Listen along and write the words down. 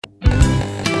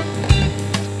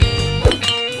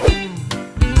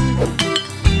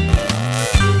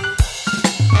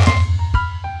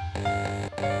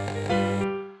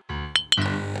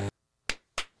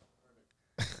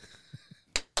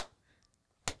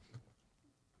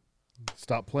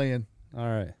Stop playing. All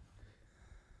right.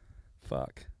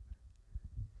 Fuck.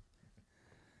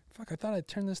 I thought I'd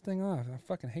turn this thing off. I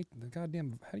fucking hate the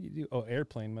goddamn. How do you do? Oh,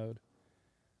 airplane mode.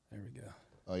 There we go.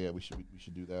 Oh yeah, we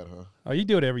should do that, huh? Oh, you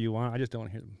do whatever you want. I just don't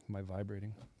want to hear my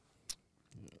vibrating.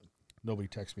 Nobody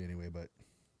texts me anyway, but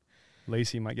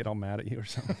Lacey might get all mad at you or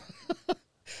something.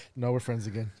 no, we're friends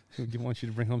again. He wants you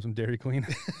to bring home some Dairy Queen.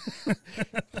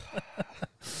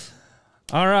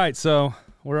 All right, so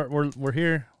we're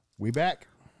here. We back.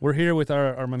 We're here with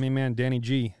our my main man Danny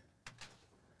G.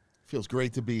 Feels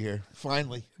great to be here.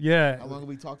 Finally. Yeah. How long have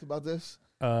we talked about this?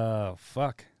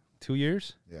 Fuck. 2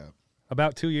 years? Yeah.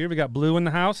 About 2 years. We got Blue in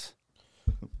the house.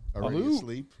 Already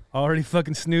asleep. Already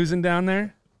fucking snoozing down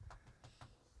there.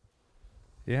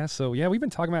 Yeah, so yeah, we've been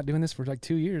talking about doing this for like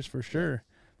 2 years for sure.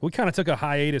 We kind of took a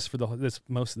hiatus for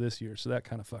most of this year, so that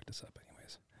kind of fucked us up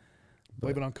anyways.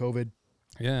 Blame it on COVID.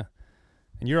 Yeah.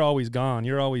 And you're always gone.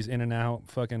 You're always in and out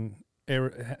fucking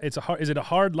is it a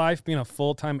hard life being a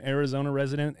full-time Arizona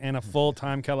resident and a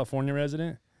full-time California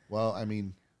resident? Well,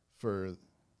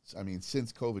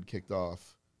 since COVID kicked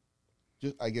off,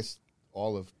 I guess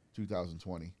all of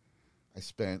 2020,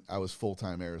 I was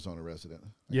full-time Arizona resident.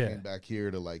 I came back here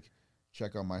to like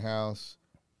check on my house,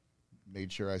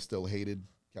 made sure I still hated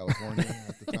California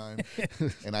at the time.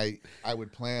 And I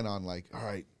would plan on like, all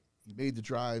right, you made the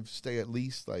drive, stay at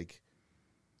least like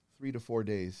 3 to 4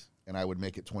 days. And I would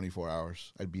make it 24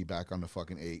 hours. I'd be back on the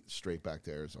fucking 8, straight back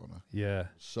to Arizona. Yeah.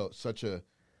 So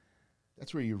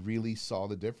that's where you really saw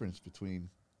the difference between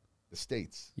the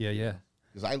states. Yeah, yeah.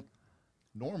 Because I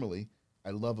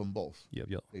love them both. Yep.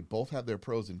 They both have their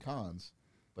pros and cons,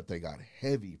 but they got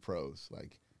heavy pros,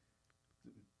 like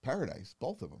paradise,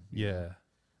 both of them. Yeah.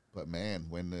 But man,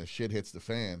 when the shit hits the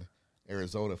fan,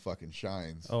 Arizona fucking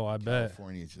shines. Oh, I bet.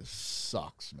 California just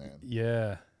sucks, man.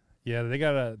 Yeah. Yeah, they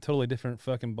got a totally different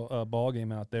fucking ball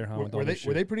game out there, huh? Were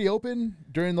they pretty open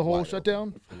during the whole Wide shutdown?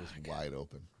 Open. It was wide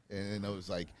open. And it was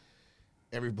like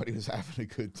everybody was having a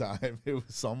good time. It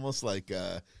was almost like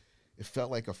it felt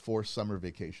like a forced summer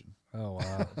vacation. Oh,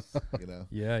 wow. You know?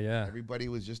 Yeah. Everybody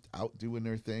was just out doing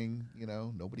their thing, you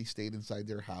know? Nobody stayed inside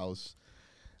their house.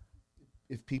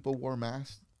 If people wore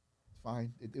masks,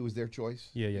 fine. It was their choice.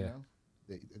 Yeah. You know?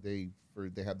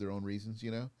 They have their own reasons,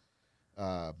 you know?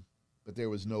 But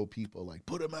there was no people like,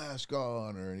 put a mask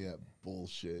on or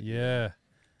bullshit. Yeah.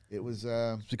 It was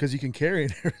It's because you can carry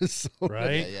it, Arizona.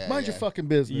 Right? Yeah, Mind your fucking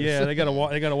business. Yeah, they gotta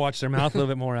watch their mouth a little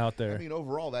bit more out there. I mean,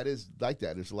 overall, that is like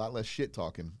that. There's a lot less shit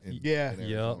talking. Yeah.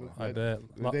 Yep, I bet.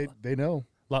 They know.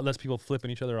 A lot less people flipping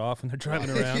each other off when they're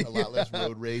driving around. A lot less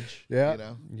road rage. Yeah. You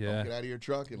know? Yeah. Don't get out of your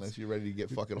truck unless you're ready to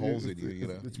get fucking holes in you, you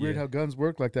know? It's weird how guns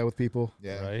work like that with people.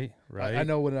 Yeah. Right. I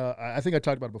know when I think I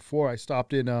talked about it before. I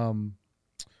stopped in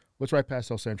what's right past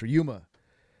El Centro, Yuma.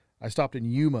 I stopped in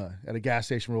Yuma at a gas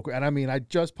station real quick, and I mean, I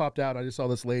just popped out. I just saw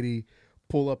this lady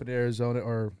pull up in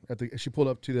Arizona, she pulled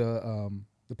up to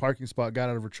the parking spot, got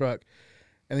out of her truck,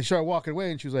 and then she started walking away.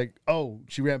 And she was like, "Oh,"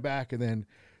 she ran back and then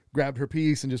grabbed her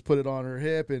piece and just put it on her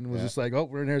hip and was just like, "Oh,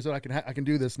 we're in Arizona. I can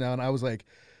do this now." And I was like,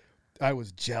 I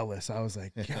was jealous. I was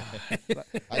like, God.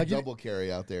 I double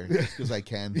carry out there just because I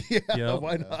can. Yeah,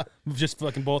 why not? Just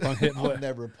fucking both on hit. I'll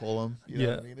never pull them. You know Yeah.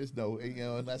 what I mean? There's no,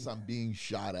 unless I'm being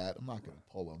shot at, I'm not going to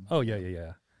pull them. Oh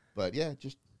yeah. But yeah,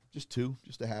 just two,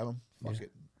 just to have them. Fuck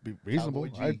it. Be reasonable.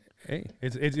 Cowboy G. Hey,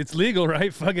 it's legal,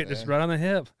 right? Fuck it, just right on the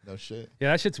hip. No shit.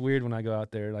 Yeah, that shit's weird when I go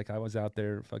out there. Like I was out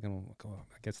there fucking,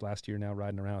 I guess last year now,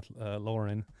 riding around with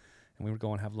Lauren. And we were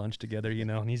going to have lunch together, you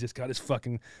know, and he's just got his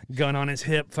fucking gun on his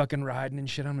hip, fucking riding and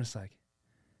shit. I'm just like,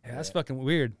 hey, that's fucking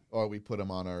weird. Or we put them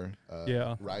on our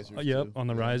risers. Yep, too. on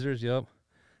the risers, yep.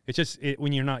 It's just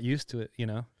when you're not used to it, you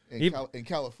know. In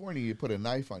California, you put a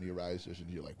knife on your risers, and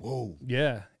you're like, "Whoa,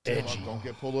 yeah, don't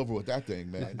get pulled over with that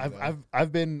thing, man."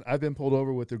 I've been pulled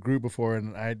over with a group before,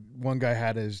 and one guy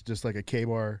had just like a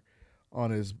K-bar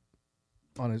on his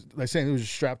like saying he was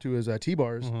strapped to his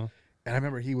T-bars, and I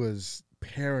remember he was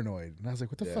paranoid, and I was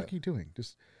like, "What the fuck are you doing?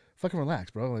 Just fucking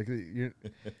relax, bro. Like you're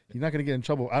not gonna get in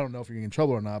trouble. I don't know if you're gonna get in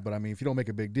trouble or not, but I mean, if you don't make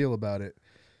a big deal about it,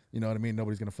 you know what I mean.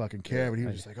 Nobody's gonna fucking care." But he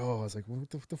was just like, "Oh," I was like, "What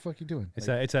the fuck are you doing?" It's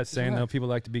like, that saying though. People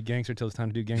like to be gangster till it's time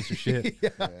to do gangster shit.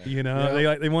 Yeah. You know,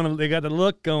 they got the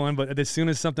look going, but as soon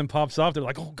as something pops off, they're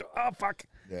like, "Oh, God, oh fuck,"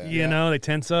 you know, they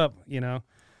tense up. You know,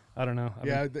 I don't know.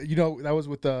 You know, that was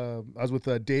with I was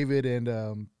with David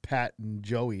and Pat and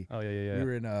Joey. Oh yeah. We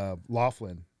were in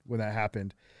Laughlin when that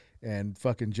happened. And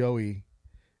fucking Joey,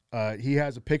 he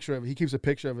keeps a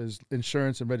picture of his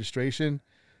insurance and registration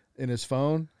in his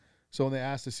phone. So when they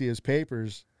asked to see his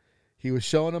papers, he was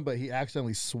showing them, but he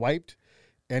accidentally swiped,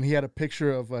 and he had a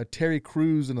picture of Terry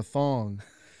Crews in a thong,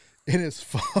 in his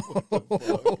phone.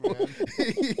 Fuck, man.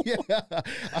 Yeah,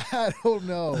 I don't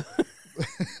know.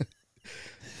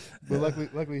 But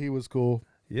luckily he was cool.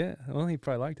 Yeah, well, he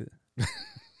probably liked it.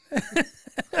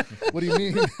 What do you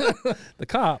mean? The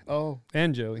cop Oh,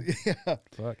 and Joey. yeah,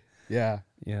 Fuck. yeah,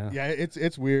 Yeah. yeah.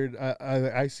 It's weird.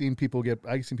 I seen people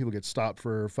get stopped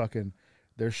for fucking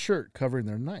their shirt covering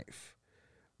their knife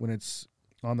when it's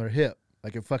on their hip.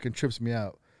 Like it fucking trips me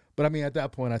out. But I mean, at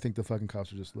that point, I think the fucking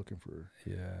cops are just looking for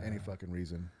Yeah. any fucking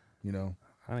reason, you know.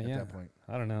 At yeah. that point,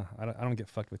 I don't know. I don't get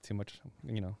fucked with too much.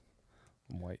 You know,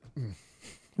 I'm white.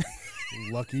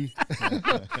 lucky.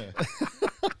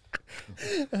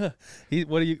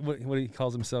 What do he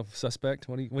calls himself? Suspect?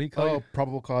 What do you call Oh, it?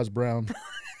 probable cause Brown.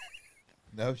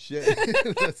 No shit.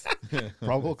 That's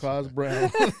probable cause Brown.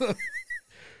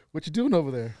 What you doing over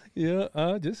there?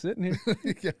 Yeah, just sitting here.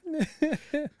 Yeah.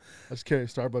 I just carry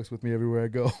Starbucks with me everywhere I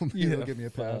go. Maybe they'll give me a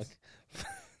pass.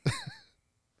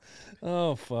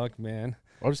 Oh fuck, man.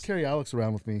 I'll just carry Alex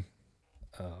around with me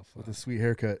Oh with fuck. a sweet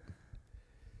haircut.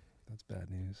 That's bad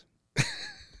news.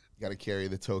 Got to carry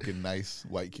the token nice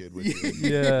white kid with you.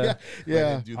 Yeah. Let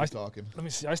Yeah. him do the talking. Let me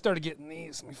see. I started getting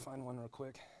these. Let me find one real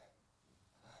quick.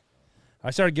 I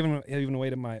started giving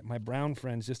away to my brown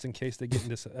friends just in case they get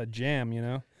into a jam, you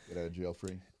know. Get out of jail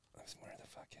free. Where the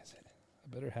fuck is it?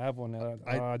 I better have one.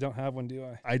 I I don't have one, do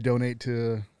I? I donate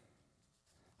to.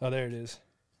 Oh, there it is.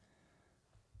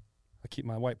 I keep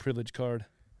my white privilege card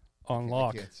on I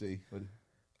lock. can't see. What-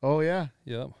 Oh yeah,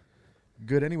 Yep.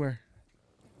 good anywhere.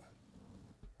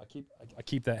 I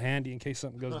keep that handy in case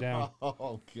something goes down.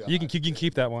 Oh god. You can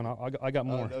keep that one. I got Oh,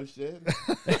 more. no shit.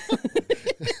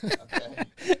 Okay.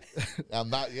 I'm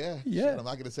not. Yeah. Yeah. Shit, I'm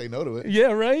not gonna say no to it. Yeah,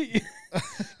 right.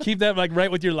 Keep that like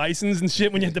right with your license and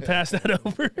shit when you have to pass that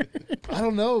over. I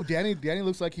don't know. Danny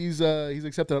looks like he's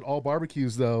accepted at all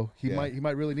barbecues though. He Yeah.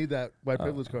 might really need that white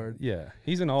privilege card. Yeah,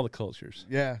 he's in all the cultures.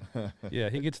 Yeah, Yeah,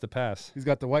 he gets the pass. he's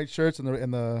got the white shirts and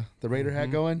the Raider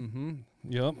hat going. Mm-hmm.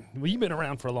 Yep. Well, you've been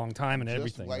around for a long time and Just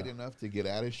everything. white though. enough to get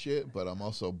out of shit, but I'm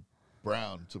also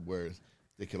brown to where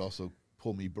they could also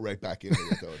pull me right back into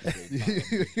it though. At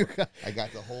the same time. I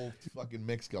got the whole fucking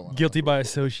mix going. Guilty on. by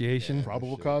association.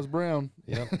 Probable Shit. cause Brown.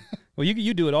 Yep. Well,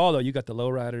 you do it all though. You got the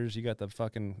lowriders, you got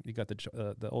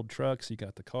the old trucks, you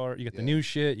got the car, you got the Yeah. new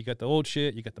shit, you got the old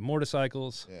shit, you got the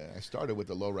motorcycles. Yeah, I started with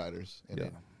the lowriders and Yeah.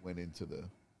 then went into the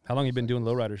How long you been doing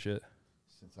lowrider shit?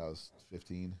 since I was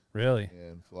 15. Really?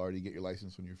 Yeah, in Florida, you get your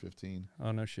license when you're 15.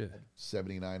 Oh no shit.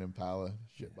 79 Impala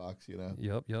shitbox, you know.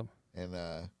 Yep. And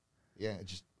yeah, it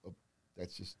just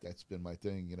that's been my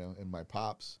thing, you know. And my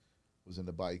pops was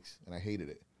into bikes, and I hated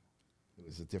it. It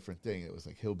was a different thing. It was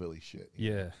like hillbilly shit.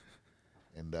 you know? Yeah.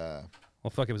 And Well,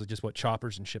 fuck, it was just what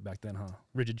choppers and shit back then, huh?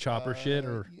 Rigid chopper shit,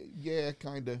 or yeah,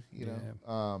 kind of, you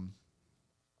know,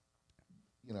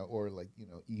 or like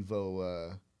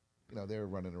Evo. They were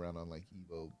running around on like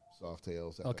Evo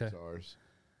Softails, Okay. FXRs.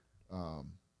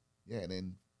 Yeah, and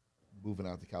then moving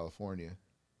out to California,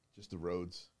 just the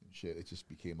roads and shit. It just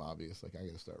became obvious. Like I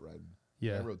got to start riding.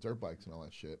 yeah. I rode dirt bikes and all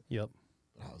that shit. Yep.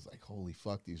 But I was like, holy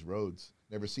fuck, these roads.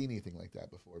 Never seen anything like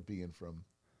that before, being from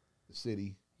the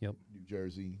city, Yep. New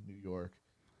Jersey, New York,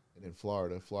 and then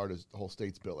Florida. Florida's, the whole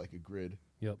state's built like a grid.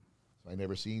 Yep. So I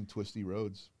never seen twisty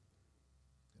roads.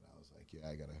 And I was like, yeah,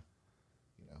 I got to,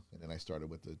 And then I started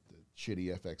with the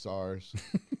shitty FXRs,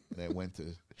 and then went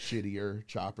to shittier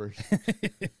choppers,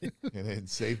 and then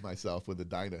saved myself with the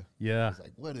Dyna. I Yeah. was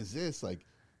like, what is this? Like,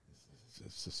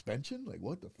 suspension? Like,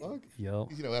 what the fuck? Yep.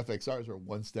 FXRs are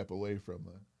one step away from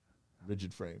a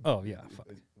rigid frame. Oh yeah. Fuck.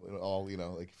 All,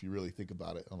 like if you really think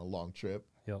about it on a long trip,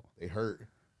 Yep. they hurt.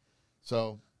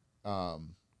 So,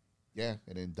 yeah,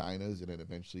 and then Dynas, and then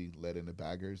eventually led into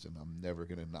baggers, and I'm never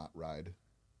going to not ride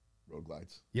road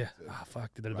glides. Yeah. That's it. Ah,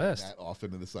 fuck. They're the Riding best. that off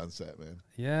into the sunset, man.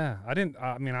 Yeah.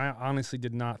 I mean, I honestly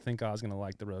did not think I was gonna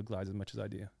like the road glides as much as I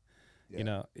do. Yeah. You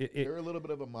know, They're a little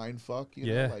bit of a mind fuck,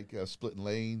 Yeah. know, like splitting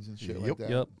lanes and shit Yep. like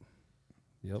that.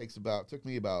 Yep. Took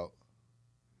me about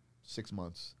 6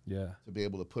 months Yeah. to be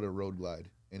able to put a road glide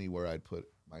anywhere I'd put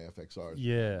my FXRs.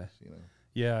 Yeah. You know.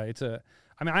 Yeah,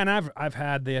 I mean, and I've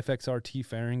had the FXRT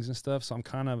fairings and stuff, so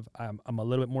I'm a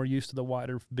little bit more used to the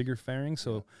wider, bigger fairings.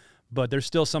 So, but there's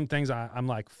still some things I'm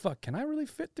like, fuck, can I really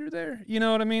fit through there? You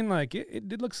know what I mean? Like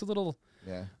it looks a little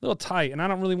tight, and I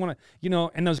don't really want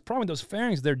to, and those problem with those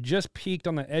fairings, they're just peaked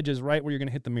on the edges, right where you're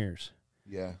gonna hit the mirrors.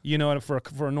 Yeah. You know, for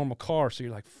a normal car. So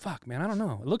you're like, fuck, man, I don't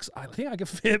know. I think I can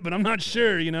fit, but I'm not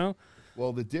sure. You know.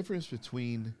 Well, the difference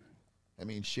between, I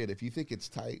mean, shit, if you think it's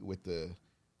tight with the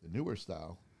newer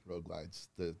style road glides,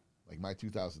 Like my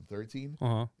 2013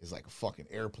 is like a fucking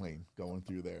airplane going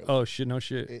through there. Like, oh shit, no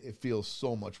shit. It feels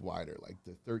so much wider. Like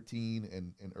the 13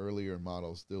 and earlier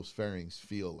models, those fairings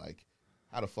feel like,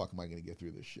 how the fuck am I going to get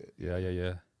through this shit?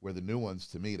 Yeah. Where the new ones,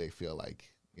 to me, they feel like,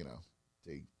 you know,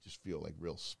 they just feel like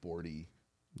real sporty.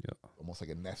 Yeah. Almost like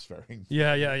a nest fairing.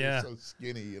 Yeah. They're so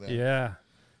skinny, you know. Yeah.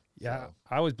 So.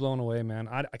 I was blown away, man.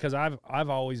 Because I've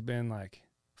always been like,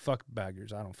 fuck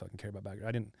baggers. I don't fucking care about baggers.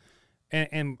 I didn't.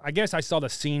 And I guess I saw the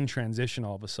scene transition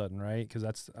all of a sudden, right? Because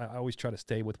I always try to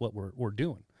stay with what we're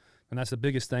doing, and that's the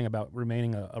biggest thing about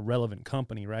remaining a relevant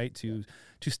company, right? To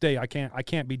stay, I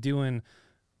can't be doing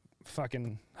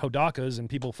fucking hodakas and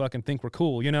people fucking think we're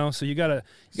cool, you know. So you gotta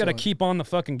keep on the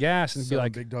fucking gas and be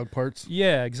like big dog parts.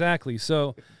 Yeah, exactly.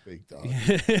 So Big dog.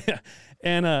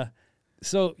 and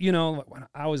so you know, when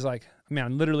I was like,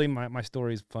 man, literally my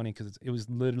story is funny because it was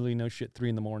literally no shit 3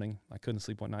 a.m. I couldn't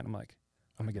sleep one night. I'm like,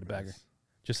 I'm gonna get a bagger,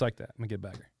 just like that. I'm gonna get a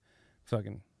bagger.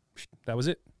 Fucking, that was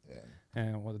it. Yeah.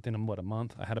 And within a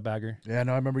month, I had a bagger. Yeah,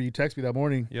 no, I remember you texted me that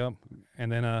morning. Yep.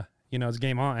 And then you know, it's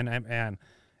game on, and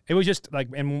it was just like,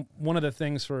 and one of the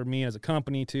things for me as a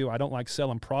company too, I don't like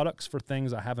selling products for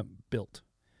things I haven't built.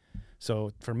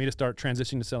 So for me to start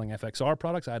transitioning to selling FXR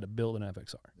products, I had to build an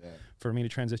FXR. Yeah. For me to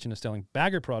transition to selling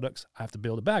bagger products, I have to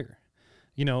build a bagger.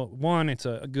 You know, one, it's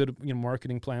a good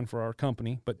marketing plan for our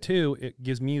company, but two, it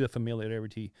gives me the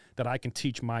familiarity that I can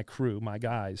teach my crew, my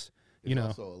guys. There's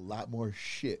also a lot more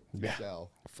shit to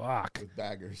sell. Fuck. With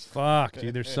baggers. Fuck,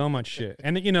 dude. There's so much shit,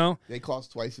 and you know, they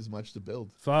cost twice as much to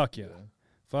build. Fuck yeah,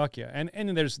 fuck yeah.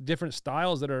 And there's different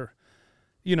styles that are,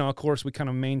 you know, of course we kind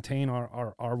of maintain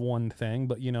our one thing,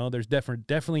 but you know, there's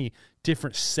definitely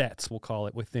different sets, we'll call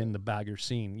it, within the bagger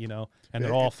scene, you know, and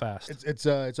they're all fast.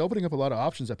 It's opening up a lot of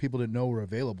options that people didn't know were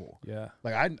available. Yeah.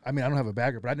 Like I mean I don't have a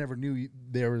bagger, but I never knew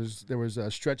there was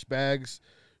stretch bags,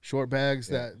 short bags,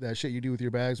 that shit you do with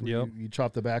your bags where you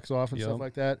chop the backs off and stuff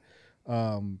like that.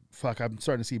 Fuck, I'm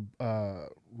starting to see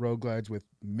Road Glides with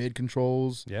mid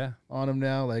controls on them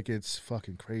now. Like, it's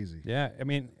fucking crazy. Yeah, I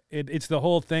mean, it's the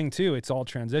whole thing too. It's all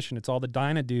transition. It's all the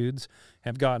Dyna dudes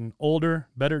have gotten older,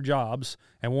 better jobs,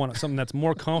 and want something that's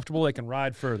more comfortable. They can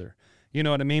ride further. You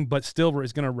know what I mean? But still,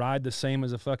 is going to ride the same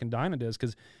as a fucking Dyna does,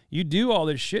 because you do all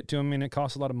this shit to them, and it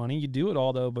costs a lot of money. You do it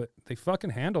all though, but they fucking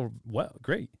handle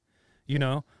great. You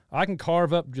know, I can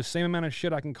carve up just same amount of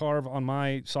shit I can carve on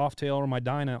my Softail or my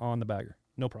Dyna on the bagger.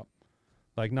 No problem.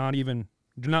 Like, not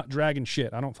dragging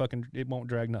shit. It won't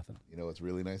drag nothing. You know what's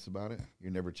really nice about it?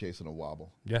 You're never chasing a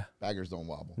wobble. Yeah. Baggers don't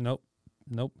wobble. Nope.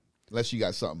 Unless you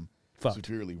got something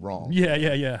severely wrong.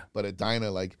 Yeah. But a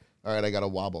Dyna, like, all right, I got a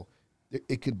wobble.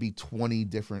 It could be 20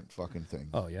 different fucking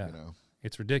things. Oh yeah. You know,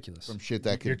 it's ridiculous. from shit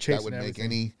that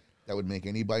would make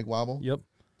any bike wobble. Yep.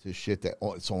 To shit that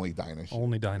it's only Dyna shit.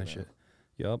 Only Dyna shit.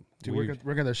 Yep. Dude,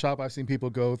 working at the shop, I've seen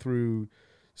people go through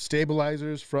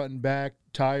stabilizers, front and back,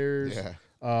 tires,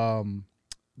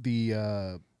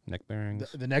 the neck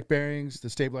bearings, the neck bearings, the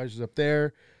stabilizers up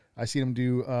there. I seen them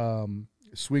do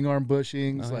swing arm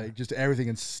bushings, just everything,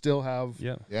 and still have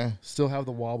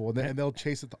the wobble, and they'll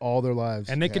chase it all their lives.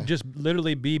 And they could just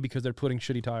literally be because they're putting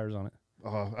shitty tires on it.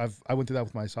 I went through that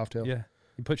with my Softail. Yeah.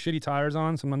 You put shitty tires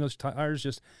on, some of those tires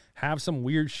just have some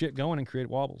weird shit going and create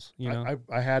wobbles. You know,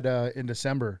 I had in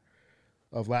December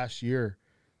of last year,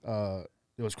 it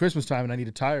was Christmas time and I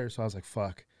needed tires, so I was like,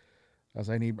 fuck.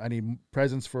 I need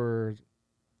presents for,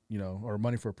 or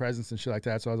money for presents and shit like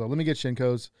that. So I was like, let me get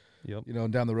Shinkos. Yep.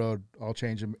 And down the road I'll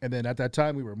change them. And then at that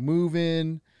time we were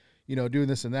moving, doing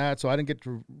this and that, so I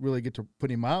didn't really get to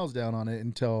put any miles down on it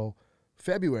until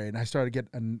February, and I started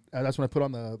that's when I put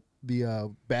on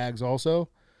the bags also,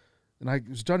 and I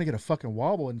was starting to get a fucking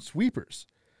wobble in sweepers,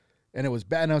 and it was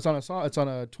bad. And it's on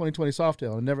a 2020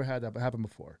 Softail, and never had that happen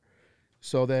before.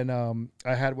 So then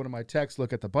I had one of my techs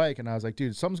look at the bike, and I was like,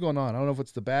 dude, something's going on. I don't know if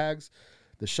it's the bags,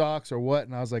 the shocks, or what.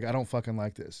 And I was like, I don't fucking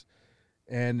like this.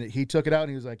 And he took it out,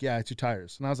 and he was like, yeah, it's your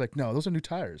tires. And I was like, no, those are new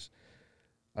tires.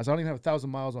 I was, I don't even have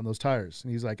 1,000 miles on those tires.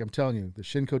 And he's like, I'm telling you, the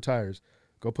Shinko tires.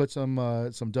 Go put some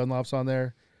Dunlops on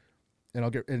there, and I'll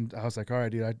get. And I was like, all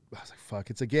right, dude. I was like, fuck,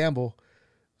 it's a gamble.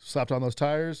 Slapped on those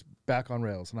tires, back on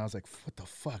rails, and I was like, what the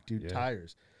fuck, dude?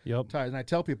 Tires. Yep. Tires. And I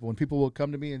tell people, when people will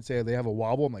come to me and say they have a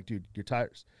wobble, I'm like, dude, your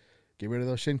tires. Get rid of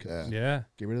those Shinkos. Yeah.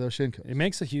 Get rid of those Shinkos. It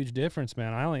makes a huge difference,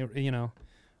 man.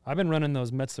 I've been running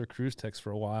those Metzler Cruise Techs for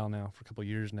a while now, for a couple of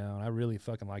years now, and I really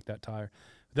fucking like that tire.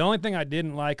 The only thing I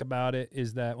didn't like about it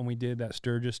is that when we did that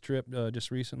Sturgis trip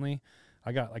just recently,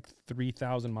 I got like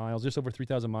 3,000 miles, just over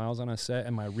 3,000 miles on a set,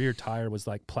 and my rear tire was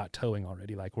like plateauing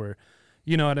already, like where,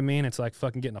 you know what I mean? It's like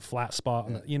fucking getting a flat spot,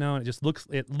 and it just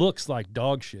looks like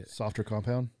dog shit. Softer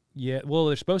compound? Yeah, well,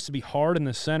 they're supposed to be hard in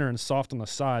the center and soft on the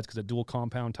sides because a dual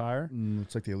compound tire.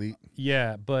 It's like the Elite.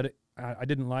 Yeah, but I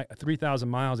didn't like 3,000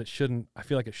 miles. I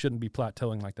feel like it shouldn't be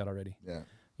plateauing like that already. Yeah.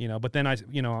 You know, but then I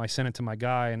sent it to my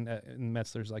guy, and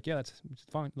Metzler's like, yeah, it's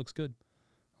fine. Looks good.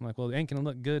 I'm like, well, it ain't going to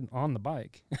look good on the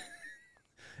bike.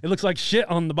 It looks like shit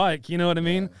on the bike. You know what I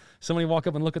mean? Somebody walk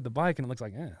up and look at the bike, and it looks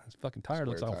like, this fucking tire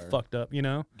looks all fucked up, you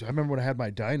know? I remember when I had my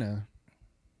Dyna,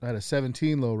 I had a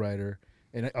 17 lowrider.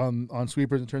 And on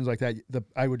sweepers and turns like that,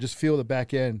 I would just feel the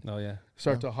back end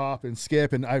start to hop and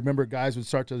skip. And I remember guys would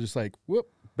start to just like, whoop,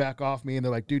 back off me. And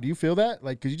they're like, dude, do you feel that?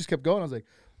 Like, because you just kept going. I was like,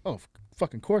 oh,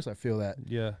 fucking course I feel that.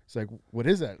 Yeah. It's like, what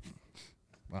is that?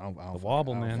 The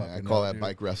wobble, man. I call that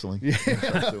bike wrestling. Yeah.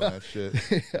 Doing that shit.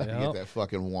 You get that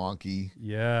fucking wonky.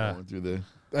 Yeah. Going through the.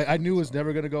 I knew it was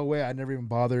never going to go away. I never even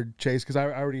bothered Chase because I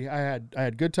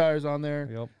had good tires on there.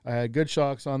 Yep. I had good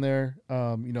shocks on there.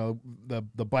 You know,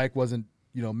 the bike wasn't,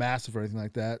 you know, massive or anything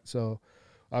like that. So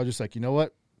I was just like, you know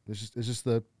what? It's just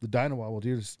the dyno wobble,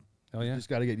 dude. You just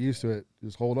got to get used to it.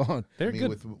 Just hold on. They're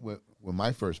good. With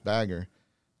my first bagger,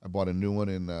 I bought a new one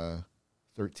in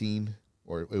 13,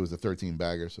 or it was a 13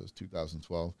 bagger, so it was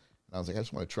 2012. And I was like, I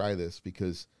just want to try this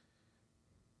because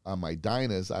on my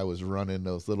Dynas, I was running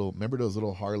remember those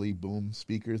little Harley boom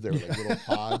speakers? They were like little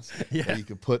pods that you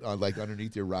could put on like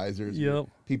underneath your risers. Yep.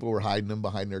 People were hiding them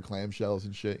behind their clamshells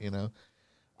and shit, you know?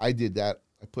 I did that.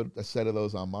 I put a set of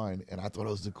those on mine, and I thought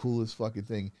it was the coolest fucking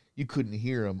thing. You couldn't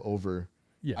hear them over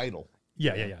idle.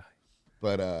 Yeah.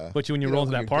 But when you roll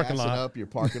into that parking lot, up your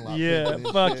parking lot. yeah,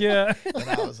 fuck shit. Yeah. And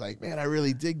I was like, man, I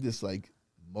really dig this like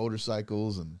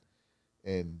motorcycles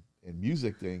and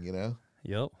music thing, you know.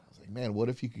 Yep. I was like, man, what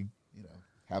if you could, you know,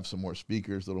 have some more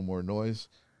speakers, a little more noise?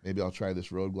 Maybe I'll try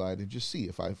this Road Glide and just see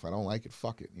if I don't like it,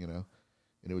 fuck it, you know.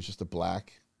 And it was just a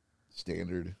black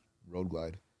standard Road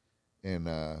Glide. And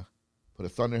put a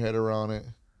Thunderheader on it,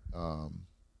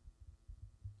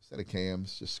 set of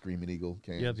cams, just Screaming Eagle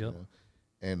cams. Yep. You know?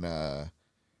 And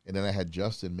then I had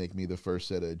Justin make me the first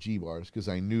set of G-bars because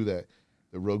I knew that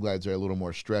the Road Glides are a little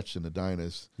more stretched than the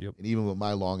Dynas. Yep. And even with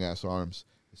my long ass arms,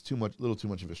 it's little too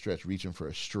much of a stretch reaching for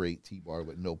a straight T-bar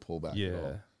with no pullback at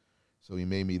all. So he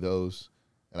made me those,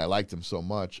 and I liked them so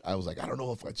much. I was like, I don't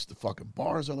know if it's the fucking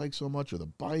bars I like so much or the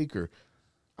bike or.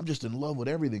 I'm just in love with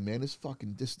everything, man. This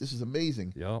is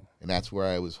amazing. Yep. And that's where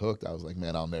I was hooked. I was like,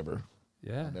 man, I'll never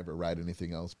ride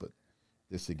anything else but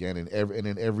this again. And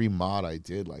in every mod I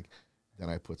did, like, then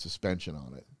I put suspension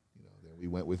on it. You know, then we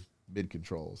went with mid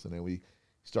controls, and then we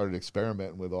started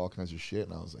experimenting with all kinds of shit.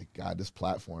 And I was like, God, this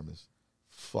platform is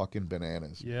fucking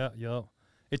bananas. Yeah, yo.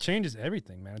 It changes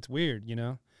everything, man. It's weird, you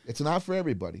know. It's not for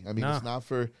everybody. I mean, it's not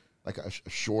for like a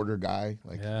shorter guy.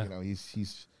 Like, you know,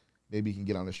 he's maybe he can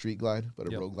get on a street glide, but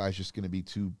a road glide's just going to be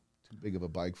too big of a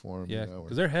bike for him. Yeah,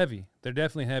 because they're heavy. They're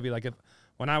definitely heavy. Like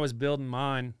when I was building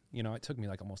mine, you know, it took me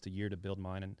like almost a year to build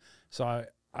mine, and so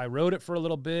I rode it for a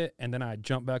little bit, and then I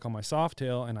jumped back on my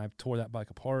Softail, and I tore that bike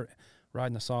apart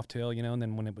riding the Softail, you know. And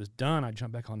then when it was done, I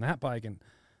jumped back on that bike and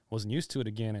wasn't used to it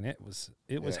again, and it was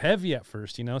heavy at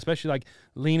first, you know, especially like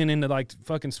leaning into like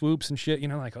fucking swoops and shit, you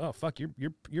know, like, oh fuck,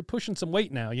 you're pushing some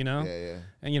weight now, you know. Yeah.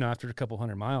 And you know, after a couple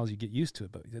hundred miles, you get used to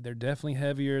it, but they're definitely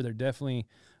heavier. They're definitely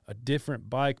a different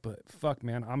bike, but fuck,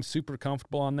 man, I'm super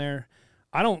comfortable on there.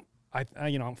 I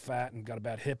you know, I'm fat and got a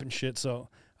bad hip and shit, so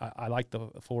I like the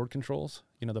forward controls,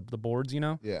 you know, the boards, you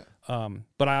know. Yeah.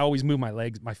 But I always move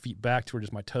my feet back to where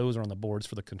just my toes are on the boards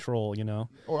for the control, you know.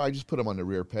 Or I just put them on the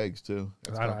rear pegs too.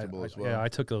 That's comfortable as well. Yeah, I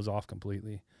took those off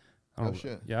completely.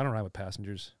 Shit. Yeah, I don't ride with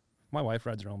passengers. My wife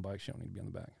rides her own bike. She don't need to be on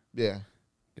the back. Yeah.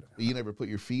 You never put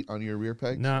your feet on your rear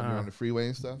pegs when you're on the freeway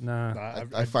and stuff? Nah.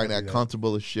 I find that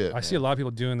comfortable as shit. I see a lot of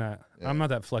people doing that. Yeah. I'm not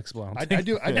that flexible. I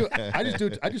do. I just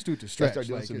do it to stretch. I start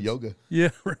doing some yoga. Yeah,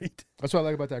 right. That's what I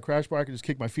like about that crash bar. I can just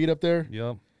kick my feet up there.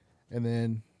 Yep. And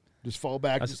then just fall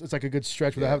back. It's like a good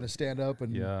stretch without having to stand up.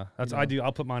 And that's I do.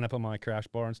 I'll put mine up on my crash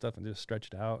bar and stuff and just stretch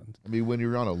it out. I mean, when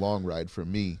you're on a long ride, for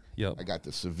me, I got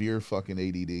the severe fucking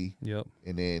ADD. Yep.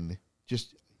 And then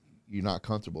just you're not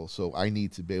comfortable, so I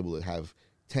need to be able to have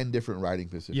 10 different riding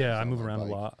positions. Yeah, I move around a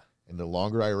lot. And the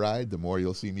longer I ride, the more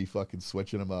you'll see me fucking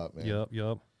switching them up, man.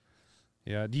 Yep.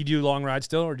 Yeah. Do you do long rides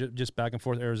still, or just back and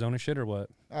forth Arizona shit, or what?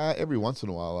 Every once in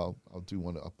a while, I'll do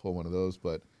one. I'll pull one of those.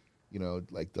 But you know,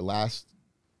 like the last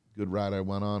good ride I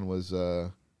went on was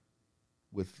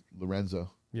with Lorenzo.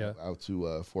 Yeah. Out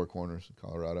to Four Corners,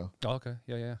 Colorado. Oh, okay.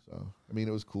 Yeah. So I mean,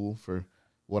 it was cool for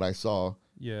what I saw.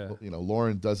 Yeah. You know,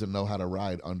 Lauren doesn't know how to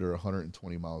ride under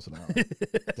 120 miles an hour.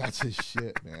 That's his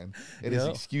shit, man. And his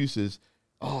excuses,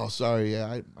 oh, sorry,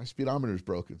 my speedometer's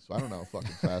broken, so I don't know how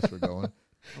fucking fast we're going.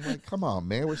 I'm like, come on,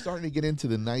 man. We're starting to get into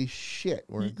the nice shit.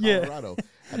 We're in Yeah. Colorado.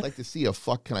 I'd like to see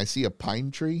can I see a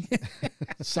pine tree?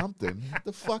 Something. What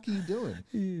the fuck are you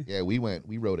doing? Yeah, we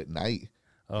rode at night.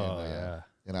 Oh, and, yeah.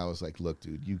 And I was like, look,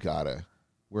 dude,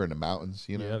 we're in the mountains,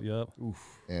 you know? Yep.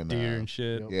 And Deer and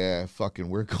shit. yeah, fucking,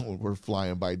 we're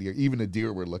flying by deer. Even the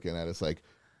deer we're looking at, it's like,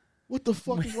 what the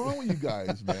fuck is wrong with you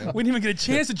guys, man? We didn't even get a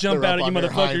chance to jump They're out up at you, on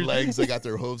their hind motherfuckers. legs, they got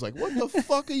their hooves. Like, what the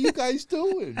fuck are you guys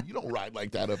doing? You don't ride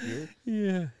like that up here.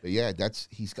 Yeah. But yeah,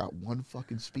 he's got one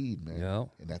fucking speed, man. Yeah.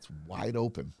 And that's wide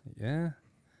open. Yeah.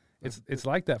 It's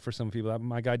like that for some people.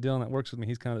 My guy Dylan that works with me,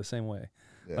 he's kind of the same way.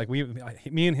 Yeah. Like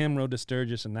me and him rode to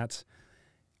Sturgis, and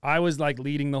I was like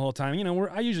leading the whole time. You know,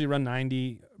 I usually run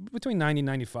between 90 and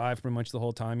 95 pretty much the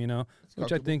whole time, you know,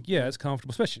 which I think, it's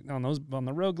comfortable, especially on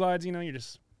the road glides, you know, you're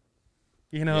just,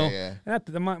 you know,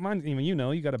 and mine, even, you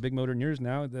know, you got a big motor in yours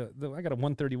now. I got a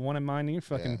 131 in mine, and you're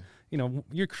fucking, you know,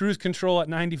 your cruise control at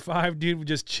 95, dude,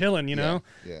 just chilling, you know?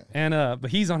 Yeah. And, but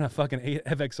he's on a fucking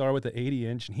FXR with an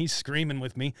 80-inch, and he's screaming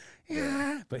with me.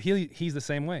 Yeah. But he's the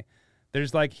same way.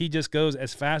 There's like, he just goes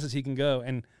as fast as he can go,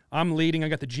 and I'm leading. I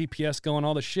got the GPS going,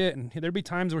 all the shit, and there'd be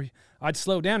times where I'd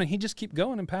slow down, and he'd just keep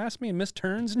going and pass me and miss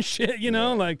turns and shit, you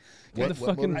know? Like, What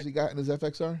motors he got in his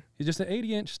FXR? He's just an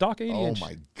 80-inch, stock 80-inch. Oh,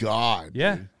 my God.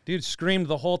 Yeah, dude, screamed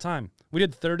the whole time. We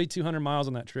did 3,200 miles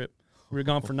on that trip. We were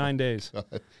gone for 9 days.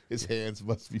 His hands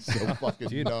must be so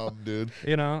fucking numb, dude.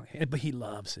 You know, but he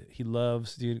loves it. He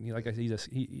loves, dude. Like I said,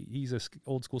 he's a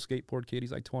old school skateboard kid.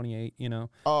 He's like 28. You know.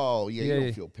 Oh yeah, you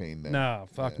don't feel pain then. No,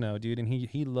 fuck no, dude. And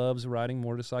he loves riding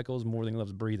motorcycles more than he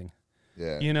loves breathing.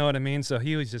 Yeah. You know what I mean? So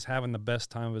he was just having the best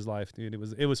time of his life, dude.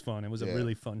 It was fun. It was a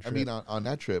really fun trip. I mean, on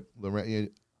that trip,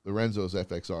 Lorenzo's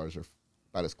FXRs are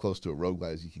about as close to a road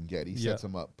glide as you can get. He sets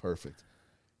them up perfect,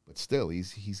 but still,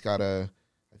 he's got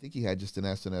I think he had just an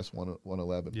SNS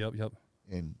 111. Yep.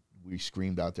 And we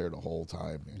screamed out there the whole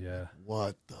time, man. Yeah.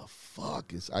 What the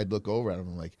fuck is? I'd look over at him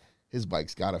and I'm like, his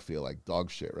bike's got to feel like dog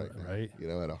shit right now. Right. You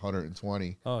know, at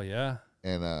 120. Oh yeah.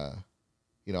 And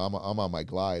you know, I'm on my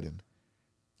glide, and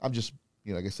I'm just,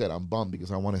 you know, like I said, I'm bummed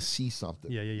because I want to see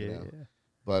something. Yeah.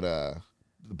 But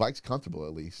the bike's comfortable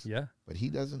at least. Yeah. But he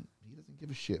doesn't give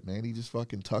a shit, man. He just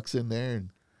fucking tucks in there and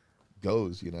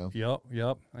goes, you know.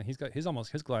 Yep. And he's got his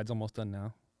glide's almost done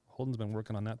now. Holden's been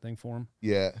working on that thing for him.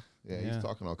 Yeah. He's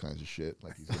talking all kinds of shit,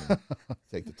 like he's gonna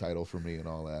take the title from me and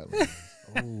all that.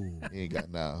 Like, he ain't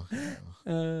got now. You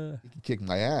know. He can kick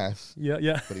my ass.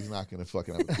 Yeah. But he's not gonna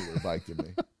fucking have a cooler bike than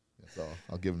me. That's all.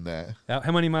 I'll give him that.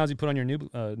 How many miles you put on your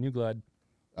new glide?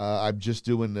 I'm just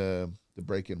doing the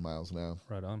break-in miles now.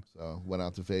 Right on. So went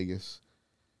out to Vegas,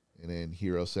 and then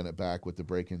Hero sent it back with the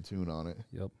break-in tune on it.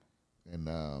 Yep. And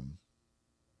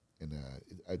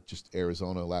I just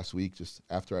Arizona last week, just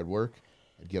after I'd work,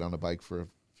 I'd get on a bike for a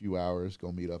few hours,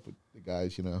 go meet up with the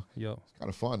guys, you know. Yep. It's kind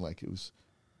of fun. Like, it was,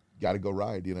 got to go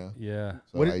ride, you know. Yeah.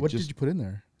 So What did you put in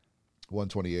there?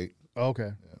 128. Oh, okay.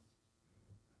 Yeah.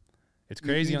 It's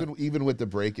crazy. Even with the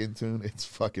break-in tune, it's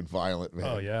fucking violent, man.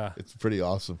 Oh, yeah. It's pretty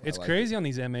awesome. It's crazy on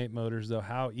these M8 motors, though,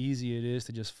 how easy it is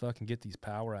to just fucking get these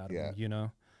power out of them, you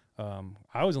know?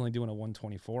 I was only doing a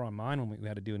 124 on mine when we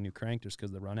had to do a new crank just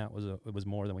because the run out was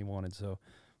more than we wanted. So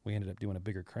we ended up doing a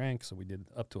bigger crank. So we did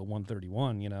up to a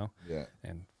 131, you know? Yeah.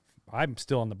 And I'm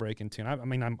still on the break-in tune. I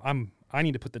mean, I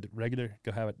need to put the regular,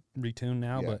 go have it retuned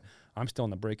now, but I'm still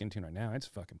on the break-in tune right now. It's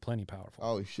fucking plenty powerful.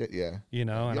 Oh, shit, yeah. You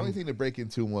know? The only thing the break-in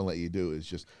tune won't let you do is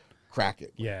just crack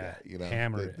it. Like that, you know?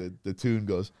 Hammer it. The tune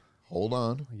goes, hold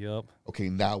on. Yep. Okay,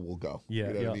 now we'll go. Yeah,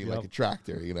 you know what I mean? Like a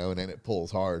tractor, you know, and then it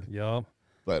pulls hard. Yep.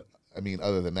 But, I mean,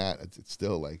 other than that, it's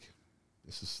still like,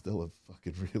 this is still a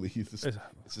fucking really, this is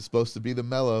supposed to be the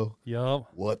mellow. Yep.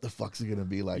 What the fuck's it going to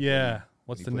be like? Yeah. When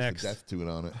What's he the puts next? The death tune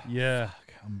on it. Yeah.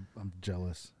 Fuck, I'm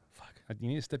jealous. Fuck. You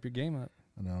need to step your game up.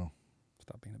 I know.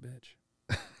 Stop being a bitch.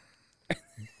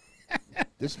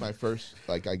 This is my first,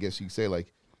 like, I guess you could say,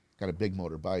 like, kind of big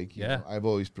motor bike. You know? I've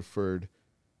always preferred,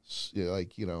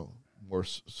 like, you know, more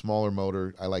smaller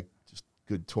motor. I like just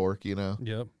good torque, you know?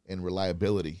 Yep. And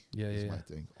reliability is my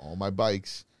thing. All my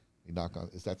bikes, you knock on,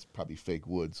 that's probably fake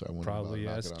wood, so I wouldn't probably,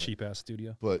 knock it's it on cheap ass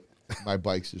studio. But my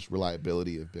bikes, just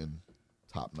reliability have been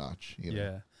top notch, you know?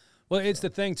 Yeah. Well, it's the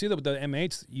thing too, though, with the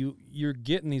M8s, you're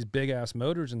getting these big ass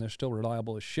motors and they're still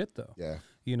reliable as shit, though. Yeah.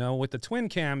 You know, with the twin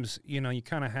cams, you know, you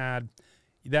kind of had,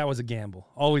 that was a gamble,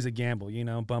 always a gamble, you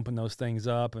know, bumping those things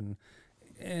up and,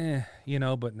 you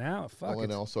know, but now, fuck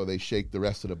and also they shake the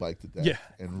rest of the bike to death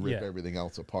and rip everything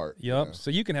else apart. Yep. You know?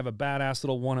 So you can have a badass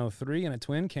little 103 and a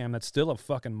twin cam that's still a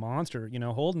fucking monster. You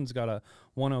know, Holden's got a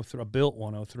 103, a built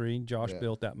 103. Josh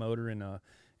built that motor in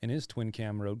his twin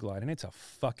cam road glide, and it's a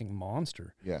fucking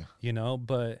monster. Yeah. You know,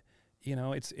 but you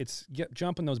know,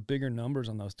 jumping those bigger numbers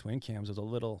on those twin cams is a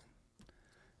little.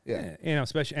 Yeah. You know,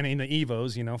 especially and in the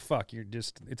Evos, you know, fuck, you're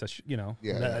just it's a you know.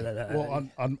 Yeah. Well,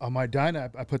 on my Dyna,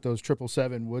 I put those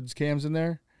 777 Woods cams in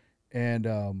there,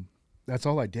 and that's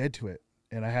all I did to it.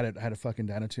 And I had a fucking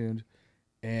Dyna tuned,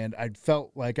 and I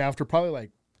felt like after probably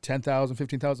like 10,000,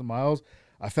 15,000 miles,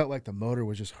 I felt like the motor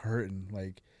was just hurting.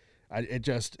 Like,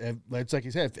 it's like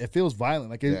you said, it feels violent.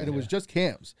 Like it was just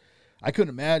cams. I couldn't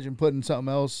imagine putting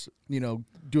something else, you know,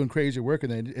 doing crazy work,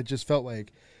 and then it just felt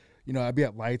like, you know, I'd be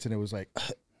at lights and it was like.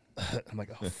 I'm like,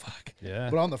 oh fuck. Yeah.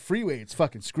 But on the freeway, it's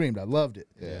fucking screamed. I loved it.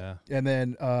 Yeah. And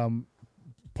then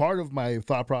part of my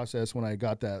thought process when I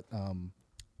got that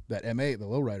M8, the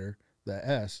lowrider, that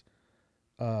S,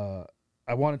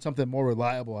 I wanted something more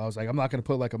reliable. I was like, I'm not gonna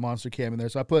put like a monster cam in there.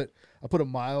 So I put a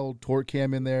mild torque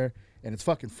cam in there, and it's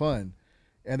fucking fun.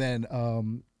 And then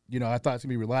you know, I thought it's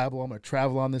gonna be reliable. I'm gonna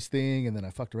travel on this thing, and then I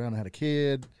fucked around and had a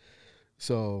kid.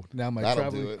 So now my That'll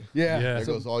traveling, do it. yeah, There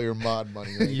goes all your mod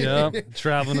money. Right Yeah,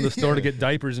 traveling to the store to get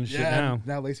diapers and shit now.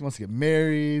 Now Lacey wants to get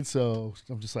married, so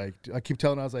I'm just like, I keep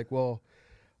telling her, I was like, well,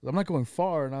 I'm not going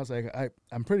far, and I was like,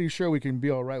 I'm pretty sure we can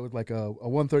be all right with like a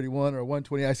 131 or a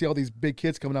 120. I see all these big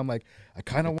kids coming. I'm like, I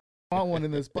kind of want one in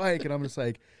this bike, and I'm just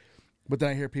like, but then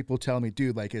I hear people telling me,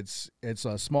 dude, like it's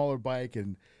a smaller bike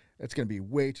and it's gonna be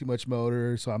way too much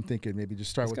motor. So I'm thinking maybe just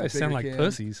start These with guys the bigger sound like cam.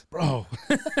 pussies, Bro.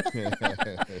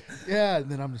 Yeah, and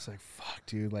then I'm just like, fuck,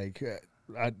 dude. Like,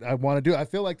 I want to do it. I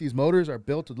feel like these motors are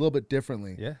built a little bit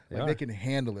differently. Yeah, like they can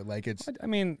handle it. Like it's. I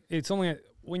mean, it's only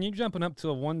when you're jumping up to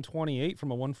a 128 from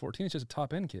a 114, it's just a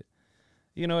top end kit.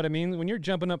 You know what I mean? When you're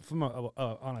jumping up from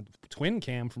on a twin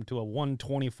cam to a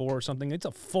 124 or something, it's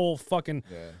a full fucking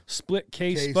split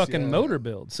case fucking motor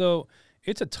build. So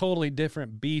it's a totally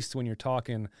different beast when you're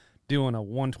talking doing a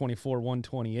 124,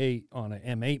 128 on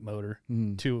an M8 motor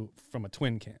from a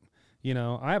twin cam. You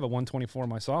know, I have a 124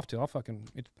 myself too. I'll fucking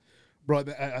bro.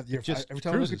 Every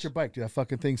time I look at your bike, dude, that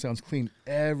fucking thing sounds clean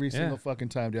every single fucking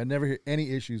time, dude. I never hear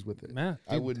any issues with it. Man,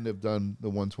 I wouldn't have done the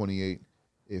 128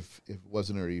 if it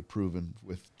wasn't already proven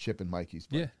with Chip and Mikey's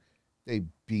bike. Yeah, they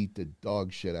beat the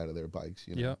dog shit out of their bikes.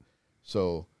 You know, yeah.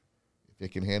 So if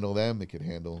it can handle them, it can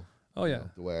handle. Oh yeah, you know,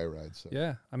 the way I ride. So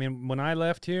yeah. I mean, when I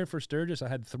left here for Sturgis, I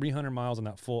had 300 miles on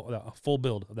that full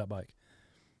build of that bike.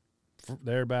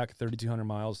 There back 3,200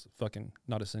 miles, fucking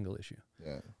not a single issue.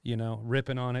 Yeah, you know,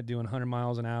 ripping on it, doing 100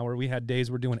 miles an hour. We had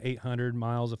days we're doing 800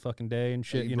 miles a fucking day and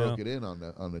shit. and you broke it in on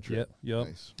the trip. Yep.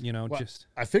 Nice. You know, Well, just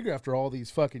I figure after all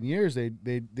these fucking years, they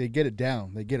get it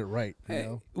down. They get it right. You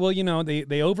know? well, you know,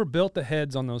 they overbuilt the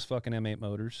heads on those fucking M8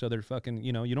 motors, so they're fucking,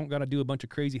 you know, you don't got to do a bunch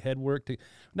of crazy head work.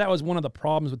 That was one of the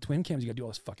problems with twin cams. You got to do all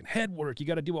this fucking head work. You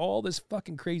got to do all this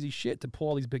fucking crazy shit to pull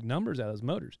all these big numbers out of those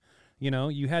motors. You know,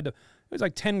 you had to. It was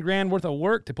like 10 grand worth of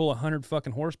work to pull 100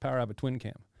 fucking horsepower out of a twin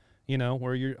cam. You know,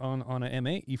 where you're on an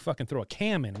M8, you fucking throw a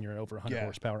cam in and you're over 100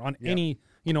 horsepower on any,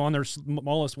 you know, on their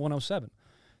smallest 107.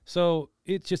 So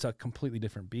it's just a completely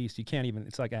different beast. You can't even.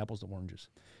 It's like apples to oranges.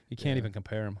 You can't even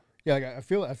compare them. Yeah, like I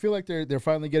feel like they're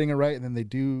finally getting it right, and then they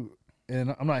do.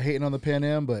 And I'm not hating on the Pan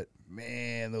Am, but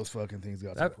man, those fucking things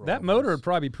got that motor would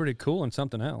probably be pretty cool in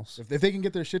something else. If they can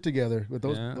get their shit together, but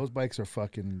those bikes are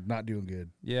fucking not doing good.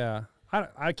 Yeah,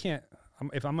 I can't.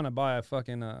 If I'm gonna buy a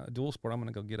fucking dual sport, I'm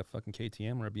gonna go get a fucking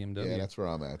KTM or a BMW. Yeah, that's where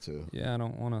I'm at too. Yeah, I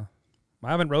don't want to. I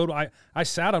haven't rode. I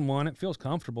sat on one. It feels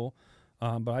comfortable,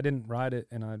 but I didn't ride it,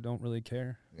 and I don't really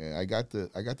care. Yeah, I got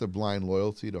the blind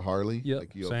loyalty to Harley. Yep,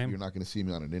 like same. You're not going to see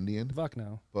me on an Indian. Fuck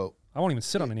no. But I won't even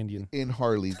sit on an Indian. In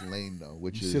Harley's lane though,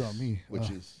 which is sit on me, which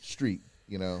is street.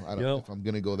 You know, I don't. If I'm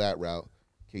going to go that route,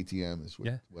 KTM is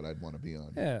what I'd want to be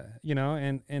on. Yeah, you know,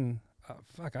 and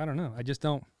fuck, I don't know. I just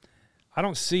don't. I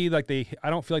don't see like I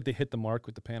don't feel like they hit the mark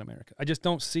with the Pan America. I just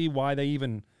don't see why they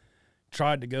even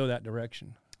tried to go that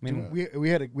direction. I mean, we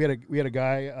had a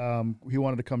guy. He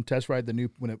wanted to come test ride the new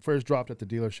when it first dropped at the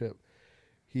dealership.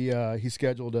 He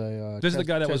scheduled a. This is the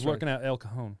guy that was working at El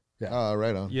Cajon. Yeah.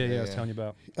 Right on. Yeah, I was telling you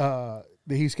about.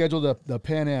 He scheduled the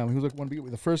Pan Am. He was like one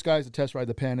of the first guys to test ride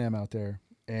the Pan Am out there,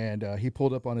 and he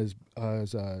pulled up on his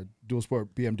dual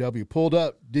sport BMW. Pulled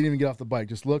up, didn't even get off the bike.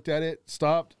 Just looked at it,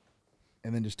 stopped,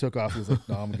 and then just took off. He was like,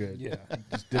 "No, I'm good." Yeah,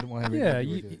 just didn't want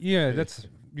to. Yeah, that's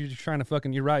you're just trying to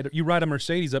fucking you ride a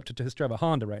Mercedes up to test drive a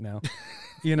Honda right now.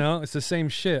 You know, it's the same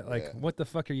shit. Like, what the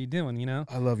fuck are you doing? You know.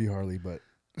 I love you, Harley, but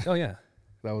oh yeah,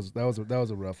 that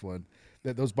was a rough one.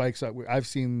 Those bikes I've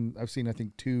seen I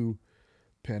think 2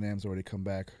 Pan Ams already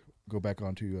go back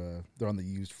onto. They're on the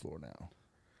used floor now.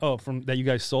 Oh, from that you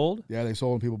guys sold? Yeah, they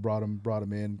sold them. People brought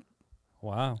them in.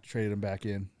 Wow. Traded them back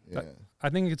in. Yeah. I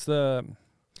think it's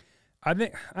I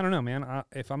don't know, man. I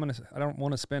don't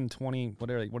want to spend 20. What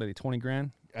are they? 20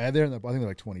 grand? they're in the, I think they're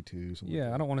like 22. Something Yeah,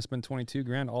 like I don't want to spend 22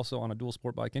 grand also on a dual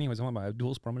sport bike. Anyways, I want to buy a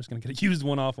dual sport. I'm just going to get a used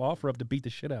one off OfferUp to beat the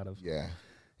shit out of. Yeah.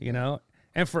 You know?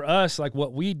 And for us, like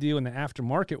what we do in the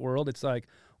aftermarket world, it's like,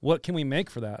 what can we make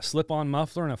for that? Slip-on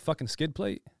muffler and a fucking skid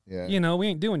plate? Yeah. You know, we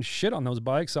ain't doing shit on those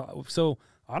bikes. So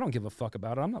I don't give a fuck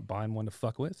about it. I'm not buying one to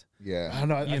fuck with. Yeah. I don't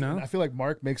know. You know? I feel like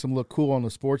Mark makes them look cool on the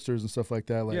Sportsters and stuff like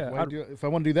that. Like, Yeah, if I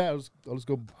want to do that, I'll just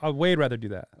go. I'd way rather do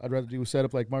that. I'd rather do a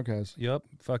setup like Mark has. Yep.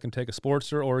 Fucking take a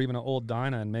Sportster or even an old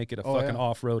Dyna and make it a fucking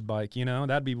off-road bike. You know,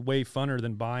 that'd be way funner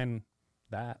than buying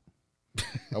that.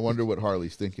 I wonder what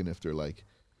Harley's thinking if they're like,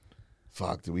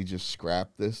 fuck, do we just scrap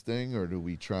this thing or do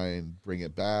we try and bring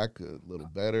it back a little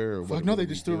better? Or Fuck no, they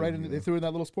just threw it right in. They threw in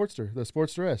that little Sportster, the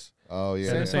Sportster S. Oh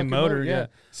yeah, Same motor, yeah.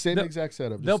 Same exact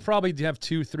setup. They'll probably have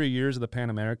 2-3 years of the Pan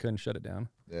America and shut it down.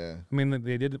 yeah. I mean,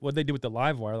 they did what they did with the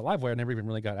Livewire. The Livewire never even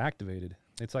really got activated.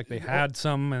 It's like they had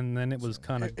some, and then it was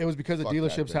kind of. It was because the Fuck that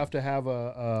dealerships thing. have to have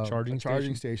a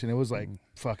Charging station. It was like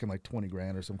fucking like 20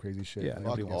 grand or some crazy shit. Yeah. Like, Fuck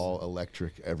Nobody wants all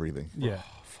electric everything. Yeah.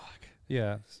 oh fuck.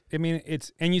 Yeah. I mean,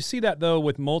 and you see that though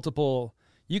with multiple.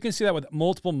 You can see that with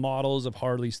multiple models of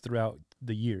Harleys throughout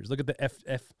the years. Look at the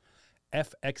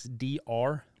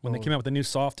FXDR when they came out with the new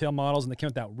Softail models, and they came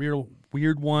out with that real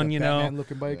weird one. That You Batman know.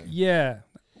 looking bike. Yeah.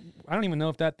 I don't even know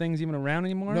if that thing's even around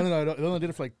anymore. No. They only did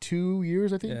it for like 2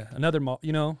 years, I think. Yeah, another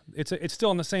you know, it's still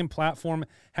on the same platform.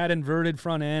 Had inverted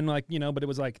front end, like, you know, but it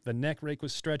was like the neck rake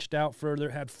was stretched out further.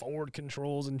 Had forward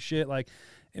controls and shit. Like,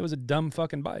 it was a dumb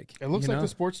fucking bike. It looks you like know?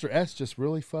 the Sportster S, just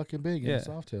really fucking big in Yeah. the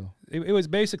Softail. It was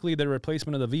basically the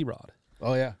replacement of the V-Rod.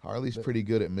 Oh yeah. Harley's pretty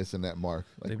good at missing that mark.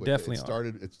 They with definitely it are.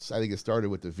 started. I think it started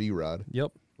with the V-Rod.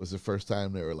 Yep. Was the first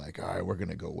time they were like, all right, we're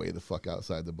gonna go way the fuck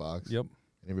outside the box. Yep.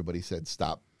 And everybody said,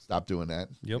 stop doing that.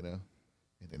 Yep. You know,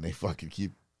 and then they fucking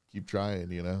keep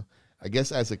trying. You know, I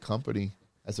guess as a company,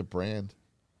 as a brand,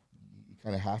 you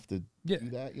kind of have to do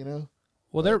that. You know.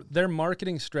 Well, their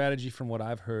marketing strategy, from what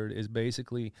I've heard, is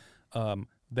basically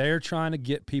they're trying to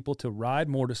get people to ride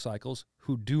motorcycles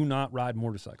who do not ride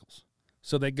motorcycles.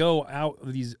 So they go out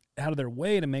of their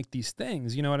way to make these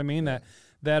things. You know what I mean?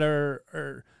 That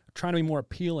are trying to be more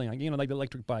appealing. Like, you know, like the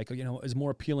electric bike, you know, is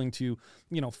more appealing to,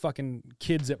 you know, fucking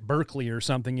kids at Berkeley or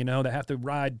something, you know, that have to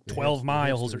ride 12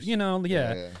 miles or, you know,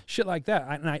 shit like that.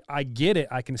 And I get it.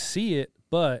 I can see it.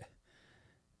 But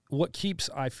what keeps,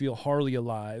 I feel, Harley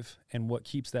alive and what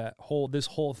keeps this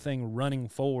whole thing running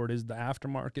forward is the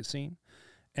aftermarket scene.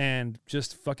 And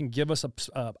just fucking give us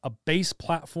a base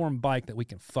platform bike that we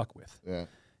can fuck with. Yeah.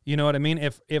 You know what I mean?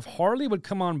 If Harley would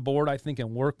come on board, I think,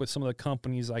 and work with some of the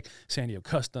companies like San Diego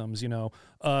Customs, you know,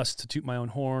 us, to toot my own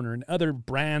horn, or other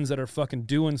brands that are fucking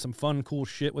doing some fun, cool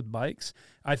shit with bikes,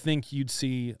 I think you'd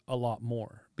see a lot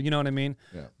more. But you know what I mean?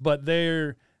 Yeah. But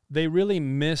they really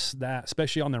miss that,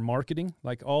 especially on their marketing,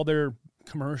 like all their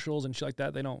commercials and shit like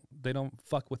that. They don't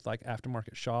fuck with like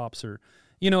aftermarket shops or,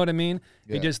 you know what I mean?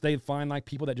 Yeah. They find like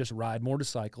people that just ride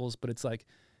motorcycles, but it's like,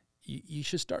 you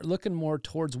should start looking more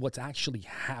towards what's actually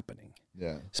happening.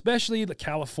 Yeah. Especially the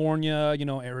California, you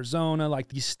know, Arizona, like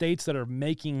these states that are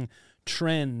making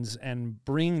trends and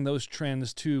bringing those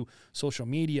trends to social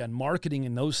media and marketing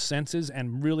in those senses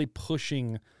and really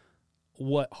pushing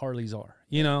what Harleys are.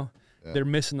 You know, they're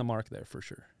missing the mark there for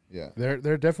sure. Yeah. They're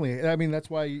definitely. I mean, that's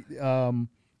why on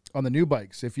the new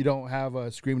bikes, if you don't have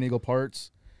a Screaming Eagle parts,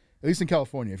 at least in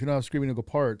California, if you don't have Screaming Eagle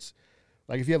parts,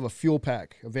 like if you have a fuel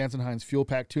pack, a Vance & Hines fuel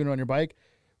pack tuner on your bike,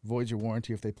 voids your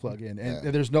warranty if they plug in,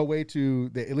 and there's no way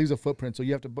to. It leaves a footprint, so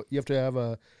you have to have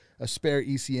a spare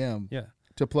ECM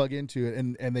to plug into it,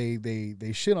 and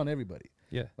they shit on everybody.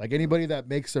 Yeah, like anybody that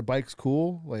makes their bikes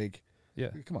cool, like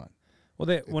come on. Well,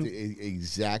 It's the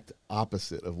exact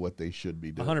opposite of what they should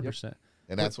be doing. 100%.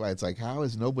 And that's why it's like,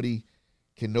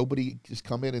 can nobody just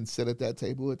come in and sit at that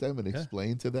table with them and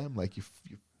explain to them, like, you're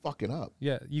fucking up.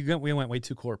 Yeah, we went way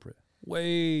too corporate.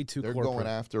 Way too They're corporate. going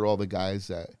after all the guys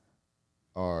that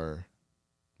are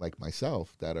like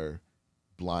myself, that are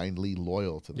blindly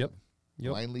loyal to them.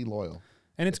 Yep. Blindly loyal.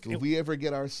 And it's if we ever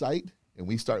get our sight and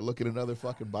we start looking at other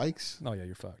fucking bikes, oh yeah,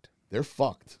 you're fucked. they're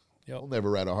fucked. Yep. They'll never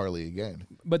ride a Harley again.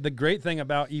 But the great thing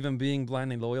about even being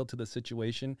blindly loyal to the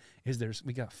situation is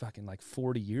we got fucking like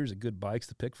 40 years of good bikes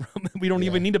to pick from. We don't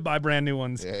even need to buy brand new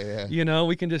ones. Yeah. You know,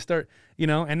 we can just start, you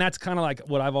know, and that's kind of like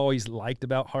what I've always liked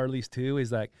about Harleys too,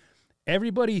 is like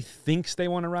everybody thinks they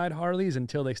want to ride Harleys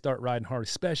until they start riding Harleys,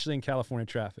 especially in California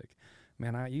traffic.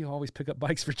 Man, you always pick up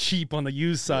bikes for cheap on the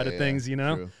used side of things, you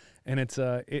know? True. And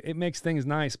it makes things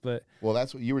nice, but well,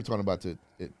 that's what you were talking about.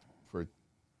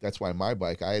 That's why my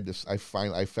bike, I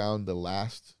found the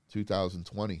last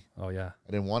 2020. oh yeah.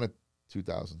 I didn't want a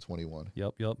 2021.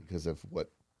 Yep. Because of what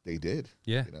they did.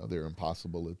 Yeah. You know, they're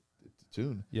impossible to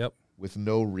tune. Yep. with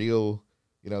no real,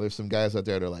 there's some guys out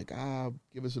there that are like,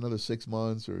 give us another 6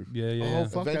 months or Yeah.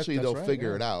 fuck, eventually that's they'll right, figure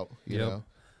yeah. it out, you Yep. know.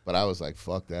 But I was like,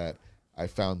 fuck that. I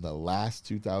found the last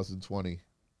 2020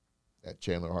 at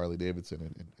Chandler Harley Davidson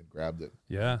and grabbed it.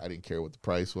 Yeah. I didn't care what the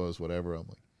price was, whatever. I'm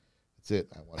like, that's it.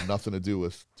 I want nothing to do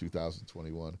with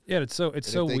 2021. Yeah, it's so And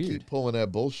so if they weird. keep pulling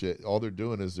that bullshit, all they're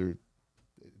doing is they're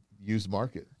used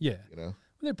market, Yeah. you know.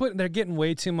 They're getting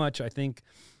way too much. I think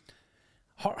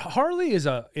Harley is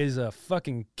a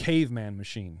fucking caveman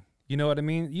machine. You know what I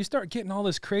mean? You start getting all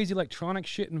this crazy electronic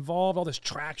shit involved, all this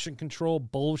traction control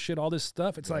bullshit, all this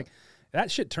stuff. It's like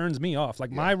that shit turns me off.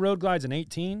 Like my Road Glide's an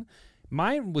 18.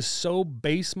 Mine was so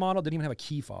base model, didn't even have a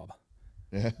key fob.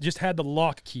 Yeah. Just had the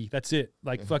lock key. That's it.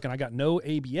 Like fucking, I got no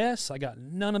ABS. I got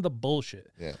none of the bullshit.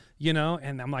 Yeah. You know,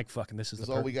 and I'm like, fucking, this is That's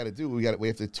the all we got to do. We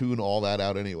have to tune all that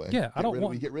out anyway. Yeah, I don't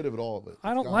want- We get rid of it all. But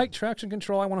I don't like traction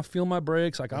control. I want to feel my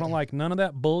brakes. Like I don't like none of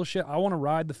that bullshit. I want to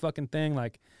ride the fucking thing.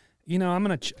 Like, you know, I'm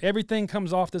gonna. Everything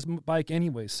comes off this bike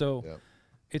anyway, so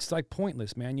it's like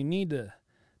pointless, man. You need to.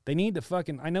 They need to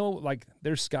fucking. I know, like,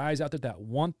 there's guys out there that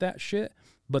want that shit,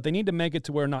 but they need to make it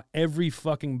to where not every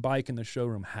fucking bike in the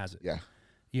showroom has it. Yeah.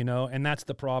 You know, and that's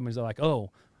the problem. Is they're like,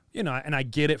 oh, you know, and I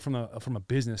get it from a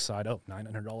business side. Oh,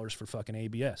 $900 for fucking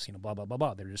ABS. You know, blah blah blah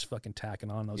blah. They're just fucking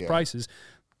tacking on those prices.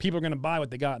 People are gonna buy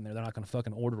what they got in there. They're not gonna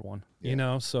fucking order one. You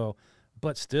know, so,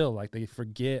 but still, like, they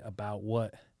forget about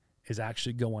what is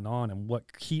actually going on and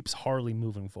what keeps Harley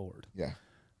moving forward. Yeah.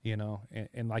 You know,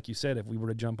 and like you said, if we were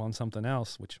to jump on something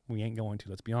else, which we ain't going to,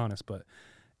 let's be honest, but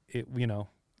it, you know,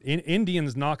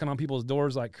 Indians knocking on people's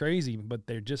doors like crazy, but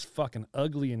they're just fucking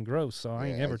ugly and gross. So I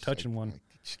ain't ever touching one.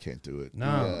 I just can't do it.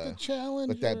 No. The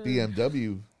Challenger. But that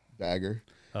BMW bagger,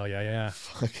 Oh yeah.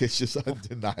 fuck, it's just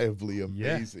undeniably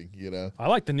amazing, you know. I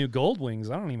like the new Gold Wings.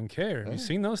 I don't even care. Have you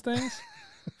seen those things?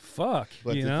 Fuck.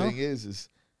 But you the know? thing is,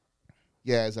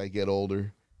 as I get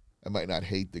older, I might not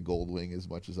hate the Goldwing as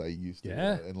much as I used to.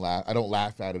 Yeah. And laugh. I don't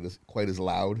laugh at it as quite as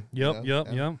loud. you know?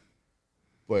 Yep.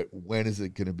 But when is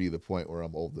it going to be the point where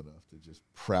I'm old enough to just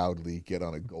proudly get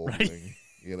on a Goldwing?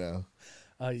 You know,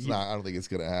 it's not. I don't think it's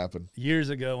going to happen. Years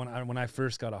ago, when I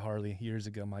first got a Harley, years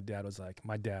ago, my dad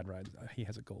rides. He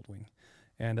has a Goldwing,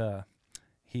 and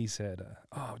he said,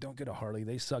 "Oh, don't get a Harley.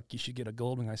 They suck. You should get a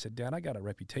Goldwing." I said, "Dad, I got a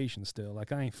reputation still.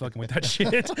 Like I ain't fucking with that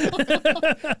shit."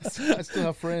 I still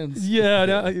have friends. Yeah,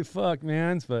 no, fuck,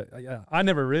 man. But yeah, I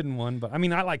never ridden one. But I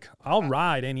mean, I'll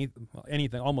ride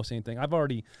anything, almost anything. I've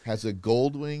already Has a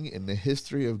Goldwing in the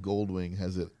history of Goldwing,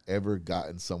 has it ever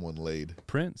gotten someone laid?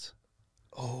 Prince.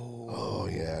 Oh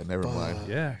yeah, never mind.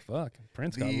 Yeah, fuck.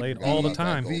 Prince got The- laid the- all the that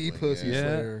time. Goldwing, The pussy Yeah,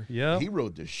 slayer. yeah. He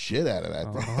rode the shit out of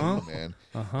that thing,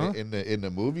 man. In the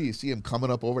movie, you see him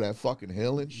coming up over that fucking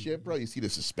hill and shit, bro. You see the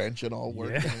suspension all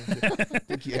working. And shit. I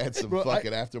think he had some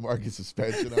fucking aftermarket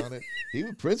suspension on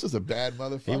it. Prince was a bad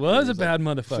motherfucker. He was a like bad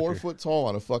motherfucker. 4 foot tall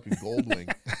on a fucking Goldwing,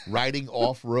 riding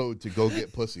off road to go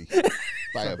get pussy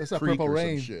by a That's that creek purple or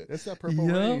rain. some shit. That's that purple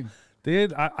Yeah. rain.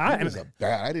 Dude,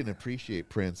 I didn't appreciate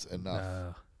Prince enough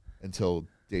No. until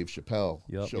Dave Chappelle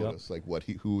Yep, showed yep. us like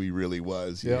who he really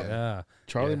was. Yep. Yeah. Yeah.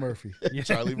 Charlie Murphy. Yeah.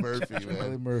 Charlie Murphy, Charlie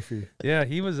man. Murphy. Yeah,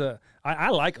 he was I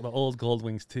like the old Gold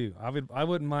Wings too. I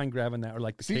wouldn't mind grabbing that, or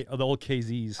like the old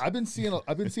KZs. I've been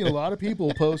seeing a lot of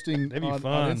people posting That'd be on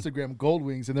fun. Instagram Gold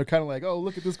Wings, and they're kind of like, "Oh,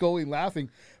 look at this Goldwing," laughing.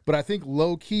 But I think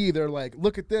low key, they're like,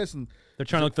 "Look at this," and They're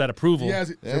trying to look for that approval. yeah,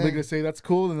 so they're gonna say that's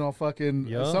cool, and then I'll fucking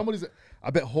Yeah. somebody's. I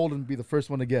bet Holden would be the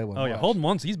first one to get one. Oh yeah, Watch. Holden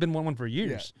once. He's been one for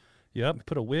years. Yep.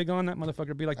 Put a wig on that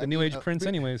motherfucker. Be like the new age Prince,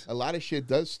 anyways. A lot of shit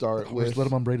does start Just with let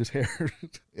him unbraid his hair.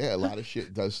 a lot of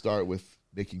shit does start with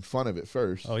making fun of it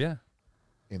first. Oh yeah.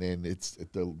 And then it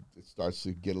starts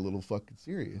to get a little fucking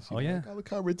serious. You Oh, know, yeah. like, look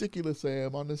how ridiculous I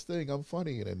am on this thing. I'm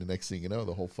funny. And then the next thing you know,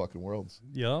 the whole fucking world's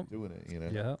Yep. doing it. You know.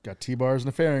 Yep. Got T-bars and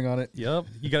a fairing on it. Yep.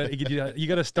 You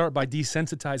gotta start by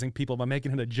desensitizing people by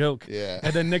making it a joke. Yeah.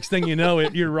 And then next thing you know,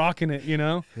 you're rocking it. You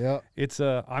know. Yeah. It's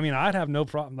I mean, I'd have no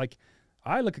problem. Like,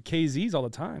 I look at KZs all the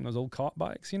time. Those old cop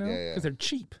bikes, you know, Yeah, yeah. because they're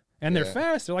cheap and they're Yeah.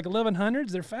 fast. They're like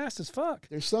 1100s. They're fast as fuck.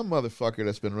 There's some motherfucker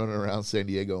that's been running around San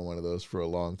Diego in one of those for a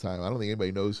long time. I don't think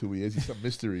anybody knows who he is. He's some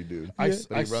mystery dude. I-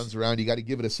 But he runs around. You got to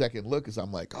give it a second look because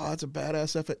I'm like, oh, it's a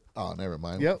badass effort. Oh, never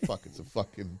mind. Yep. Fuck, it's a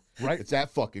fucking, Right. it's that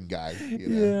fucking guy. You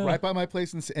know? Right by my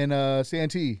place in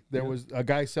Santee, there was a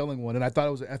guy selling one, and I thought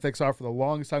it was an FXR for the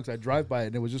longest time because I drive by it,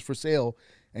 and it was just for sale,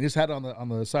 and just had it on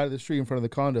the side of the street in front of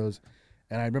the condos.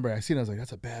 And I remember I seen it, I was like,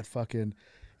 that's a bad fucking.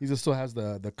 He just still has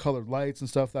the colored lights and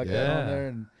stuff like that on Yeah. there,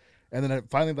 and then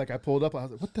finally I pulled up, I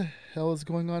was like, what the hell is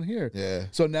going on here? Yeah.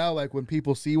 So now like when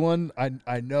people see one,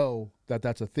 I know that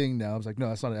that's a thing now. I was like, no,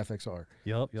 that's not an FXR.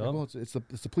 Yep. It's like, well,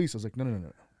 it's the police. I was like,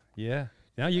 no. Yeah.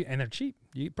 Yeah, and they're cheap.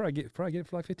 You probably get it for like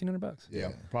 $1,500. Yeah,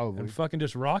 probably. And fucking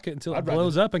just rock it until I'd it ride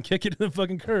blows up and kick it to the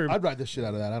fucking curb. I'd ride the shit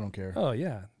out of that. I don't care. Oh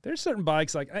yeah, there's certain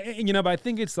bikes like but I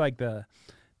think it's like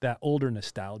that older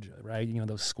nostalgia, right?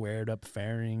 Those squared up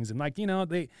fairings and like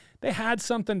they had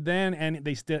something then and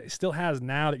they still has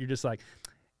now that you're just like,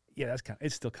 yeah,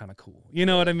 it's still kind of cool. You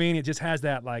know what I mean? It just has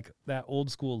that like that old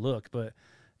school look, but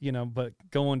but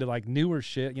going to like newer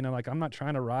shit, like I'm not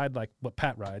trying to ride like what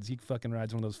Pat rides. He fucking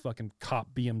rides one of those fucking cop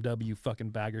BMW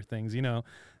fucking bagger things, and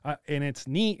it's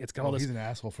neat. It's got all this. He's an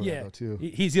asshole for that though too.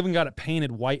 He's even got it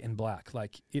painted white and black.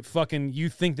 Like it fucking, you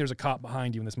think there's a cop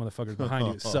behind you and this motherfucker's behind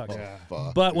you. It sucks.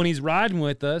 But when he's riding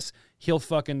with us, he'll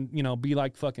fucking, be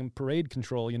like fucking parade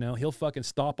control, He'll fucking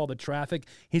stop all the traffic.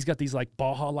 He's got these like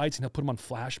Baja lights and he'll put them on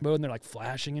flash mode and they're like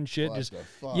flashing and shit.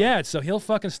 So he'll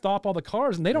fucking stop all the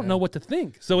cars and they don't know what to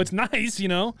think. So it's nice,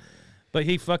 But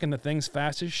the thing's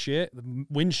fast as shit. The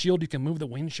windshield, you can move the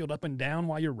windshield up and down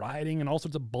while you're riding and all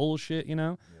sorts of bullshit, I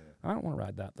don't want to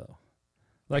ride that though.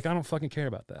 Like I don't fucking care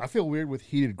about that. I feel weird with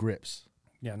heated grips.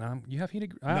 Yeah, no, you have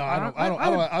heated. No, I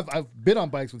don't. I've been on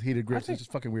bikes with heated grips. It's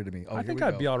just fucking weird to me. I think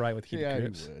I'd be all right with heated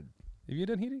grips. You would. Have you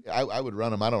done heated? I would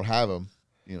run them. I don't have them.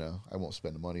 I won't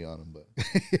spend the money on them. But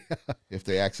if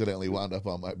they accidentally wound up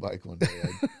on my bike one day,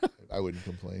 I wouldn't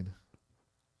complain.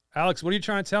 Alex, what are you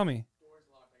trying to tell me?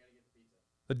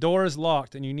 The door is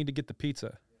locked, and you need to get the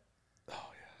pizza. Oh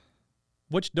yeah.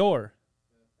 Which door?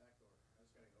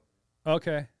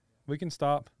 Okay, we can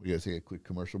stop. We gotta take a quick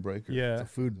commercial break. Yeah, it's a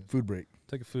food break.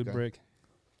 Take a food break.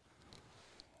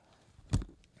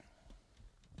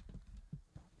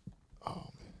 Oh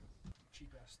man.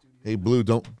 Hey Blue,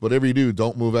 whatever you do,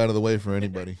 don't move out of the way for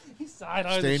anybody.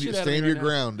 Stay in your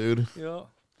ground, dude. Yeah.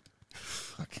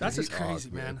 That's just crazy,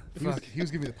 man. He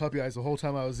was giving me the puppy eyes the whole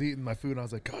time I was eating my food, and I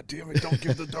was like, God damn it, don't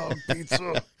give the dog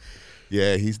pizza.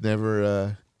 Yeah, he's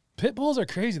never... Pit bulls are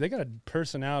crazy. They got a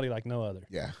personality like no other.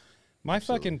 Yeah. My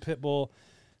fucking pit bull...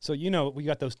 So, we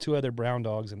got those two other brown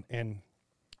dogs, and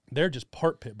they're just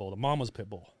part pit bull. The mom was pit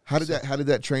bull. How did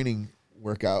that training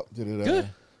work out? Did it...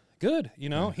 Good.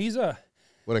 He's a...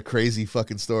 What a crazy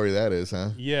fucking story that is,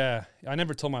 huh? Yeah. I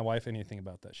never told my wife anything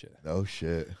about that shit. No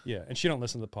shit. Yeah, and she don't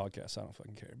listen to the podcast, so I don't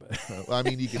fucking care. But well, I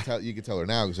mean, you can tell her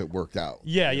now because it worked out.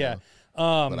 Yeah.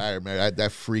 But I remember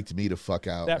that freaked me the fuck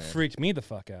out. That freaked me the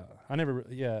fuck out. I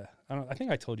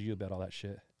think I told you about all that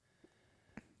shit.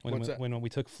 When we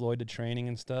took Floyd to training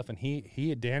and stuff, and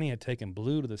Danny had taken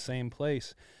Blue to the same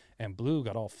place, and Blue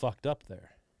got all fucked up there.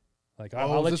 Like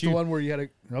I'll let you. The one where you had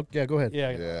yeah, go ahead.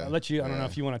 Yeah. I'll let you. I don't know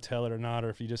if you want to tell it or not, or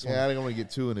if you just. I don't want to get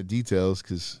too into details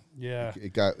because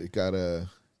it got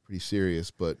pretty serious,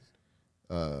 but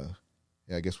I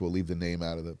guess we'll leave the name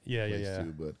out of the place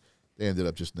too. But they ended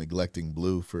up just neglecting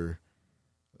Blue for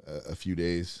a few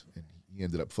days, and he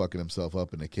ended up fucking himself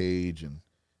up in a cage, and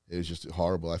it was just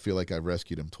horrible. I feel like I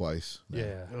rescued him twice.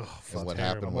 Yeah. And what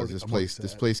happened was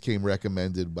this place came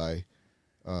recommended by,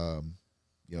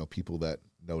 people that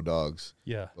know dogs.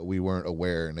 Yeah. But we weren't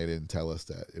aware, and they didn't tell us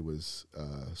that it was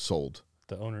sold.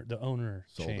 The owner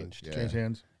changed. Changed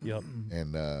hands. Yep.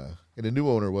 And the new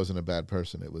owner wasn't a bad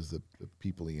person. It was the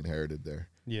people he inherited there.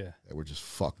 Yeah. That were just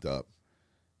fucked up.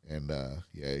 And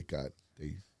they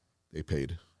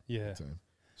paid. Yeah. Time.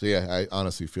 So I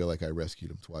honestly feel like I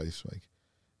rescued him twice. Like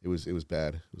it was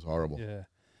bad. It was horrible. Yeah.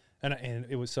 And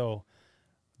it was so.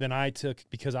 Then I took,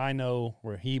 because I know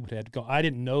where he had gone. I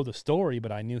didn't know the story,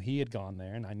 but I knew he had gone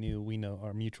there, and we know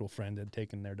our mutual friend had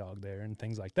taken their dog there and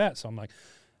things like that. So I'm like,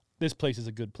 this place is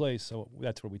a good place. So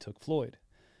that's where we took Floyd.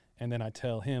 And then I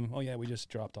tell him, oh yeah, we just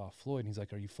dropped off Floyd. And he's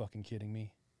like, are you fucking kidding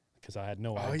me? Because I had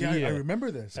no idea. Oh yeah, I remember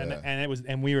this.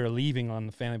 And we were leaving on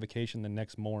the family vacation the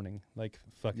next morning, like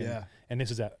fucking. Yeah. And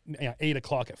this is at 8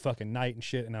 o'clock at fucking night and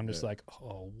shit. And I'm just like,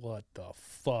 oh, what the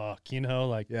fuck,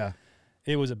 like. Yeah.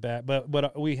 It was a bad,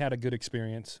 but we had a good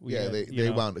experience.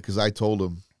 They wound because I told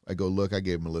him, I go, look, I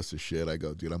gave him a list of shit. I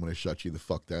go, dude, I'm going to shut you the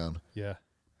fuck down. Yeah.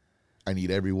 I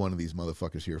need every one of these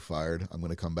motherfuckers here fired. I'm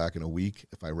going to come back in a week.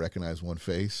 If I recognize one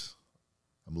face,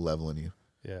 I'm leveling you.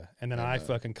 Yeah. And then I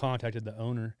fucking contacted the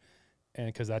owner, and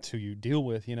because that's who you deal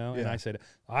with, and I said,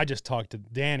 I just talked to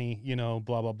Danny,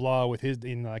 blah, blah, blah, with his,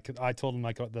 I told him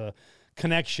the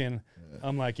connection.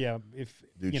 I'm like, if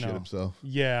dude shit himself.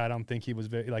 Yeah, I don't think he was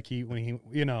very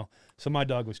so my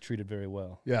dog was treated very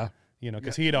well. Yeah.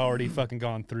 Because he had already fucking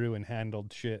gone through and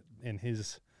handled shit in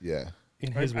his way.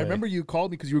 I remember you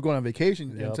called me because you were going on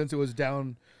vacation, and since it was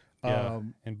down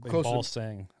and Ball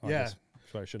sang. Yeah.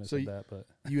 Sorry, I shouldn't have said that, but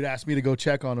you'd asked me to go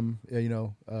check on him,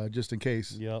 just in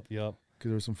case. Yep. because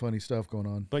there was some funny stuff going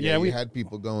on. But yeah, we we had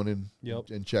people going in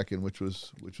Yep. and checking, which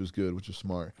was good, which was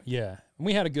smart. Yeah, and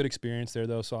we had a good experience there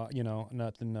though. So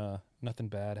nothing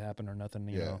bad happened or nothing.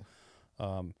 You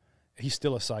know, he's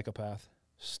still a psychopath,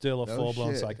 still a No full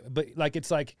blown shit. psycho. But like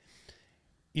it's like,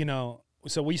 you know,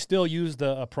 so we still use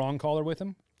the prong collar with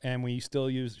him, and we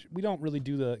don't really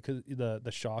do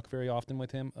the shock very often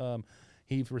with him.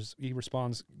 He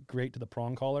responds great to the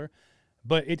prong collar,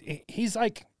 but he's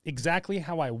like exactly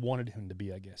how I wanted him to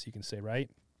be, I guess you can say, right?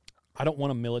 I don't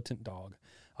want a militant dog.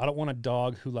 I don't want a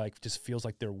dog who like just feels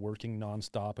like they're working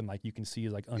nonstop and like you can see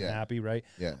is like unhappy, right?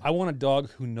 Yeah. I want a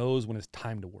dog who knows when it's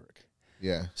time to work.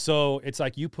 Yeah. So it's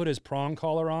like you put his prong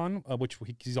collar on, which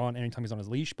he's on anytime he's on his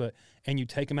leash, and you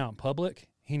take him out in public,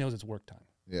 he knows it's work time.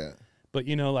 Yeah. But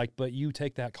you know, but you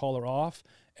take that collar off,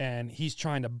 and he's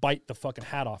trying to bite the fucking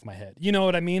hat off my head. You know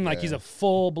what I mean? Like he's a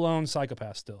full blown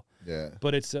psychopath still. Yeah.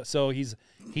 But it's so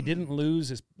he didn't lose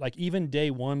his like even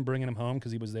day one bringing him home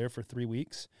because he was there for 3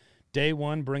 weeks. Day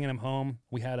one bringing him home,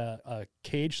 we had a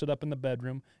cage set up in the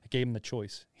bedroom. It gave him the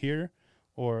choice here,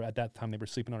 or at that time they were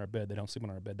sleeping on our bed. They don't sleep on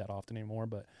our bed that often anymore,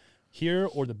 but here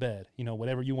or the bed. You know,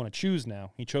 whatever you want to choose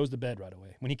now. He chose the bed right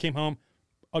away. When he came home,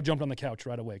 I jumped on the couch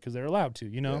right away because they're allowed to.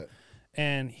 You know. Yeah.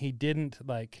 And he didn't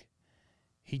like,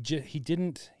 he's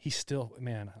still,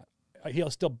 man, he'll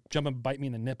still jump and bite me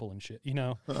in the nipple and shit, you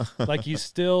know? Like he's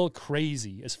still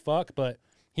crazy as fuck, but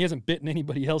he hasn't bitten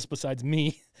anybody else besides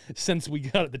me since we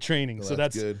got at the training. Well, so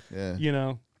that's good. Yeah. you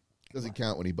know. Doesn't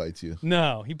count when he bites you.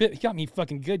 No, he got me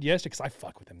fucking good yesterday because I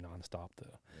fuck with him nonstop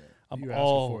though. You asked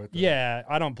him for it, though. Yeah,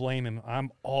 I don't blame him.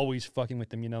 I'm always fucking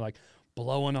with him, you know, like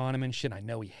blowing on him and shit. I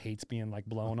know he hates being like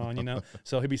blown on, you know?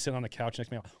 So he'll be sitting on the couch next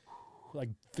to me, like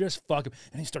just fuck him,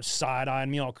 and he starts side eyeing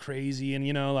me all crazy, and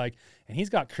you know, like, and he's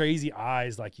got crazy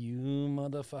eyes, like you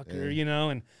motherfucker, you know,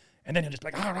 and then he'll just be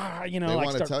like, you know, They like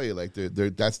want to tell you, like,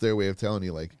 that's their way of telling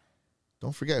you, like,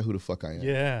 don't forget who the fuck I am.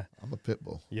 yeah, I'm a pit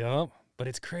bull. yep. But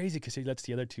it's crazy because he lets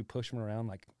the other two push him around,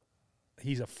 like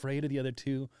he's afraid of the other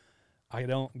two. I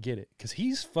don't get it because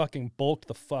he's fucking bulked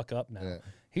the fuck up now. Yeah.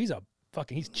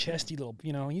 He's chesty little,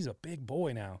 you know, he's a big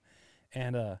boy now,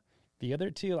 and the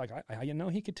other two, like, I you know,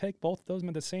 he could take both of those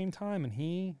at the same time, and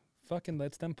he fucking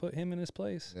lets them put him in his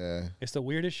place. Yeah. It's the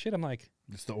weirdest shit. I'm like,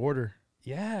 It's the order.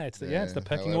 yeah, it's the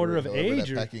pecking However- order of however age.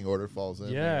 That pecking order falls in.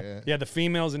 Yeah, there, the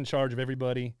female's in charge of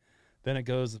everybody. Then it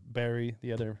goes Barry,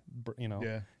 the other, you know,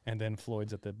 Yeah. and then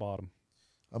Floyd's at the bottom.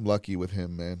 I'm lucky with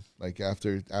him, man. Like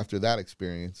after that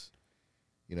experience,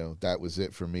 you know, that was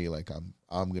it for me. Like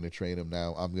I'm gonna train him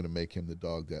now. I'm gonna make him the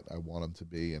dog that I want him to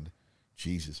be. And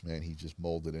Jesus, man, he just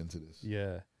molded into this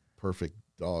Yeah, perfect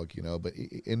dog, you know. But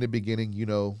in the beginning, you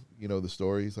know the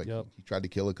stories. Like Yep. he tried to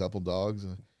kill a couple dogs,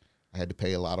 and I had to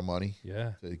pay a lot of money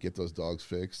yeah, to get those dogs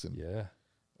fixed. And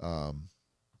yeah.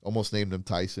 almost named him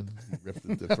Tyson. He ripped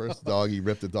the first dog. He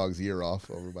ripped the dog's ear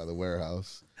off over by the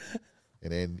warehouse,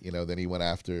 and then then he went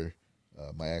after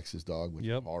my ex's dog, which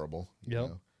was horrible.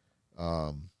 You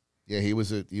know? Yeah, he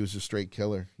was a straight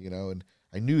killer, you know, and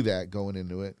I knew that going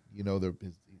into it. You know,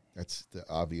 that's the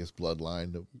obvious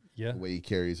bloodline, the way he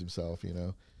carries himself, you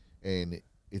know, and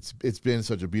it's been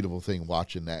such a beautiful thing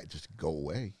watching that just go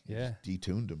away. Yeah. Just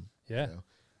detuned him. Yeah. You know?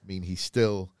 I mean,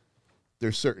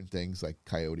 there's certain things like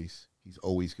coyotes. He's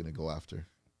always going to go after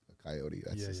a coyote.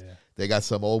 That's They got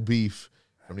some old beef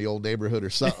from the old neighborhood or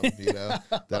something, you know,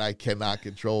 that I cannot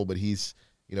control. But he's,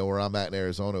 you know, where I'm at in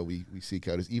Arizona, we see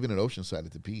coyotes. Even in Oceanside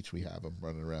at the beach, we have them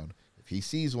running around. If he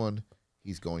sees one,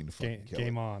 he's going to fucking kill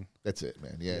Game it. on. That's it,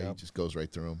 man. Yeah, he just goes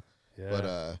right through him. Yeah.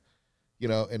 But, you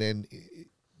know, and then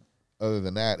other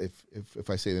than that, if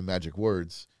I say the magic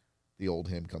words, the old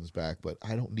him comes back. But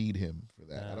I don't need him for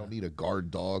that. I don't need a guard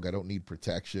dog. I don't need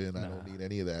protection. I don't need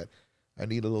any of that. I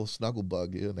need a little snuggle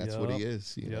bug, and that's what he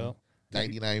is. You know,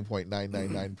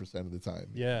 99.999% of the time.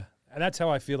 Yeah, and that's how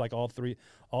I feel. Like all three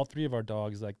of our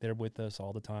dogs, like they're with us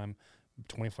all the time,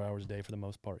 24 hours a day for the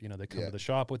most part. You know, they come to the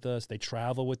shop with us. They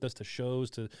travel with us to shows.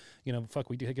 To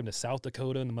we take them to South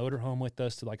Dakota in the motorhome with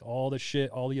us to like all the shit,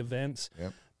 all the events.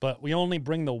 Yep. But we only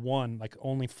bring the one, like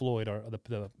only Floyd or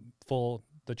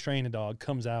the trained dog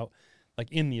comes out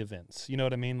like in the events. You know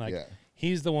what I mean? Like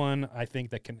he's the one I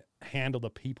think that can handle the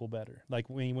people better. Like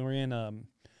when we were in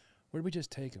where did we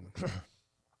just take him?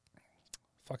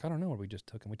 Fuck, I don't know where we just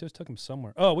took him. We just took him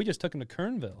somewhere. Oh, we just took him to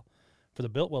Kernville for the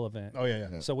Biltwell event. Oh,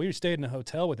 yeah. So we stayed in a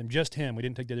hotel with him, just him. We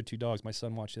didn't take the other two dogs. My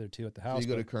son watched the other two at the house. So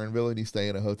you go to Kernville and you stay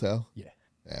in a hotel? Yeah.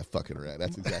 Yeah, fucking rad.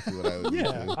 That's exactly what I would do.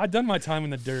 Yeah, too. I've done my time in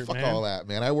the dirt, Fuck man. all that,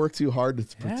 man. I work too hard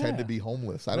to pretend to Yeah. be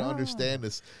homeless. I don't No. understand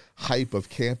this hype of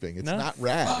camping. It's No. not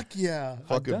rad. Fuck yeah.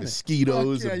 Fucking done it.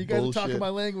 mosquitoes Fuck yeah, and you guys are bullshit. talking my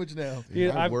language now. Dude,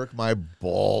 Dude, I I've- work my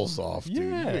balls off, dude. You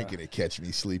Yeah. ain't gonna catch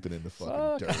me sleeping in the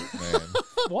fucking Fuck. dirt, man.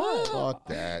 What? Fuck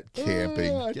that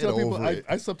camping. I Get tell people, over it.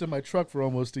 I slept in my truck for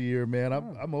almost a year, man.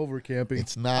 I'm over camping.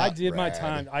 It's not. I did my rad.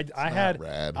 time. I not had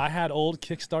rad. I had old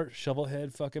kickstart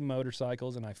shovelhead fucking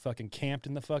motorcycles, and I fucking camped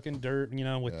in the fucking dirt. You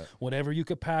know, with Yeah. whatever you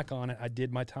could pack on it. I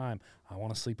did my time. I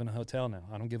want to sleep in a hotel now.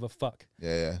 I don't give a fuck.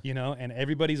 Yeah. You know, and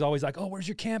everybody's always like, "Oh, where's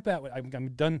your camp at?" I'm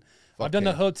done. Fuck I've done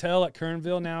the camp. hotel at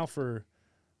Kernville now for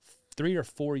 3 or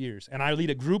 4 years, and I lead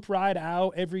a group ride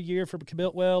out every year for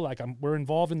Biltwell. Like we're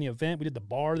involved in the event. We did the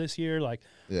bar this year. Like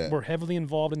Yeah. we're heavily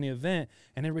involved in the event,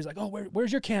 and everybody's like, "Oh,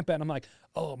 where's your camp at?" And I'm like,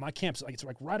 "Oh, my camp's like it's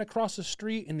like right across the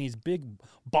street in these big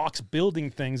box building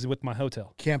things with my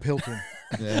hotel." Camp Hilton.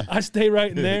 Yeah. I stay right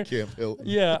in there. Camp Hilton.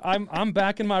 Yeah, I'm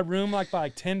back in my room like by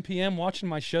 10 p.m. watching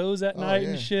my shows at night yeah.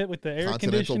 and shit with the air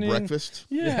Continental conditioning. breakfast.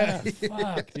 Yeah,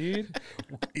 fuck, dude.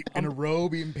 In a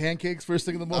robe, eating pancakes first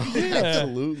thing in the morning. Yeah.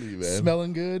 Absolutely, man.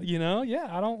 Smelling good. You know, yeah,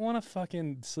 I don't want to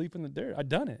fucking sleep in the dirt. I've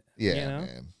done it. Yeah, you know?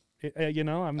 man. You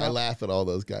know, I'm I not. laugh at all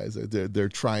those guys. They're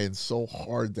trying so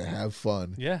hard to have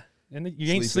fun. Yeah, and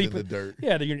you ain't Sleeping in sleeping. the dirt.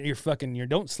 Yeah, you're fucking. You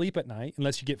don't sleep at night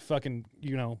unless you get fucking,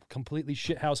 you know, completely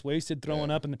shit house wasted, throwing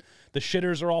Yeah. up, and the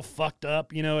shitters are all fucked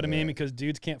up. You know what I mean? Yeah. Because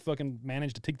dudes can't fucking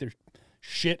manage to take their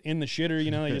shit in the shitter.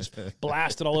 You know, they just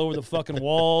blast it all over the fucking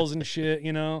walls and shit.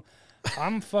 You know,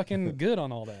 I'm fucking good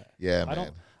on all that. Yeah, I man.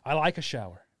 don't. I like a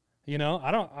shower. You know,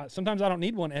 sometimes I don't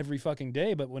need one every fucking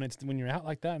day, but when you're out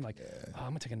like that, I'm like, oh, I'm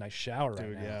gonna take a nice shower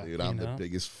right now. yeah. Dude, I'm you the know?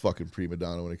 biggest fucking prima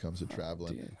donna when it comes to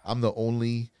traveling. dude. I'm the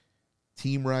only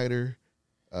team rider,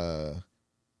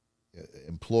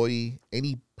 employee,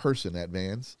 any person at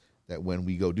Vans that when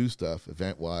we go do stuff,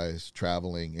 event-wise,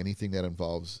 traveling, anything that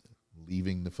involves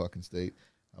leaving the fucking state,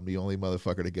 I'm the only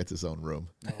motherfucker that gets his own room.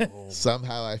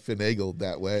 Somehow I finagled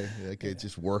that way. Like it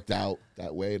just worked out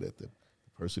that way that the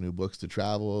person who books to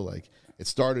travel, like it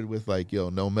started with like,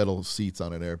 no metal seats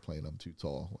on an airplane. I'm too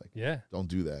tall. Like, Yeah. don't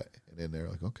do that. And then they're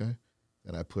like, okay.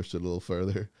 And I pushed it a little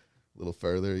further,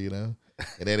 you know?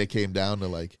 And then it came down to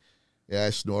like, yeah, I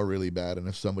snore really bad. And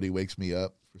if somebody wakes me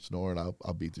up for snoring,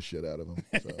 I'll beat the shit out of them.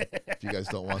 So if you guys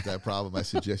don't want that problem, I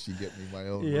suggest you get me my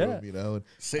own Yeah. room, you know? And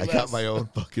Say I less. got my own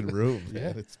fucking room. Yeah.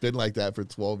 Man. It's been like that for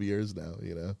 12 years now,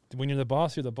 you know? When you're the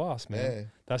boss, you're the boss, man. Yeah.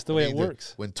 That's the way it Either-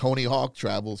 works. When Tony Hawk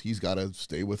travels, he's got to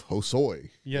stay with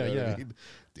Hosoi. Yeah, what yeah.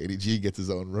 Danny G gets his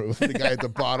own room. The guy at the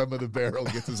bottom of the barrel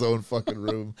gets his own fucking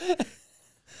room.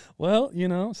 Well, you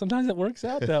know, sometimes it works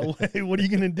out that way. What are you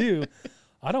gonna do?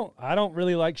 I don't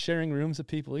really like sharing rooms with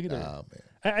people either. Oh,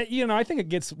 man. You know, I think it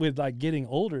gets with like getting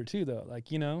older too, though.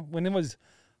 Like, you know, when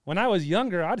I was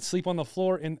younger, I'd sleep on the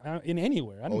floor in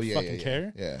anywhere. I didn't fucking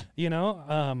care. Yeah. You know,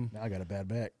 Now I got a bad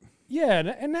back.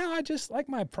 yeah, and now I just like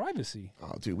my privacy.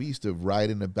 Oh, dude, we used to ride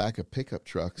in the back of pickup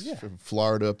trucks Yeah. from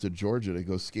Florida up to Georgia to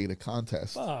go skate a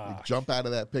contest. You Fuck. jump out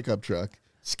of that pickup truck,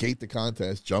 skate the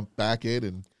contest, jump back in,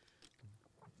 and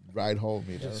ride home.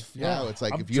 You know? Now it's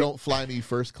like, I'm if you don't fly me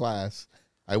first class,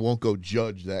 I won't go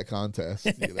judge that contest.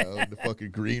 You know, in the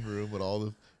fucking green room with all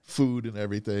the food and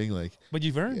everything. Like, But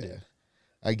you've earned yeah. it.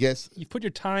 I guess You've put your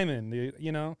time in.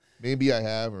 You know, maybe I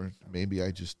have, or maybe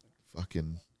I just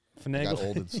fucking finagle. got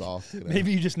old and soft. You know?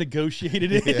 Maybe you just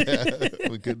negotiated it. Yeah,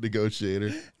 I'm a good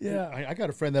negotiator. Yeah. I got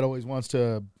a friend that always wants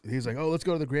to. He's like, oh, let's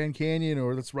go to the Grand Canyon,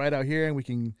 or let's ride out here, and we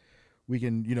can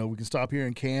stop here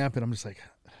and camp. And I'm just like,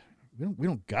 we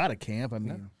don't gotta camp. I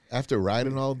mean, After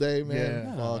riding all day, man,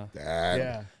 Yeah. fuck that.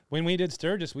 yeah. When we did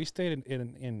Sturgis, we stayed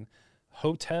in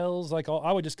hotels. Like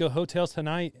I would just go hotels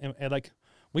tonight, and like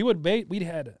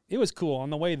it was cool on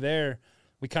the way there.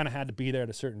 We kind of had to be there at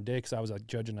a certain day because I was like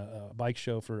judging a bike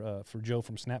show for Joe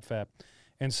from SnapFab,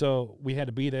 and so we had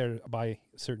to be there by a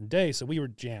certain day. So we were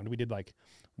jammed.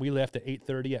 We left at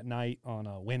 8:30 at night on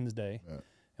a Wednesday, Yeah.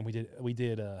 and we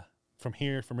did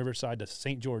from Riverside to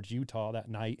St. George, Utah that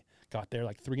night. Got there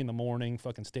like 3 a.m.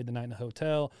 Fucking stayed the night in a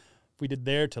hotel. We did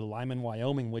there to Lyman,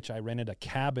 Wyoming, which I rented a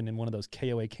cabin in one of those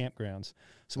KOA campgrounds.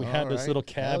 So we had this Alright. little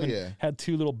Hell cabin, yeah. had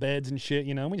 2 little beds and shit,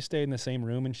 you know. We just stayed in the same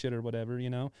room and shit or whatever, you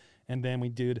know. And then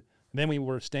we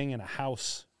were staying in a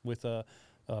house with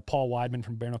Paul Weidman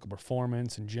from Bare Knuckle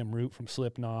Performance and Jim Root from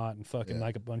Slipknot and fucking Yeah.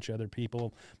 like a bunch of other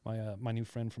people. My new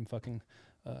friend from fucking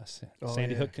Oh,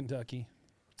 Sandy yeah. Hook, Kentucky.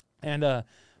 And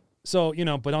so, you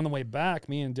know, but on the way back,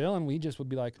 me and Dylan, we just would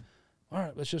be like, all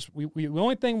right, let's just, the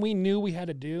only thing we knew we had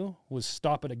to do was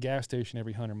stop at a gas station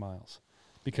every 100 miles.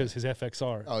 because his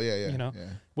FXR. Oh yeah, You know, yeah.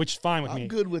 which is fine with me. I'm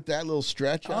good with that little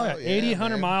stretch. Oh, yeah. 80,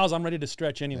 100 man. miles, I'm ready to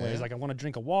stretch anyways. Yeah. Like, I want to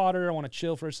drink a water. I want to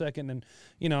chill for a second. And,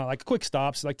 you know, like quick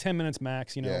stops, like 10 minutes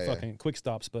max, you know, Yeah, fucking quick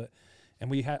stops.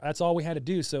 And that's all we had to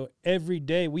do. So every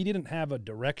day we didn't have a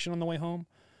direction on the way home.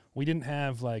 We didn't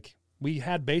have we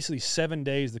had basically 7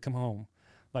 days to come home.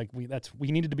 Like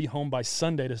we needed to be home by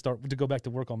Sunday to go back to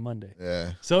work on Monday.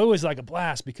 Yeah. So it was like a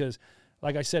blast because,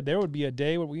 like I said, there would be a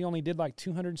day where we only did like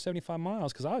 275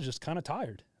 miles because I was just kind of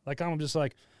tired. Like, I'm just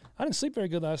like, I didn't sleep very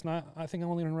good last night. I think I'm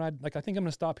only going to ride, like, I think I'm going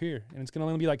to stop here. And it's going to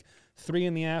only be like 3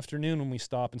 in the afternoon when we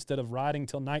stop instead of riding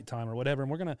till nighttime or whatever.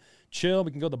 And we're going to chill. We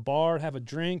can go to the bar, have a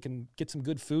drink, and get some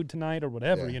good food tonight or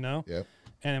whatever, you know? Yep.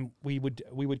 And we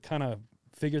would kind of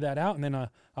figure that out. And then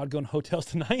I'd go in hotels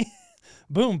tonight.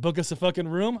 Boom, book us a fucking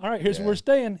room. All right, here's where we're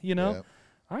staying, you know? Yep.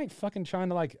 I ain't fucking trying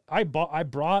to I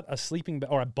bought a sleeping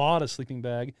bag, or I bought a sleeping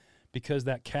bag because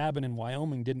that cabin in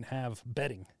Wyoming didn't have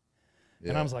bedding.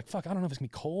 And I was like, fuck, I don't know if it's going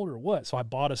to be cold or what. So I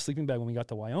bought a sleeping bag when we got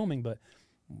to Wyoming, but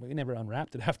we never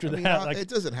unwrapped it after that. It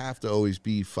doesn't have to always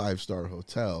be 5-star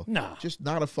hotel. Nah. Just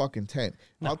not a fucking tent.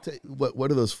 No. I'll tell you,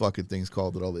 what are those fucking things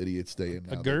called that all the idiots stay in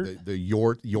now? A Gert? The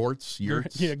yurts?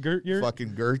 Yeah, Gert.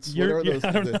 Fucking Gerts? Yurt, What are those? yeah,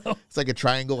 I don't know. It's like a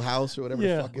triangle house or whatever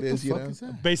Yeah. the fuck it What is, the you fuck know? is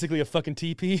that? Basically a fucking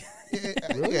teepee. Yeah,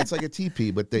 it's like a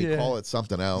teepee, but they Yeah. call it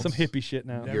something else. Some hippie shit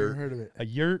now. Never Yurt. heard of it. A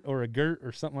yurt or a Gert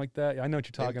or something like that. I know what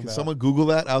you're talking Can about. someone Google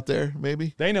that out there,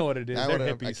 maybe? They know what it is. I They're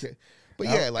would've- I hippies. can't- But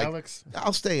yeah, like Alex,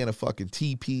 I'll stay in a fucking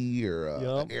TP or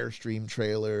Yup. an Airstream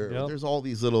trailer. Yup. There's all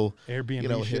these little,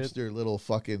 Airbnb shit. hipster little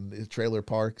fucking trailer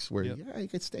parks where Yep. you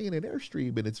can stay in an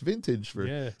Airstream and it's vintage for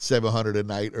Yeah. $700 a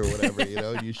night or whatever.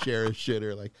 And you share a shit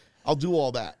or like I'll do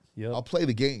all that. Yep. I'll play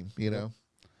the game.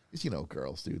 Because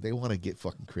girls, dude, they want to get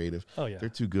fucking creative. Oh, yeah. They're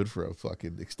too good for a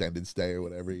fucking extended stay or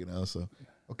whatever. So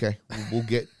okay, we'll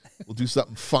do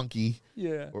something funky.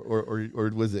 Yeah. Or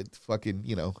was it fucking,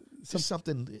 just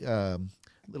something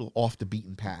little off the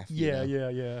beaten path.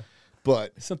 Yeah.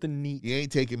 But Something neat. you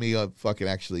ain't taking me up fucking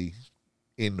actually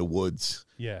in the woods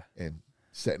Yeah. and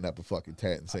setting up a fucking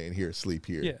tent and saying, here, sleep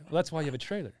here. Yeah. Well, that's why you have a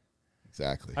trailer.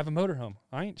 Exactly. I have a motorhome.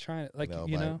 I ain't trying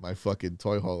to, My fucking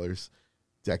toy haulers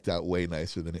decked out way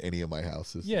nicer than any of my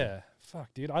houses. Yeah.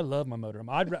 Fuck, dude. I love my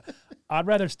motorhome. I'd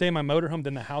rather stay in my motorhome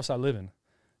than the house I live in.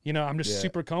 I'm just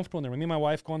super comfortable in there. When me and my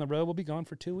wife go on the road, we'll be gone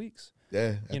for 2 weeks.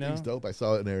 Yeah, I think it's dope. I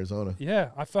saw it in Arizona.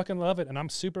 Yeah, I fucking love it, and I'm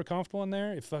super comfortable in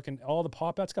there. If fucking all the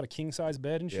pop-outs got a king-size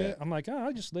bed and shit, Yeah. I'm like,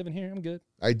 I just live in here. I'm good.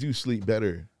 I do sleep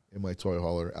better in my toy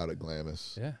hauler out at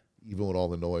Glamis. Yeah. Even with all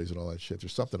the noise and all that shit.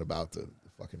 There's something about the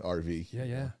fucking RV.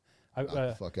 Yeah. Knock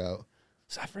the fuck out.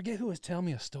 So I forget who was telling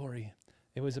me a story.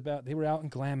 It was about they were out in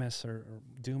Glamis or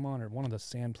Dumont or one of the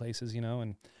sand places,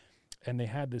 and they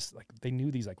had this they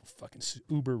knew these fucking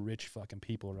uber rich fucking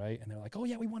people, right? And they're like, oh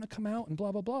yeah, we want to come out and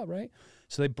blah blah blah, right?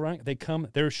 So they come.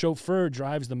 Their chauffeur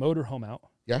drives the motorhome out.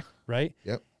 Yeah. Right.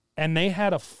 Yep. And they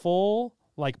had a full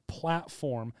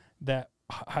platform that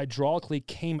hydraulically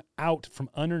came out from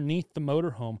underneath the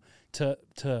motorhome to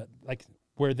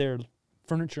where their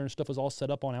furniture and stuff was all set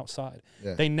up on outside.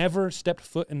 Yeah. They never stepped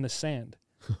foot in the sand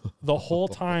the whole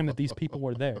time that these people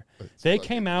were there. They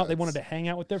came out, they wanted to hang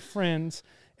out with their friends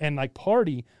and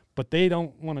party, but they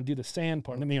don't want to do the sand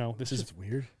part. This is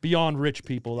weird. beyond rich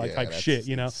people type that's shit,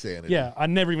 insanity. Yeah,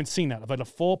 I'd never even seen that. But a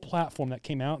full platform that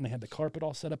came out and they had the carpet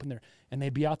all set up in there, and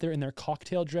they'd be out there in their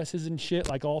cocktail dresses and shit,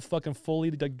 all fucking fully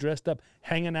dressed up,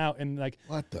 hanging out and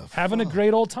What the having a fuck?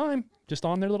 great old time just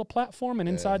on their little platform and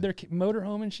inside their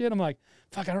motorhome and shit. I'm like,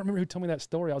 fuck, I don't remember who told me that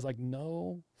story. I was like,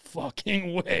 no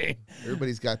fucking way.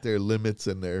 Everybody's got their limits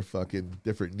and their fucking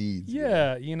different needs.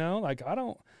 Yeah,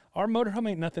 our motorhome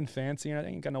ain't nothing fancy. I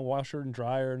ain't got no washer and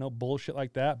dryer, no bullshit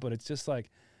like that. But it's just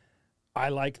I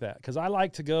like that because I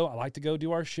like to go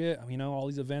do our shit. All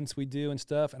these events we do and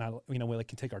stuff, and we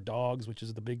can take our dogs, which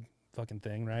is the big fucking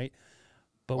thing, right?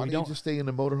 But Why we don't don't you just stay in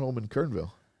the motorhome in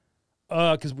Kernville?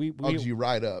 because we Because you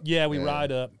ride up. yeah, we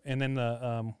ride up, and then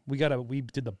we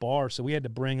did the bar, so we had to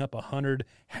bring up 100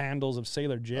 handles of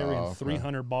Sailor Jerry Oh, and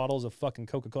 300 bottles of fucking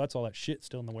Coca-Cola. That's all that shit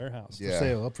still in the warehouse. Yeah.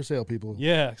 Up for sale, people.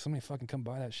 Yeah, somebody fucking come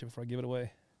buy that shit before I give it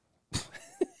away.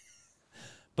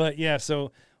 But yeah,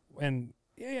 so and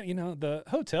yeah, the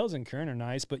hotels in Kern are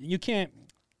nice, but you can't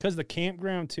because the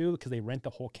campground too, because they rent the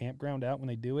whole campground out when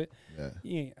they do it. Yeah.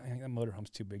 I think that motorhome's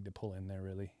too big to pull in there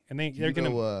really, and they're You gonna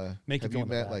know, make you have go you in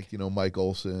the met back. Mike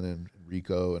Olson and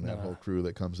Rico and that Nah. whole crew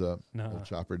that comes up? Nah. Old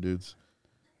chopper dudes.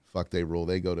 Fuck, they rule.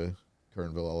 They go to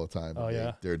Kernville all the time. Oh,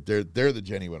 yeah? They're the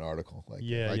genuine article.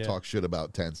 Yeah, if I yeah. talk shit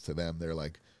about tents to them, they're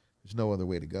like, there's no other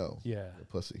way to go. Yeah. They're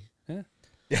pussy. Yeah.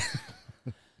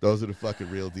 Those are the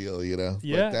fucking real deal, Yeah.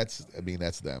 But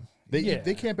that's them. They Yeah.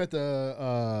 they camp at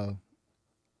the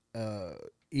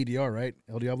EDR, right?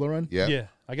 El Diablo Run. Yeah. Yeah,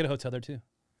 I get a hotel there too.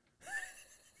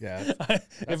 Yeah,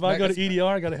 If I go to EDR,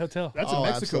 I got a hotel. that's in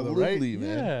Mexico, though, right? absolutely,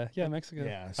 man. Yeah, Mexico.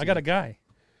 Yeah, I see. got a guy.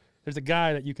 There's a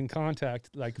guy that you can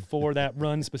contact, like for that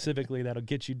run specifically, that'll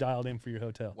get you dialed in for your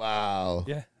hotel. Wow.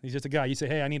 Yeah, he's just a guy. You say,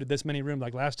 hey, I needed this many rooms.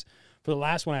 Like for the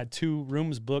last one, I had 2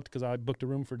 rooms booked because I booked a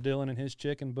room for Dylan and his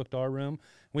chick and booked our room.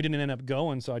 We didn't end up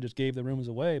going, so I just gave the rooms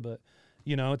away. But,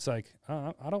 it's like,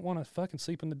 I don't want to fucking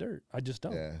sleep in the dirt. I just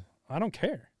don't. Yeah. I don't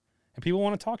care. And people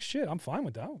want to talk shit. I'm fine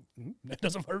with that. That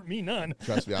doesn't hurt me none.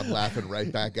 Trust me, I'm laughing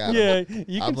right back at him. Yeah,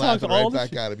 you can I'm talk laughing all right the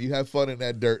back at him. You have fun in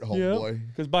that dirt, homeboy.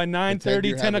 Because by 9:30,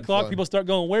 you're 10 having o'clock, fun. people start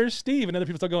going, where's Steve? And other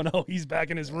people start going, oh, he's back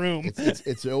in his room.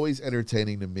 It's always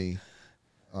entertaining to me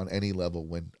on any level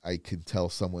when I can tell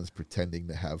someone's pretending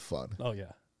to have fun. Oh,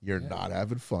 yeah. You're not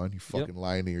having fun. You're fucking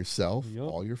lying to yourself, Yep.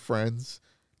 all your friends,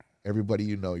 everybody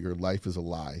you know. Your life is a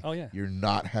lie. Oh, yeah. You're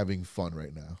not having fun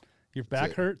right now. Your back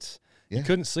it. hurts. Yeah. You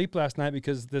couldn't sleep last night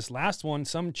because this last one,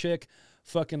 some chick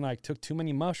fucking like took too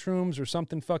many mushrooms or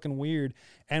something fucking weird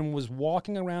and was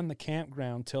walking around the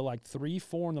campground till like 3,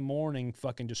 4 in the morning,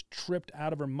 fucking just tripped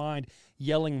out of her mind,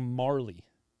 yelling Marley.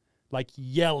 Like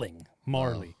yelling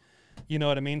Marley. You know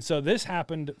what I mean? So this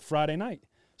happened Friday night.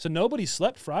 So nobody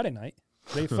slept Friday night.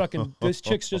 They fucking, this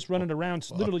chick's just running around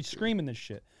literally screaming this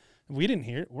shit. We didn't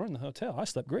hear it. We're in the hotel. I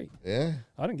slept great. Yeah.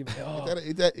 I didn't give a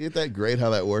Ain't that great how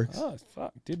that works? Oh,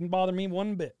 fuck. Didn't bother me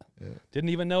one bit. Didn't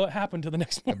even know it happened till the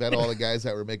next I morning. bet all the guys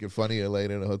that were making fun of you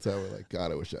laying in a hotel were like,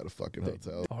 God, I wish I had a fucking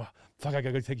hotel. Oh, fuck, I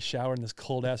gotta go take a shower in this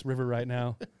cold ass river right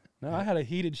now. No, I had a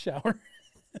heated shower.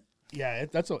 Yeah,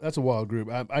 that's a wild group.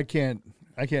 I can't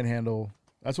handle.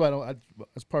 That's why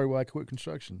that's probably why I quit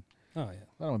construction. Oh, yeah.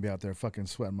 I don't want to be out there fucking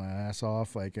sweating my ass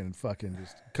off, like, and fucking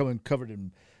just coming covered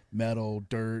in metal,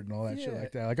 dirt, and all that shit Yeah.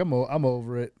 like that. Like I'm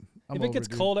over it. If it gets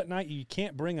cold at night, you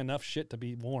can't bring enough shit to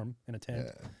be warm in a tent.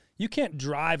 Yeah. You can't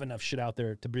drive enough shit out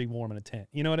there to be warm in a tent.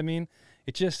 You know what I mean?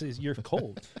 It just is, you're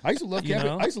cold. I used to love You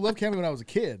camping. know? I used to love camping when I was a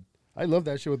kid. I loved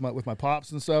that shit with my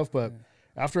pops and stuff. But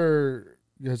after,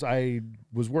 because I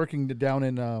was working down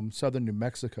in southern New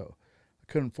Mexico,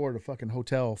 I couldn't afford a fucking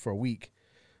hotel for a week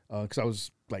because I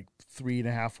was like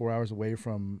 3.5, 4 hours away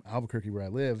from Albuquerque where I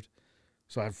lived.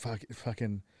 So I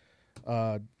fucking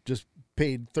just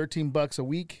paid $13 a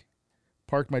week,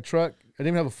 parked my truck. I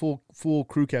didn't even have a full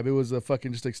crew cab. It was a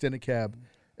fucking just extended cab,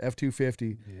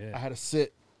 F-250. Yeah. I had to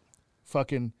sit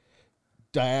fucking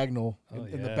diagonal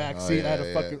in the back Oh, seat. I had yeah,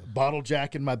 a fucking bottle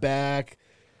jack in my back,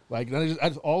 like I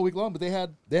just all week long. But they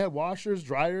had washers,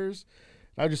 dryers.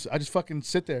 I just fucking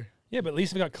sit there. Yeah, but at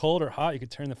least if it got cold or hot, you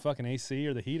could turn the fucking AC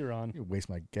or the heater on. You waste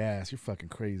my gas. You're fucking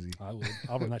crazy. I would.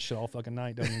 I'll run that shit all fucking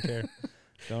night. Don't even care.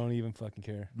 Don't even fucking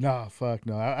care. Nah, fuck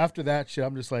no. After that shit,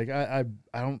 I'm just like I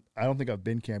don't think I've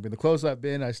been camping. The closest I've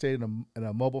been, I stayed in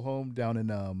a mobile home down in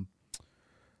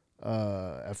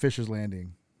at Fisher's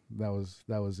Landing. That was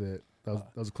it. That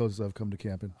was the closest I've come to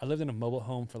camping. I lived in a mobile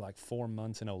home for like 4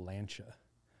 months in Olancha.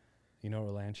 You know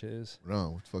where Olancha is?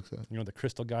 No, what the fuck's that? You know the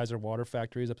Crystal Geyser water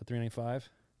factory is up to 395?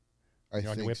 I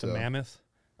You're on your way think up to so. Mammoth?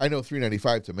 I know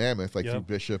 395 to Mammoth, like Yep. through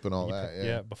Bishop and all that.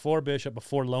 Yeah. Before Bishop,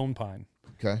 before Lone Pine.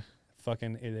 Okay.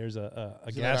 Fucking, there's a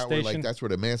Isn't gas that out where, station. like, that's where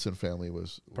the Manson family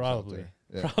was out Probably.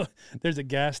 there. Yeah. There's a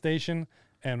gas station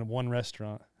and one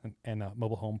restaurant and a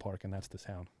mobile home park, and that's the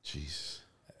town. Jeez.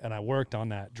 And I worked on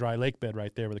that dry lake bed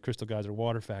right there where the Crystal Geyser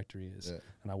water factory is. Yeah.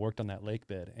 And I worked on that lake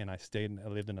bed, and I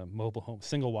lived in a mobile home,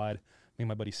 single wide, me and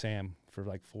my buddy Sam for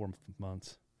like 4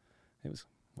 months. It was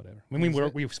whatever. We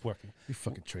was working. You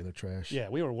fucking trailer trash. Yeah,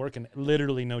 we were working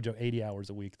literally, no joke, 80 hours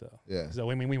a week though. Yeah. So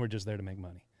I mean, we were just there to make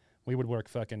money. We would work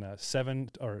fucking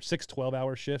 6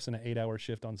 12-hour shifts and an 8-hour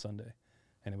shift on Sunday,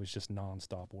 and it was just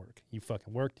nonstop work. You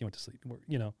fucking worked, you went to sleep, work,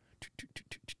 you know.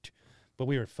 But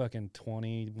we were fucking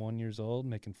 21 years old,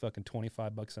 making fucking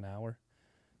 $25 an hour,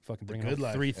 fucking bringing good home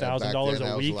life. $3,000 Back then, a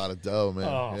that was week. a lot of dough, man.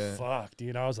 Oh yeah. fuck,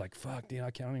 dude! I was like, fuck, dude, I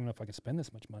don't even know if I can spend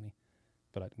this much money,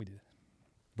 but we did.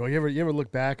 Bro, you ever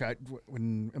look back?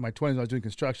 When in my 20s, I was doing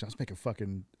construction. I was making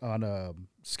fucking on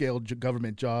scaled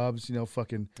government jobs. You know,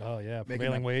 fucking Oh yeah, making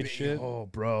prevailing that wage big- shit. Oh,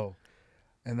 bro.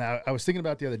 And I was thinking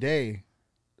about it the other day.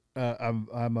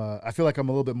 I feel like I'm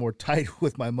a little bit more tight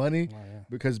with my money Oh, yeah.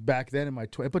 because back then in my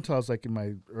up until I was like in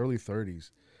my early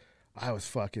 30s, I was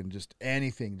fucking just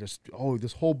anything. Just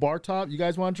this whole bar top. You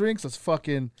guys want drinks? Let's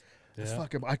fucking.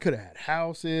 I could have had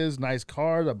houses, nice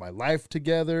cars, had my life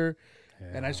together.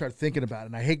 And I started thinking about it,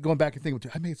 and I hate going back and thinking,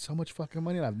 dude, I made so much fucking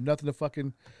money, and I have nothing. I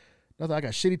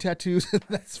got shitty tattoos, and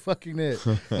that's fucking it.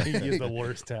 He gives the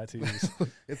worst tattoos.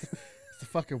 It's the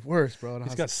fucking worst, bro. And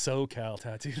He's got SoCal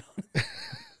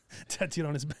tattooed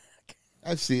on his back.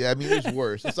 I see. I mean, there's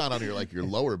worse. It's not on your like your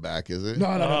lower back, is it?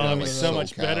 No, no, no, no, Oh, no, it's no, so no.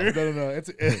 much better. No, no, no.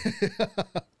 It's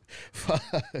fuck.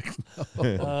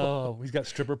 No. Oh, he's got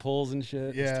stripper poles and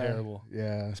shit. Yeah, It's terrible.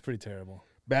 Yeah, It's pretty terrible.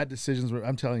 bad decisions.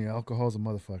 I'm telling you, alcohol's a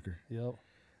motherfucker. Yep.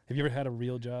 Have you ever had a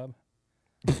real job?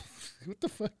 What the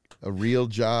fuck? A real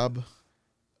job?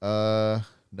 No.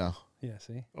 Yeah,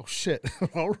 see? Oh shit!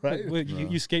 All right. Wait, you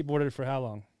skateboarded for how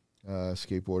long?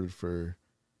 Skateboarded for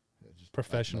just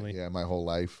Professionally? my whole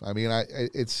life. I mean,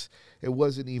 it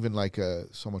wasn't even like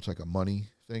so much like a money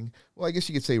thing. Well, I guess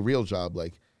you could say real job,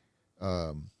 like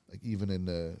even in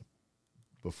the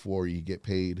before you get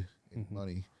paid in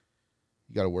money,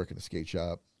 you got to work in a skate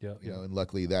shop. Yeah, you know, and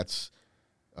luckily that's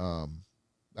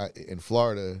in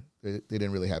Florida they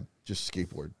didn't really have just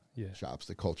skateboard shops.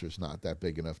 The culture's not that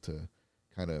big enough to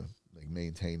kind of like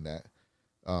maintain that.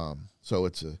 So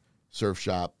it's a surf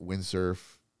shop, windsurf,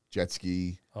 jet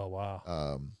ski. Oh,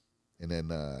 wow. And then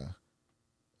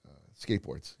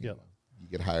skateboards. Yep. You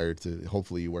get hired to,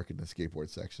 hopefully you work in the skateboard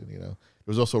section, you know. There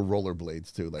was also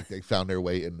rollerblades too. Like they found their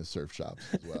way in the surf shops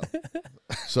as well.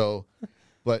 So,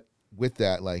 but with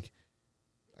that, like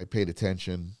I paid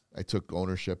attention. I took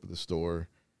ownership of the store.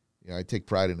 You know, I take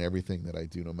pride in everything that I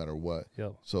do no matter what.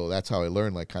 Yep. So that's how I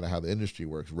learned like kind of how the industry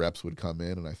works. Reps would come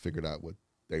in and I figured out what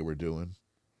they were doing.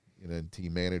 And then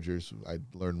team managers, I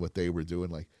learned what they were doing.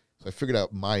 Like, so I figured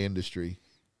out my industry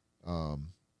in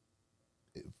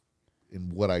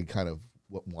what I kind of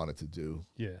wanted to do.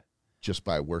 Yeah. Just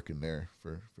by working there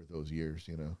for those years,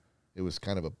 you know. It was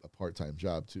kind of a part-time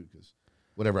job too, because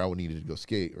whenever I needed to go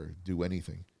skate or do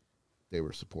anything, they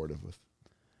were supportive with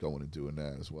going and doing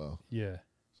that as well. Yeah.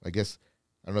 So I guess,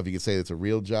 I don't know if you could say it's a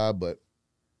real job, but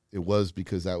it was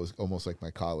because that was almost like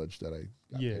my college that I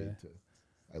got paid to.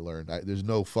 I learned. There's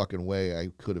no fucking way I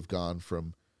could have gone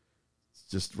from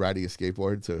just riding a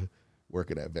skateboard to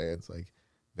working at Vans. Like,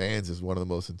 Vans is one of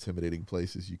the most intimidating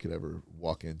places you could ever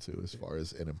walk into as far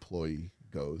as an employee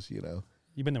goes, you know.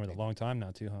 You've been there with a long time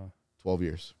now, too, huh? 12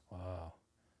 years. Wow.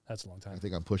 That's a long time. I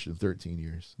think I'm pushing 13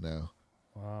 years now.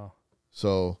 Wow.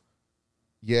 So,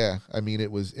 yeah, I mean,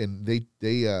 it was, and they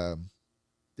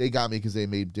got me because they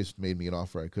made me an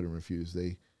offer I couldn't refuse.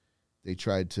 They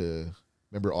tried to,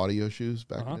 remember Audio Shoes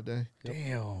back in the day? Yep.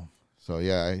 Damn. So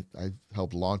yeah, I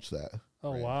helped launch that.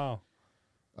 Oh, brand. wow.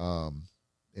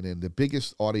 And then the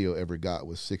biggest Audio ever got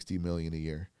was $60 million a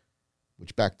year,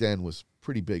 which back then was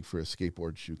pretty big for a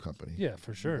skateboard shoe company. Yeah,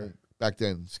 for sure. Back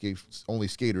then, only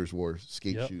skaters wore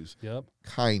skate shoes. Yep.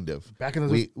 Kind of. Back in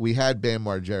the we had Bam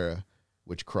Margera,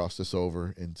 which crossed us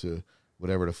over into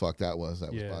whatever the fuck that was.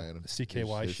 That was buying the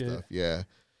CKY his shit. stuff. Yeah.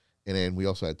 And then we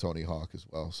also had Tony Hawk as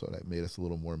well, so that made us a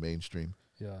little more mainstream.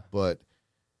 Yeah. But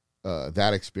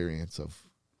that experience of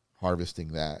harvesting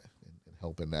that and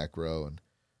helping that grow, and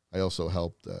I also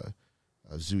helped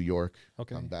Zoo York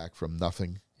come back from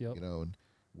nothing, you know, and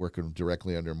working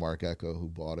directly under Mark Echo, who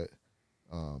bought it.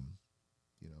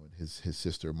 You know, and his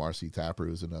sister Marcy Tapper,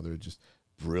 who's another just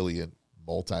brilliant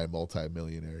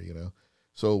multi-millionaire, you know.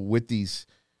 So with these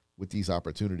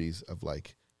opportunities of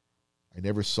like, I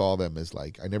never saw them as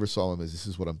this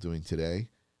is what I'm doing today.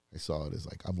 I saw it as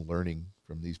like, I'm learning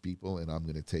from these people and I'm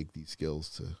going to take these skills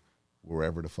to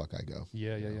wherever the fuck I go.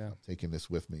 Yeah. I'm taking this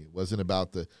with me. It wasn't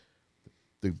about the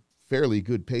fairly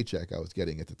good paycheck I was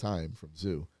getting at the time from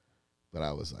Zoo, but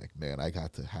I was like, man, I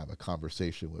got to have a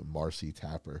conversation with Marcy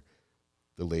Tapper,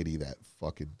 the lady that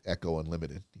fucking Echo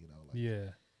Unlimited, you know. Like,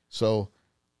 yeah. So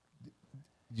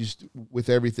just with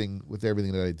everything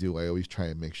that I do, I always try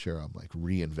and make sure I'm like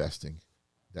reinvesting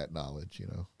that knowledge, you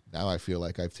know. Now I feel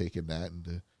like I've taken that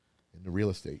into real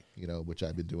estate, you know, which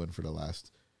I've been doing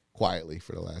quietly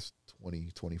for the last 20,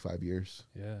 25 years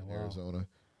in Arizona,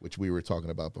 which we were talking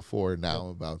about before. Now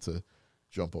I'm about to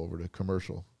jump over to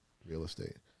commercial real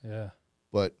estate. Yeah.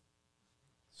 But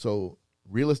so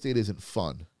real estate isn't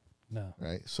fun. No.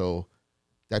 Right? So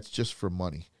that's just for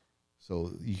money.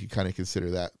 So you can kind of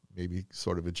consider that maybe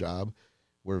sort of a job.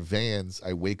 Where Vans,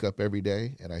 I wake up every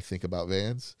day and I think about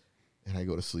Vans, and I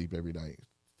go to sleep every night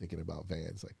thinking about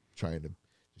Vans, like trying to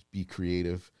just be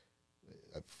creative,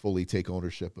 fully take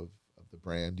ownership of the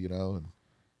brand, you know. And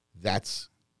that's,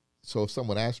 so if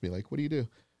someone asks me like, what do you do?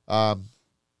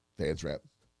 Vans rep.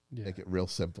 Yeah. Make it real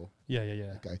simple. Yeah.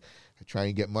 Like I try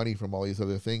and get money from all these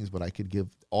other things, but I could give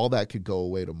all that could go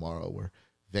away tomorrow. Where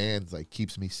Vans like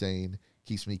keeps me sane,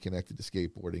 keeps me connected to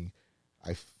skateboarding.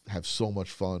 I have so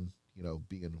much fun, you know,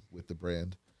 being with the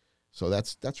brand. So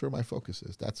that's where my focus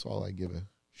is. That's all I give a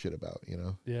shit about, you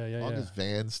know. Yeah. As long as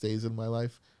Vans stays in my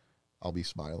life, I'll be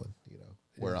smiling, you know.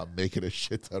 Where I'm making a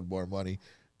shit ton more money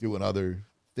doing other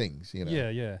things, you know.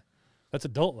 Yeah. That's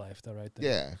adult life, though, right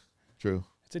there. Yeah, true.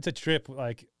 It's a trip.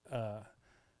 Like,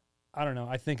 I don't know.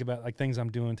 I think about like things I'm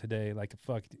doing today. Like,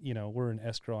 fuck, you know, we're in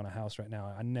escrow on a house right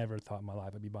now. I never thought in my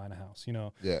life I'd be buying a house. You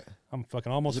know, Yeah. I'm fucking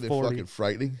almost Isn't it 40. fucking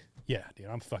frightening? Yeah, dude,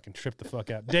 I'm fucking tripped the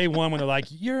fuck out. Day one when they're like,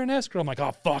 "You're in escrow," I'm like,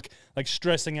 "Oh fuck!" Like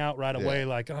stressing out right away.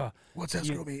 Like, oh, What's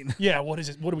escrow mean? yeah, what is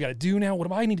it? What do we got to do now? What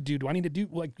do I need to do? Do I need to do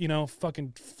like, you know,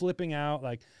 fucking flipping out?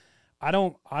 Like, I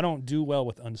don't do well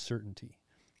with uncertainty.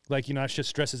 Like, you know, that shit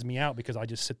stresses me out because I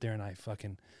just sit there and I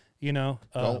fucking, you know,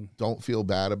 Don't feel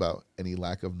bad about any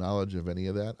lack of knowledge of any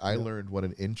of that. I learned what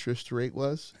an interest rate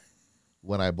was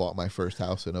when I bought my first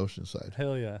house in Oceanside.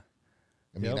 hell yeah.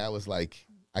 I mean, Yep. I was like,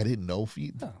 I didn't know.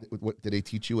 What did they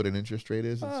teach you what an interest rate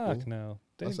is in Fuck school? no.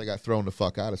 Plus, I got thrown the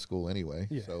fuck out of school anyway.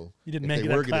 Yeah. So You didn't if make they it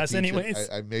that were gonna class teach it, anyways.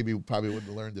 I probably wouldn't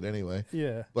have learned it anyway.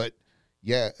 Yeah. But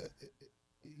yeah,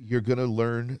 you're gonna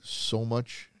learn so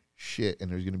much shit,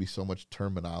 and there's gonna be so much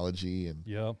terminology and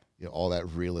Yep. you know all that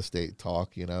real estate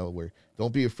talk. You know, where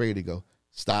don't be afraid to go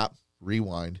stop,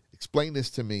 rewind, explain this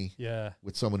to me Yeah.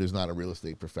 with someone who's not a real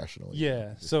estate professional. you know.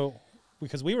 Yeah. So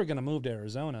because we were gonna move to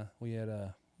Arizona, we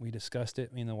had we discussed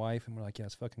it, me and the wife, and we're like, yeah,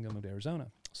 let's fucking go move to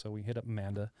Arizona. So we hit up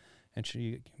Amanda, and she,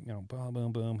 you know, boom,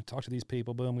 boom, boom, talked to these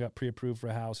people, boom, we got pre-approved for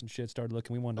a house and shit. Started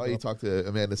looking. We wanted Oh, to go you up- talked to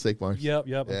Amanda Sigmar. Yep.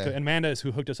 Yeah. And Amanda is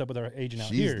who hooked us up with our agent out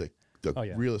She's here. the Oh,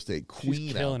 yeah. real estate queen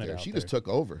out killing it there. out She there. just took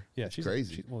over. Yeah, It's she's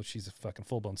crazy. she's a fucking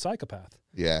full-blown psychopath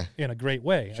Yeah. in a great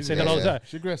way. I She's say that all the yeah. time.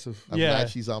 She's aggressive. I'm Yeah. glad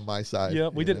she's on my side. Yeah,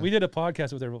 we you did. know? We did a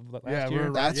podcast with her last Yeah, year.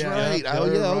 we're That's Yeah, right. yeah, Oh,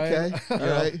 yeah, yeah, right. okay. All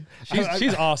right.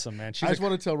 She's awesome, man. I She's just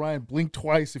want to tell Ryan, blink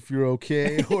twice if you're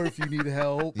okay or if you need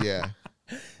help. Yeah.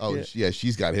 Oh, Yeah. yeah,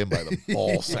 she's got him by the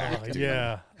ball sack. dude.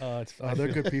 yeah. It's They're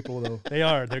good people, though. They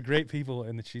are. They're great people,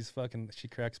 and she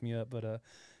cracks me up. But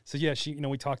so yeah,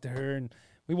 we talked to her, and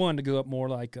we wanted to go up more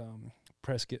like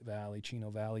Prescott Valley, Chino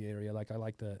Valley area. Like I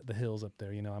like the hills up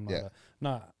there. You know,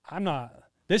 I'm not.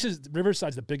 This is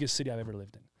Riverside's the biggest city I've ever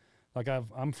lived in. Like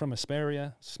I'm from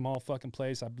Hesperia, small fucking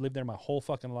place. I've lived there my whole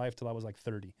fucking life till I was like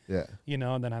 30. Yeah. You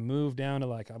know, and then I moved down to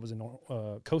I was in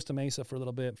Costa Mesa for a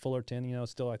little bit, Fullerton, you know,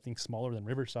 still I think smaller than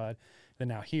Riverside. Then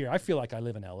now here, I feel like I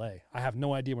live in LA. I have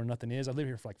no idea where nothing is. I live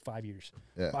here for like 5 years.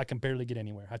 Yeah. I can barely get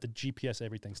anywhere. I have to GPS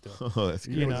everything still. Oh, that's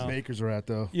You good. know where know. the makers are at,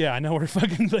 though. Yeah, I know where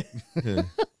fucking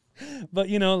but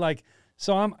you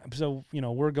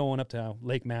know, we're going up to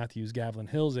Lake Matthews, Gavilan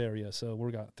Hills area. So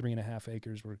we got 3.5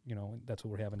 acres. That's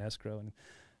what we're having escrow and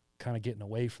kind of getting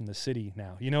away from the city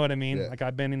now. You know what I mean? Yeah. Like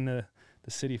I've been in the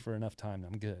city for enough time.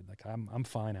 I'm good. Like I'm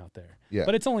fine out there. Yeah.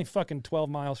 But it's only fucking 12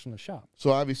 miles from the shop.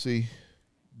 So obviously,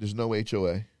 there's no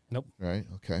HOA. Nope. Right?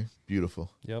 Okay.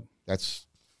 Beautiful. Yep. That's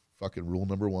fucking rule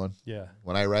number one. Yeah.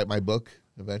 When I write my book,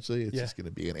 eventually, it's Yeah. just going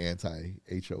to be an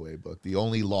anti-HOA book. The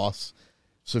only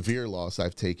severe loss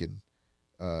I've taken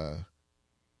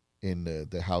in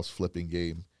the house flipping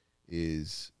game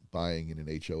is buying in an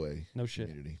HOA No shit.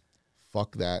 community.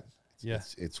 Fuck that. Yeah.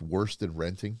 It's worse than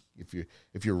renting. If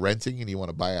you're renting and you want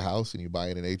to buy a house and you buy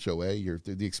in an HOA,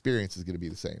 the experience is going to be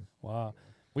the same. Wow.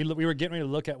 We were getting ready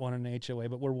to look at one in an HOA,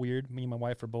 but we're weird. Me and my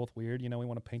wife are both weird. You know, we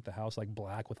want to paint the house like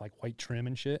black with like white trim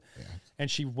and shit. Yeah.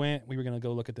 And we were going to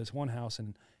go look at this one house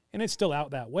and it's still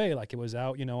out that way. Like it was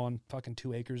out, you know, on fucking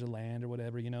 2 acres of land or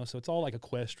whatever, you know. So it's all like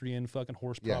equestrian fucking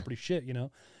horse Yeah. property shit, you know.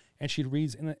 And she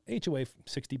reads in the HOA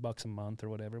 $60 a month or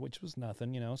whatever, which was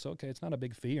nothing, you know. So, okay, it's not a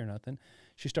big fee or nothing.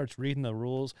 She starts reading the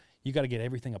rules. You got to get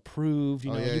everything approved. You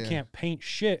Oh, know, yeah, you yeah. can't paint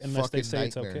shit unless they Fucking say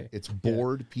it's nightmare. okay. It's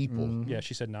bored people Mhm. Yeah,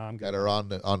 she said, "No, I'm good." that are on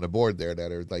the board there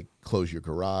that are like close your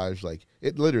garage. Like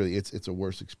it literally, it's a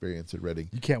worse experience at Reading.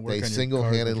 You can't work They on your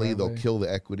single-handedly car in the they'll driveway. kill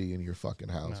the equity in your fucking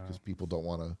house No. because people don't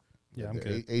want to. Yeah, I'm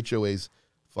good. HOA's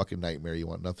fucking nightmare. You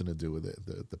want nothing to do with it.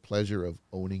 The pleasure of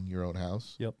owning your own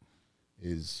house Yep.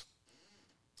 is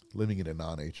living in a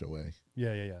non-HOA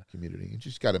Yeah. community. You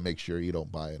just got to make sure you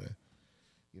don't buy in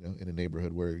a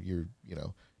neighborhood where the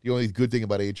only good thing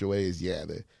about HOA is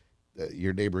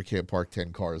your neighbor can't park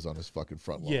 10 cars on his fucking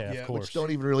front lawn. Yeah, Yeah, of course. Which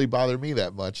don't even really bother me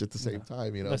that much at the same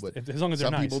time, you know. That's- But as long as they're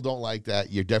some nice. people don't like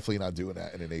that. You're definitely not doing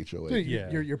that in an HOA. Dude, Yeah.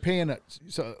 you're paying.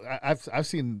 I've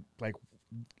seen like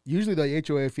usually the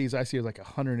HOA fees I see are like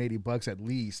 $180 at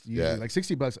least. Usually, Yeah. like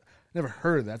 $60. Never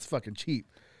heard of that. That's fucking cheap.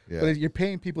 Yeah. But you're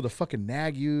paying people to fucking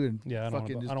nag you and Yeah, I don't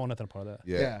fucking want nothing part of that.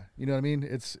 Yeah. you know what I mean?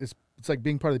 It's like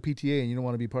being part of the PTA and you don't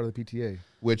want to be part of the PTA.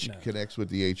 Which No. connects with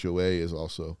the HOA is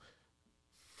also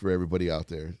for everybody out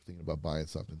there thinking about buying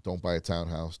something. Don't buy a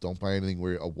townhouse. Don't buy anything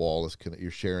where a wall is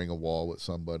you're sharing a wall with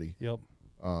somebody. Yep.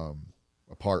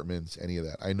 Apartments, any of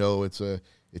that. I know it's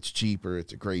cheaper.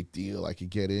 It's a great deal. I could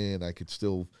get in. I could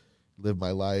still live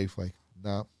my life. Like,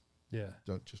 no, Yeah.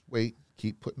 don't just wait.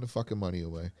 Keep putting the fucking money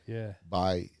away. Yeah.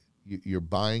 You're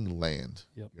buying land.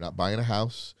 Yep. You're not buying a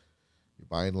house. You're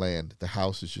buying land. The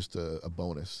house is just a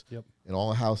bonus. Yep. And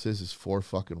all a house is 4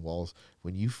 fucking walls.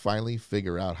 When you finally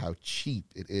figure out how cheap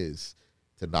it is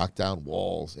to knock down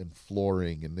walls and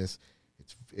flooring and this,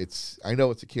 it's I know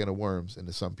it's a can of worms, and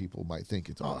to some people might think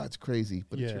it's, oh, that's crazy,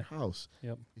 but it's your house.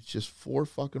 Yep. It's just 4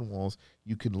 fucking walls.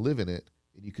 You can live in it,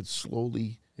 and you can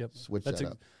slowly switch that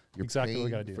up. You're exactly what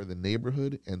we paying gotta do for the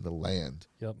neighborhood and the land.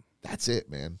 Yep. That's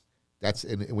it, man. That's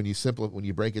and when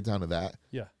you break it down to that,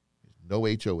 no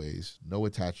HOAs, no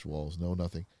attached walls, no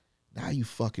nothing. Now you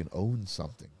fucking own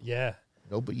something. Yeah.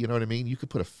 No, but you know what I mean? You could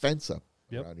put a fence up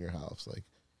around your house. Like,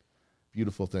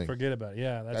 beautiful thing. Forget about it.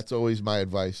 Yeah. That's always my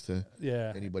advice to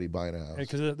anybody buying a house.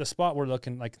 Because the spot we're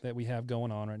looking like that we have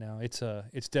going on right now, it's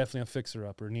definitely a fixer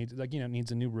upper. Needs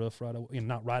needs a new roof right away.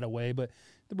 Not right away, but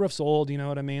the roof's old. You know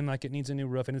what I mean? Like, it needs a new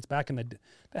roof, and it's back in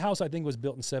the house. I think was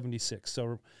built in '76.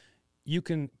 So you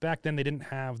can, back then they didn't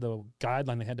have the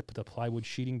guideline. They had to put the plywood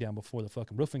sheeting down before the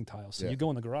fucking roofing tiles. So you go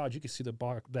in the garage, you can see the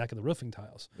back of the roofing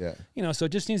tiles. Yeah. You know, so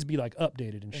it just needs to be like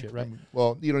updated and shit, right?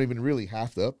 Well, you don't even really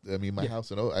have to I mean, my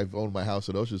house I've owned my house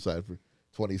at Oceanside for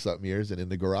 20 something years, and in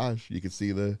the garage you can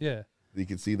see the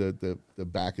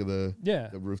back of the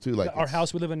roof too. Like, our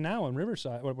house we live in now in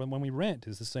Riverside, or when we rent,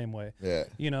 is the same way. Yeah.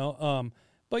 You know,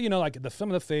 but you know, like some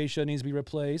of the fascia needs to be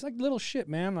replaced, like little shit,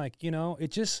 man. Like, you know,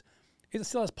 it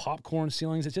still has popcorn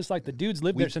ceilings. It's just like the dude's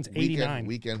lived there since '89.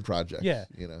 Weekend project. Yeah,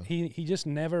 you know, he just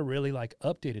never really like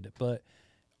updated it. But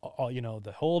you know,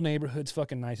 the whole neighborhood's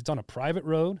fucking nice. It's on a private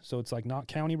road, so it's like not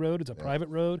county road. It's a private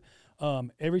road.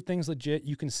 Everything's legit.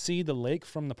 You can see the lake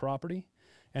from the property,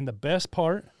 and the best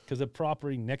part, because the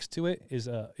property next to it is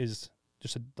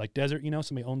just like desert. You know,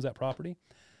 somebody owns that property.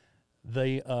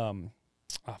 They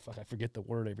I forget the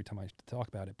word every time I talk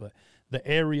about it, but the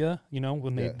area, you know,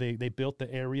 when they built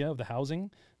the area of the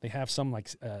housing, they have some like,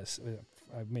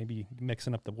 I may be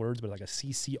mixing up the words, but like a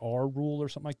CCR rule or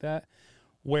something like that,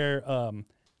 where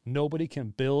nobody can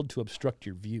build to obstruct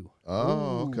your view.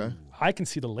 Oh, okay. I can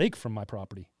see the lake from my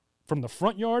property. From the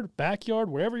front yard, backyard,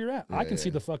 wherever you're at, I can see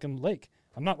the fucking lake.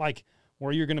 I'm not like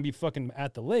where you're going to be fucking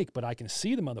at the lake, but I can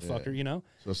see the motherfucker, you know?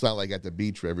 So it's not like at the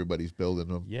beach where everybody's building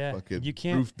them fucking you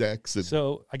can't, roof decks. And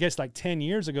so I guess like 10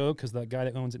 years ago, because the guy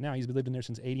that owns it now, he's been living there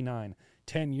since '89.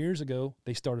 10 years ago,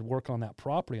 they started working on that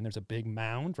property, and there's a big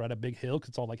mound, right, a big hill, because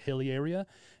it's all like hilly area,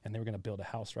 and they were going to build a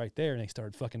house right there, and they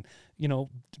started fucking, you know,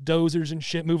 dozers and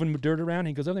shit, moving dirt around. And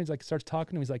he goes over there, he's like, starts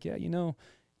talking to him. He's like, yeah, you know,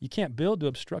 you can't build to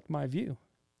obstruct my view.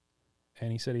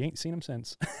 And he said he ain't seen him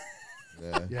since.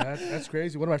 Yeah, that's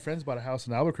crazy. One of my friends bought a house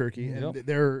in Albuquerque, and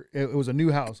it was a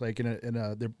new house, like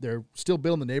they're still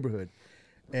building the neighborhood,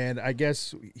 and I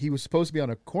guess he was supposed to be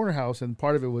on a corner house, and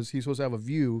part of it was he's supposed to have a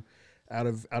view out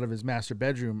of his master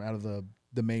bedroom, out of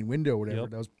the main window or whatever.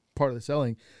 That was part of the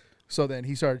selling. So then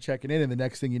he started checking in, and the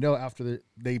next thing you know, after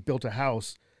they built a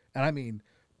house, and I mean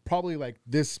probably like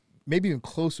this, maybe even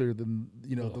closer than,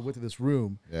 you know, the width of this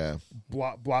room. Yeah,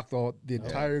 blocked the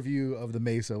entire view of the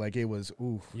mesa. Like, it was, it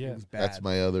was bad. That's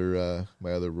my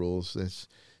other rules. It's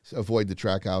avoid the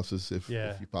track houses if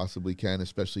you possibly can,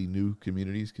 especially new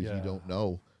communities, because you don't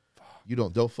know.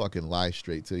 They'll fucking lie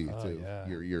straight to you too. Yeah.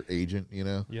 Your agent, you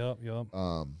know. Yep.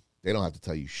 They don't have to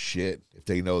tell you shit if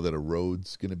they know that a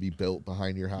road's gonna be built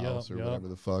behind your house or whatever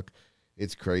the fuck.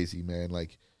 It's crazy, man.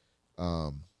 Like,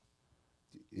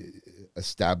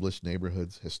 established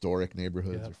neighborhoods, historic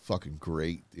neighborhoods are fucking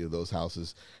great. You know, those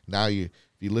houses. Now if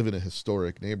you live in a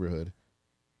historic neighborhood,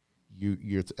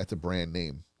 that's a brand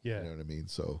name. Yeah. You know what I mean?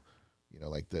 So, you know,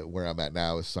 like where I'm at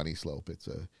now is Sunny Slope. It's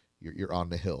you're on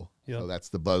the hill. Yep. So that's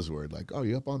the buzzword. Like, oh,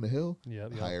 you up on the hill? Yeah.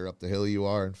 The higher up the hill you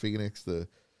are in Phoenix, the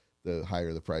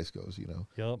higher the price goes, you know.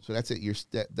 Yep. So that's it.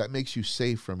 That makes you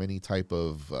safe from any type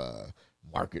of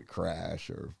market crash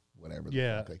or whatever.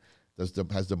 Yeah. Has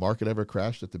the market ever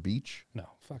crashed at the beach? No,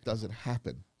 fuck. Doesn't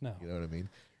happen. No. You know what I mean?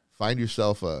 Find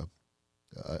yourself a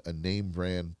name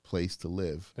brand place to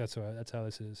live. That's right. That's how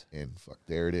this is. And fuck,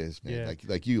 there it is, man.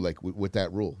 Yeah. Like with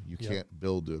that rule, you can't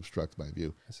build to obstruct my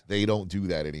view. They don't do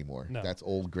that anymore. No. That's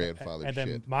old grandfather shit.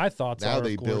 And then my thoughts now are,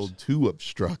 they build to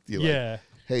obstruct. You're like,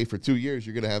 hey, for 2 years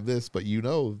you're gonna have this, but you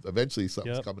know eventually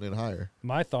something's coming in higher.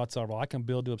 My thoughts are, well, I can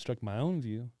build to obstruct my own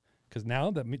view, because now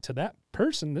that to that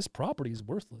person, this property is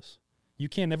worthless. You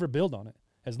can't ever build on it.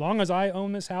 As long as I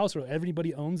own this house or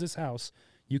everybody owns this house,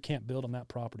 you can't build on that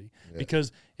property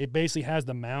because it basically has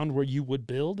the mound where you would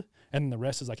build, and the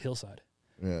rest is like hillside.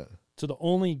 Yeah. So the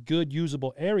only good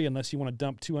usable area, unless you want to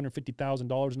dump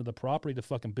 $250,000 into the property to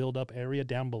fucking build up area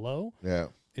down below,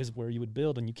 is where you would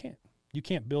build, and you can't. You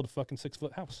can't build a fucking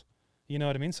 6-foot house. You know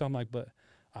what I mean? So I'm like, but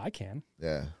I can.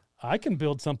 Yeah. I can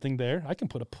build something there. I can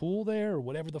put a pool there or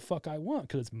whatever the fuck I want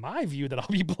because it's my view that I'll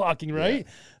be blocking, right?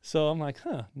 Yeah. So I'm like,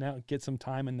 now get some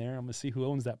time in there. I'm gonna see who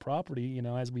owns that property, you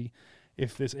know,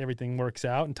 if this everything works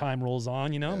out and time rolls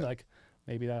on, you know, Yeah. like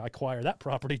maybe I acquire that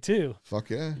property too, Fuck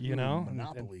yeah. you know?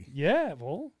 Monopoly. Yeah,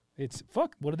 well, it's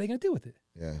fuck. What are they gonna do with it?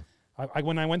 Yeah.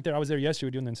 When I went there, I was there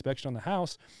yesterday doing the inspection on the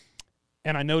house,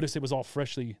 and I noticed it was all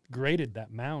freshly graded,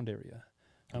 that mound area.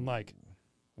 I'm like,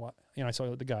 what? You know, I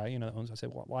saw the guy, you know, that owns. I said,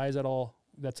 why is that all?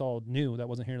 That's all new. That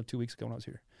wasn't here 2 weeks ago when I was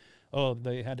here. Oh,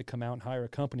 they had to come out and hire a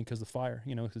company because the fire,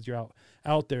 you know, because you're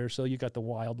out there, so you got the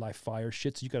wildlife fire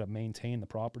shit, so you got to maintain the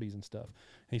properties and stuff.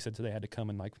 And he said, so they had to come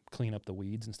and like clean up the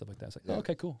weeds and stuff like that. It's like, Yeah. oh,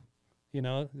 okay, cool. You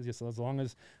know, it's just as long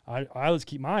as I always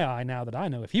keep my eye now that I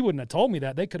know. If he wouldn't have told me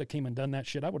that, they could have came and done that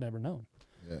shit. I would never known.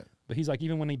 Yeah. But he's like,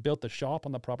 even when he built the shop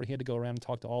on the property, he had to go around and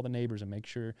talk to all the neighbors and make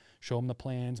sure, show them the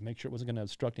plans, make sure it wasn't going to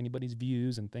obstruct anybody's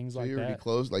views and things So like you already that.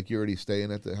 closed? Like you already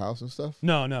staying at the house and stuff?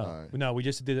 No, All right. no. We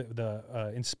just did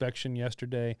the inspection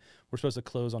yesterday. We're supposed to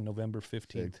close on November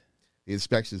 15th. The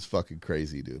inspection's fucking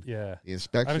crazy, dude. Yeah. The I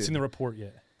inspection. haven't seen the report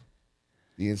yet.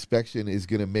 The inspection is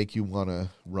gonna make you want to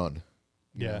run.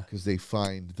 Yeah. Because they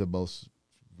find the most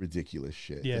ridiculous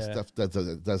shit. Yeah. The stuff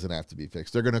that doesn't have to be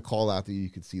fixed. They're gonna call out that you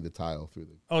can see the tile through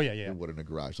the Oh, yeah. wood in the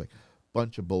garage. Like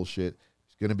bunch of bullshit.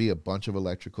 There's gonna be a bunch of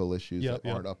electrical issues Yep, that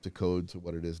yep. aren't up to code to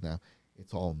what it is now.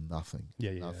 It's all nothing.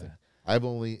 Yeah. Nothing. I've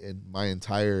only in my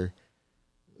entire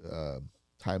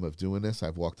time of doing this,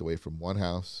 I've walked away from one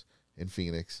house in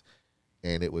Phoenix,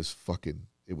 and it was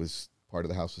part of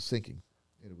the house was sinking.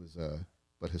 It was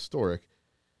but historic,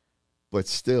 but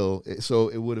still, so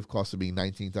it would have costed me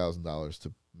 $19,000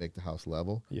 to make the house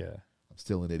level. Yeah. I'm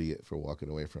still an idiot for walking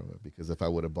away from it because if I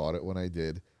would have bought it when I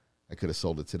did, I could have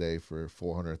sold it today for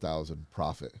 $400,000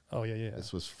 profit. Oh, yeah.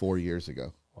 This was 4 years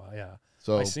ago. Wow, yeah.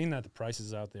 So I seen that the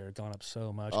prices out there have gone up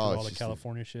so much Oh, with it's all the just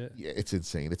California shit. yeah, it's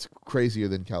insane. It's crazier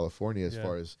than California as Yeah.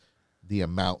 far as the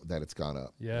amount that it's gone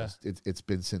up. Yeah. It's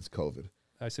been since COVID.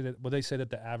 I say that. Well, they say that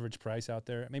the average price out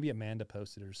there, maybe Amanda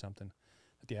posted it or something,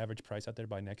 that the average price out there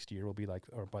by next year will be like,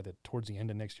 or by towards the end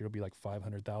of next year will be like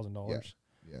 $500,000.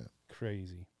 Yeah,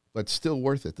 Crazy. but still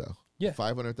worth it though. Yeah.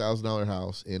 $500,000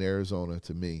 house in Arizona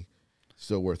to me,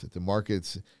 still worth it. The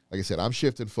market's like I said, I'm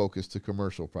shifting focus to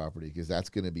commercial property because that's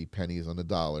going to be pennies on the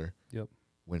dollar. Yep.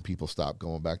 When people stop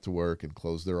going back to work and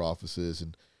close their offices,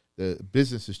 and the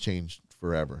business has changed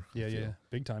forever. I Yeah, feel.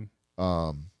 big time.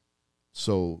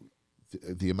 So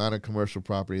the amount of commercial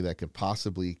property that could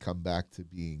possibly come back to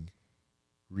being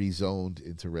rezoned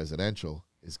into residential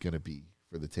is going to be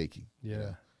for the taking. Yeah. you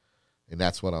know? And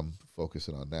that's what I'm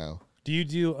focusing on now. Do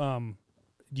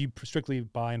you strictly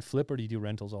buy and flip, or do you do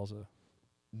rentals also?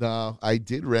 No, I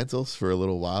did rentals for a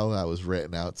little while. I was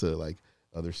renting out to like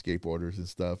other skateboarders and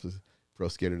stuff. There's a pro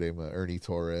skater named Ernie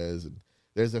Torres, and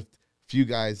there's a few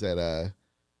guys that I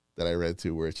read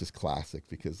to where it's just classic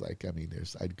because like I mean,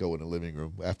 I'd go in the living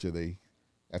room after they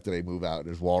move out.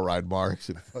 There's wall ride marks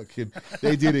and fucking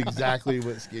they did exactly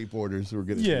what skateboarders were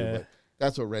gonna do. But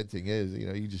that's what renting is. You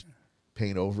know, you just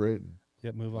paint over it and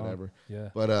Yep, move whatever. on. Yeah.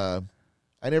 But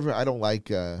I don't like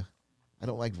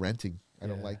renting. I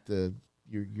don't Yeah. like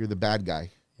you're the bad guy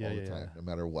Yeah, all the yeah, time, yeah. no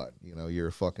matter what. You know, you're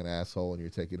a fucking asshole and you're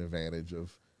taking advantage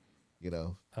of,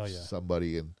 Oh, yeah.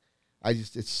 somebody. And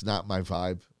it's not my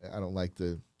vibe. I don't like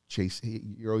to chase.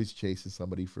 You're always chasing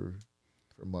somebody for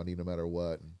money, no matter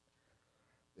what. And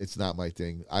it's not my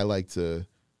thing. I like to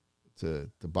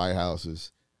buy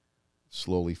houses,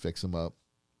 slowly fix them up,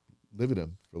 live in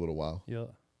them for a little while. Yeah.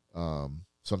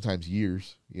 Sometimes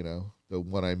years, The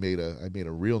one I made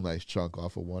a real nice chunk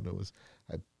off of one.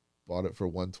 I bought it for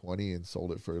 $120 and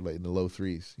sold it for like in the low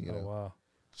threes. Oh, wow.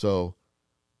 So,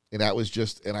 and that was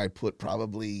and I put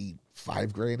probably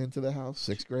 $5,000 into the house,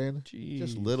 $6,000,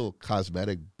 just Jeez. little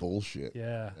cosmetic bullshit.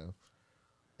 Yeah.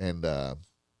 And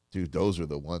dude, those are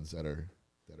the ones that are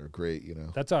great.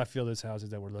 That's how I feel those houses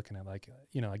that we're looking at. Like,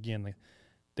 again, like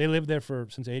they lived there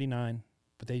since '89,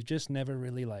 but they just never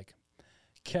really like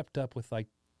kept up with like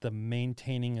the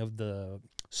maintaining of the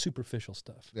superficial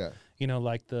stuff. Yeah.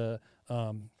 Like the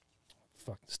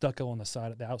stucco on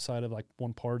the outside of like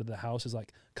one part of the house is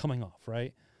like coming off,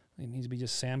 right? It needs to be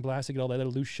just sandblasted, get all that other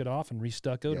loose shit off and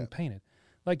restuccoed and painted.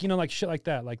 Like, like shit like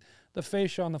that. Like the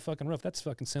fascia on the fucking roof, that's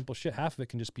fucking simple shit. Half of it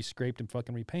can just be scraped and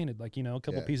fucking repainted. Like, a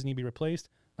couple pieces need to be replaced.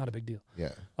 Not a big deal.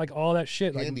 Yeah. Like all that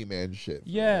shit. Like, Handyman shit. for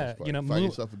the Yeah, most part. you know, find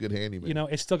yourself a good handyman.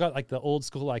 it's still got like the old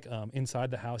school, like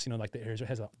inside the house, like the areas it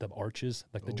has the arches,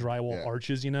 like the drywall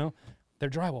arches, they're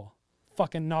drywall.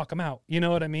 Fucking knock them out. You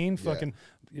know what I mean? Yeah. Fucking,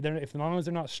 as long as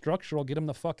they're not structural, get them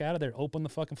the fuck out of there. Open the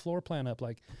fucking floor plan up.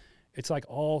 Like, it's like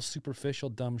all superficial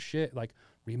dumb shit. Like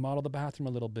remodel the bathroom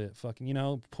a little bit, fucking, you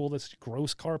know, pull this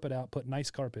gross carpet out, put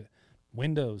nice carpet,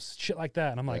 windows, shit like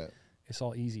that. And I'm like, it's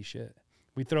all easy shit.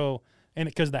 We throw, and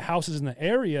because the houses in the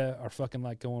area are fucking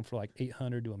like going for like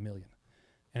 800 to $1 million.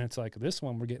 And it's like, this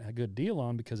one we're getting a good deal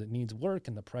on because it needs work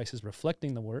and the price is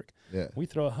reflecting the work. Yeah. We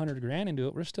throw $100,000 into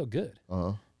it, we're still good.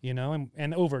 Uh-huh. You know,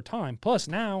 and over time. Plus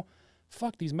now,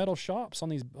 fuck, these metal shops on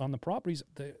the properties,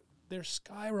 they're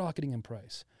skyrocketing in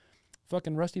price.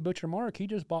 Fucking Rusty Butcher Mark, he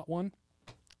just bought one.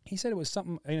 He said it was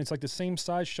something, and it's like the same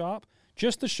size shop,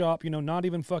 just the shop, you know, not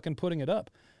even fucking putting it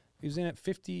up. He was in at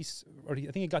 50, or I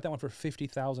think he got that one for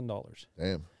 $50,000.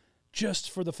 Damn. Just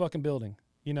for the fucking building,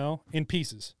 you know, in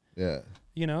pieces. Yeah.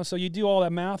 You know, so you do all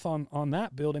that math on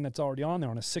that building that's already on there,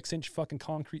 on a 6-inch fucking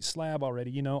concrete slab already,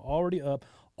 you know, already up.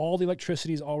 All the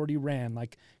electricity's already ran.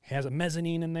 Like, has a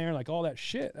mezzanine in there, like all that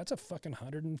shit. That's a fucking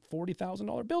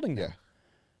 $140,000 building now. Yeah.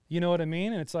 You know what I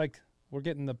mean? And it's like, we're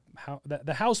getting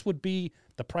the house would be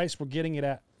the price we're getting it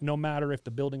at, no matter if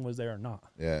the building was there or not.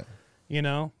 Yeah. You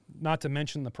know, not to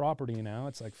mention the property. You know,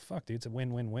 it's like, fuck, dude, it's a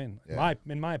win-win-win. Yeah.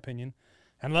 In my opinion.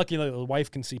 And luckily, the wife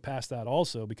can see past that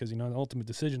also because, you know, the ultimate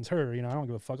decision's her. You know, I don't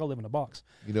give a fuck. I'll live in a box.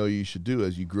 You know, you should do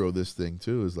as you grow this thing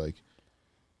too is like,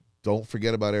 don't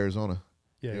forget about Arizona.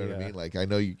 Yeah, you know what I mean? Like, I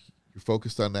know you're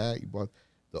focused on that. You bought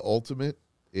the ultimate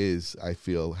is, I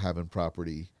feel, having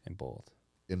property In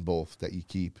both. that you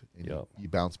keep and Yep. you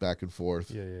bounce back and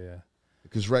forth. Yeah.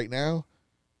 Because right now,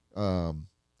 I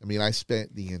mean, I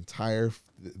spent the entire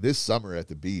this summer at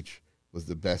the beach was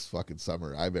the best fucking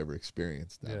summer I've ever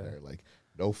experienced down there. Like,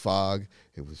 no fog.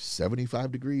 It was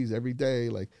 75 degrees every day.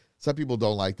 Like, some people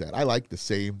don't like that. I like the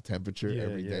same temperature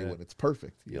every day when it's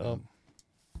perfect. You know,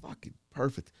 fucking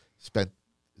perfect. Spent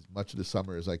as much of the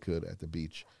summer as I could at the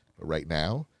beach. But right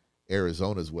now,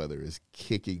 Arizona's weather is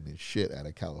kicking the shit out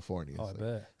of California. Oh, I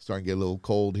bet. Starting to get a little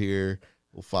cold here,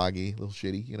 a little foggy, a little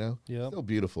shitty, you know? Yep. Still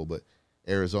beautiful, but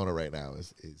Arizona right now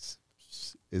is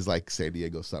like San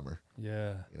Diego summer.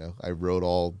 Yeah. You know, I rode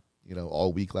all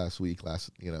week last,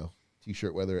 you know,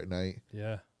 t-shirt weather at night.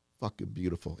 Yeah. Fucking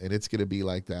beautiful. And it's going to be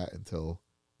like that until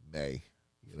May,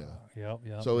 you know?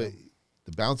 Yep. So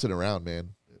the bouncing around, man,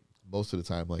 most of the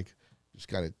time, like, just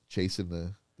kind of chasing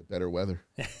the better weather.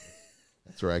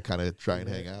 That's where I kind of try and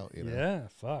hang out, you know? Yeah,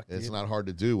 fuck. And it's dude. not hard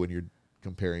to do when you're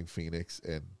comparing Phoenix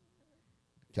and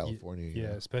California. you Yeah,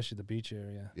 know? especially the beach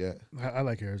area. Yeah. I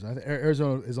like Arizona. I think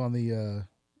Arizona is on the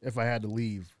if I had to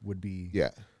leave would be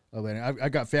Yeah. Atlanta. I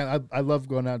got family. I love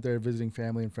going out there visiting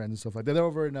family and friends and stuff like that. They're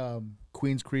over in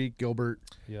Queens Creek, Gilbert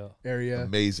area.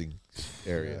 Amazing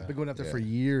area. I've been going out there for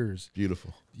years.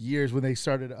 Beautiful. Years when they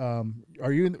started.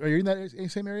 Are you in that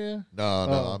same area? No,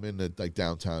 I'm in the like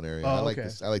downtown area. Oh, I like okay.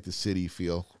 this. I like the city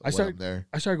feel. I'm there.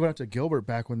 I started going out to Gilbert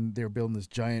back when they were building this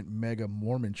giant mega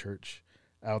Mormon church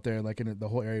out there. Like, the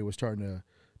whole area was starting to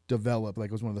develop.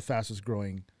 Like, it was one of the fastest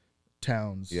growing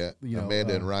towns. Yeah. You know,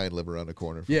 Amanda and Ryan live around the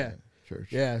corner from that church.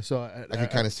 Yeah. So I can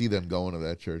kind of see them going to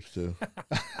that church too.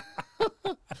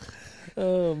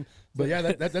 But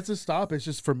yeah, that's a stop. It's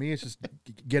just, for me, it's just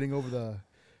getting over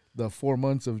the 4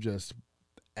 months of just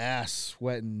ass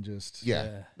sweating. Just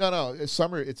No, it's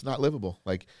summer. It's not livable.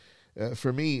 Like,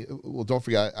 for me, well, don't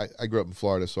forget, I grew up in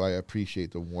Florida, so I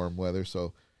appreciate the warm weather.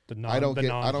 So I don't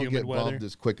get bummed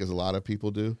as quick as a lot of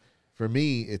people do. For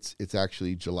me, it's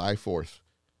actually July 4th.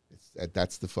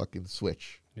 That's the fucking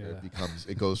switch. Yeah.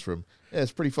 It goes from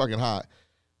it's pretty fucking hot,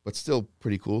 but still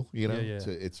pretty cool. You know, Yeah.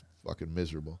 to it's fucking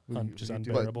miserable. Just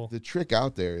unbearable. But the trick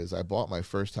out there is I bought my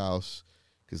first house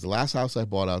because the last house I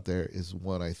bought out there is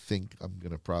one I think I'm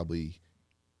gonna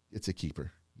it's a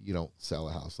keeper. You don't sell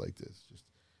a house like this. Just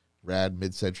rad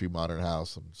mid-century modern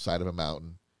house on the side of a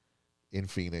mountain in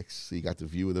Phoenix. So you got the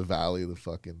view of the valley,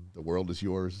 the world is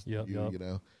yours. Yep.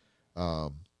 You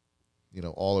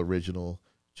know, all original,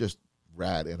 just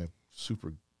rad, and a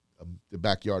super. The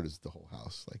backyard is the whole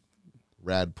house, like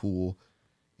rad pool,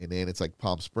 and then it's like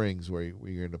Palm Springs where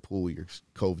you're in the pool, you're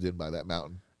coved in by that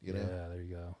mountain. You know, Yeah, there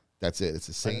you go. that's it. It's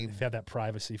the same. If you have that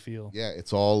privacy feel. Yeah,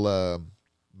 it's all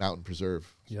mountain preserve.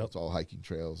 So Yep. it's all hiking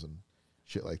trails and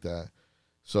shit like that.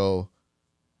 So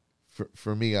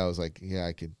for me, I was like, yeah,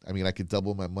 I could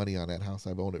double my money on that house.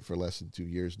 I've owned it for less than 2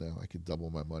 years now. I could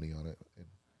double my money on it, and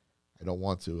I don't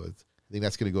want to. I think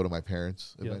that's going to go to my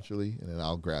parents eventually, and then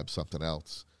I'll grab something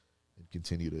else and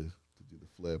continue to do the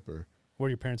flip. Or Where are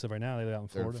your parents live right now? They live out in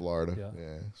they're Florida. in Florida.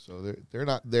 Yeah. So they're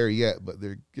not there yet, but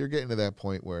they're getting to that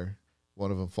point where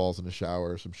one of them falls in the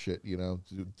shower or some shit. You know,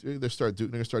 they're gonna start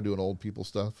doing old people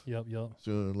stuff. Yep.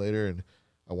 Sooner or later, and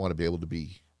I want to be able to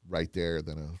be right there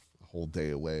than a whole day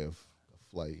away of a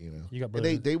flight. You know, You got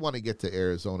and they want to get to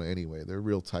Arizona anyway. They're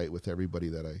real tight with everybody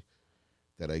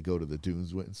that that I go to the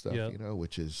dunes with and stuff, Yep. you know,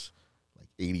 which is like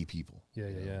 80 people. Yeah,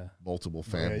 you yeah, know, yeah. multiple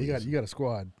Yeah, families. you got a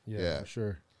squad. Yeah. For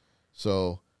sure.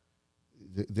 So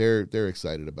they're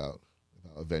excited about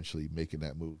eventually making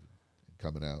that move and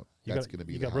coming out. That's going to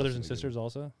be. You the got brothers house and that they sisters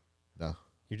also? No.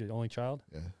 You're the only child?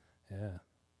 Yeah. Yeah.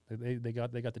 They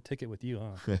got the ticket with you,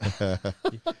 huh?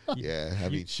 Yeah, I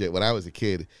mean, shit. When I was a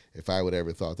kid, if I would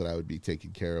ever thought that I would be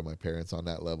taking care of my parents on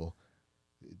that level,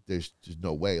 there's just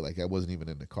no way. Like, I wasn't even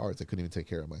in the cards. I couldn't even take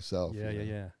care of myself. Yeah, you yeah,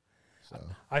 know? yeah. So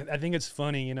I think it's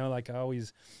funny, you know, like a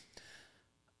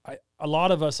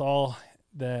lot of us all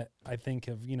that I think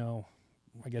have, you know,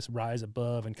 I guess rise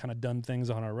above and kind of done things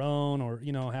on our own, or,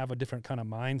 you know, have a different kind of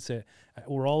mindset.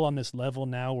 We're all on this level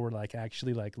now. We're like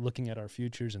actually like looking at our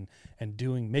futures and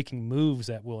making moves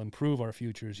that will improve our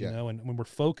futures, you know, and when we're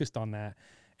focused on that,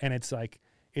 and it's like,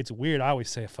 it's weird. I always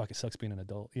say, fuck, it sucks being an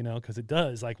adult, you know, because it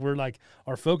does. Like, we're like,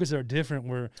 our focuses are different.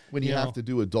 when you have to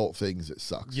do adult things, it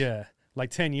sucks. Yeah.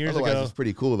 Like 10 years Otherwise, ago. it's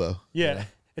pretty cool, though. Yeah. You know?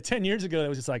 10 years ago, it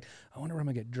was just like, I wonder where I'm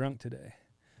going to get drunk today.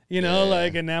 You know,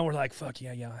 like, and now we're like, fuck,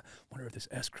 yeah. I wonder if this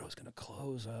escrow is going to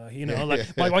close. You know, like,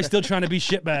 why am I still trying to be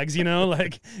shitbags, you know?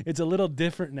 Like, it's a little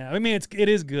different now. I mean, it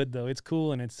is good, though. It's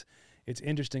cool, and it's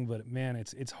interesting, but, man,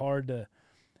 it's hard to,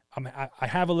 I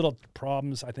have a little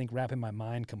problems, I think, wrapping my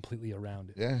mind completely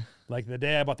around it. Yeah. Like, the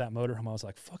day I bought that motorhome, I was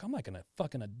like, fuck, I'm like a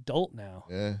fucking adult now.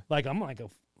 Yeah. Like, I'm like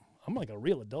a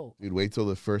real adult. Dude, wait till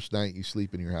the first night you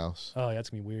sleep in your house. Oh, that's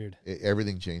going to be weird.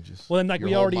 Everything changes. Well, and like your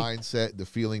we whole already mindset, the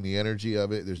feeling, the energy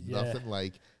of it. There's Yeah. nothing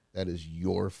like that is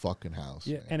your fucking house.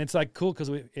 Yeah, man. and it's like cool because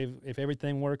if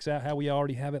everything works out how we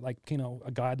already have it, like, you know,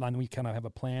 a guideline, we kind of have a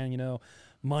plan, you know,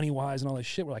 money wise and all this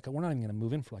shit. We're like, we're not even gonna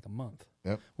move in for like a month.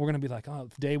 Yep. We're gonna be like, oh,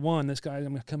 day one, this guy, I'm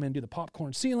gonna come in and do the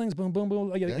popcorn ceilings, boom, boom, boom.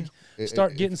 Like, Yeah.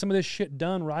 start getting some of this shit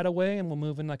done right away, and we'll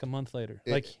move in like a month later.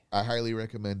 I highly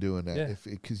recommend doing that. Yeah.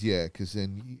 Because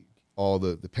then all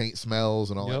the paint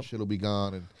smells and all that shit will be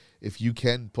gone. And if you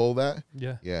can pull that,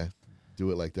 do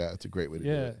it like that. It's a great way to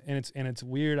do it. and it's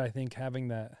weird, I think, having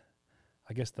that,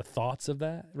 I guess, the thoughts of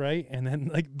that, right? And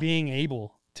then like being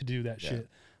able to do that shit.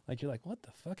 Like, you're like, what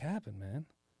the fuck happened, man?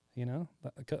 You know?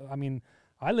 I mean,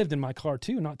 I lived in my car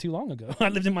too not too long ago. I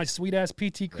lived in my sweet ass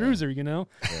PT Cruiser, you know?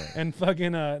 Yeah. And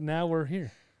fucking now we're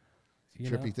here.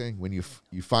 Trippy thing when you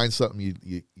find something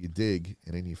you dig,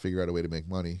 and then you figure out a way to make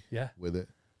money with it.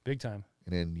 Big time.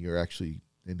 And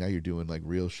then now you're doing like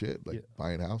real shit, like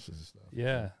buying houses and stuff.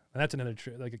 Yeah. And that's another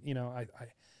trip. Like, you know,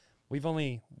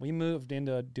 we moved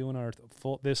into doing our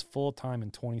full time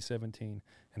in 2017,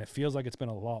 and it feels like it's been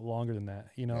a lot longer than that,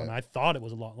 you know. And I thought it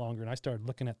was a lot longer, and I started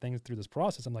looking at things through this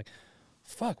process. I'm like,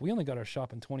 fuck, we only got our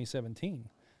shop in 2017.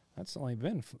 That's only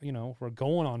been, you know, we're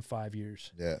going on 5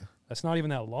 years. Yeah. That's not even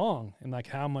that long. And like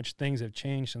how much things have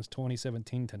changed since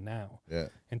 2017 to now. Yeah.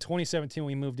 In 2017,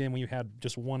 we moved in, we had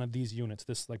just one of these units.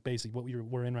 This, like, basically what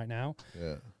we're in right now.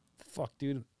 Yeah. Fuck,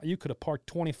 dude, you could have parked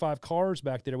 25 cars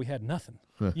back there. We had nothing.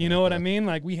 You know what I mean?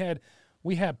 Like, we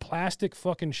had plastic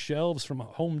fucking shelves from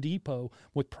Home Depot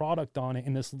with product on it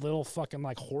in this little fucking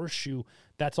like horseshoe.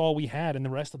 That's all we had, and the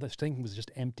rest of this thing was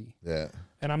just empty. Yeah.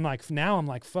 And I'm like, now I'm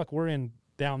like, fuck, we're in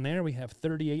down there. We have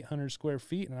 3,800 square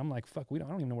feet, and I'm like, fuck, I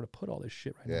don't even know where to put all this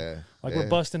shit right now. Like, we're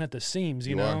busting at the seams,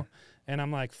 you know. are. And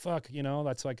I'm like, fuck, you know,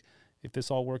 that's like, if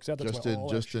this all works out, that's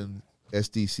Just in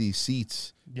SDC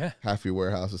seats. Yeah. Half your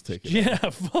warehouse is taken. Yeah,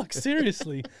 fuck,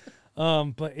 seriously.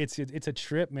 But it's a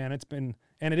trip, man. It's been,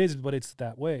 and it is, but it's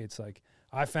that way. It's like,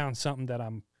 I found something that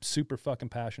I'm super fucking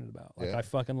passionate about. Like, I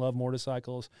fucking love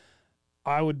motorcycles.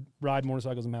 I would ride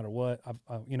motorcycles no matter what.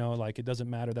 You know, like, it doesn't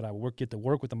matter that I get to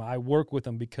work with them. I work with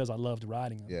them because I loved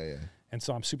riding them. Yeah. And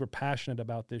so I'm super passionate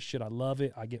about this shit. I love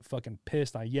it. I get fucking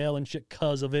pissed. I yell and shit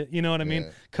because of it. You know what I mean?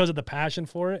 Because of the passion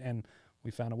for it. And we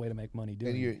found a way to make money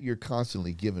doing it. And you're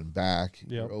constantly giving back.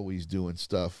 Yep. You're always doing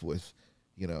stuff with,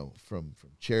 you know, from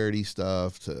charity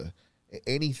stuff to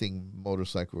anything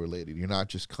motorcycle related. You're not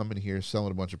just coming here,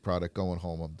 selling a bunch of product, going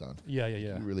home, I'm done. Yeah.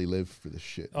 You really live for this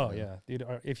shit. Oh, yeah. Dude,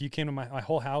 if you came to my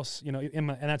whole house, you know, and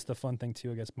that's the fun thing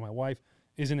too, I guess. My wife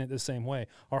isn't it the same way.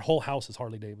 Our whole house is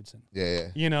Harley Davidson. Yeah.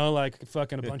 You know, like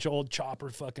fucking a bunch of old chopper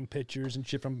fucking pictures and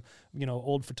shit from, you know,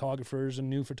 old photographers and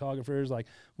new photographers. Like,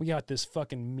 we got this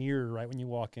fucking mirror right when you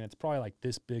walk in. It's probably like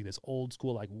this big, this old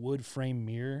school like wood frame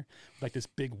mirror, like this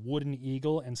big wooden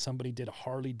eagle, and somebody did a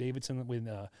Harley Davidson with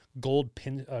gold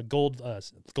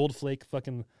flake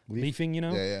fucking leafing, you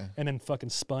know? Yeah. And then fucking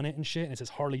spun it and shit, and it says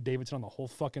Harley Davidson on the whole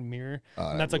fucking mirror.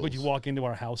 And that that's like what rules. you walk into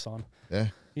our house on. Yeah.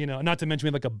 You know, not to mention we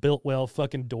have like a Biltwell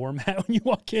fucking doormat when you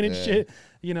walk in and shit.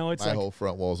 You know, it's my like whole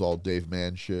front wall's all Dave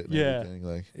Mann shit and everything.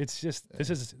 Like, it's just this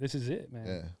is it, man.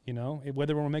 Yeah. You know,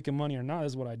 whether we're making money or not,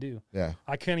 this is what I do. Yeah.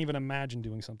 I can't even imagine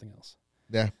doing something else.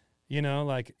 Yeah. You know,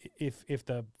 like if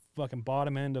the fucking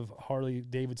bottom end of Harley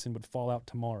Davidson would fall out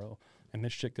tomorrow and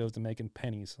this shit goes to making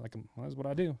pennies, like, well, that's what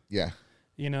I do. Yeah.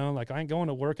 You know, like I ain't going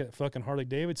to work at fucking Harley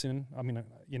Davidson. I mean,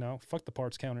 you know, fuck the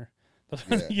parts counter.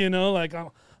 Yeah. You know, like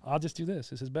I'll just do this.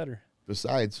 This is better.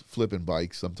 Besides flipping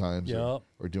bikes sometimes Yep.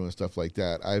 or doing stuff like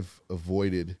that, I've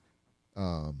avoided,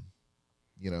 I've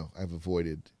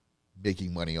avoided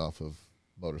making money off of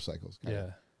motorcycles.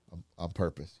 Kinda on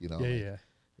purpose, you know. Yeah, like, yeah.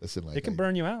 Listen, like It can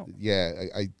burn you out. Yeah,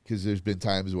 because there's been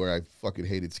times where I fucking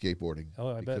hated skateboarding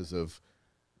I because bet. of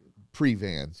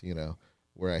pre-Vans, you know,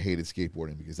 where I hated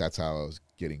skateboarding because that's how I was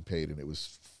getting paid, and it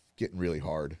was getting really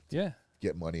hard to Yeah.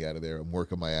 get money out of there. I'm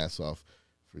working my ass off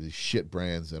for these shit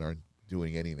brands that aren't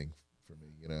doing anything for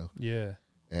me, you know. Yeah.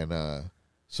 And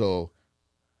so,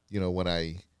 you know, when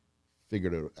I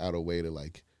figured out a way to,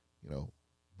 like, you know,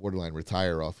 borderline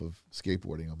retire off of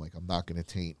skateboarding, I'm like, I'm not going to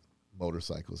taint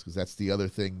motorcycles, because that's the other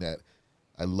thing that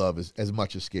I love as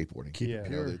much as skateboarding. Keep it You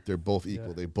know, pure. they're both equal.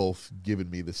 Yeah. They both given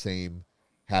me the same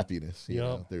happiness. You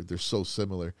know, they're so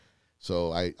similar.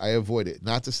 So I avoid it.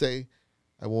 Not to say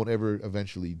I won't ever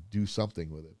eventually do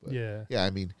something with it. But Yeah. I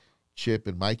mean, Chip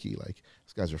and Mikey, like,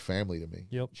 these guys are family to me.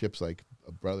 Yep. Chip's like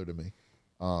a brother to me.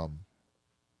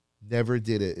 Never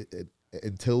did it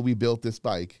until we built this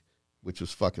bike, which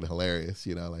was fucking hilarious,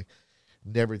 you know, like,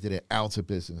 never did an ounce of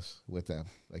business with them.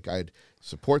 Like, I'd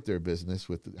support their business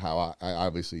with how I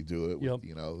obviously do it, with,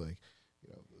 you know, like, you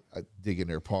know, I dig in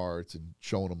their parts and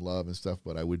showing them love and stuff,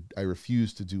 but I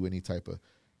refuse to do any type of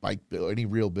bike build, any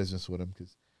real business with them,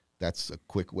 because that's a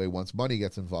quick way, once money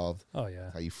gets involved, Oh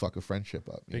yeah. how you fuck a friendship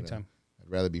up. Big time.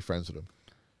 I'd rather be friends with them.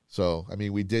 So, I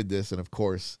mean, we did this, and of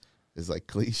course, as like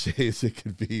cliche as it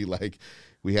could be, like,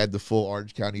 we had the full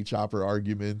Orange County chopper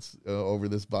arguments over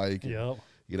this bike. Yep.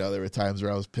 You know, there were times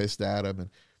where I was pissed at him, and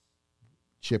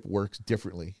Chip works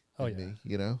differently than me,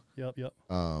 you know? Yep.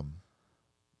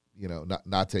 You know,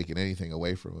 not taking anything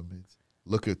away from him. It's,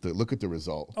 look at the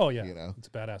result. Oh yeah. You know? It's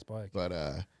a badass bike. But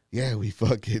yeah, we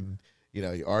fucking, you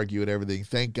know, you argue and everything.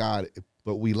 Thank God,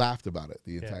 but we laughed about it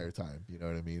the entire time. You know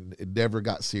what I mean? It never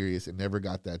got serious. It never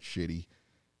got that shitty.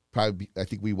 Probably, I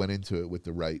think we went into it with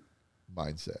the right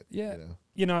mindset. Yeah. You know?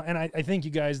 You know, and I think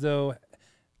you guys, though,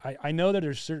 I know that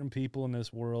there's certain people in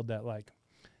this world that, like,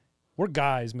 we're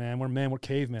guys, man. We're men. We're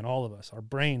cavemen, all of us. Our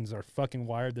brains are fucking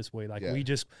wired this way. Like,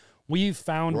 we've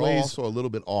found We're ways. also a little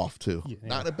bit off, too. Yeah.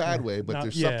 Not in a bad way, but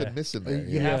there's something missing there.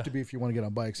 You have to be if you want to get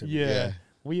on bikes. Yeah.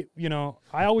 We, you know,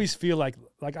 I always feel like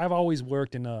I've always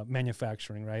worked in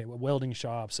manufacturing, right? Welding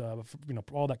shops, you know,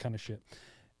 all that kind of shit.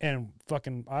 And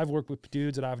fucking, I've worked with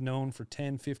dudes that I've known for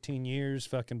 10, 15 years,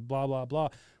 fucking blah, blah, blah.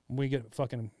 We get a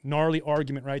fucking gnarly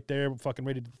argument right there. We're fucking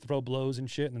ready to throw blows and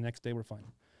shit. And the next day we're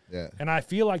fine. Yeah. And I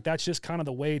feel like that's just kind of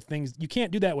the way things, you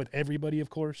can't do that with everybody, of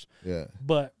course. Yeah.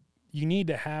 But you need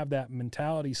to have that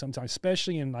mentality sometimes,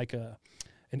 especially in like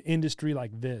an industry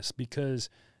like this, because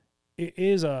it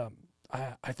is I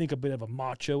think a bit of a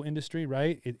macho industry,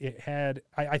 right?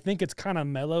 I think it's kind of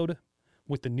mellowed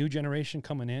with the new generation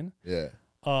coming in. Yeah.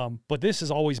 But this has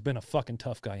always been a fucking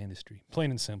tough guy industry, plain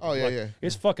and simple. Oh, yeah, like, yeah.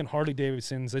 It's fucking Harley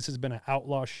Davidsons. This has been an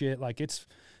outlaw shit. Like, it's,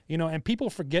 you know, and people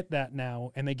forget that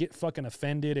now, and they get fucking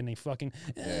offended, and they fucking,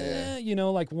 you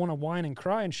know, like want to whine and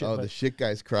cry and shit. Oh, but the shit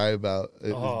guys cry about,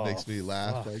 it just makes me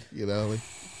laugh. fuck. Like, you know, like,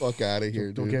 fuck out of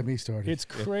here, Don't dude. get me started. it's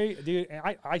crazy, dude.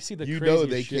 I see the You craziest know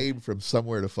they shit. came from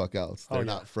somewhere the fuck else. They're Oh, yeah.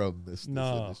 not from this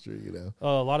industry, you know?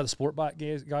 A lot of the sport bike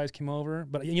guys came over,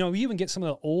 but you know, we even get some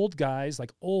of the old guys,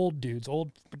 like old dudes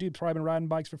probably been riding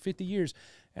bikes for 50 years,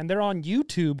 and they're on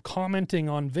YouTube commenting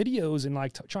on videos and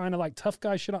like trying to like tough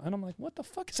guy shit on, and I'm like, what the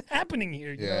fuck is happening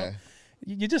here? You know?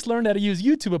 You just learned how to use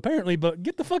YouTube apparently, but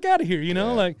get the fuck out of here, you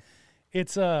know? Like,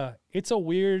 it's a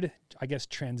weird, I guess,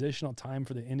 transitional time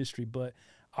for the industry, but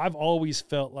I've always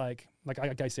felt like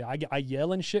I say, I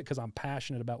yell and shit because I'm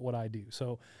passionate about what I do.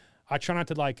 So I try not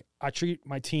to I treat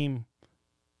my team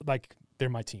like they're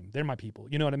my team. They're my people.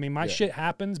 You know what I mean? My shit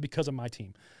happens because of my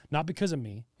team, not because of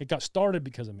me. It got started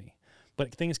because of me,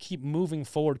 but things keep moving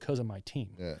forward because of my team.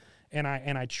 Yeah. And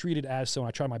I treat it as so. And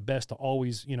I try my best to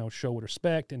always, you know, show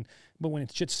respect. But when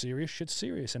shit's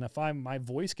serious. And if my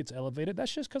voice gets elevated,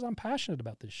 that's just because I'm passionate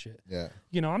about this shit. Yeah.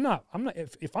 You know, I'm not.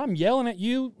 If I'm yelling at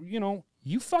you, you know,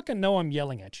 you fucking know I'm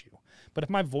yelling at you. But if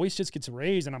my voice just gets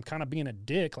raised and I'm kind of being a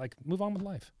dick, like, move on with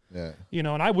life. Yeah. You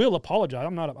know, and I will apologize.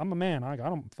 I'm a man. I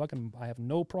have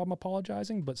no problem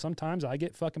apologizing, but sometimes I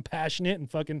get fucking passionate and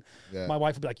fucking my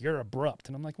wife will be like, you're abrupt.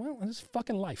 And I'm like, well, this is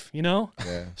fucking life, you know?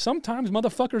 Yeah. Sometimes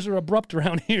motherfuckers are abrupt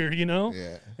around here, you know?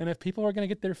 Yeah. And if people are going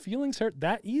to get their feelings hurt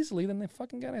that easily, then they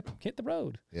fucking got to hit the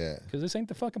road. Yeah. Because this ain't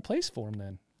the fucking place for them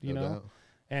then, you No know? doubt.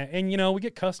 And, you know, we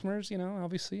get customers, you know,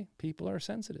 obviously people are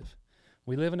sensitive.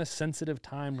 We live in a sensitive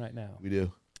time right now. We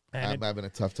do. And I'm having a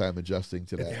tough time adjusting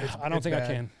to that. I don't think bad.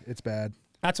 I can. It's bad.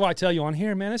 That's why I tell you on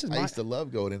here, man, this is I my... used to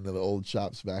love going into the old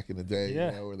shops back in the day,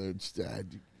 Yeah. you know, where they're just,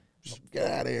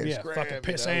 get out of here, Yeah, scram, fucking you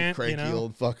pissant, know, you cranky know?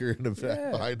 old fucker in the back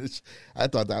Yeah. behind us. I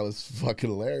thought that was fucking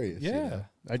hilarious. you Yeah.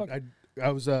 know?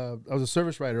 I was a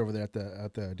service writer over there at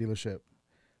the dealership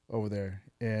over there,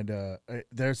 and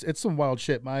it's some wild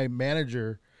shit. My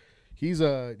manager, he's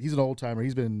an old timer.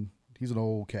 He's an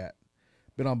old cat,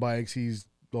 been on bikes. He's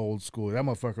old school. That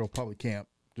motherfucker will probably camp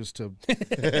just to.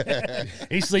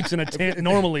 He sleeps in a tent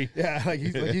normally. Yeah, like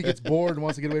he gets bored and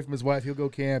wants to get away from his wife. He'll go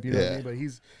camp. You know what I Yeah. mean? But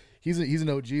he's an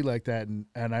OG like that, and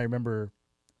I remember,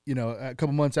 you know, a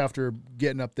couple months after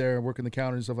getting up there and working the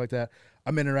counter and stuff like that,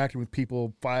 I'm interacting with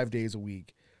people 5 days a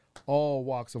week. All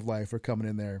walks of life are coming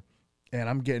in there, and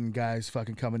I'm getting guys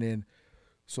fucking coming in.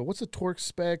 So what's the torque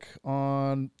spec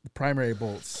on the primary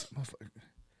bolts?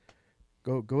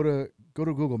 Go to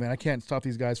Google, man. I can't stop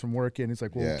these guys from working. It's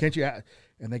like, well, Yeah. can't you?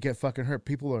 And they get fucking hurt.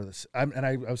 People are this. I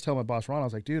was telling my boss Ron, I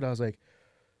was like, dude,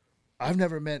 I've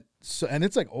never met so, and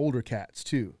it's like older cats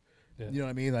too. Yeah. You know what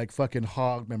I mean? Like fucking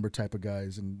hog member type of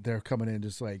guys, and they're coming in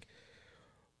just like,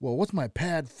 well, what's my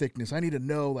pad thickness? I need to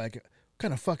know, like, what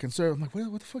kind of fucking serve. I'm like,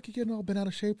 what the fuck you getting all bent out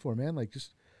of shape for, man? Like,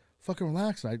 just fucking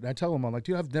relax. And I tell them, I'm like,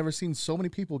 dude, I've never seen so many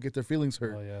people get their feelings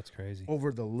hurt Oh, yeah, it's crazy.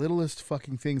 over the littlest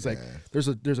fucking things. Like, Yeah. there's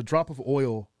a drop of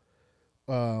oil.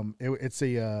 It's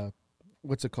a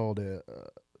what's it called?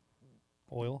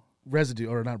 Oil? Residue,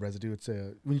 or not residue. It's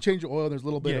when you change your oil, there's a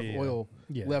little bit of oil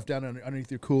Yeah. left down underneath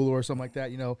your cooler or something like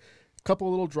that. You know, a couple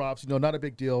of little drops. You know, not a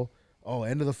big deal. Oh,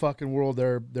 end of the fucking world.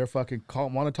 They're fucking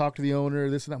want to talk to the owner.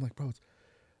 This and that. I'm like, bro,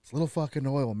 it's little fucking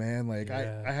oil, man. Like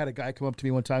Yeah. I had a guy come up to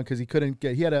me one time because he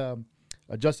had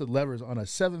adjusted levers on a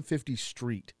 750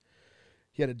 Street.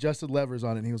 He had adjusted levers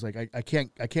on it, and he was like, I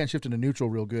can't shift into neutral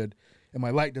real good, and my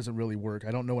light doesn't really work.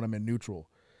 I don't know when I'm in neutral.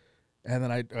 And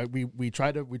then we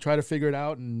tried to figure it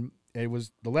out, and it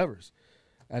was the levers.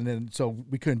 And then so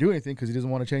we couldn't do anything because he doesn't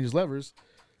want to change his levers.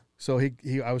 So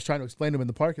I was trying to explain to him in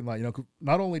the parking lot, you know,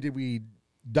 not only did we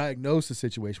diagnose the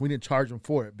situation, we didn't charge him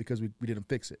for it because we didn't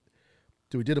fix it.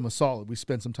 So we did him a solid. We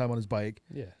spent some time on his bike,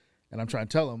 Yeah. and I'm trying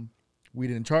to tell him we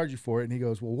didn't charge you for it. And he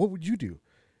goes, well, what would you do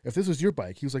if this was your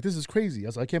bike? He was like, this is crazy. I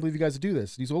was like, I can't believe you guys would do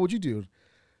this. And he said, what would you do?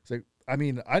 It's like, I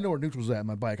mean, I know where neutral's at in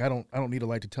my bike. I don't need a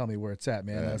light to tell me where it's at,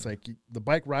 man. Yeah. I was like, the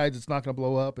bike rides, it's not gonna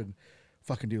blow up, and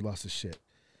fucking dude lost his shit.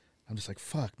 I'm just like,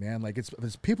 fuck, man. Like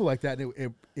there's people like that, and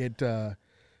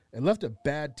it left a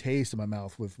bad taste in my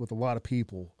mouth with a lot of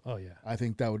people. Oh, yeah. I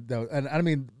think that would, and I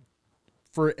mean,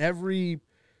 for every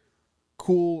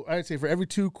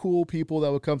two cool people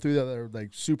that would come through that are like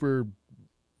super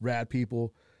rad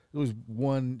people, there was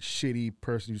one shitty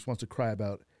person who just wants to cry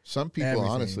about. Some people,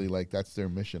 Everything. honestly, like that's their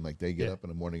mission. Like they get Yeah. up in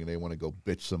the morning and they want to go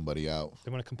bitch somebody out,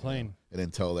 They want to complain. and then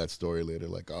tell that story later.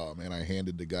 Like, oh man, I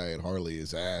handed the guy at Harley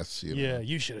his ass. You know, Yeah,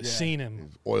 you should have Yeah. seen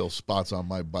him. oil spots on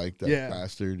my bike. That Yeah.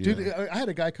 bastard. You Dude, know? I had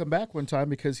a guy come back one time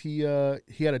because he had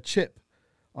a chip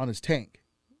on his tank,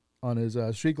 on his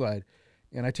Street Glide,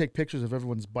 and I take pictures of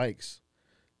everyone's bikes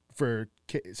for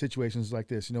situations like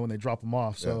this. You know, when they drop them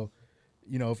off. So,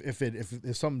 you know,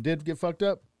 if something did get fucked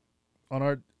up on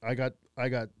our, I got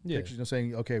Yeah. pictures, you know,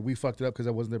 saying, okay, we fucked it up because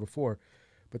I wasn't there before,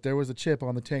 but there was a chip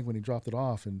on the tank when he dropped it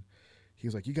off, and he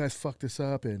was like, you guys fucked this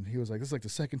up, and he was like, this is like the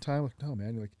second time. Like, no,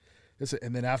 man, you're like this,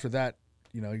 and then after that,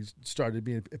 you know, he started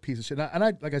being a piece of shit. And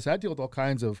I like I said, I deal with all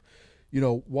kinds of, you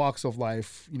know, walks of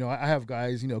life. You know, I have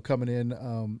guys, you know, coming in.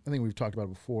 I think we've talked about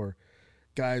it before.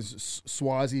 Guys,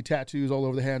 Swazi tattoos all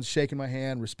over the hands, shaking my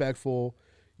hand, respectful.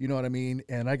 You know what I mean?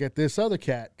 And I get this other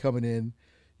cat coming in.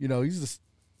 You know, he's this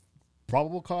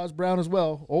probable cause brown as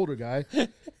well, older guy.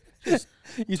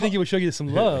 You think he would show you some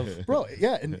love. Bro,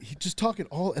 yeah, and he just talking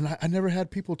all, and I never had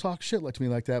people talk shit like to me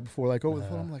like that before, like over the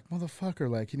phone. I'm like, motherfucker,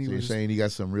 like, and he So you're was saying you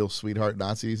got some real sweetheart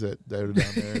Nazis that are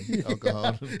down there in El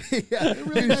Cajon? yeah, They're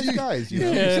really nice guys, you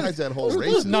know. Yeah. Besides that whole Those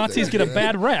racist Nazis thing, get a yeah.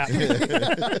 bad rap.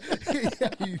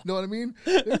 yeah, you know what I mean?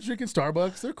 They're drinking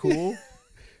Starbucks, they're cool,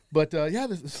 but yeah,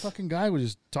 this fucking guy was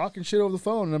just talking shit over the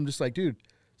phone, and I'm just like, dude,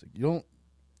 it's like, you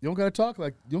don't gotta talk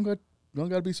like you don't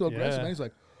gotta be so aggressive. Yeah. And he's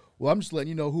like, well, I'm just letting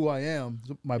you know who I am.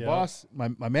 So my Yeah. boss, my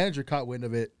manager caught wind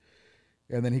of it,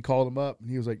 and then he called him up, and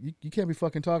he was like, you can't be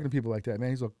fucking talking to people like that, man.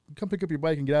 He's like, come pick up your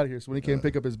bike and get out of here. So when he came to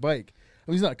pick up his bike, I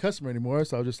mean, he's not a customer anymore,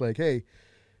 so I was just like, hey,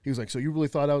 he was like, so you really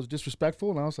thought I was disrespectful?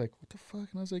 And I was like, what the fuck?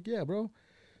 And I was like, yeah, bro.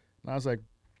 And I was like,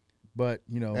 but,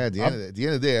 you know. At the end of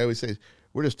the day, I always say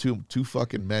we're just two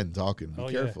fucking men talking. Be Oh,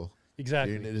 yeah. careful.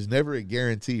 Exactly. There's never a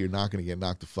guarantee you're not going to get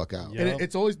knocked the fuck out. Yeah. And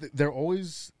it's always,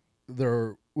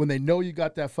 they're when they know you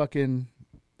got that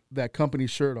company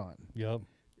shirt on Yep.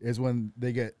 is when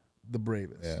they get the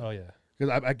bravest. Yeah. Oh yeah.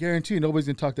 Because I guarantee you nobody's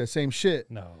going to talk that same shit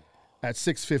No. at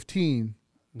 6:15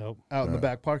 Nope. out in the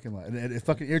back parking lot. And it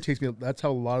fucking irritates me. That's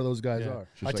how a lot of those guys Yeah. are.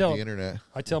 Just I like tell- the internet.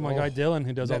 I tell my guy Dylan,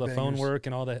 who does all net the phone bangers. work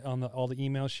and all the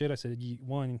email shit. I said,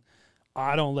 one,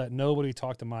 I don't let nobody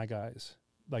talk to my guys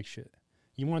like shit.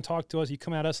 You want to talk to us? You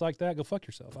come at us like that? Go fuck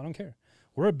yourself. I don't care.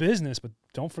 We're a business, but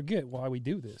don't forget why we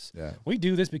do this. Yeah. We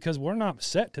do this because we're not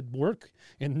set to work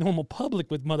in normal public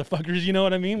with motherfuckers. You know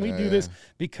what I mean? We Yeah, do yeah. this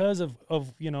because of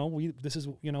this is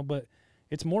but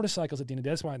it's motorcycles at the end of the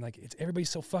day. That's why it's everybody's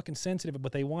so fucking sensitive,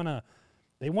 but they wanna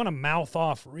mouth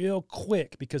off real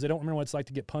quick because they don't remember what it's like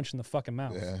to get punched in the fucking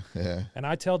mouth. Yeah. Yeah. And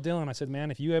I tell Dylan, I said, man,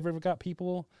 if you ever got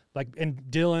people like, and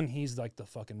Dylan, he's like the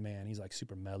fucking man. He's like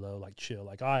super mellow, like chill.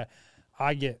 Like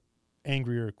I get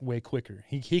angrier way quicker.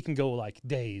 He can go like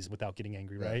days without getting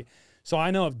angry, right? So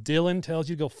I know if Dylan tells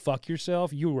you to go fuck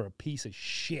yourself, you were a piece of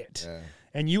shit. Yeah.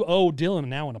 And you owe Dylan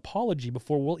now an apology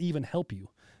before we'll even help you.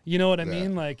 You know what I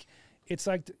mean? Like, it's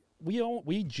like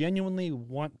we genuinely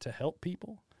want to help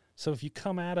people. So if you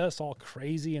come at us all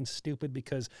crazy and stupid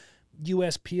because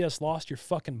USPS lost your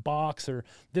fucking box or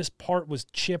this part was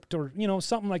chipped or,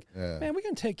 something like, man, we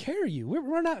can take care of you.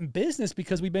 We're not in business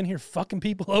because we've been here fucking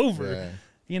people over. Yeah.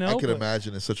 I can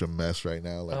imagine it's such a mess right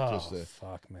now. Like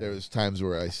fuck, man. There was times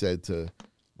where I said to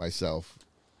myself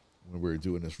when we were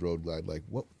doing this road glide, like,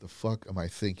 what the fuck am I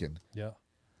thinking? Yeah.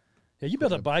 Yeah, you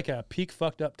built a bike at a peak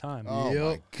fucked up time. Oh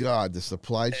my God, the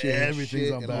supply chain, Everything's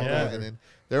shit on and all back that. order. And then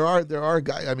there are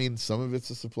guys. I mean, some of it's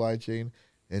a supply chain,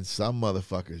 and some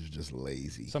motherfuckers are just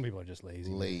lazy. Some people are just lazy.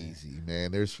 Lazy,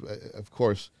 man. There's, of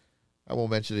course, I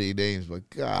won't mention any names, but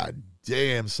God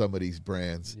damn, some of these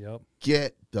brands. Yep.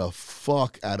 Get the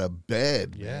fuck out of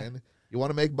bed, Yeah. man. You want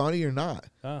to make money or not?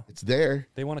 Oh, It's there.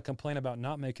 they want to complain about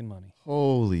not making money.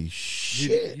 Holy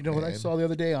shit! You know what I man. saw the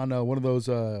other day on one of those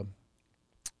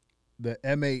the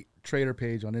M8 trader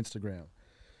page on Instagram.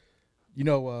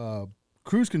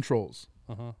 Cruise controls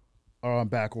Uh-huh. are on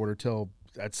back order till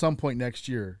at some point next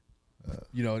year.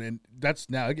 And that's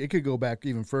now it could go back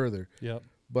even further. Yep.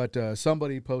 But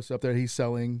somebody posted up there he's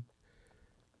selling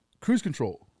cruise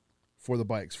control for the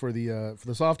bikes for the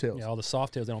Softails. Yeah, all the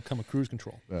Softails, they don't come with cruise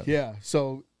control. Yeah.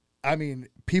 So I mean,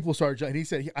 people started. And he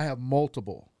said, I have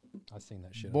multiple. I've seen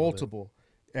that shit. a little bit. Multiple.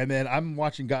 And then I'm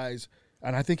watching guys,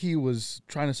 and I think he was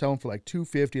trying to sell them for like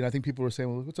 $250, and I think people were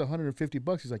saying, well, what's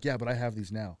 $150? He's like, yeah, but I have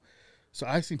these now. So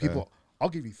I've seen people, I'll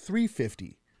give you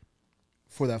 $350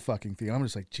 for that fucking thing. I'm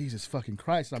just like, Jesus fucking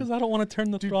Christ. Because I don't want to turn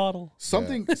the throttle.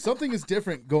 Something is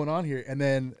different going on here. And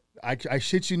then I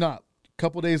shit you not, a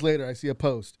couple days later, I see a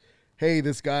post. Hey,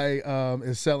 this guy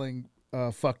is selling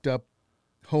fucked up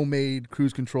homemade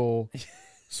cruise control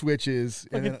switches.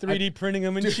 Like and 3D printing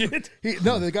them and shit.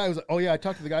 The guy was like, oh yeah, I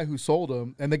talked to the guy who sold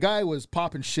them, and the guy was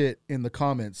popping shit in the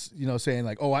comments, saying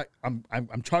like, oh,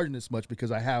 I'm charging this much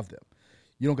because I have them.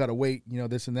 You don't got to wait,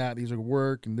 this and that. These are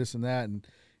work and this and that,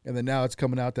 and then now it's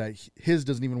coming out that his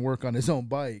doesn't even work on his own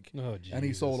bike, Oh, and he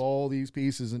Jesus. sold all these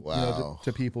pieces, and Wow.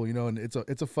 to people, and it's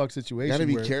a fuck situation. Got to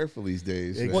be where- careful these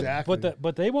days. man. Exactly.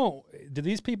 But they won't. Do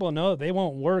these people know that they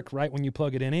won't work right when you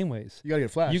plug it in anyways? You gotta get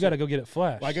flashed. You got to go get it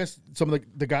flashed. Well, I guess some of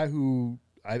the guy who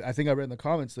I think I read in the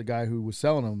comments, the guy who was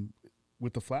selling them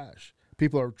with the flash.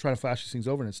 People are trying to flash these things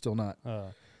over, and it's still not.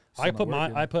 I not working.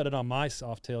 I put it on my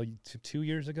Softail 2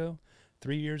 years ago,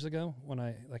 3 years ago when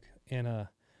I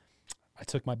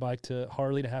took my bike to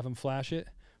Harley to have him flash it.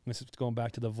 And this is going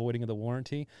back to the voiding of the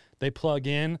warranty. They plug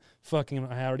in,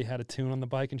 I already had a tune on the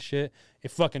bike and shit. It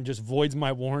fucking just voids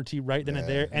my warranty right then and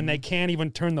there, and they can't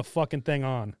even turn the fucking thing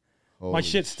on. My Holy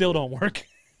shit still don't work.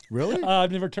 Really?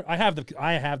 I've never turned. I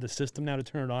have the system now to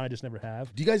turn it on. I just never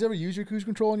have. Do you guys ever use your cruise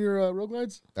control on your road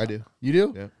glides? I do. You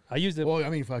do? Yeah. I used it. Well, I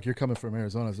mean, fuck, you're coming from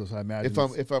Arizona, so I imagine.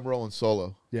 If I'm rolling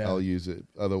solo, Yeah. I'll use it.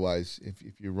 Otherwise, if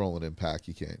you're rolling in pack,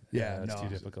 you can't. yeah, it's no, too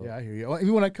difficult. Yeah, I hear you. Well,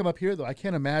 even when I come up here, though, I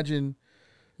can't imagine.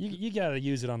 You got to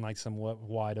use it on like some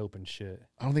wide open shit.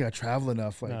 I don't think I travel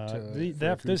enough. Like, No,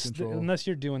 for cruise control. unless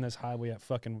you're doing this highway at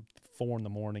fucking 4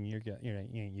 a.m, you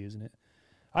ain't using it.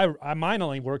 Mine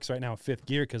only works right now in 5th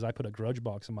gear because I put a grudge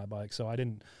box on my bike, so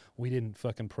we didn't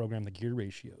fucking program the gear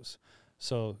ratios.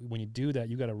 So when you do that,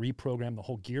 you got to reprogram the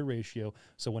whole gear ratio.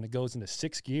 So when it goes into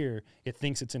 6th gear, it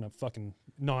thinks it's in a fucking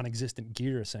non-existent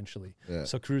gear essentially. Yeah.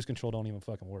 So cruise control don't even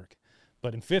fucking work.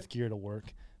 But in 5th gear it'll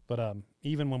work. But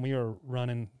even when we were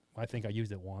running, I think I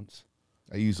used it once.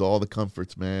 I use all the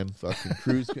comforts, man. Fucking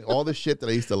cruise, all the shit that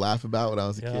I used to laugh about when I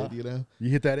was a Yeah. kid. You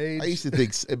hit that age. I used to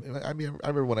think. I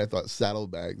remember when I thought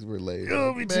saddlebags were lame.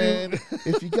 Oh, me too. Man,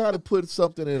 if you got to put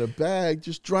something in a bag,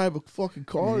 just drive a fucking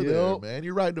car there, Yep. man.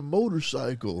 You're riding a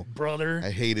motorcycle. Brother.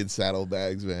 I hated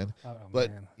saddlebags, man. Oh, But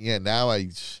man. yeah, now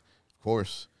of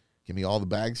course, Give me all the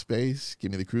bag space.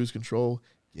 Give me the cruise control.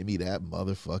 Give me that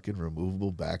motherfucking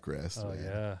removable backrest, man.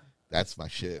 Yeah. That's my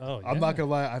shit. Oh, yeah. I'm not gonna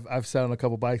lie. I've sat on a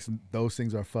couple bikes and those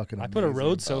things are fucking. I Amazing. put a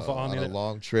road sofa on a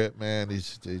long trip, man.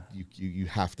 You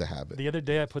have to have it. The other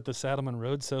day, I put the Saddleman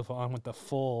road sofa on with the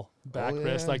full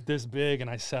backrest, like this big, and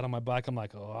I sat on my bike. I'm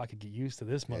like, oh, I could get used to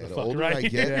this motherfucker. The older right I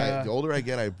get, here. the older I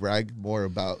get, I brag more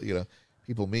about,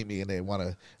 people meet me and they want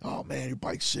to, oh man, your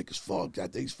bike's sick as fuck.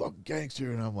 That thing's fucking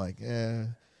gangster, and I'm like, yeah.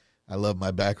 I love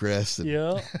my backrest. And,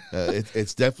 Yeah,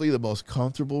 it's definitely the most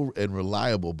comfortable and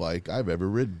reliable bike I've ever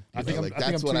ridden.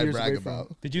 That's what I brag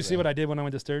about. Did you see what I did when I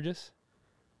went to Sturgis?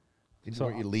 So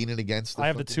you're leaning against. I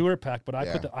have the tour pack, but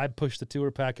I pushed the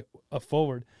tour pack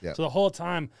forward. Yeah. So the whole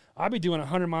time I'd be doing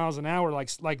 100 miles an hour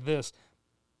like this,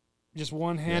 just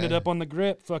one handed up on the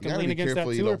grip, fucking lean against that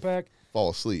tour pack. Fall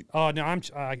asleep. Oh no,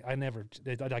 I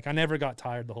never got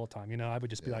tired the whole time. I would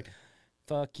just be like,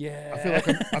 fuck yeah.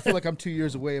 I feel like I'm 2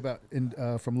 years away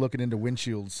from looking into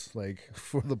windshields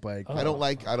for the bike. I don't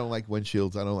like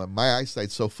windshields. My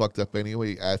eyesight's so fucked up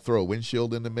anyway. I throw a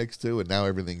windshield in the mix too, and now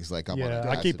everything's like I'm on a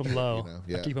I keep them low.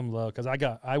 I keep them low because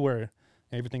I wear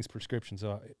everything's prescription.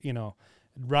 So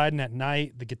riding at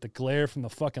night to get the glare from the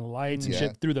fucking lights and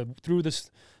shit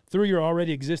through your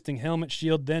already existing helmet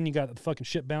shield. Then you got the fucking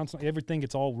shit bouncing. Everything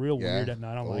gets all real weird at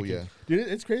night. I don't like it. Dude,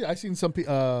 it's crazy. I seen some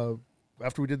people.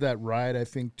 After we did that ride, I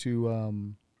think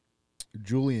to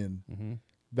Julian,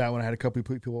 that one I had a couple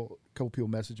people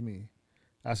message me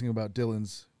asking about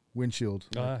Dylan's windshield.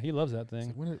 He loves that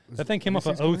thing. Like, that thing came off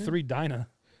a 03 Dyna.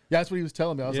 Yeah, that's what he was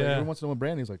telling me. I was like, everyone wants to know what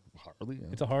brand. He's like, Harley. Yeah.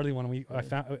 It's a Harley one. I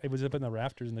found it was up in the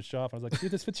rafters in the shop. I was like, dude,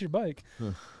 this fits your bike.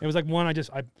 It was like one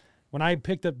when I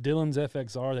picked up Dylan's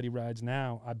FXR that he rides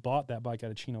now, I bought that bike out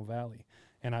of Chino Valley.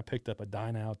 And I picked up a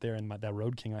Dyna out there and that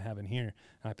Road King I have in here.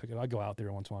 And I go out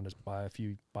there once in a while and just buy a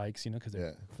few bikes, because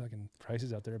their fucking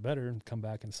prices out there are better, and come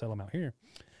back and sell them out here.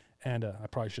 And I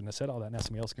probably shouldn't have said all that. Now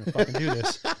somebody else can fucking do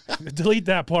this. Delete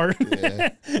that part.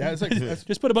 It's like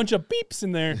just put a bunch of beeps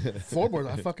in there. Floorboards.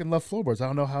 I fucking love floorboards. I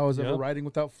don't know how I was ever riding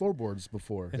without floorboards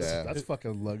before. That's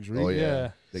fucking luxury. Oh yeah,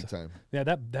 big time. Yeah,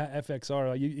 that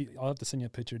FXR. I'll have to send you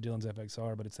a picture of Dylan's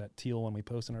FXR, but it's that teal one we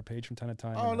post on our page from time to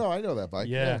time. Oh no, I know that bike.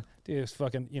 Yeah, dude, it's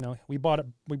fucking. We brought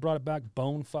it back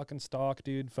bone fucking stock,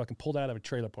 dude. Fucking pulled out of a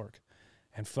trailer park.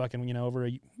 And fucking, over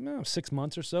 6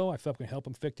 months or so, I fucking help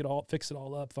him fix it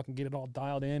all up, fucking get it all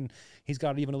dialed in. He's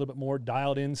got it even a little bit more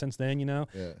dialed in since then, Yeah.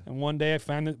 And one day I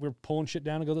found that we're pulling shit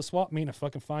down to go to the swap meet, and I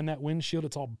fucking find that windshield.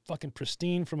 It's all fucking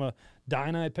pristine from a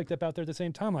Dyna I picked up out there at the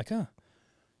same time. Like,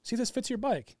 see, this fits your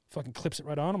bike. Fucking clips it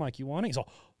right on. I'm like, you want it? He's all,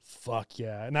 fuck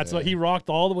yeah. And that's what he rocked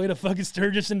all the way to fucking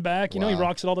Sturgis and back. He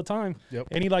rocks it all the time. Yep.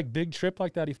 Any big trip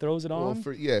like that, he throws it on.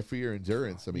 For your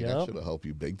endurance, I mean, that should help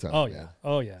you big time. Oh, man.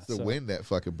 Oh, yeah. It's the wind that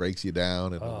fucking breaks you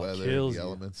down, and the weather, and the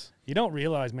elements. You don't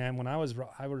realize, man, when I was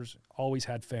always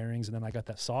had fairings, and then I got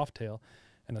that soft tail,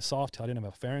 and the soft tail, I didn't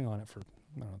have a fairing on it for,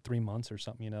 3 months or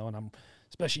something, and I'm,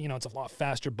 especially, it's a lot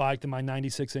faster bike than my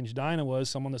 96-inch Dyna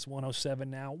was. So I'm on this 107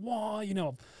 now.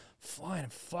 Wow, flying,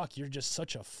 fuck, you're just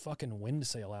such a fucking wind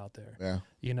sail out there.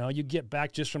 Yeah. You get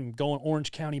back just from going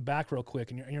Orange County back real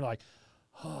quick, and you're like,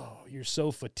 oh, you're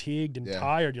so fatigued and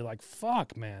tired. You're like,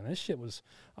 fuck, man, this shit was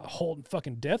a whole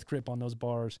fucking death grip on those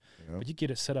bars. Yep. But you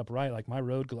get it set up right. Like my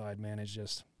Road Glide, man, is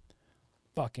just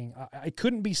fucking, I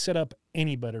couldn't be set up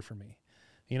any better for me.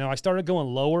 I started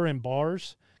going lower in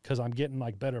bars because I'm getting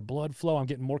better blood flow. I'm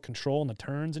getting more control in the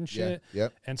turns and shit. Yeah.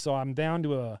 Yep. And so I'm down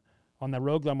to on that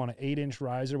Road Glide, I'm on an 8-inch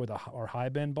riser with our high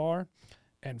bend bar,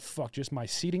 and just my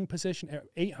seating position,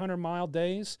 800-mile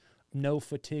days, no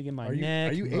fatigue in my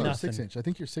neck. Are you 8 or 6-inch? I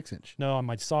think you're 6-inch. No, on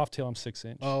my soft tail, I'm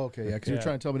 6-inch. Oh, okay, yeah, because you're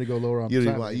trying to tell me to go lower on.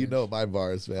 You know my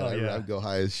bars, man. I go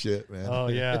high as shit, man. Oh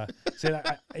yeah,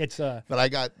 it's But I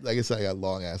got, like I said, I got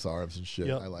long ass arms and shit.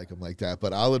 Yep. I like them like that.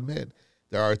 But I'll admit,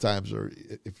 there are times where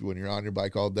when you're on your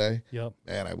bike all day,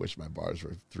 man, I wish my bars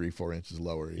were 3-4 inches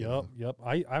lower. Yep.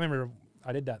 I remember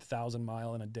I did that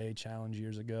 1,000-mile in a day challenge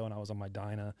years ago, and I was on my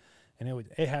Dyna, and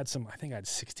it had some. I think I had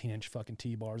 16-inch fucking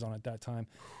T-bars on it at that time.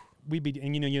 You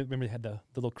remember they had the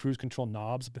little cruise control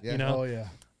knobs, Oh yeah.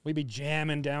 We'd be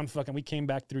jamming down fucking. We came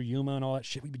back through Yuma and all that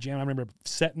shit. We'd be jamming. I remember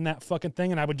setting that fucking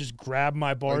thing, and I would just grab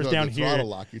my bars down the here. Throttle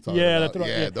lock you're talking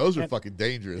about. Those are fucking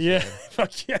dangerous. Yeah,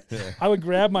 fuck yeah. I would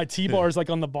grab my T-bars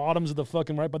on the bottoms of the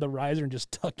fucking right by the riser and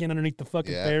just tuck in underneath the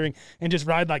fucking fairing and just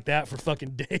ride like that for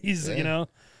fucking days,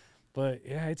 But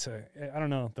yeah, I don't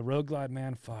know. The Road Glide,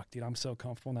 man, fuck, dude, I'm so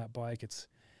comfortable on that bike.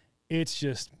 It's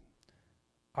just,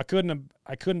 I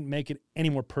couldn't make it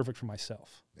any more perfect for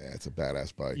myself. Yeah, it's a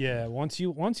badass bike. Yeah, once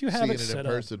you have Seeing it set in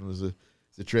person was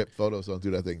It's a trip. Photos don't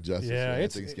do that thing justice. Yeah, man.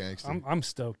 That thing's gangster. I'm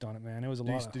stoked on it, man. It was a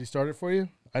lot. Did he start it for you?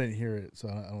 I didn't hear it, so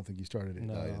I don't think he started it.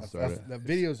 No, he it's- started it. The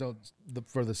videos don't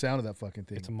for the sound of that fucking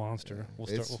thing. It's a monster. We'll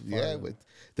It's- start. yeah, but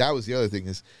that was the other thing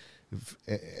is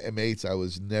M8s. I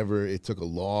was never. It took a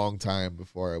long time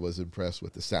before I was impressed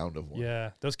with the sound of one.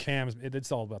 Yeah, those cams.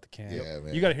 It's all about the cam. Yeah,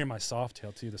 man. You got to hear my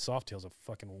Softail too. The Softail's a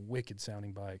fucking wicked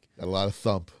sounding bike. Got a lot of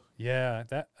thump. Yeah,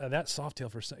 that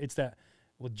Softail it's that.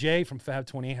 Well, Jay from Fab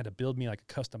 28 had to build me like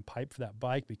a custom pipe for that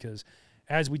bike because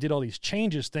as we did all these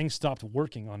changes, things stopped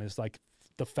working on his like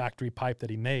the factory pipe that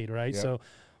he made. Right, Yep. so.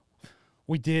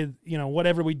 We did,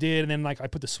 whatever we did, and then like I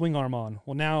put the swing arm on.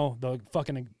 Well, now the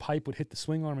fucking pipe would hit the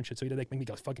swing arm and shit, so he did like make me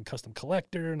a fucking custom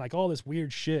collector and like all this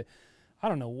weird shit. I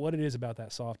don't know what it is about that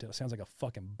Softail. It sounds like a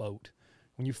fucking boat.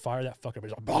 When you fire that fucker,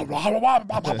 it's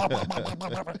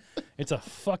like it's a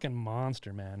fucking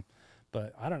monster, man.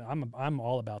 But I don't know. I'm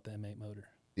all about the M8 motor.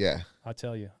 Yeah, I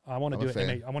tell you, I want to I'm do a fan.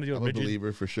 M8. I want to do I'm a a rigid,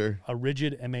 believer for sure.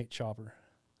 M8 chopper.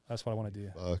 That's what I want to do.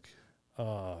 Fuck.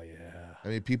 Oh yeah. I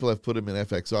mean, people have put them in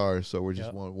FXR, so we're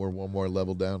just Yep. we're one more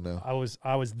level down now. I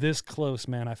was this close,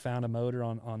 man. I found a motor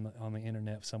on the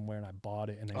internet somewhere, and I bought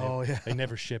it, and they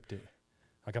never shipped it.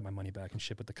 I got my money back and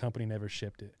shipped it. The company never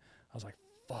shipped it. I was like,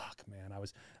 fuck, man.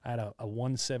 I had a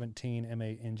 117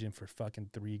 M8 engine for fucking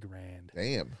 $3,000.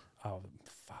 Damn. Oh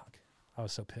fuck. I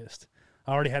was so pissed.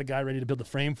 I already had a guy ready to build the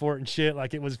frame for it and shit.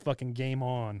 Like it was fucking game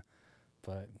on.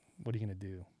 But what are you gonna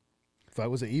do?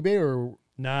 Was it eBay or?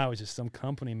 No, it was just some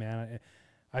company, man.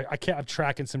 I kept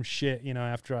tracking some shit,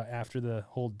 after the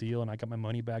whole deal, and I got my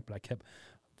money back, but I kept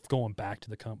going back to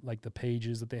the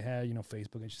pages that they had,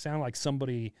 Facebook. It sounded like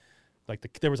somebody,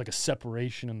 there was like a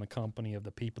separation in the company of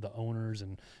the people, the owners,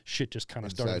 and shit just kind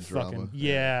of started Inside fucking. drama.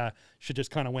 Yeah, shit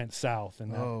just kind of went south.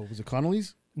 And Was it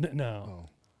Connolly's? no,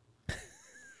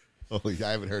 Holy,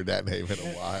 I haven't heard that name in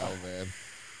a while, man.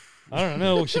 I don't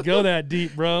know. We should go that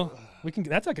deep, bro.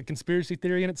 That's like a conspiracy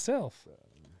theory in itself.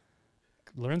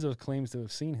 Lorenzo claims to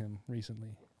have seen him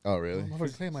recently. Oh, really? I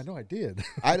claim I know I did.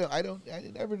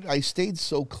 I stayed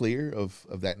so clear of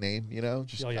that name,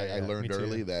 Just Oh, yeah, I yeah, learned me too.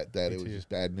 early that Me it was too. just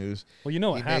bad news. Well, you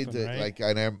know what He happened, made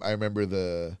right? I remember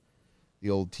the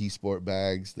old T-Sport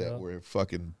bags that Yeah. were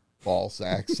fucking ball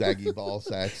sacks, saggy ball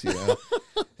sacks, And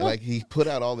like he put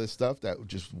out all this stuff that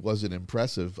just wasn't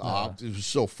impressive. It was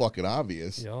so fucking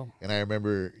obvious. Yeah. And I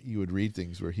remember you would read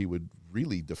things where he would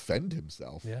really defend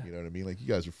himself. Yeah. You know what I mean? Like, you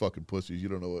guys are fucking pussies. You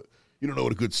don't know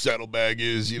what a good saddlebag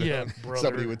is. Yeah, And brother.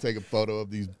 somebody would take a photo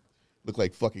of these, look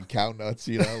like fucking cow nuts.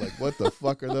 Like what the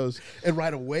fuck are those? And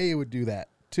right away it would do that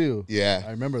too. Yeah,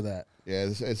 I remember that. yeah.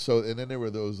 And then there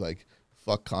were those like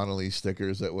fuck Connolly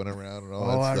stickers that went around and all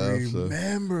Oh, that I stuff.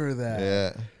 remember that.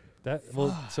 Yeah,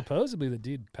 Supposedly the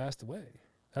dude passed away.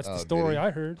 That's Oh, the did story he?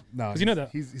 I heard. No, 'Cause you know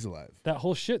that he's alive. that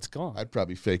whole shit's gone. I'd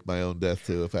probably fake my own death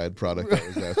too if I had product that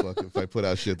was that fucking. If I put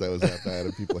out shit that was that bad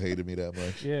and people hated me that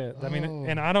much. Yeah, I mean, Oh.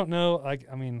 and I don't know.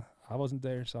 I wasn't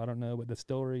there, so I don't know. But the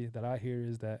story that I hear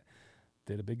is that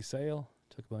did a big sale,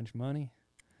 took a bunch of money,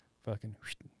 fucking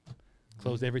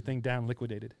closed everything down,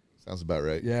 liquidated. Sounds about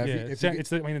right. Yeah, Yeah, if you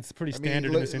it's pretty I mean,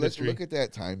 standard in this industry. Look at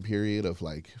that time period of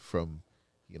like from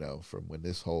when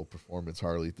this whole performance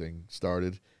Harley thing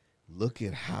started. Look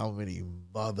at how many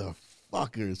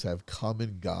motherfuckers have come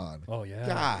and gone. Oh yeah,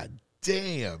 God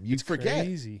damn, you It's forget.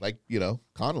 crazy. Like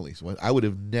Connolly's. I would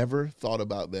have never thought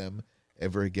about them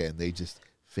ever again. They just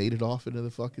faded off into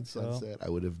the fucking sunset. I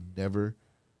would have never,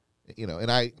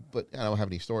 but I don't have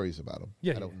any stories about them.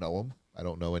 Yeah, I don't know them. I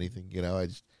don't know anything. I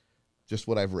just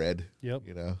what I've read. Yep.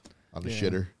 On the Yeah.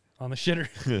 shitter. On the shitter.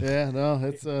 yeah, no,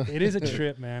 it's It is a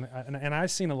trip, man. And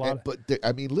I've seen a lot.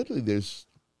 Literally, there's.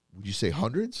 Would you say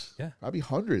hundreds? Yeah. Probably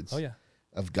hundreds. Oh yeah,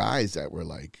 Of guys that were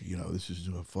like, this is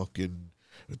a fucking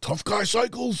tough guy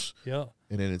cycles. yeah.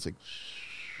 And then it's like,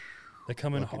 They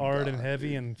come in Fucking hard and God, heavy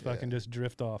dude. and fucking Yeah. just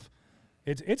drift off.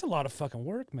 It's a lot of fucking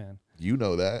work, man. you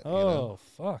know that. Oh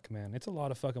fuck, man! It's a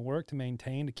lot of fucking work to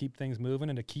maintain, to keep things moving,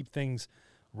 and to keep things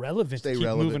relevant, Stay to keep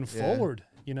relevant, moving yeah. forward.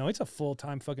 It's a full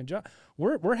time fucking job.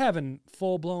 We're having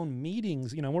full blown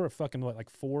meetings. We're a fucking like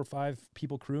 4 or 5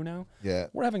 people crew now. Yeah.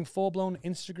 We're having full blown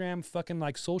Instagram fucking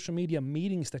like social media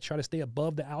meetings to try to stay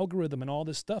above the algorithm and all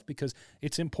this stuff because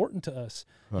it's important to us.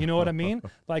 You know what I mean?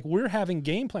 Like we're having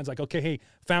game plans. Like, okay, hey,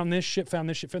 found this shit,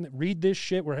 read this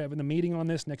shit. We're having a meeting on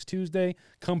this next Tuesday.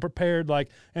 Come prepared. Like,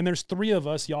 and there's 3 of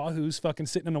us yahoos fucking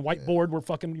sitting on a whiteboard. We're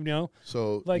fucking,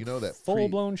 So like that full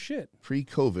blown shit.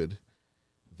 pre-COVID,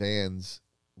 Vans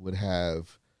would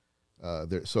have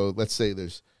so let's say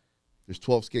there's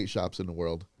 12 skate shops in the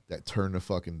world that turn the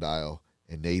fucking dial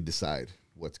and they decide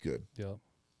what's good. Yeah.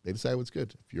 they decide what's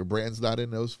good. If your brand's not in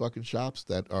those fucking shops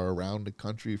that are around the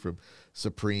country, from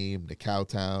Supreme to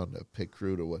Cowtown to Pit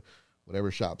Crew to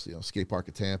whatever shops, Skate Park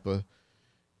of Tampa,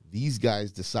 these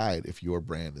guys decide if your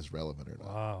brand is relevant or not.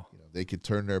 Wow. They could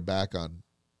turn their back on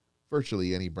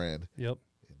virtually any brand. Yep.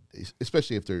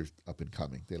 Especially if they're up and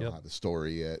coming. They don't Yep. have the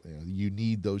story yet. You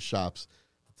need those shops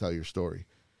to tell your story.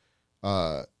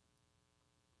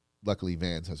 Luckily,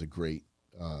 Vans has a great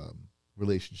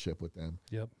relationship with them.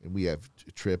 Yep. And we have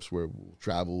trips where we'll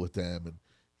travel with them and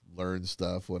learn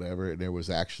stuff, whatever. And there was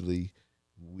actually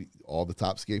all the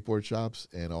top skateboard shops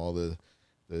and all the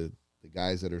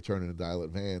guys that are turning the dial at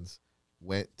Vans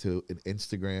went to an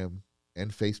Instagram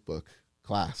and Facebook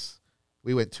class.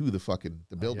 We went to the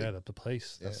building. Yeah, the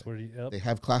place. That's where They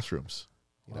have classrooms,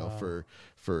 Wow.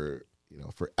 for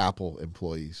Apple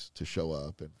employees to show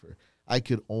up, and I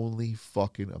could only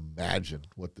fucking imagine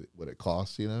what it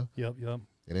costs, Yep. And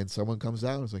then someone comes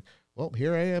down and is like, well,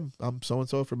 here I am. I'm so and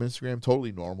so from Instagram,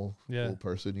 totally normal, cool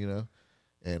person,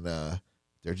 and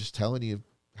they're just telling you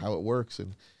how it works,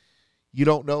 and you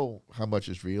don't know how much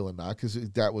is real and not, because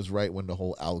that was right when the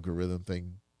whole algorithm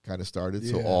thing kind of started.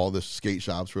 So all the skate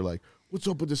shops were like, what's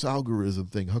up with this algorithm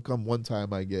thing? How come one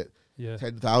time I get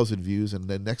 10,000 views and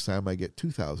then next time I get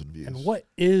 2,000 views? And what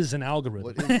is an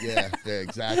algorithm? Yeah,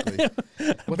 exactly.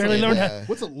 What's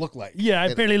it look like? Yeah,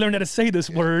 I barely learned how to say this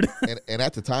word. and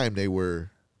at the time they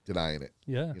were denying it.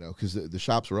 Yeah. Because the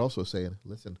shops were also saying,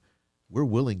 listen, we're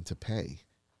willing to pay.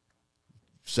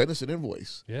 Send us an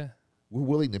invoice. Yeah. We're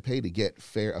willing to pay to get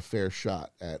a fair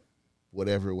shot at what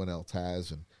everyone else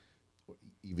has and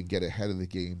even get ahead of the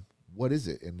game. What is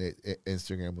it? And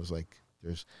Instagram was like,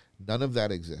 there's none of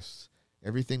that exists.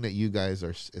 Everything that you guys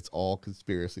are, it's all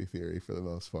conspiracy theory for the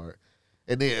most part.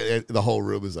 And the whole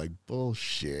room is like,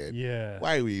 bullshit. Yeah.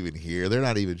 Why are we even here? They're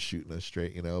not even shooting us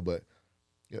straight, But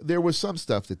there was some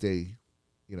stuff that they,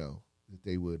 that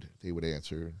they would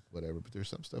answer and whatever. But there's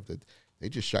some stuff that they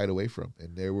just shied away from,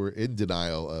 and they were in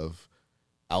denial of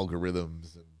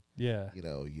algorithms and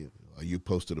you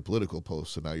posted a political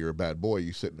post, so now you're a bad boy.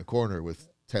 You sit in the corner with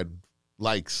 10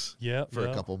 likes for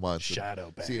a couple months.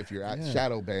 Shadow ban. See if you're at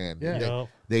shadow ban. Yeah.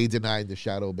 They denied the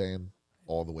shadow ban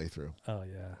all the way through. Oh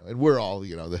yeah. And we're all,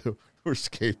 we're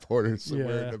skateboarders, so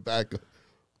we're in the back of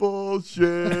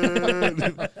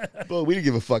bullshit. But we didn't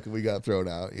give a fuck if we got thrown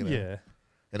out, Yeah.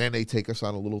 And then they take us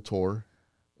on a little tour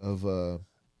of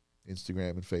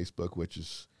Instagram and Facebook, which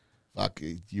is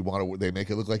they make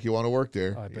it look like you want to work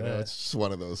there. I bet. It's just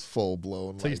one of those full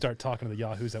blown. Until you start talking to the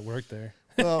yahoos that work there.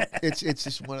 Well, it's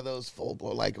just one of those full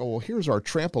blown, like, oh, well, here's our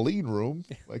trampoline room.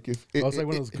 Like if It's like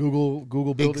one of those Google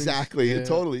buildings. Exactly,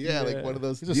 totally, like one of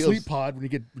those. It's a sleep pod. When you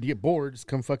get bored, just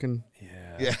come fucking.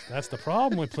 Yeah. That's the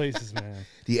problem with places, man.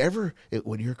 Do you ever,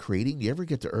 when you're creating, do you ever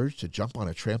get the urge to jump on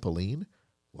a trampoline?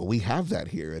 Well, we have that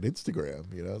here at Instagram.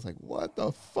 It's like, what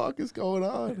the fuck is going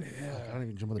on? Yeah, I don't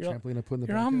even jump on the trampoline I put in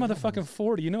the. I'm motherfucking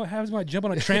 40. You know what happens when I jump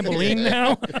on a trampoline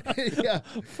now? Yeah.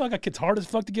 Fuck, it's hard as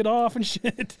fuck to get off and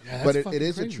shit. Yeah, but it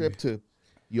is crazy. a trip to.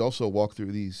 You also walk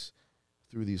through these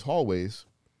hallways,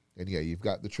 and you've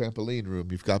got the trampoline room,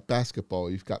 you've got basketball,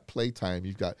 you've got playtime,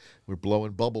 we're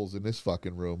blowing bubbles in this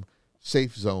fucking room,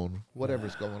 safe zone,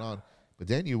 whatever's going on. But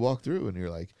then you walk through and you're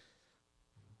like,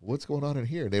 what's going on in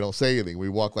here? They don't say anything. We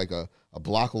walk like a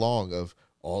block long of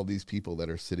all these people that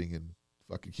are sitting in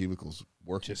fucking cubicles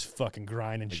working. Just fucking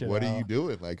grinding Like, shit what out. are you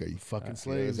doing? Like, are you Fucking is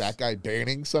slaves. that guy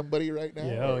banning somebody right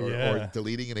now? Yeah, or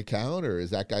deleting an account? Or is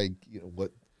that guy,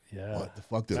 what the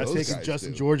fuck do That's those taking guys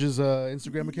Justin do? George's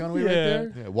Instagram account away right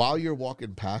there. Yeah, while you're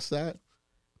walking past that,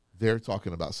 they're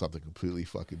talking about something completely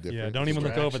fucking different. Yeah, don't even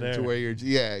look over there. To where you're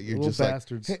Little just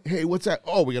bastards. like, hey, what's that?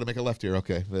 Oh, we got to make a left here.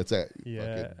 Okay, that's it.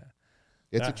 Yeah.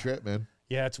 It's a trip, man.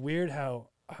 Yeah, it's weird how,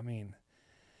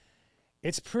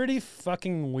 it's pretty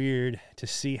fucking weird to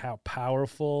see how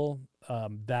powerful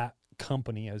that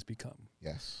company has become.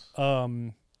 Yes.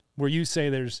 Where you say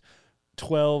there's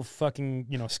 12 fucking,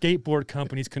 skateboard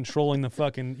companies controlling the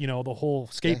fucking, the whole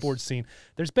skateboard scene.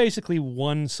 There's basically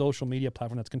one social media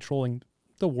platform that's controlling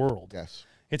the world. Yes.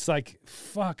 It's like,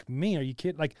 fuck me, are you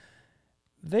kidding? Like,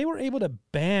 they were able to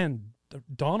ban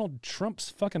Donald Trump's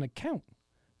fucking account.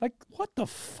 Like, what the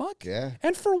fuck? Yeah.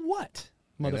 And for what,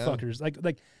 motherfuckers?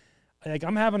 Like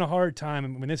I'm having a hard time. I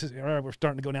mean, this is, all right, we're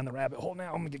starting to go down the rabbit hole now.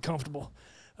 I'm gonna get comfortable.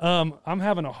 I'm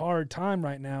having a hard time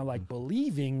right now, like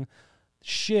believing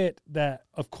shit that,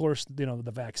 of course,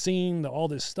 the vaccine, all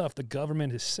this stuff the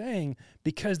government is saying,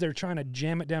 because they're trying to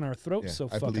jam it down our throats so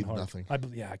fucking believe hard. Nothing.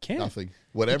 I can't. Nothing.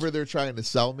 Whatever they're trying to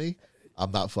sell me, I'm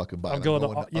not fucking buying. I'm going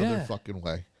the other fucking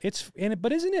way.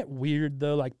 But isn't it weird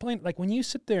though? Like when you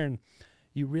sit there and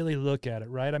you really look at it,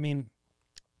 right? I mean,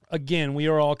 again, we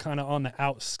are all kind of on the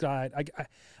outside.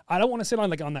 I don't want to say on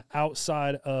the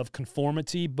outside of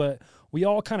conformity, but we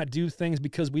all kind of do things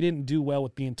because we didn't do well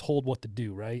with being told what to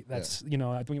do, right? That's,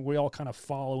 I think we all kind of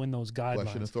follow in those guidelines.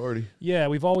 Question authority. Yeah,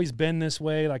 we've always been this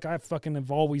way. Like, I fucking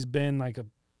have always been like a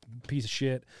piece of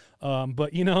shit.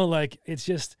 But, like, it's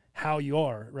just how you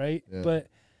are, right? Yeah. But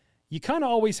you kind of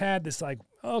always had this, like,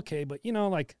 okay, but,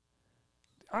 like,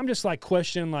 I'm just like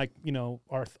questioning, like,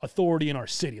 our authority in our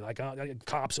city, like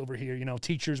cops over here,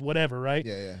 teachers, whatever, right?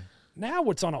 Yeah. Now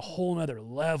it's on a whole nother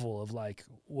level of like,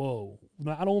 whoa,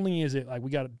 not only is it like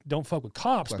we don't fuck with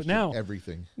cops, Question but now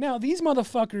everything. Now these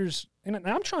motherfuckers, and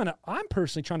I'm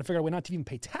personally trying to figure out a way not to even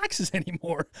pay taxes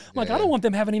anymore. I don't want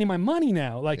them having any of my money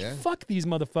now. Like, fuck these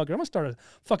motherfuckers. I'm gonna start a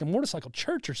fucking motorcycle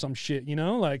church or some shit,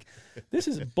 Like, this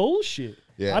is bullshit.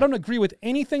 Yeah. I don't agree with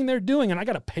anything they're doing, and I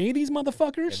gotta pay these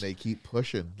motherfuckers. And they keep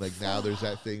pushing. Like, now there's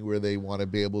that thing where they want to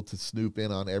be able to snoop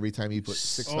in on every time you put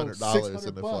 $600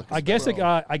 in the fucking.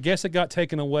 I guess it got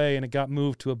taken away and it got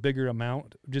moved to a bigger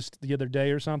amount just the other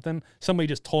day or something. Somebody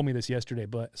just told me this yesterday,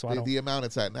 but so I don't. The amount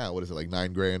it's at now, what is it, like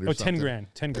 $9,000 or something? 10 grand.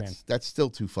 10 grand. That's still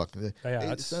too fucking.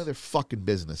 Yeah, it's none of their fucking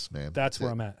business, man. That's where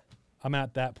I'm at. I'm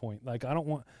at that point. Like, I don't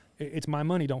want. It's my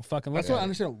money. Don't fucking let. That's what I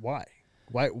understand. Why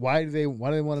do they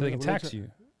want so to? They can tax you.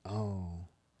 Oh.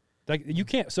 Like, you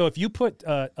can't. So if you put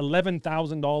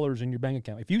 $11,000 in your bank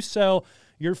account, if you sell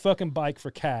your fucking bike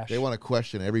for cash, They want to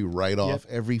question every write-off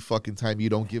every fucking time you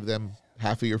don't give them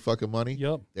half of your fucking money.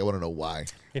 Yep. They want to know why.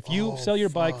 If you sell your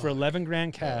bike for 11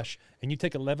 grand cash and you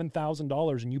take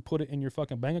 $11,000 and you put it in your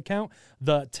fucking bank account,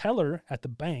 the teller at the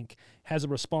bank has a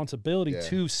responsibility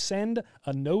to send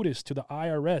a notice to the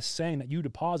IRS saying that you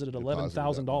deposited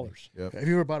 $11,000. Yep. Have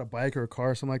you ever bought a bike or a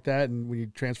car or something like that, and when you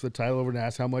transfer the title over and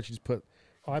ask how much, you just put?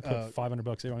 Oh, I put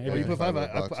 $500 there on You everything. put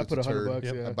 $500. I put $100.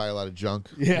 Yep. Yeah. I buy a lot of junk.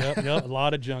 Yeah. Yep, a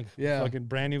lot of junk. Yeah. Fucking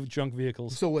brand new junk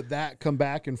vehicles. So would that come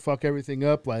back and fuck everything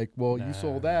up? Like, well, you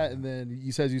sold that, and then he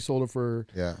says you sold it for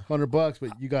 $100,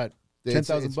 but you got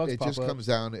 $10,000. It just comes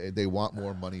down. They want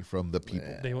more money from the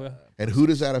people. They will. And who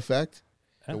does that affect?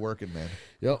 The working man.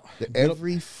 Yep.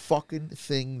 Every fucking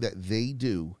thing that they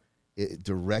do, it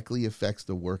directly affects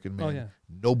the working man. Oh, yeah.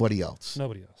 Nobody else.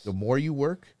 Nobody else. The more you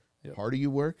work, Yep. harder you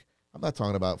work. I'm not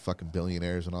talking about fucking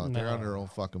billionaires and all. They're on their own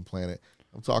fucking planet.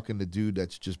 I'm talking to dude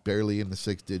that's just barely in the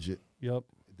 6 digit. Yep.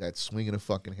 That's swinging a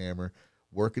fucking hammer,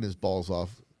 working his balls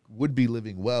off. Would be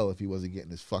living well if he wasn't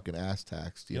getting his fucking ass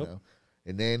taxed, you know.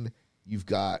 And then you've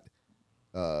got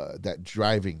that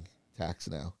driving tax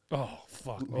now. Oh,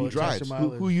 fuck. Who drives?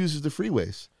 Who uses the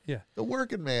freeways? Yeah. The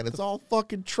working man. It's all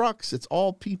fucking trucks. It's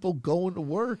all people going to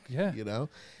work. Yeah. You know?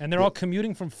 And they're all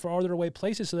commuting from farther away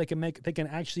places so they can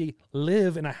actually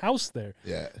live in a house there.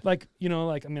 Yeah. Like,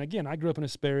 again, I grew up in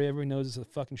Hesperia. Everybody knows it's a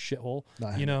fucking shithole.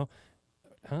 Not you know?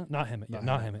 Huh? Not Hemet. Yeah,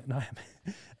 not Hemet. Not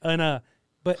Hemet. And,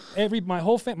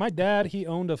 but my dad, he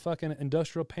owned a fucking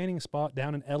industrial painting spot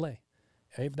down in L.A.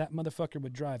 That motherfucker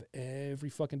would drive every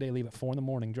fucking day, leave at 4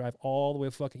 a.m, drive all the way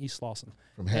to fucking East Slauson.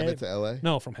 From Hemet to L.A.?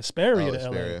 No, from Hesperia to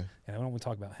Hesperia. L.A. Yeah, I don't want to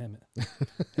talk about Hemet.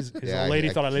 His old lady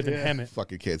thought I lived in Hemet.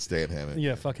 Fucking can't stay in Hemet.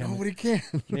 Yeah, fuck Hemet. Nobody can.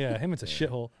 Yeah, Hemet's a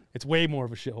shithole. It's way more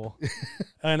of a shithole.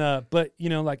 And but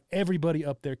like everybody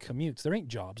up there commutes. There ain't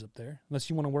jobs up there unless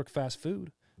you want to work fast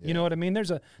food. Yeah. You know what I mean?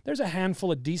 There's a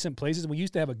handful of decent places. We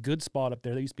used to have a good spot up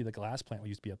there. There used to be the glass plant. We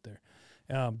used to be up there.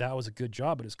 That was a good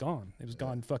job, but it's gone. It was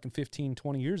gone fucking 15,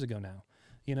 20 years ago now.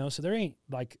 So there ain't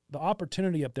like the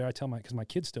opportunity up there. I tell because my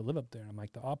kids still live up there. I'm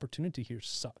like, the opportunity here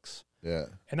sucks. Yeah.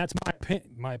 And that's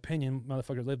my opinion.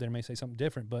 Motherfuckers live there may say something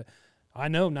different, but I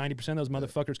know 90% of those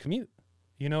motherfuckers commute.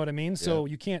 You know what I mean? So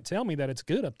you can't tell me that it's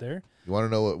good up there. You want to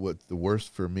know what the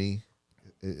worst for me,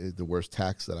 the worst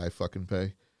tax that I fucking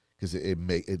pay? Because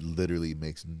it literally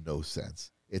makes no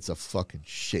sense. It's a fucking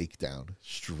shakedown,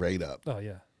 straight up. Oh,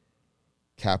 yeah.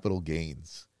 Capital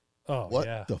gains. Oh, what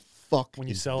yeah. the fuck when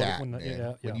you is sell that, it,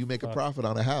 man? When you make a profit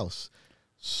on a house.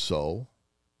 So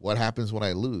what happens when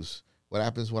I lose? What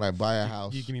happens when I buy a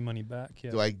house? You give me money back.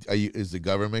 Yeah. Is the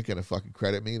government going to fucking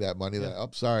credit me that money that,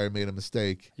 sorry, I made a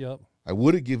mistake. Yep. I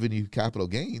would have given you capital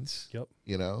gains. Yep.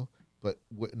 But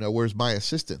where's my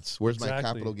assistance? Where's my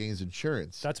capital gains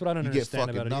insurance? That's what I don't understand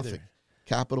about it either.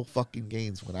 Capital fucking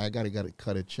gains when I got to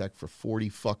cut a check for 40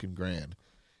 fucking grand.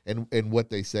 And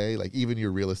what they say, like even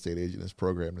your real estate agent is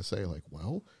programmed to say, like,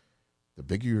 well, the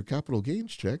bigger your capital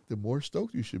gains check, the more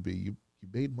stoked you should be. You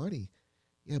made money.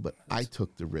 Yeah, but I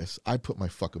took the risk. I put my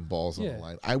fucking balls on the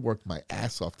line. I worked my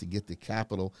ass off to get the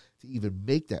capital to even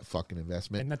make that fucking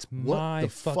investment. And that's my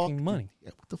fucking money.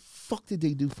 What the fuck did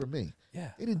they do for me? Yeah.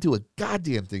 They didn't do a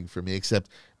goddamn thing for me except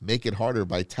make it harder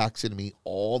by taxing me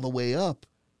all the way up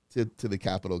to the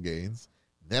capital gains.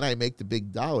 Then I make the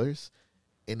big dollars.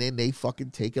 and then they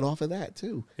fucking take it off of that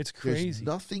too. It's There's crazy.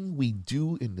 nothing we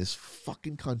do in this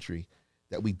fucking country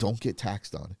that we don't get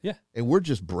taxed on. Yeah. And we're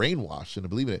just brainwashed into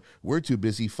believing it. We're too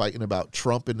busy fighting about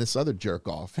Trump and this other jerk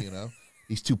off, you know?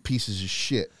 These two pieces of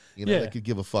shit, you know, Yeah. that could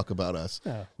give a fuck about us.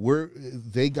 No.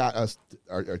 They got us,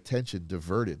 our attention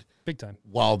diverted Big time.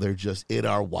 while they're just in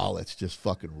our wallets, just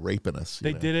fucking raping us.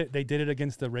 They did it. They did it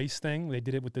against the race thing. They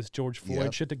did it with this George Floyd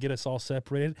Yep. shit to get us all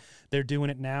separated. They're doing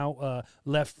it now,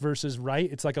 left versus right.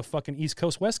 It's like a fucking East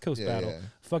Coast West Coast battle. Yeah.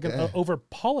 Fucking Yeah. over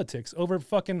politics, over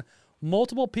fucking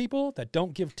multiple people that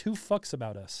don't give two fucks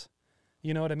about us.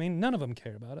 You know what I mean? None of them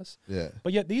care about us. Yeah.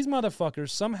 But yet these motherfuckers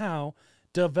somehow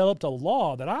developed a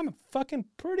law that I'm fucking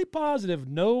pretty positive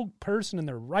no person in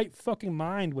their right fucking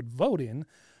mind would vote in.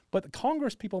 But the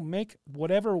Congress people make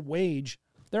whatever wage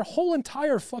their whole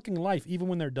entire fucking life, even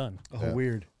when they're done. Oh,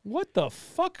 weird. What the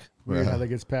fuck? Weird how that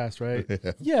gets passed, right?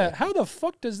 Yeah, how the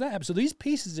fuck does that happen? So these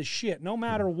pieces of shit, no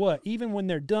matter what, even when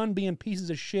they're done being pieces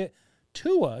of shit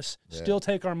to us, still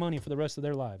take our money for the rest of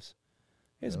their lives.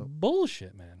 It's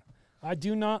bullshit, man. I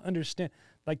do not understand.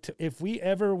 Like, if we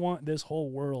ever want this whole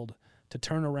world to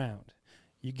turn around,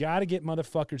 you got to get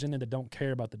motherfuckers in there that don't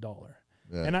care about the dollar.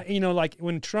 Yeah. And I, you know, like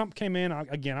when Trump came in,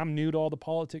 again, I'm new to all the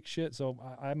politics shit, so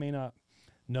I may not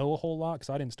know a whole lot because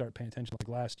I didn't start paying attention like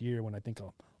last year when I think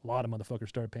a lot of motherfuckers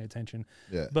started paying attention.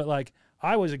 Yeah. But like,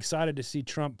 I was excited to see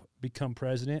Trump become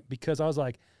president because I was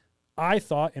like, I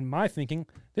thought in my thinking,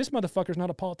 this motherfucker's not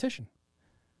a politician.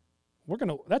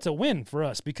 That's a win for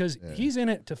us because he's in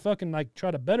it to fucking like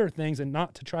try to better things and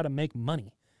not to try to make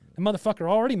money. The motherfucker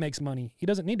already makes money. He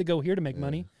doesn't need to go here to make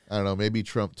money. I don't know. Maybe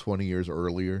Trump 20 years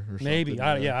earlier or Maybe.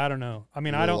 something. I don't know. I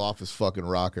mean, He I don't. off his fucking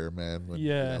rocker, man. When, you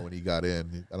Yeah. know, when he got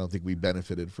in, I don't think we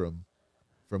benefited from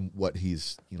what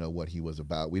he's, what he was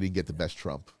about. We didn't get the best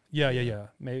Trump. Yeah.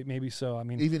 Maybe so. I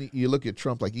mean, Even you look at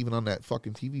Trump, like even on that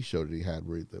fucking TV show that he had,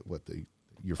 where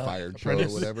you're fired show or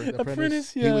Apprentice. whatever.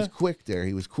 Apprentice, He was quick there.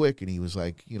 He was quick, and he was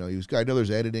like, I know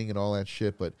there's editing and all that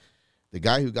shit, but the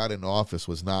guy who got in office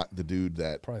was not the dude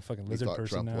that probably a fucking we lizard thought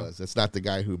person Trump now. was. That's not the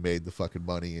guy who made the fucking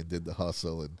money and did the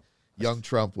hustle. And young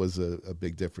Trump was a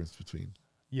big difference between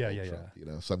Yeah.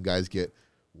 Trump. Some guys get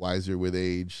wiser with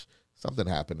age. Something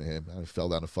happened to him. I fell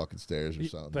down the fucking stairs or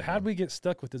something. But how'd we get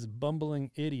stuck with this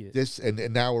bumbling idiot?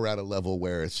 And now we're at a level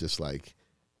where it's just like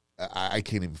I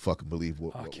can't even fucking believe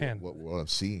what I'm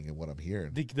seeing and what I'm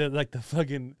hearing.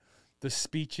 The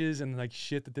speeches and like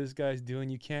shit that this guy's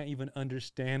doing, you can't even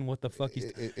understand what the fuck he's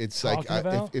It's talking like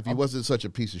about. if he wasn't such a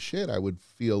piece of shit, I would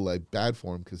feel like bad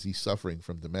for him because he's suffering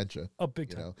from dementia. Oh,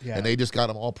 big time. Yeah. And they just got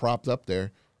him all propped up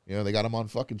there. They got him on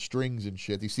fucking strings and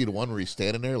shit. You see the one where he's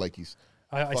standing there like he's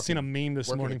I seen a meme this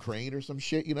working morning. a crane or some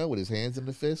shit, with his hands in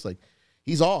the fist. Like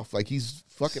he's off. Like he's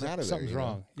fucking out of there. Something's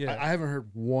wrong. Yeah. I haven't heard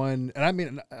one, and I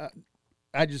mean,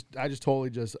 I just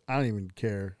totally I don't even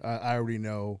care. I already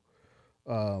know.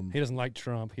 He doesn't like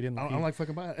Trump. He didn't. I don't like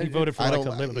fucking. He voted for I like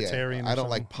don't, a libertarian. I don't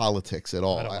like politics at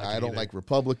all. I don't like it either. like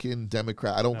Republican,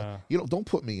 Democrat. No. Don't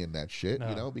put me in that shit,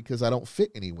 No. because I don't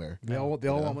fit anywhere. They all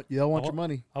want your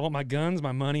money. I want my guns,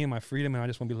 my money, and my freedom, and I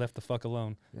just want to be left the fuck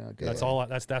alone. Yeah, okay. That's all.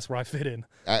 That's where I fit in.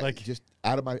 Like Just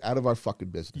out of our fucking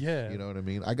business. Yeah. You know what I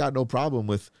mean? I got no problem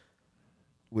with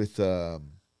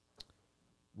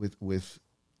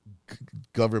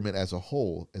government as a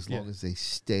whole, as long as they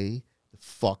stay the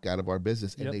fuck out of our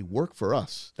business and they work for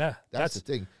us. That's the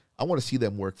thing. I want to see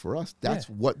them work for us. That's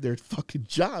what their fucking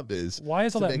job is. Why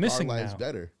is all to that make missing our lives now?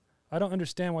 better. I don't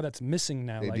understand why that's missing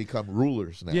now. They Like, become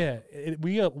rulers now. yeah,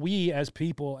 we as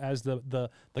people, as the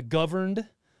governed,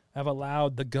 have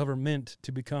allowed the government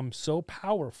to become so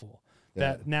powerful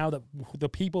that now the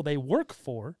people they work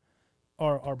for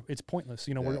are it's pointless.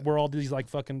 We're all these like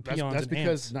fucking peons. That's and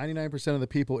because ants. 99% of the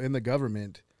people in the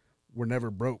government were never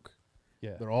broke.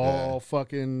 Yeah, They're all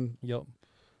fucking yep,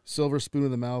 silver spoon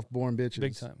in the mouth born bitches.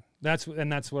 big time. That's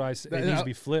what I say. It And needs to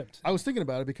be flipped. I was thinking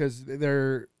about it because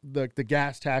they're the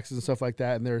gas taxes and stuff like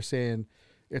that, and they're saying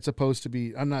it's supposed to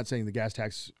be. I'm not saying the gas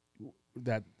tax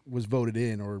that was voted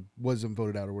in or wasn't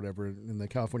voted out or whatever in the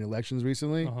California elections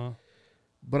recently.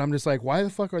 But I'm just like, why the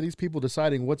fuck are these people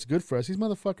deciding what's good for us? These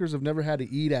motherfuckers have never had to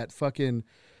eat at fucking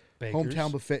Bakers.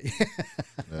 hometown buffet.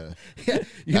 Yeah.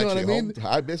 You know what I mean?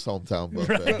 I miss hometown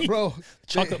buffet. Right. Bro,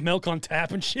 Chocolate milk on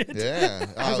tap and shit. Yeah.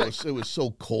 It was so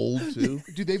cold too.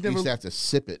 dude, they've You never used to have to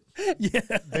sip it.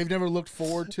 they've never looked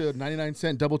forward to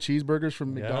 99-cent double cheeseburgers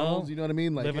from McDonald's. You know what I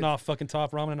mean? Like living off fucking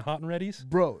top ramen and hot and ready's.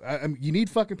 bro. I mean, you need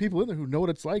fucking people in there who know what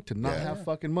it's like to not have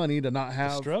fucking money, to not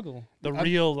have Struggle, the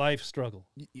real life struggle.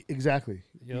 Exactly.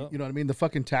 Yep. You know what I mean? The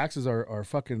fucking taxes are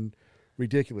fucking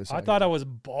ridiculous. I thought I was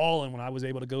balling when I was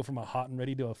able to go from a hot and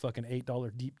ready to a fucking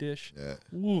 $8 deep dish. Yeah.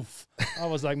 Woof. I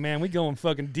was like, man, we going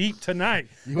fucking deep tonight.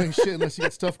 You ain't shit unless you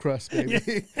get stuffed crust,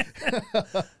 baby.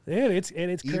 It's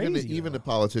crazy. Even the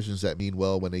politicians that mean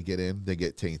well when they get in, they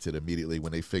get tainted immediately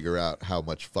when they figure out how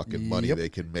much fucking money they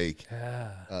can make.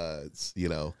 You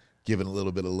know, giving a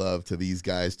little bit of love to these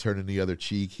guys, turning the other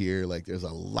cheek here. Like, there's a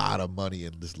lot of money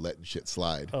in just letting shit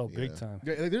slide. Oh, big time.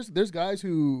 Yeah, like, there's guys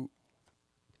who,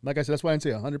 like I said, that's why I didn't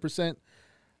say 100%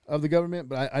 of the government,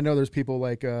 but I know there's people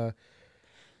like,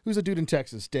 who's a dude in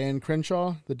Texas? Dan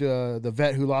Crenshaw, the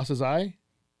vet who lost his eye.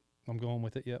 I'm going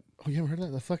with it. Yep. Oh, you haven't heard of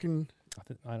that? The fucking.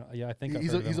 I think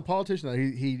he's a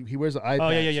politician. He wears an eye Oh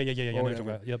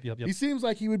patch. yeah. Yep. He seems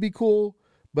like he would be cool,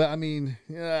 but I mean,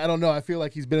 I don't know. I feel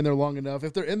like he's been in there long enough.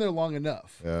 If they're in there long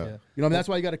enough, Yeah. you know, I mean, that's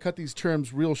why you got to cut these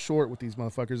terms real short with these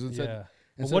motherfuckers. Instead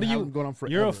What do of you having them going on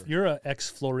forever. You're a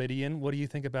ex-Floridian. What do you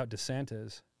think about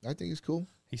DeSantis? I think it's cool.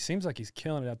 He seems like he's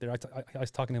killing it out there. I was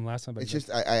talking to him last time. But It's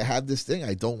just I have this thing.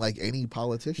 I don't like any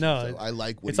politician. No, so I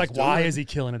like what it's he's like, doing. why is he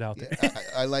killing it out there? Yeah,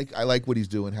 I like what he's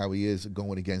doing, how he is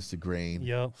going against the grain.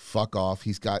 Yep. Fuck off.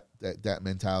 He's got that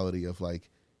mentality of like,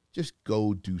 just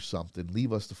go do something.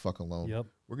 Leave us the fuck alone. Yep.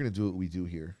 We're gonna do what we do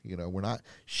here. You know, we're not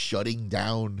shutting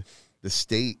down the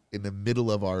state in the middle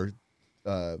of our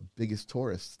biggest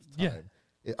tourist time.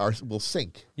 We'll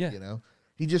sink. Yeah. You know,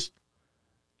 he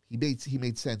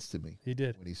made sense to me. He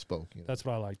did. When he spoke. You know? That's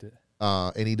why I liked it.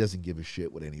 And he doesn't give a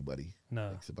shit what anybody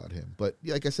thinks about him. But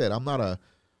like I said, I'm not a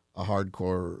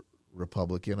hardcore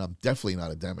Republican. I'm definitely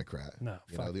not a Democrat. No,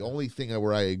 you know, the only thing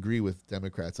where I agree with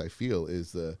Democrats, I feel,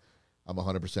 is I'm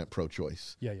 100%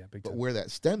 pro-choice. Yeah, big time. But where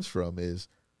that stems from is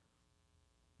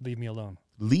leave me alone.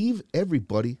 Leave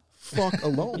everybody fuck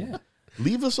alone. Yeah.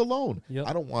 Leave us alone. Yep.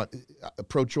 I don't want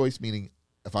pro-choice, meaning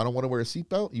if I don't want to wear a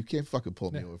seatbelt, you can't fucking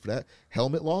pull me over for that.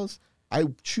 Helmet laws, I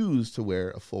choose to wear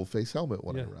a full-face helmet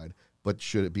when I ride. But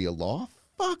should it be a law?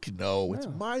 Fuck no. It's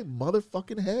my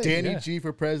motherfucking head. Danny G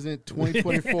for president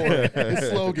 2024. His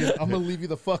slogan, I'm going to leave you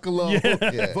the fuck alone.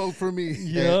 Vote for me.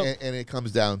 And it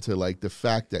comes down to like the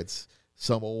fact that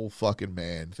some old fucking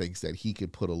man thinks that he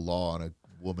could put a law on a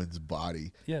woman's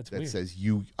body that weird. Says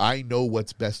I know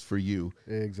what's best for you.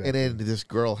 Exactly. And then this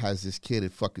girl has this kid.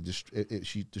 It fucking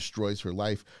she destroys her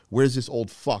life. Where's this old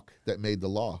fuck that made the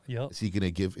law? Yep.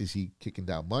 Is he kicking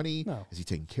down money? No. Is he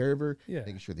taking care of her? Yeah.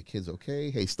 Making sure the kid's okay?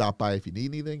 Hey, stop by if you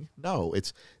need anything. No,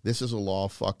 this is a law.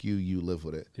 Fuck you. You live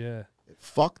with it. Yeah.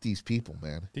 Fuck these people,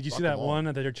 man. Did you see that one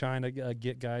that they're trying to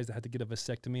get guys that had to get a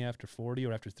vasectomy after 40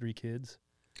 or after 3 kids?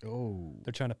 Oh.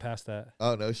 They're trying to pass that.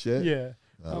 Oh, no shit? Yeah.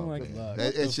 Oh, I'm like,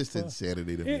 it's just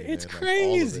insanity to me. It's man.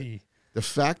 crazy. Like, the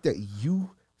fact that you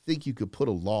think you could put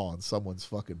a law on someone's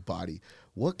fucking body.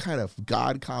 What kind of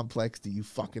God complex do you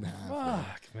fucking have?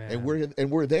 Fuck, man.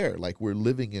 And we're there. Like, we're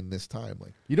living in this time.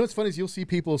 Like, you know what's funny is you'll see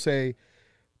people say,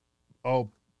 "Oh,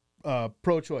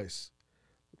 pro-choice.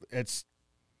 It's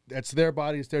their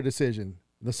body, it's their decision."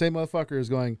 The same motherfucker is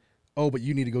going, "Oh, but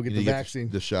you need to go get the vaccine.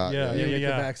 The shot. Yeah. Get the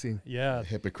vaccine." Yeah.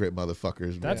 Hypocrite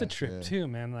motherfuckers. That's man. a trip too,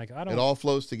 man. Like I don't. It all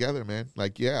flows together, man.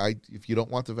 Like, if you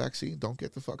don't want the vaccine, don't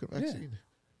get the fucking vaccine.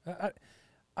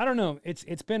 I don't know.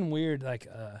 It's been weird. Like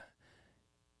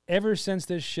ever since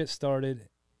this shit started,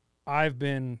 I've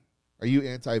been. Are you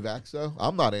anti-vax though?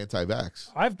 I'm not anti-vax.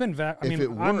 I've been I mean, if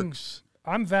it works,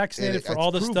 I'm vaccinated for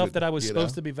all the proven, stuff that I was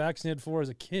supposed to be vaccinated for as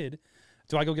a kid.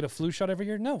 Do I go get a flu shot every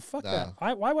year? No, fuck that.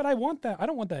 Why would I want that? I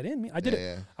don't want that in me. I did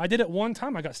it. I did it one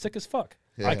time. I got sick as fuck.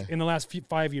 Like in the last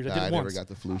 5 years, I did it once. I never got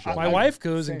the flu shot. My wife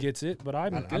goes and gets it, but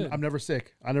I'm good. I'm never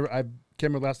sick. I can't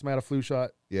remember last time I had a flu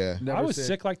shot. Yeah, I was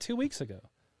sick like 2 weeks ago.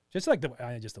 Just like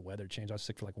the weather changed. I was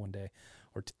sick for like 1 day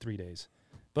or 3 days.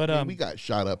 But we got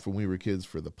shot up when we were kids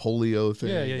for the polio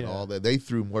thing and all that. They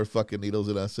threw more fucking needles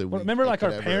at us than we remember like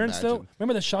our parents imagine. though?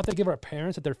 Remember the shot they give our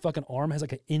parents that their fucking arm has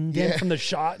like an indent from the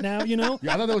shot now, you know?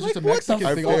 Yeah, I thought that was just a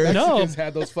Mexican thing. All Mexicans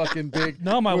had those fucking big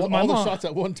my all mom, the shots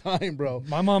at one time, bro.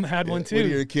 My mom had one too. When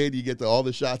you're a kid, you get all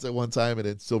the shots at one time and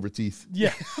then silver teeth.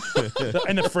 Yeah.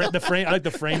 And the frame I like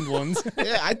the framed ones.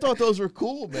 Yeah, I thought those were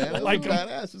cool, man. That was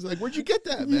badass. It's like, where'd you get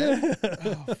that, man?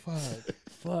 Oh fuck.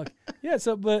 Fuck. Yeah,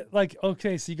 so but like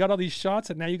okay, so you got all these shots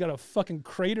and now you got a fucking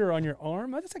crater on your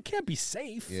arm. That can't be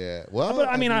safe. Yeah. Well, but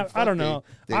I mean I don't know.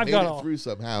 They I've made got it through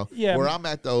somehow. Yeah. Where I'm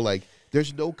at though, like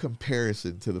there's no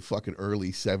comparison to the fucking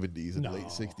early 70s and late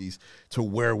 60s to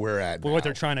where we're at now. What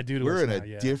they're trying to do to we're us in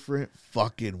now, a different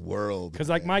fucking world. Because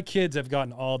like my kids have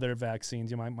gotten all their vaccines.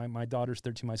 You know, my daughter's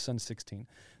 13, my son's 16.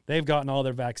 They've gotten all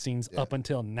their vaccines up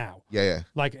until now. Yeah.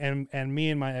 Like and me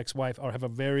and my ex-wife have a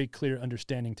very clear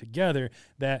understanding together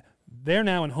that they're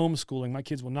now in homeschooling. My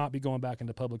kids will not be going back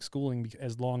into public schooling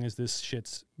as long as this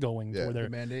shit's going. Yeah. For their The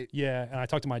mandate. Yeah, and I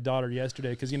talked to my daughter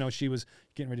yesterday because she was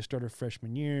getting ready to start her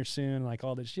freshman year soon, like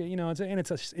all this shit.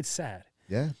 It's sad.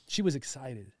 Yeah. She was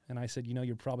excited, and I said,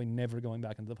 you're probably never going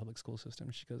back into the public school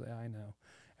system. She goes, yeah, I know,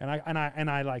 and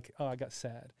I like, I got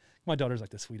sad. My daughter's like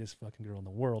the sweetest fucking girl in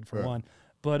the world for one,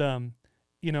 but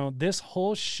this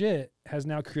whole shit has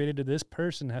now created to this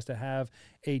person has to have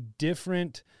a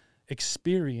different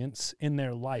experience in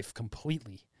their life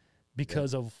completely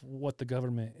because of what the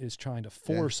government is trying to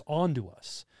force onto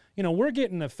us. We're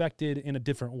getting affected in a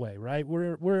different way, right?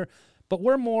 But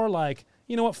we're more like,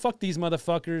 fuck these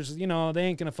motherfuckers. They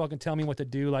ain't gonna fucking tell me what to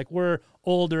do. Like, we're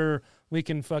older, we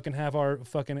can fucking have our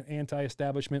fucking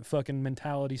anti-establishment fucking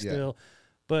mentality still.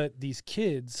 But these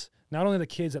kids, not only the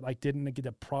kids that like didn't get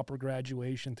a proper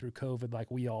graduation through COVID,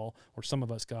 like we all, or some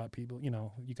of us got, people,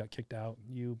 you got kicked out.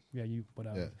 You went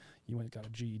and got a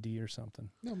GED or something.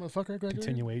 No, motherfucker, I graduated.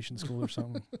 Continuation school or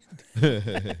something.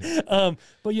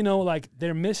 But like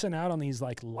they're missing out on these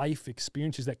like life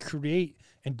experiences that create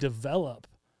and develop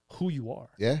who you are.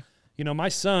 Yeah. My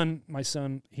son,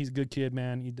 he's a good kid,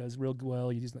 man. He does real well.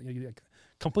 He's like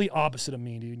complete opposite of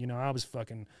me, dude. I was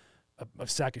fucking a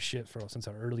sack of shit since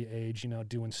an early age,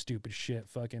 doing stupid shit.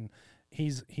 Fucking,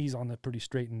 he's on the pretty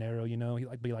straight and narrow, He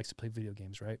likes to play video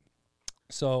games, right?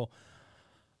 So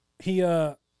he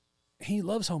loves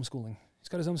homeschooling. He's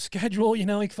got his own schedule, he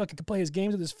fucking can play his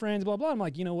games with his friends, blah blah. I'm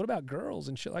like, what about girls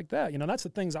and shit like that? That's the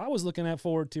things I was looking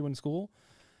forward to in school.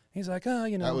 He's like,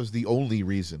 that was the only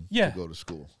reason to go to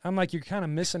school. I'm like, you're kind of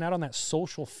missing out on that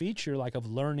social feature, like of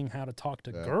learning how to talk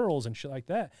to girls and shit like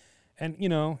that, and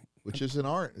which is an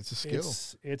art. It's a skill.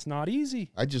 It's not easy.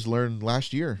 I just learned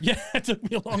last year. Yeah, it took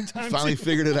me a long time. Finally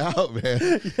figured it out,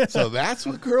 man. So that's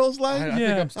what girls like? I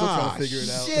think I'm still trying to figure it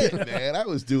out. Shit, man. I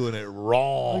was doing it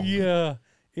wrong. Yeah.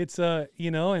 It's,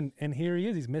 and here he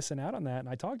is. He's missing out on that. And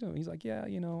I talked to him. He's like, yeah,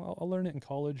 I'll learn it in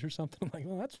college or something. I'm like,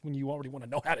 well, that's when you already want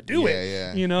to know how to do it.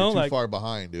 Yeah. You're too far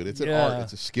behind, dude. It's an art.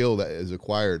 It's a skill that is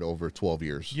acquired over 12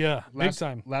 years. Yeah, big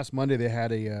time. Last Monday they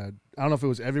had I don't know if it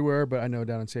was everywhere, but I know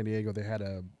down in San Diego they had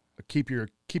a keep your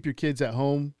kids at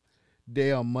home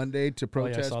day on Monday to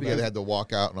protest. They had to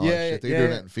walk out and all that shit. They're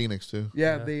doing that in Phoenix too.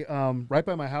 Yeah, they right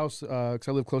by my house because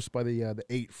I live close by the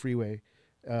 8 freeway,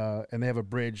 and they have a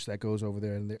bridge that goes over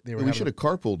there. And they were. We should have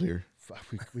carpooled here.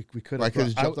 We could have. I could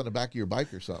have jumped on the back of your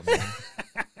bike or something.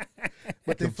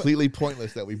 But completely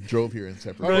pointless that we drove here in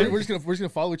separate. Right. We're just gonna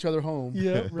follow each other home.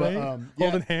 Yeah, right.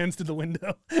 Holding hands to the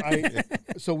window.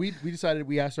 So we decided,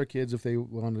 we asked our kids if they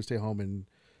wanted to stay home, and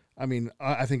I mean,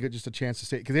 I think it's just a chance to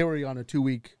stay because they were already on a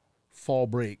 2-week fall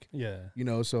break. Yeah.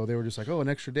 So they were just like, oh, an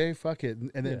extra day, fuck it.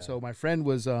 And then so my friend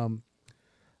was,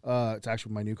 it's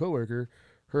actually my new coworker.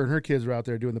 Her and her kids were out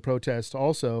there doing the protest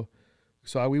also.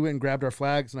 So we went and grabbed our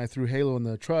flags, and I threw Halo in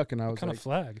the truck, and I was what kind like, of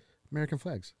flag? American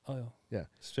flags. Oh yeah,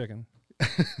 just checking.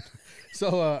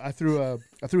 So I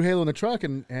threw Halo in the truck,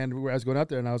 and I was going out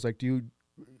there, and I was like,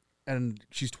 and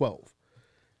she's 12,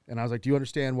 and I was like, do you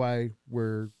understand why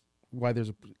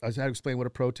there's I had to explain what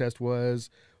a protest was,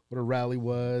 what a rally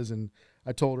was, and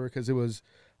I told her because it was,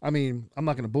 I mean, I'm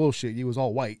not going to bullshit you, it was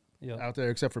all white out there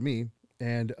except for me,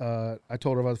 and I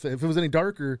told her if it was any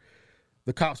darker,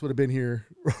 the cops would have been here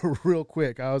real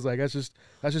quick. I was like, that's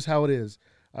just how it is.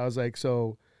 I was like,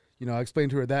 so, I explained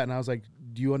to her that, and I was like,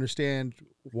 do you understand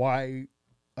why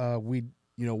we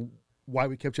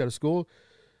kept you out of school?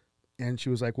 And she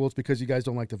was like, well, it's because you guys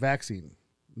don't like the vaccine.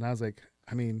 And I was like,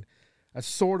 I mean, that's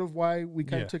sort of why we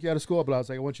kind of took you out of school, but I was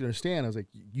like, I want you to understand. I was like,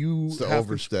 it's the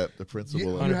overstep, the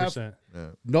principle. 100%.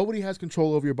 Nobody has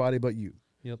control over your body but you.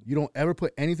 Yep. You don't ever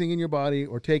put anything in your body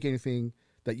or take anything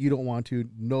that you don't want to.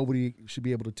 Nobody should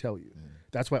be able to tell you.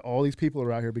 That's why all these people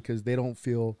are out here, because they don't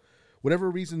feel whatever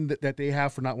reason that they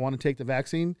have for not wanting to take the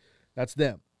vaccine. That's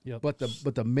them. Yep. But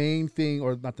the main thing,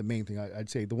 or not the main thing, I'd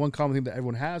say the one common thing that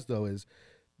everyone has though is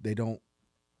they don't.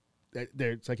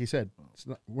 It's like you said,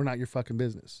 we're not your fucking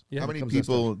business. Yeah. How many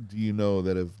people do you know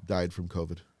that have died from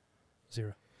COVID?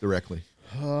 0. Directly?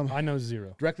 I know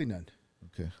 0. Directly, none.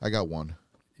 Okay, I got 1,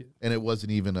 and it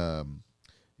wasn't even.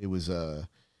 It was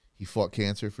he fought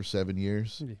cancer for 7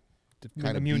 years.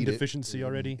 Immune deficiency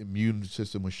already. Immune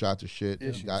system was shot to shit.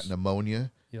 He got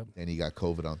pneumonia. Yep. And he got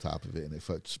COVID on top of it. And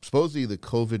supposedly the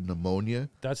COVID pneumonia,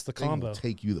 that's the combo, will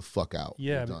take you the fuck out.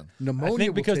 Yeah, done. Pneumonia. I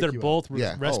think because they're both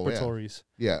respiratories.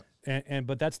 Yeah.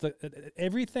 But that's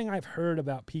everything I've heard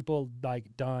about people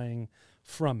like dying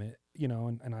from it.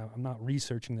 And I'm not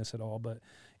researching this at all, but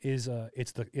it's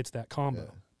that combo.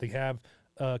 Yeah. They have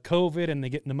COVID and they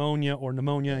get pneumonia, or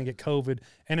pneumonia and get COVID,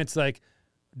 and it's like,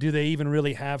 do they even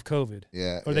really have COVID?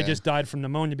 Yeah. Or they just died from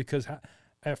pneumonia? Because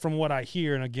from what I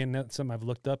hear, and again, that's something I've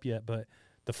looked up yet, but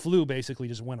the flu basically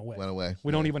just went away.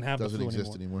 We don't even have the flu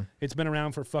exist anymore. It's been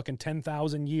around for fucking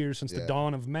 10,000 years since the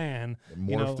dawn of man. It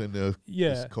morphed into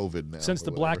this COVID now. Since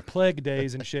the Black Plague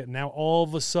days and shit. Now all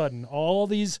of a sudden, all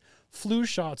these flu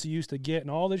shots you used to get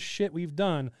and all this shit we've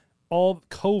done, all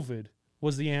COVID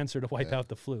was the answer to wipe out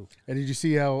the flu. And did you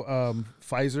see how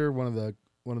Pfizer, one of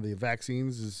the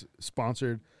vaccines, is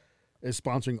sponsoring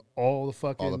all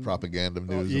the propaganda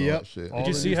news and all that shit. Did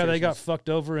you see how they got fucked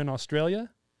over in Australia?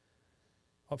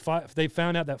 They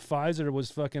found out that Pfizer was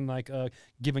fucking like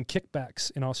giving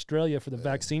kickbacks in Australia for the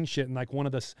vaccine shit, and like one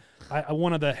of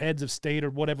the heads of state or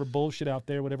whatever bullshit out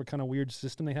there, whatever kind of weird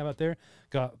system they have out there,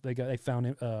 they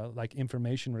found like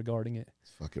information regarding it.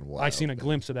 It's fucking wild. I seen a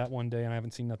glimpse of that one day, and I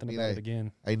haven't seen nothing about it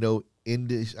again. I know I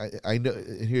know.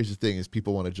 And here's the thing: is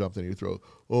people want to jump in your throat.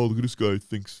 Oh, look at this guy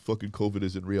thinks fucking COVID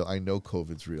isn't real. I know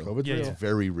COVID's real. It's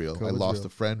very real. I lost a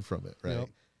friend from it. Right, a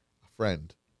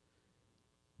friend.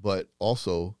 But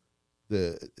also,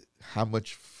 how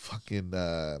much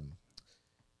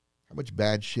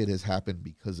bad shit has happened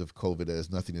because of COVID that has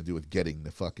nothing to do with getting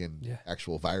the fucking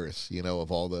actual virus,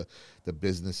 of all the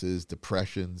businesses,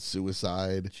 depression,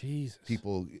 suicide, Jesus,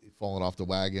 people falling off the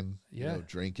wagon,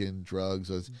 drinking, drugs,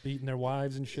 beating their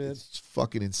wives and shit. It's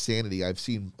fucking insanity. I've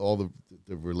seen all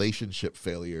the relationship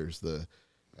failures.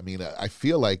 I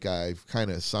feel like I've kind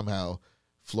of somehow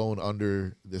flown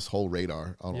under this whole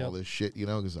radar on all this shit,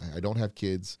 because I don't have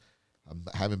kids.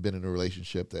 I haven't been in a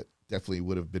relationship that definitely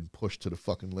would have been pushed to the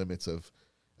fucking limits of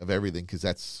everything, because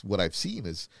that's what I've seen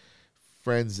is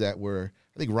friends that were,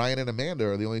 I think Ryan and Amanda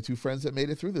are the only two friends that made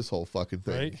it through this whole fucking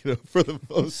thing, for the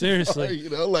most seriously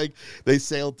part, like they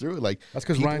sailed through it. Like that's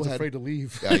because Ryan's afraid to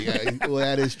leave. Well,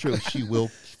 that is true. She will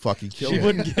fucking kill him. She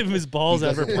wouldn't give him his balls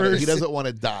out of her purse. He doesn't want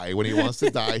to die. When he wants to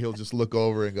die, he'll just look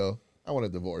over and go, I want a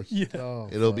divorce. Yeah.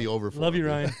 It'll be over for Love him. you,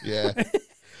 Ryan. Yeah.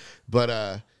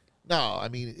 But no, I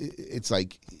mean, it's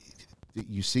like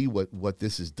you see what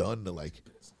this has done to like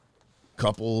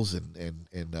couples and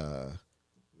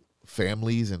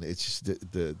families, and it's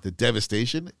just the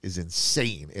devastation is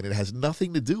insane, and it has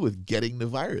nothing to do with getting the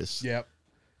virus. Yep.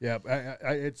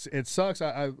 It sucks.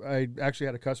 I actually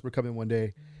had a customer come in one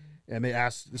day, and they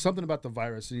asked something about the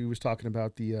virus. And he was talking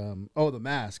about the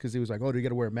mask, because he was like, "Oh, do you got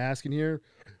to wear a mask in here?"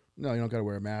 No, you don't got to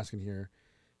wear a mask in here.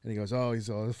 And he goes, "Oh, he's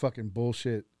all fucking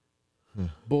bullshit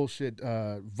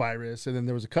virus." And then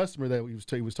there was a customer that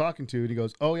he was talking to, and he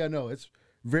goes, "Oh yeah, no, it's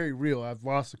very real. I've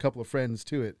lost a couple of friends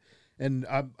to it." And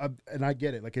I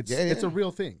get it. Like it's a real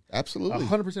thing. Absolutely.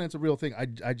 100% it's a real thing. I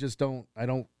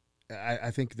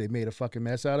think they made a fucking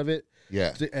mess out of it.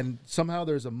 Yeah. And somehow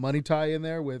there's a money tie in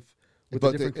there with the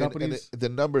different companies. And the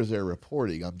numbers they're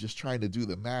reporting, I'm just trying to do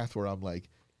the math where I'm like,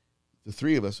 the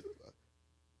three of us,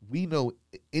 we know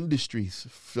industries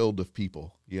filled with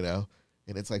people, and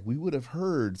it's like we would have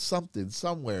heard something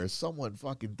somewhere, someone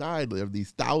fucking died. There are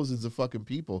these thousands of fucking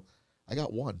people. I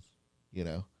got one,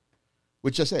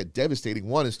 which I said, devastating.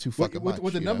 One is too fucking much.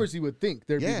 With the numbers, you would think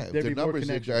there'd be more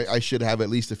connections. I should have at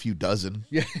least a few dozen,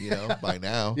 by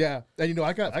now. Yeah, and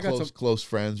I got some close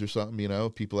friends or something,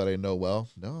 people that I know well.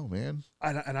 No, man.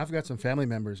 And I've got some family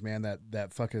members, man,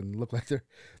 that fucking look like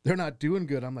they're not doing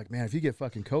good. I'm like, man, if you get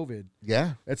fucking COVID,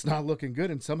 it's not looking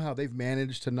good. And somehow they've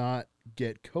managed to not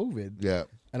get COVID. Yeah.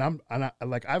 And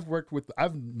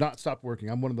I've not stopped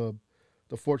working. I'm one of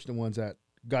the fortunate ones that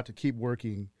got to keep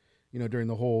working, during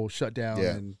the whole shutdown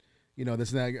and,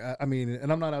 this and that. I mean, and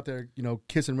I'm not out there,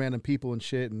 kissing random people and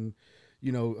shit and,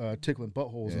 tickling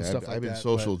buttholes and stuff like that. I've been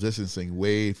social distancing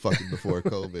way fucking before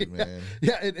COVID, man.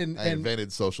 Yeah. And I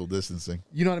invented social distancing.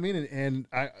 You know what I mean? And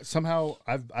I somehow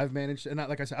I've managed, and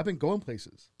like I said, I've been going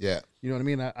places. Yeah. You know what I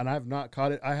mean? And I've not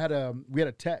caught it. We had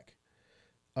a tech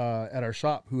at our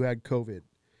shop who had COVID,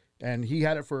 and he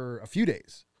had it for a few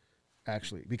days,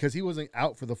 actually, because he wasn't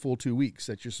out for the full 2 weeks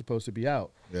that you're supposed to be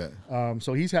out. Yeah.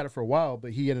 So he's had it for a while,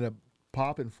 but he ended up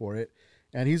popping for it.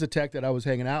 And he's a tech that I was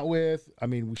hanging out with. I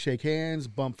mean, we shake hands,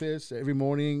 bump fists every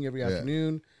morning, every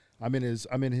afternoon. I'm in his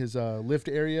lift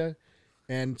area,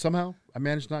 and somehow I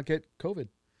managed to not get COVID.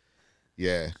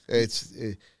 Yeah, it's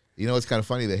kind of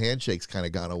funny. The handshake's kind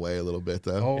of gone away a little bit,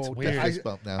 though. Oh, it's weird. I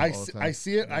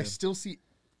see it. Yeah. I still see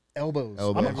elbows.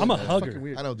 I'm a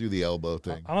hugger. I don't do the elbow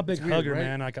thing. I'm a big hugger, right?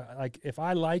 Man. Like if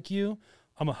I like you,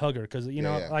 I'm a hugger, because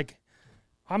like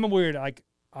I'm a weird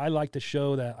I like to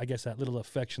show that, I guess, that little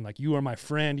affection. Like, you are my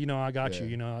friend, I got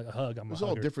you, a hug. There's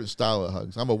all different style of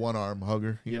hugs. I'm a one-arm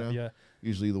hugger, you know? Yeah.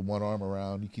 Usually the one arm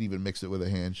around. You can even mix it with a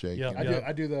handshake. Yeah.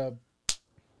 I do the,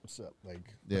 what's up?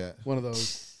 Like, one of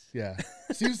those. Yeah.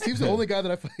 Steve's the only guy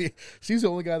that Steve's the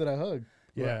only guy that I hug.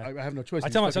 Yeah. I have no choice.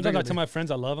 Sometimes I tell my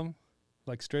friends I love them,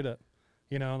 like, straight up.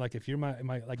 You know, like if you're my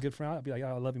like good friend, I'll be like, oh,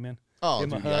 I love you, man. Oh,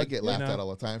 Give him dude, a yeah, I hug, get you laughed know? at all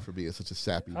the time for being such a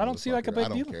sappy. I don't see like a big I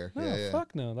don't deal. care. No, yeah,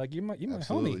 fuck no. Like you my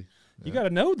Absolutely. homie. You Yeah. got to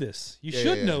know this. You Yeah,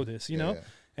 should yeah, know this. You yeah, know. yeah.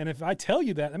 And if I tell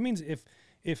you that, that means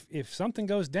if something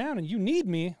goes down and you need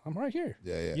me, I'm right here.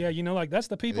 Yeah. Yeah, you know, like that's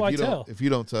the And people I if you tell. If you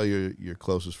don't tell your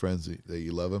closest friends that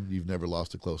you love them, you've never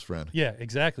lost a close friend. Yeah,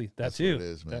 exactly. That That's too. what it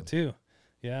is, man. That too.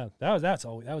 Yeah, that's a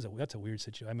weird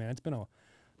situation. I mean, it's been a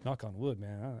knock on wood,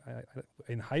 man.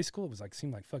 I in high school, it was like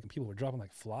seemed like fucking people were dropping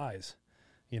like flies.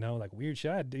 You know, like weird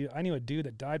shit. I knew a dude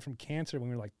that died from cancer when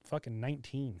we were like fucking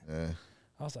 19. Yeah.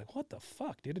 I was like, what the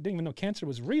fuck, dude? I didn't even know cancer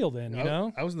was real then. You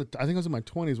know? I think I was in my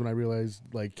 20s when I realized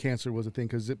like cancer was a thing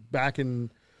because back when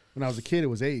I was a kid, it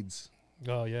was AIDS.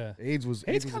 Oh yeah. AIDS was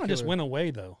AIDS was a kind of just killer. went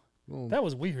away though. Well, That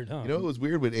was weird, huh? You know what was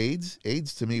weird with AIDS?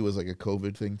 AIDS to me was like a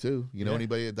COVID thing too. You know Yeah.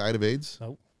 anybody that died of AIDS?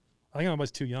 Nope. I think I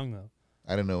was too young though.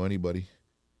 I didn't know anybody.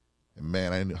 And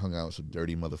man, I hung out with some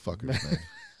dirty motherfuckers, man.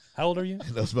 How old are you?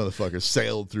 Those motherfuckers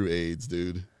sailed through AIDS,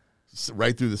 dude.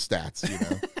 Right through the stats, you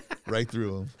know. Right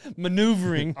through them.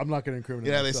 Maneuvering. I'm not going to incriminate.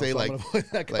 You know, they myself, say, so I'm like- gonna avoid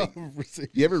that like- conversation.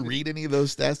 You ever read any of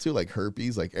those stats too? Like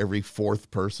herpes, like every fourth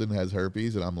person has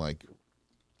herpes, and I'm like,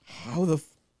 how the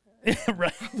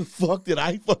Right. fuck did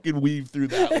I fucking weave through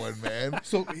that one, man?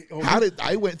 So How did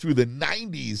I went through the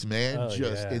 90s, man? Oh,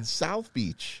 just yeah. in South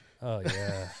Beach. Oh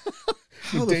yeah.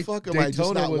 How the fuck am I just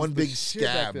Daytona not was one the big shit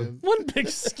back scab? then. One big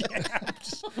scab.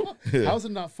 How's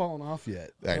it not falling off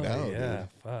yet? I know. Yeah. Dude.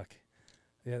 Fuck.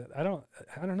 Yeah. I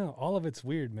don't know. All of it's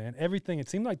weird, man. Everything. It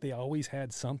seemed like they always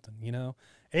had something. You know.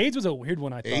 AIDS was a weird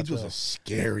one. I thought. AIDS was though. a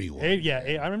scary one.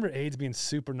 I remember AIDS being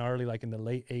super gnarly, like in the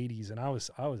late '80s, and I was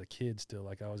a kid still.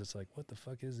 Like I was just like, what the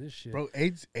fuck is this shit? Bro,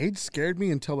 AIDS scared me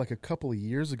until like a couple of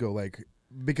years ago, like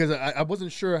because I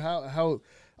wasn't sure how.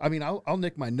 I mean, I'll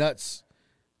nick my nuts,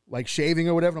 like shaving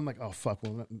or whatever. I'm like, oh fuck,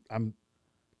 well,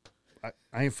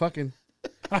 I ain't fucking.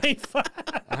 I ain't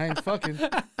I ain't fucking.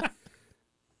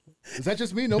 Is that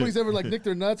just me? Nobody's ever like nicked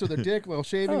their nuts or their dick while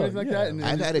shaving or Oh, anything like yeah. that. And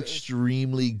I've had it's-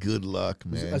 extremely good luck,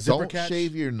 man. a zipper Don't catch?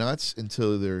 shave your nuts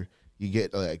until you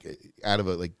get like out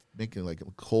of making like a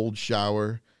cold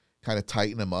shower, kind of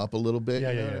tighten them up a little bit.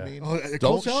 Yeah, you yeah, know what I yeah. mean? Oh, a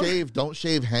cold Don't shower? don't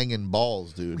shave hanging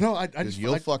balls, dude. No, I 'Cause just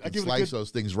you'll I fucking give it a slice good, those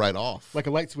things right off. like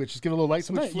a light switch. Just give it a little light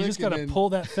Sometimes switch. you just flick, gotta and then- pull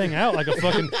that thing out like a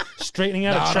fucking straightening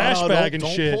out a trash No, bag and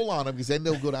don't shit. pull on them because then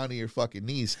they'll go down to your fucking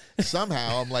knees.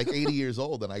 Somehow I'm like 80 years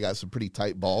old and I got some pretty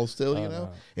tight balls still, you know. no.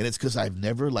 And it's because I've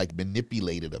never like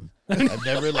manipulated them. I've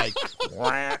never like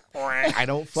I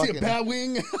don't See a fucking. bat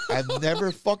wing. I've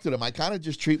never fucked with them. I kind of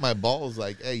just treat my balls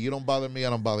like, hey, you don't bother me, I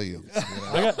don't bother you.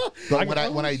 You know?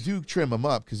 But when I do trim them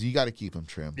up, because you got to keep them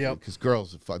trimmed. Yep. Because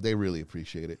girls, they really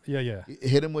appreciate it. Yeah.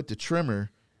 Hit them with the trimmer,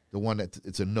 the one that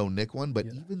it's a no nick one. But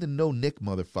even the no nick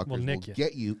motherfuckers will nick you.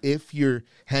 get you if you're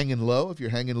hanging low, if you're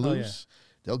hanging Oh, yeah. loose.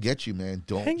 They'll get you, man.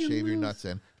 Don't Hanging shave your loose. nuts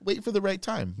in. Wait for the right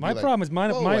time. My You're like, problem is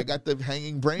mine. "Whoa, I got the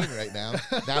hanging brain right now.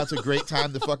 Now it's a great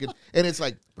time to fucking, and it's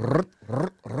like,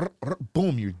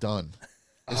 boom, you're done.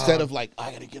 Instead of like,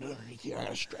 I gotta get it underneath here, I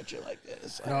gotta stretch it like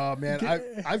this. Oh man,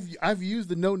 I've used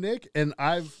the no nick and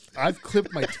I've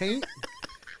clipped my taint.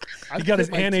 He got his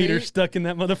anteater stuck in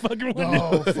that motherfucker.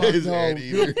 No, fuck His no.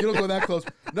 anteater. You don't go that close.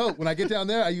 No, when I get down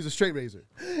there, I use a straight razor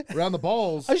around the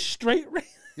balls. A straight.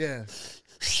 Yeah,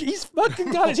 He's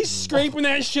fucking got it. He's scraping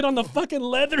that shit on the fucking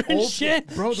leather and Old- shit.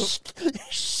 bro,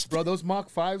 bro, those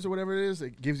Mach 5s or whatever it is,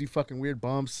 it gives you fucking weird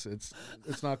bumps. It's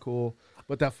not cool.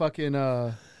 But that fucking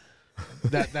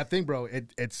that thing, bro,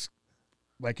 it's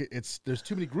like it's there's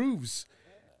too many grooves,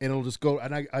 and it'll just go.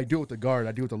 And I do it with the guard.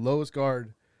 I do it with the lowest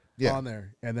guard on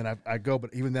there, and then I go.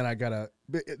 But even then,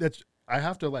 I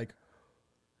have to like.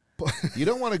 You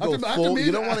don't want to go After full. me,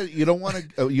 You don't want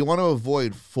to. You want to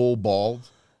avoid full bald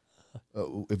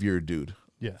if you're a dude.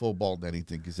 Yeah. Full bald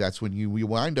anything because that's when you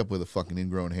wind up with a fucking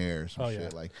ingrown hair or some Oh, shit. yeah.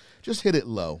 Like just hit it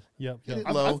low. Yep. Hit it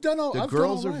I've low. done all- the I've done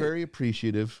girls all are right. very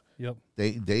appreciative. Yep.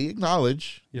 They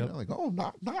acknowledge. Yep. You know, like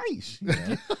not nice. You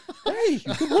know? Hey,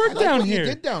 you could work I like down what here. You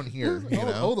did down here. You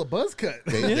know. the buzz cut.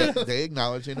 They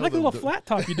acknowledge. They I know like a the, little flat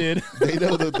top you did. They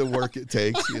know the work it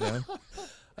takes. You know.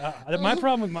 My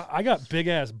problem with I got big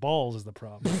ass balls is the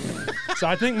problem. So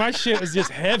I think my shit was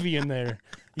just heavy in there.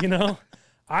 You know,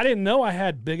 I didn't know I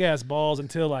had big ass balls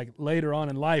until like later on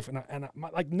in life, and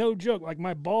like no joke, like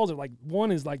my balls are like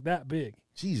one is like that big.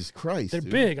 Jesus Christ. They're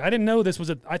dude. big. I didn't know this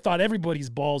was I thought everybody's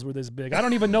balls were this big. I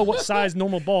don't even know what size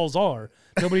normal balls are.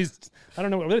 I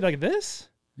don't know. Really, like this?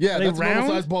 Yeah, Are they that's a normal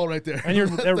round? size ball right there.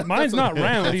 And mine's not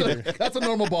round either. That's a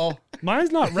normal ball.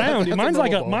 Mine's not round. dude. That's a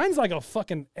normal ball. Mine's like a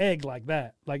fucking egg like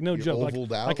that. Like no joke.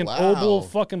 ovaled out? Like an Wow. oval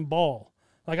fucking ball.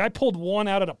 Like I pulled one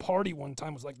out at a party one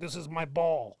time. Was like, this is my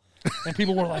ball. And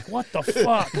people were like, what the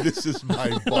fuck? This is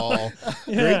my ball.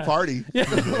 Yeah. Great party.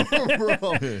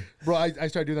 Bro, I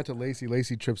started doing that to Lacey.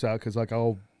 Lacey trips out because like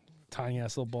I'll Tiny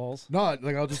ass little balls. no,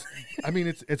 like I'll just. I mean,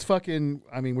 it's fucking.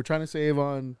 I mean, we're trying to save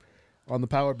on the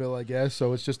power bill, I guess.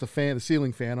 So it's just the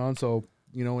ceiling fan on. So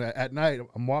you know, at night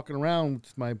I'm walking around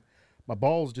with my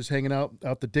balls just hanging out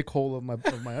the dick hole of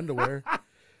my underwear.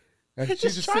 And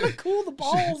she's just trying to cool the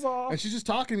balls off. And she's just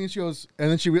talking to me, and she goes, and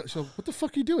then she goes, "What the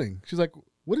fuck are you doing?" She's like,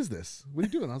 "What is this? What are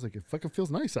you doing?" I was like, "It fucking feels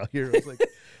nice out here." I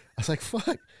was like,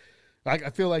 "Fuck." I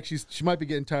feel like she might be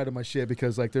getting tired of my shit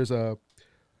because like there's a,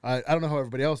 I don't know how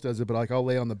everybody else does it, but like I'll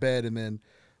lay on the bed and then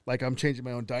like I'm changing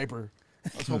my own diaper.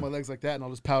 I'll just hold my legs like that and I'll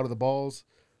just powder the balls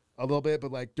a little bit.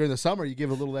 But like during the summer, you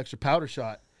give a little extra powder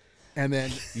shot, and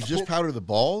then You just powder the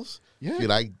balls? Yeah.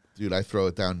 Dude, I throw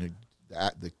it down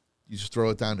to you just throw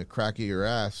it down the crack of your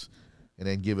ass and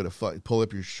then give it pull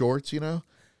up your shorts, you know?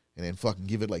 And then fucking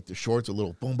give it like the shorts a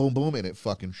little boom, boom, boom, and it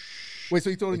fucking wait. So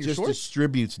you throw it in it your just shorts?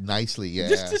 distributes nicely, yeah.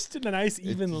 Just in a nice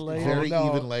even layer. very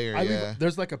even layer, I leave- yeah.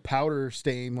 there's like a powder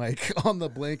stain like on the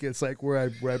blankets, like where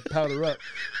I powder up,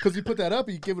 because you put that up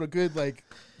and you give it a good like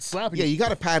slap. And Yeah, you got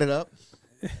to pat it up.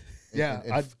 Yeah,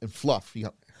 and fluff. You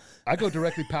got, I go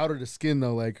directly powder to skin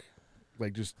though, like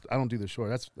just I don't do the short.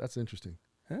 That's interesting.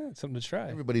 Something to try.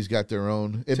 everybody's got their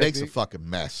own. It makes a Technique. fucking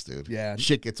mess, dude. Yeah.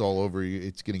 Shit gets all over you.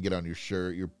 It's going to get on your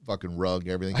shirt, your fucking rug,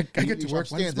 everything. I get to I'm work.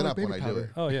 Why does it standing smell up like when I baby do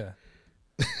it. powder? Oh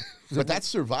yeah. But that's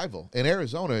survival. In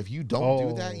Arizona, if you don't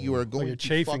do that, you are going you're to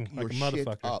chafing fuck like your a shit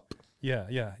motherfucker. up.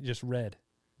 Yeah. Just red.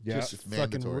 Yeah, It's Fucking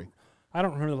mandatory. I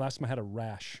don't remember the last time I had a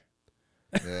rash.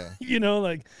 Yeah. You know,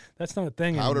 like that's not a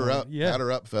thing Powder anymore. up. Yeah.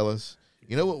 Powder up, fellas.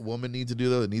 You know what women need to do,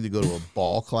 though? They need to go to a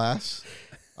ball class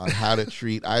on how to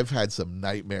treat. I've had some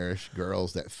nightmarish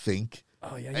girls that think.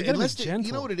 Oh yeah. You gotta be gentle.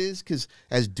 You know what it is? Because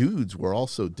as dudes, we're all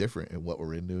so different in what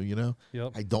we're into, you know?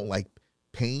 Yep. I don't like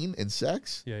pain and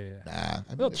sex. Yeah. Nah. I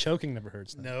Well, mean, choking never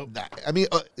hurts. though. no, nah, I mean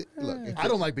look, I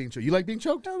don't like being choked. You like being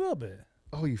choked? A little bit.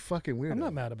 Oh, you fucking weird. I'm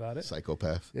not mad about it.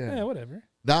 psychopath. Yeah, whatever.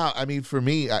 Nah, I mean, for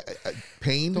me,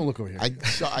 pain. Don't look over here.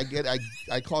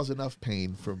 I cause enough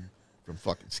pain from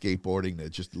fucking skateboarding to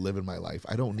just living my life.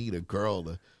 I don't need a girl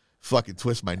to fucking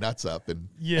twist my nuts up and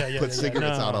put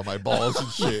cigarettes out on my balls and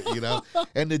shit, you know?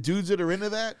 And the dudes that are into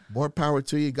that, more power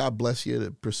to you. God bless you,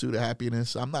 the pursuit of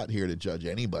happiness. I'm not here to judge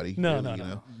anybody. No, really, no, you no.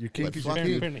 know? Your kink But is fuck your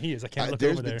you. kink. Apparently he is. I can't look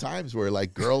There's over been there. times where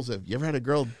like girls you ever had a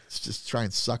girl just try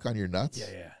and suck on your nuts?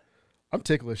 Yeah. I'm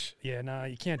ticklish. Yeah, nah,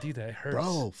 you can't do that. It hurts.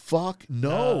 Bro, fuck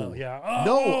no. No, yeah.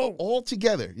 No, Oh! all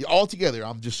together.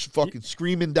 I'm just fucking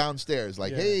screaming downstairs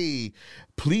like, Yeah. hey,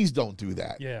 please don't do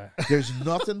that. Yeah. There's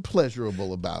nothing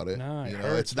pleasurable about it. No, it you know,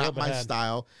 hurts it's not real my bad.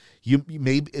 style. You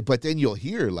maybe, but then you'll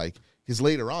hear like, because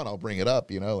later on I'll bring it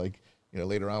up. You know, like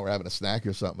later on we're having a snack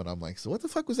or something, and I'm like, so what the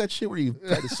fuck was that shit where you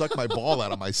tried to suck my ball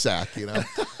out of my sack?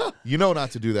 You know not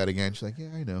to do that again. She's like, yeah,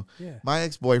 I know. Yeah. My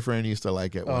ex-boyfriend used to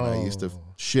like it when I used to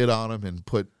shit on him and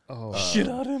put Shit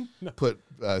on him.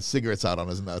 No, cigarettes out on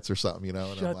his nuts or something. And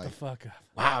I'm shut like, the fuck up.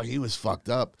 wow, he was fucked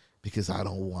up because I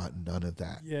don't want none of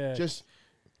that. Yeah. Just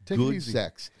Take it good easy.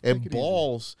 sex. Take And it easy.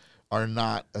 balls are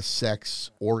not a sex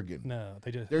organ. No,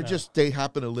 they just. They're no. just, they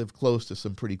happen to live close to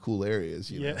some pretty cool areas.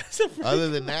 You know? Yeah. Other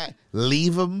than that,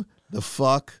 leave them the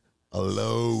fuck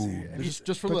alone.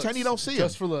 Just for Pretend looks. you don't see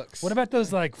Just 'em. for looks. What about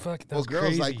those like fuck? Well, Those girls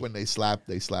crazy. like when they slap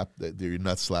their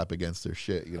nuts slap against their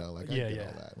shit. You know, like I Yeah, get yeah.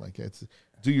 all that. Like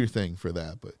do your thing for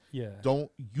that, but Yeah. don't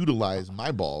utilize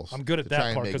my balls. I'm good at to try that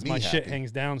and part make because me my shit happy.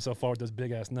 hangs down so far with those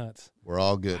big ass nuts. We're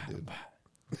all good, dude.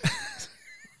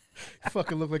 You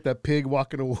fucking look like that pig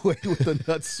walking away with the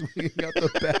nuts swinging out the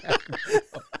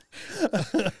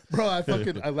back. Bro,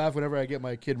 I laugh whenever I get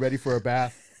my kid ready for a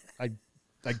bath. I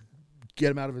get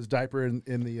him out of his diaper in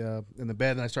the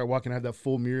bed, and I start walking. I have that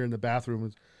full mirror in the bathroom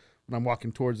when I'm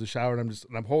walking towards the shower, and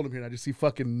I'm holding him here, and I just see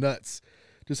fucking nuts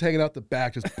just hanging out the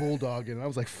back, just bulldogging. And I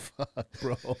was like, fuck,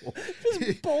 bro.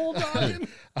 Just bulldogging.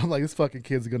 I'm like, this fucking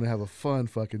kid's gonna have a fun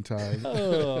fucking time.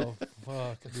 Oh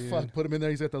fuck, dude. Fuck, put him in there.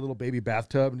 He's got that little baby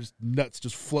bathtub, and just nuts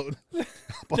just floating.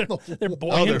 They're Oh, they're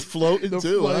buoyant. floating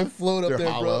too, huh? float up They're there,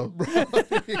 hollow. bro.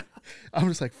 I'm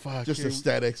just like, fuck. Just here-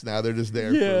 aesthetics now. They're just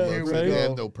there Yeah, for looks. right. They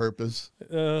have no purpose.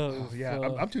 Oh yeah,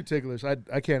 fuck. I'm too ticklish. I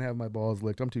can't have my balls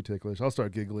licked. I'm too ticklish. I'll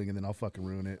start giggling, and then I'll fucking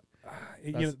ruin it.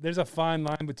 You know, there's a fine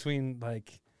line between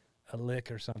like a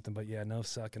lick or something, but yeah, no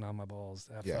sucking on my balls.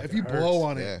 That Yeah. fucking If you hurts. blow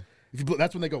on it, Yeah.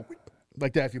 that's when they go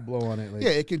like that. If you blow on it, like, Yeah,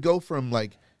 it could go from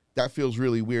like, that feels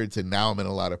really weird to now I'm in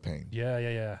a lot of pain.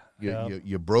 Yeah.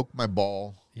 You broke my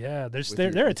ball. Yeah, with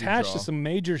they're your attached to jaw. some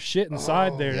major shit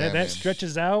inside there. yeah, That man.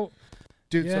 stretches out.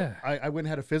 dude. Yeah. So I went and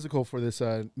had a physical for this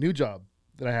new job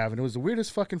that I have, and it was the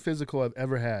weirdest fucking physical I've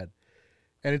ever had.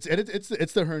 And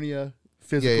it's the hernia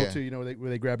physical Yeah, yeah. too. You know where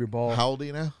they grab your ball. How old are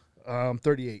you now?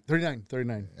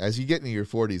 39. As you get into your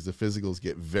 40s, the physicals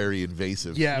get very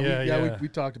invasive. Yeah, we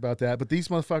talked about that. But these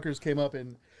motherfuckers came up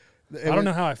and I don't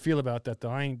know how I feel about that though.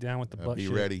 I ain't down with the butt Be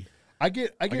shit. ready. I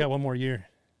got one more year.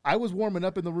 I was warming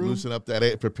up in the room. Loosen up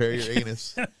that. Prepare your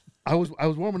anus. I was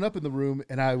warming up in the room,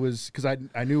 and I was because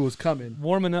I knew it was coming.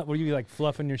 Warming up? Were you like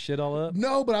fluffing your shit all up?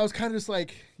 No, but I was kind of just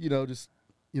like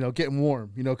getting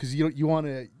warm, because you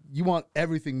want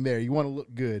everything there. You want to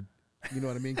look good, you know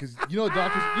what I mean? Because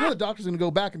the doctor's gonna go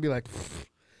back and be like,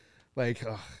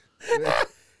 ugh.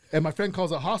 And my friend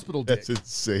calls it hospital dick. That's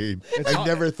insane. It's I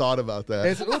never thought about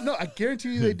that. No, I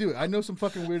guarantee you they do it. I know some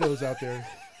fucking weirdos out there.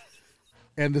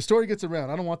 And the story gets around.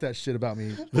 I don't want that shit about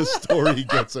me. The story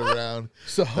gets around.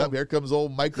 So Here comes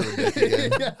old Micro Dick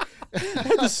again. yeah.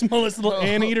 The smallest little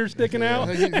anteater sticking out.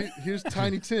 Here's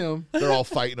Tiny Tim. They're all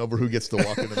fighting over who gets to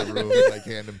walk into the room and like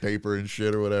hand him paper and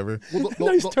shit or whatever. Well,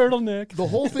 Nice turtleneck. The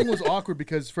whole thing was awkward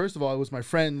because first of all, it was my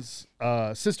friend's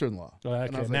sister-in-law. Oh, And I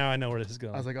okay, was now I know where this is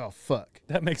going. I was like, oh fuck.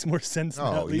 That makes more sense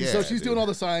now. Oh, At least. yeah. So she's doing dude. all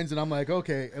the signs, and I'm like,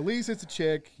 okay, at least it's a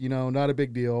chick, not a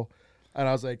big deal. And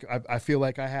I was like, I feel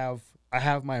like I have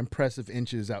my impressive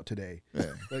inches out today. Yeah.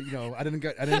 But, I didn't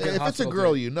get. If If it's a hospital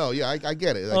girl, today. I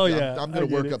get it. Like, Oh, yeah, I'm gonna I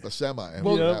get work it. up a semi after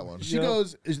Well, that one. She Yeah.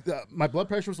 goes, my blood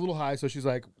pressure was a little high, so she's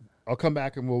like, I'll come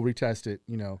back and we'll retest it.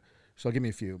 So give me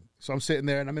a few. So I'm sitting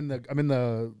there and I'm in the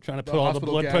Trying to the put all the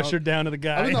hospital blood gown. pressure down to the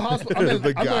guy. I'm in the hospital.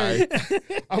 The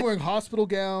guy. I'm wearing hospital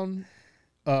gown,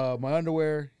 my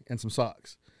underwear, and some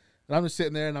socks. And I'm just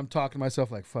sitting there and I'm talking to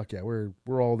myself like, "Fuck yeah, we're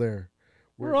all there.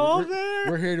 We're all there.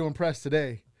 We're here to impress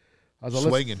today." I was like,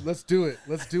 Swinging. Let's do it.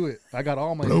 Let's do it. I got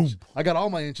all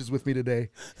my inches with me today.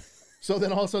 So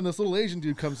then all of a sudden this little Asian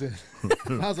dude comes in.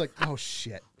 And I was like, "Oh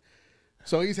shit."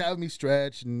 So he's having me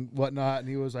stretch and whatnot, and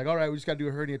he was like, "All right, we just got to do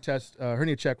a hernia test,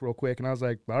 hernia check real quick." And I was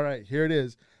like, "All right, here it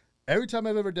is." Every time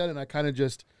I've ever done it, I kind of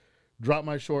just drop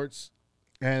my shorts,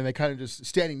 and they kind of just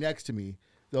standing next to me.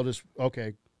 They'll just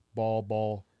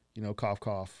ball,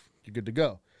 cough, you're good to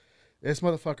go. This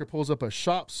motherfucker pulls up a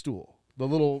shop stool, the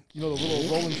little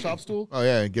rolling shop stool. Oh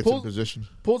yeah, it gets in position.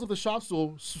 Pulls up the shop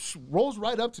stool, rolls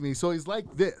right up to me. So he's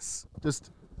like this, just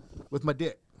with my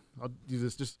dick. I'll do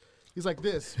this. He's like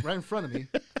this, right in front of me.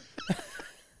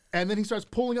 And then he starts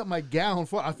pulling up my gown.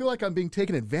 I feel like I'm being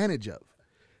taken advantage of.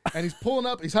 And he's pulling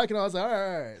up, he's hiking. I was like, all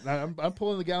right. And I'm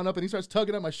pulling the gown up, and he starts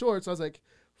tugging at my shorts. I was like,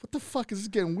 what the fuck is this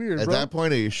getting weird, At bro? that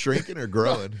point, are you shrinking or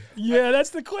growing? Yeah,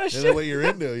 that's the Is question. that what you're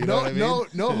into? You know what I mean?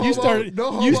 No homo. You started,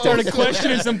 no homo. you started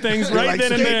questioning some things You're right like,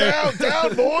 then and "Stay there.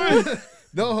 down, boy.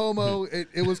 No homo.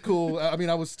 It was cool. I mean,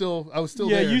 I was still Yeah,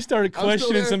 there. you started I was still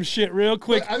questioning there. some shit real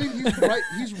quick. But, I mean,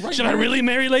 he's right. Should I here. really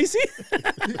marry Lacey?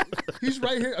 He's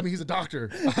right here. I mean, he's a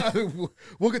doctor.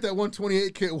 We'll get that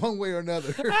 128 kit one way or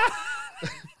another.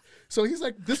 So he's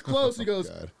like this close. He goes,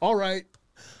 God. all right,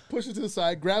 pushes to the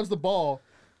side, grabs the ball.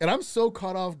 And I'm so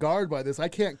caught off guard by this. I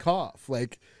can't cough.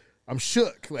 Like, I'm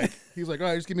shook. Like, he's like, all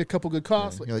right, just give me a couple good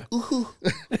coughs. You're like, ooh,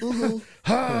 ooh,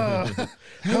 Ah.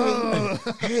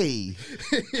 hey,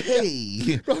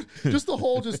 hey. Bro, just the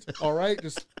whole, all right,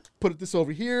 just put this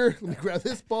over here. Let me grab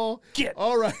this ball.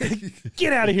 All right.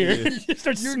 Get out of here. You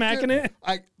start You're smacking good. it.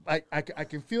 I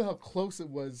can feel how close it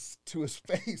was to his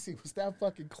face. He was that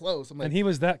fucking close. I'm like, And he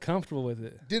was that comfortable with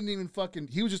it. didn't even fucking,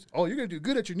 he was just, oh, you're going to do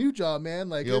good at your new job, man.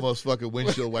 Like, He almost fucking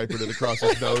windshield wipered it across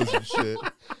his nose and shit.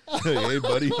 Hey,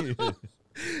 buddy.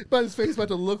 but his face about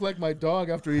to look like my dog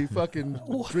after he fucking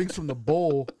drinks from the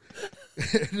bowl.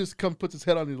 Just puts his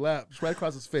head on your lap, just right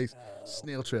across his face.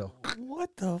 Snail trail.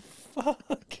 What the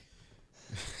fuck?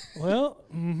 Well,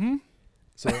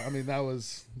 So, I mean, that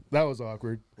was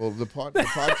awkward. Well, the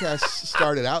podcast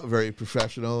started out very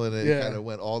professional, and it Yeah. kind of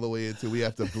went all the way into we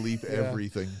have to bleep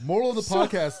everything. Moral of the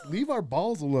podcast, leave our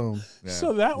balls alone. Yeah.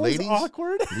 so that was Ladies,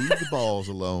 awkward. Leave the balls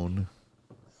alone.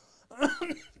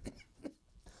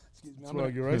 That's why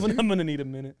you're right. I'm gonna need a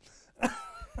minute.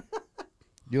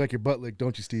 You like your butt licked,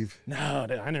 don't you, Steve? No,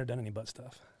 I never done any butt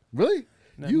stuff. Really?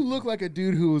 No. You look like a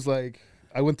dude who was like,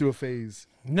 I went through a phase.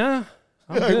 No,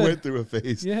 I'm I good. went through a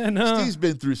phase. Yeah, no. Steve's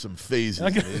been through some phases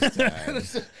in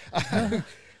his time.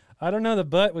 I don't know. The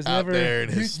butt was Out never. there in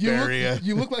Hesperia.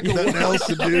 You look like a Nothing woman. else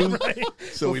to do. Right.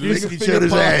 So we Finger- licked each finger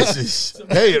other's pop. asses.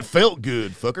 Hey, it felt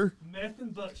good, fucker. Meth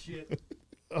and butt shit.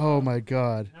 Oh my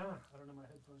God. No, I don't know. My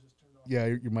headphones just turned off. Yeah,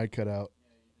 your mic cut out.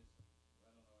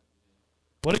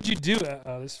 What did you do?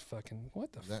 This fucking.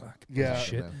 What the That- fuck? Yeah.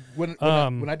 Shit. When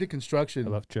Um, when I did construction,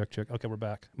 Hello, check. Okay, we're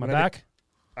back. Am I When I did- back?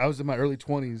 I was in my early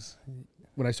 20s.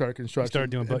 when I started You construction. started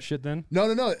doing butt shit then? No.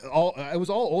 It was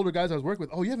all older guys I was working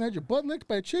with. Oh, you haven't had your butt licked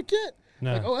by a chick yet?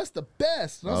 No. Like, oh, that's the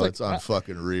best. And I was Oh, like, it's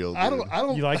unfucking real. I dude.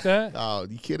 don't. You like that? Oh,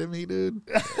 you kidding me, dude?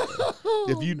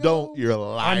 If you don't, you're a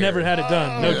liar. I never had it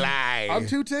done. No, Lie. I'm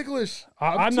too ticklish.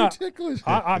 I'm too not- ticklish.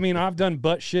 I mean, I've done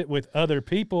butt shit with other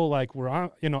people, like where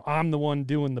I'm the one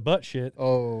doing the butt shit.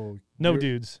 oh, No you're-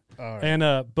 dudes. all right.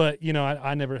 And but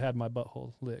I never had my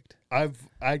butthole licked. I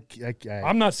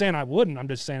I'm not saying I wouldn't. I'm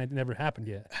just saying it never happened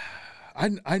yet.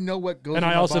 I know what goes. And in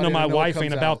I my also body know and I my what wife comes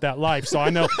ain't out. about that life, so I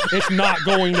know it's not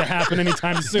going to happen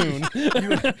anytime soon. You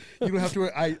don't have to.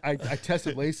 I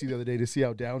tested Lacey the other day to see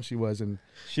how down she was, and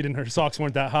She didn't. Her socks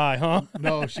weren't that high, huh?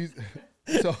 no, she's.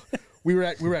 So we were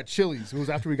at Chili's. It was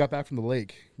after we got back from the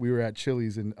lake. We were at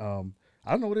Chili's, and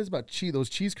I don't know what it is about those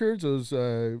cheese curds, those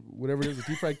whatever it is, the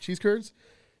deep fried cheese curds.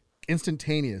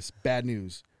 Instantaneous bad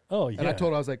news. Oh yeah. And I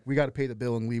told her, I was like, we got to pay the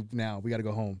bill and leave now. We got to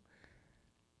go home.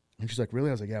 And she's like, really?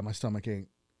 I was like, yeah, my stomach ain't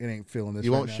feeling this.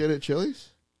 You right won't now. shit at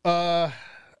Chili's?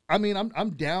 I mean,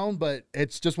 I'm down, but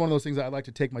it's just one of those things that I like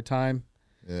to take my time.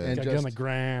 Yeah. And Gotta get on just- the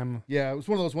gram. Yeah, it was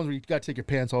one of those ones where you got to take your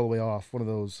pants all the way off. One of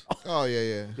those. Oh yeah,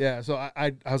 yeah. Yeah, so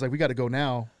I was like, we got to go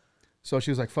now. So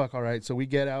she was like, fuck, all right. So we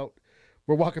get out.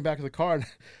 We're walking back to the car, and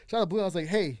out of the blue, I was like,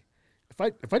 hey,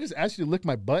 if I just asked you to lick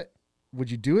my butt, would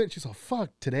you do it? And she's like, fuck,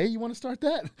 today you want to start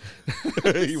that?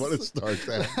 You want to start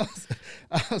that?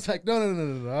 I was like,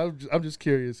 no. I'm just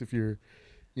curious if you're,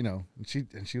 And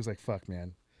she was like, fuck,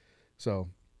 man. So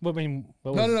What I mean?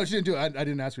 What no, was- she didn't do it. I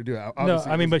didn't ask her to do it. No,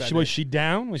 Obviously, I mean, it but a she bad was day. she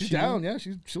down? Was She's she down. Yeah,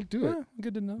 she'll do it. Yeah,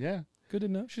 good to know. Yeah. Good to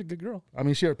know. She's a good girl. I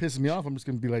mean, she ever pisses me off, I'm just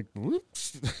gonna be like,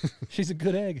 whoops. She's a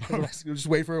good egg. I'm just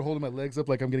wait for her holding my legs up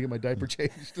like I'm gonna get my diaper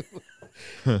changed.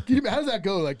 How does that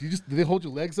go? Like, do they hold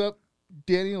your legs up,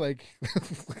 Danny? Like,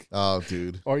 Oh,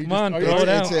 dude. or are you Come on, are throw you, it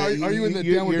out. Are you in the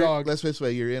you're- downward you're- dog? Let's put it this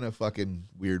way, you're in a fucking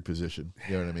weird position.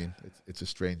 You know what I mean? It's a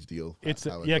strange deal. It's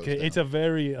how it yeah, goes it's down. a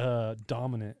very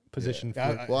dominant position.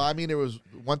 Yeah, for Well, I mean, there was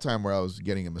one time where I was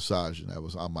getting a massage and I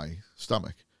was on my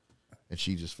stomach, and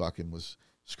she just fucking was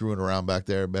screwing around back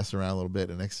there, messing around a little bit.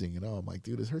 And next thing you know, I'm like,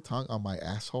 dude, is her tongue on my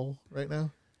asshole right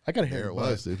now? I got a hair. There it in the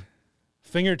butt. was, dude.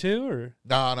 finger too, or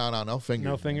No fingers. No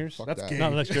man. fingers? Fuck That's that. gay.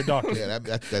 no? That's your doctor. Yeah,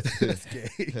 that's That's gay.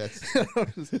 that's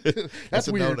That's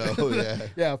a weird. no-no. Yeah,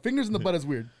 Yeah, fingers in the butt is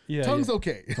weird. Yeah, Tongue's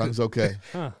okay. tongue's okay.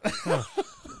 Huh.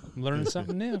 I'm learning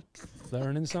something new.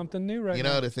 Learning something new right You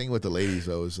now. know, the thing with the ladies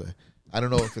though is, I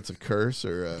don't know if it's a curse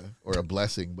or a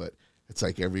blessing, but it's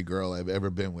like every girl I've ever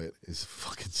been with is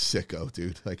fucking sicko,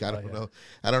 dude. Like I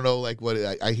don't know, like what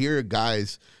I hear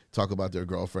guys talk about their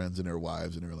girlfriends and their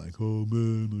wives, and they're like, oh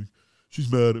man, like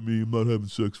she's mad at me, I'm not having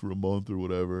sex for a month or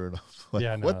whatever, and I'm like,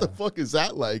 Yeah, what the no. fuck is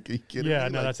that like? Are you kidding Yeah,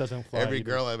 me? no, Like, that doesn't fly. every either.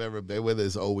 girl I've ever been with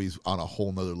is always on a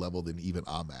whole nother level than even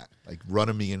I'm at. Like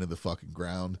running me into the fucking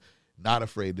ground, not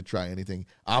afraid to try anything.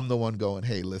 I'm the one going,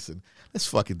 hey, listen, let's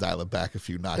fucking dial it back a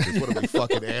few notches. What are we,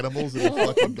 fucking animals in the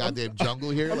fucking goddamn jungle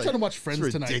here? I'm trying to watch Friends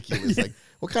it's tonight. ridiculous. Like,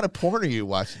 what kind of porn are you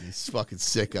watching, these fucking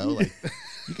sicko? Like,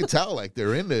 you can tell, like,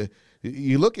 they're into.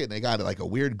 You look at it, and they got like a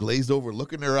weird glazed over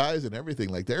look in their eyes and everything.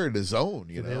 Like they're in the zone,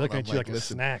 you know. They look And at I'm you like a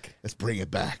listen, snack. let's bring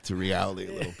it back to reality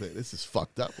a little bit. This is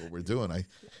fucked up what we're doing.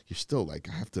 You're still like,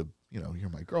 I have to, you're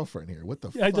my girlfriend here. What the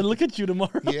I had to fuck? look at you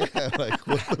tomorrow. Yeah, like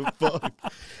what the fuck?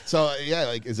 So yeah,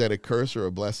 like is that a curse or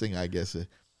a blessing? I guess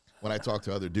when I talk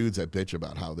to other dudes, I bitch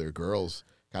about how their girls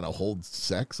kind of hold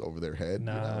sex over their head.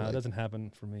 Nah, you know, it like, doesn't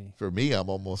happen for me. for me, I'm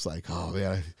almost like, oh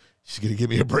man, she's gonna give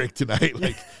me a break tonight.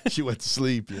 Like she went to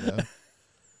sleep, you know.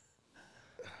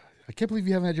 I can't believe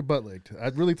you haven't had your butt licked.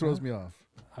 That really throws me off.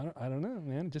 I don't know,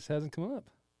 man. It just hasn't come up.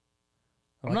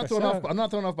 I'm not thrown off. I'm not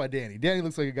thrown off by Danny. Danny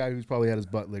looks like a guy who's probably had his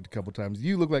butt licked a couple times.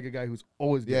 You look like a guy who's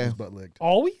always getting Yeah. his butt licked.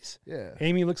 Always? Yeah.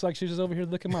 Amy looks like she's just over here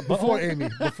licking my butt. Before Amy.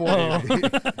 Before Oh. Amy.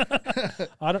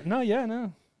 I don't know. Yeah,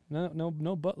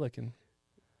 no butt licking.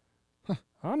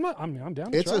 I'm not. I mean, I'm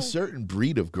down. To It's try. a certain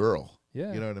breed of girl.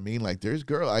 Yeah. You know what I mean? Like there's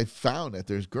girl. I found that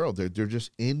there's girls. They're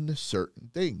just into certain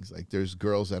things. Like there's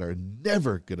girls that are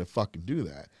never gonna fucking do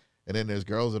that, and then there's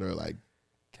girls that are like,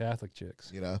 Catholic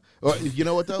chicks. Or you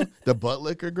know what though? The butt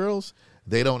licker girls,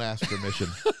 they don't ask permission.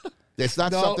 It's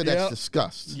not No, something that's yeah.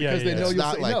 discussed. Yeah, Because they yeah. know It's you'll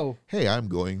not say like, no. hey, I'm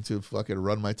going to fucking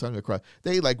run my tongue across.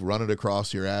 They like run it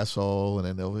across your asshole,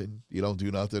 and then you don't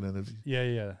do nothing, and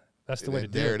Yeah. That's the way to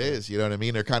do it. there it is. You know what I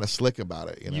mean? They're kind of slick about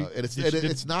it. You know, You- and did you-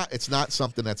 it's not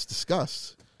something that's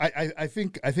discussed. I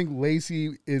think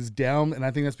Lacey is down, and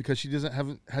I think that's because she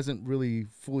hasn't really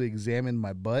fully examined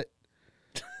my butt.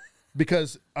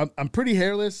 Because I'm pretty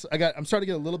hairless. I'm starting to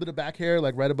get a little bit of back hair,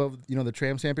 like right above the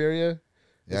tram stamp area.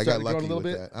 Yeah, It's I got starting to grow lucky a little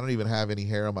with bit. that. I don't even have any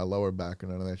hair on my lower back or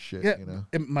none of that shit. Yeah, You know,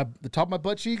 and the top of my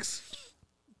butt cheeks,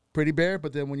 pretty bare.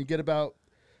 But then when you get about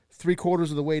 3/4 of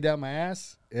the way down my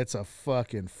ass, it's a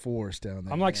fucking force down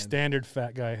there. I'm like man. standard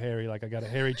fat guy hairy. Like I got a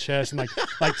hairy chest and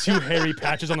like 2 hairy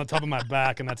patches on the top of my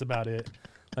back, and that's about it.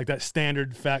 Like that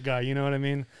standard fat guy, you know what I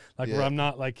mean? Like where I'm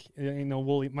not like, you know,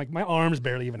 woolly. Like my arms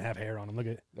barely even have hair on them. Look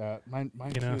at mine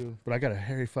you too. know? But I got a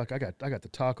hairy fuck. I got the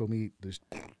taco meat. There's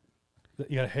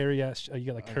you got a hairy ass. You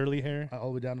got like curly hair. all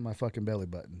the way down to my fucking belly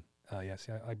button. Oh yeah,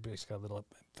 see, I basically got a little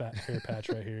fat hair patch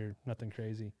right here. Nothing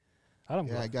crazy. I don't.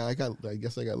 Yeah, I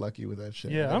guess I got lucky with that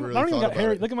shit. Yeah, I I never don't really even thought got about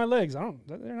hairy. it. Look at my legs.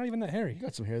 They're not even that hairy. You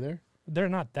got some hair there. They're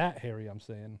not that hairy. I'm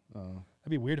saying. Oh, That'd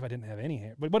be weird if I didn't have any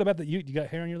hair. But what about you? You got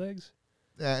hair on your legs?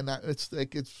 Yeah, and it's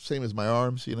like it's same as my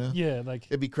arms, you know. Yeah, like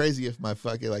It'd be crazy if my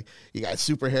fucking like you got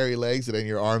super hairy legs and then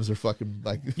your arms are fucking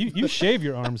like. you shave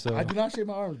your arms though I do not shave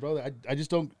my arms, brother. I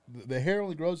just don't. The hair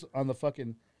only grows on the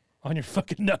fucking. on your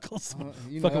fucking knuckles,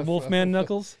 you know, fucking Wolfman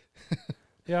knuckles.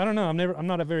 Yeah, I don't know. I'm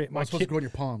not a very. I'm supposed to grow in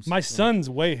your palms. My son's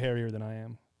way hairier than I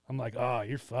am. I'm like, oh,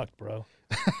 you're fucked, bro.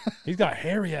 He's got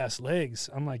hairy ass legs.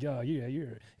 I'm like, oh, yeah,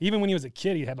 you're. Even when he was a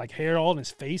kid, he had like hair all in his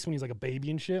face when he was like a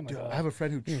baby and shit. I'm like, Dude, oh, I have a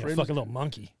friend who you're a trims. fucking little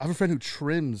monkey. I have a friend who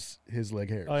trims his leg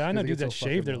hair. Oh, yeah, I know Because dudes it that gets so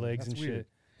shave fucking their long. legs That's and weird. shit.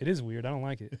 It is weird. I don't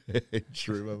like it.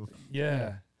 True.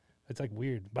 Yeah. It's like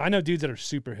weird. But I know dudes that are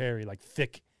super hairy, like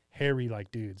thick, hairy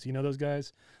like dudes. You know those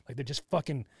guys? Like they're just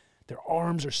fucking. Their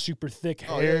arms are super thick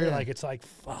Oh, hair. yeah. Like it's like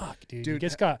fuck, dude. You Dude,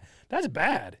 just got that's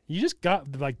bad. You just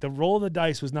got like the roll of the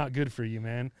dice was not good for you,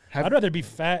 man. Have- I'd rather be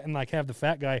fat and like have the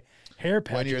fat guy hair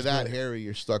patches. When you're that grow. hairy,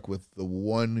 you're stuck with the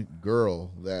one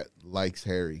girl that likes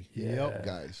hairy Yep.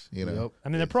 guys. You know. Yep. I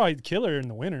mean, they're probably killer in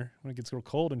the winter when it gets real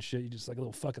cold and shit. You just like a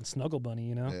little fucking snuggle bunny,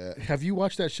 you know? Yeah. Have you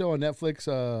watched that show on Netflix?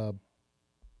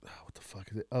 What the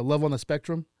fuck is it? Love on the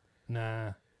Spectrum.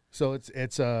 Nah. So it's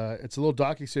a little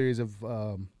docuseries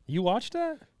of You watched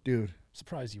that? dude.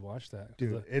 Surprised you watched that.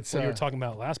 Dude, The- it's, what you were uh, talking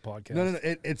about last podcast. No.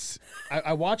 It's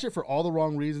I watch it for all the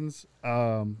wrong reasons. I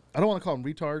don't want to call them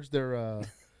retards. They're Oh,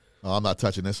 I'm not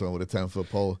touching this one with a 10-foot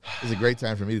pole. It's a great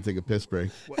time for me to take a piss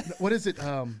break. what is it?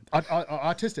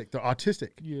 Autistic. They're autistic.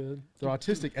 Yeah. They're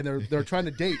autistic, and they're trying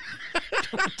to date.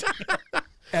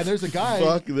 And there's a guy.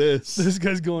 Fuck this. This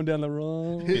guy's going down the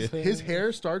wrong. His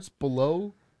hair starts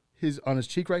below on his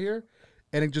cheek right here,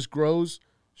 and it just grows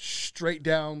straight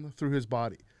down through his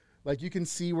body. Like you can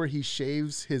see where he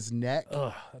shaves his neck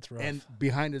Ugh, that's rough. and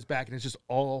behind his back, and it's just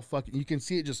all fucking. You can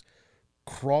see it just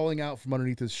crawling out from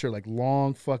underneath his shirt, like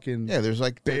long fucking. Yeah, there's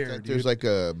like Bear, there's dude. like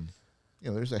a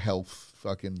there's a health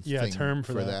fucking thing term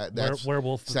for that. That's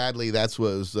Werewolf. sadly that's what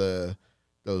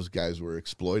those guys were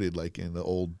exploited like in the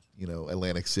old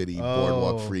Atlantic City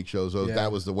boardwalk Oh, freak shows. yeah.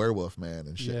 That was the werewolf man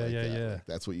and shit Yeah, like yeah, that. yeah. Like,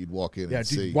 that's what you'd walk in Yeah, and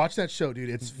dude, see. watch that show, dude.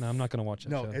 It's No, I'm not gonna watch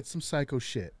that no, show. it's some psycho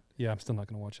shit. Yeah, I'm still not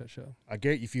gonna watch that show. I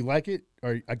guarantee if you like it,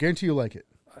 or I guarantee you'll like it.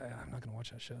 I'm not gonna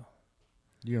watch that show.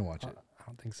 You're gonna watch it. I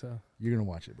don't think so. You're gonna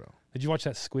watch it, bro. Did you watch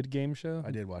that Squid Game show? I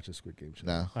did watch the Squid Game show.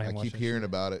 No, I I haven't keep watched that hearing shit.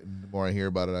 about it, and the more I hear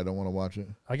about it, I don't want to watch it.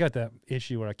 I got that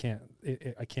issue where I can't do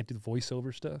the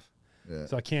voiceover stuff, Yeah.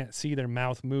 so I can't see their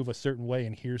mouth move a certain way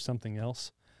and hear something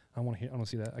else. I want to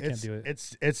see that. I can't do it.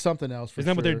 It's something else. For Isn't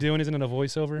that what they're sure. doing? Isn't it a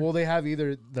voiceover? Well, they have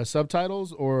either the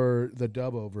subtitles or the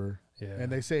dub over, yeah.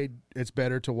 and they say it's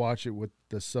better to watch it with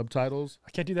the subtitles.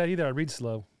 I can't do that either. I read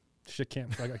slow. Shit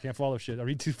can't. I can't follow shit. I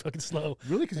read too fucking slow.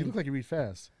 Really, because you look like you read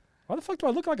fast. Why the fuck do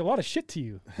I look like a lot of shit to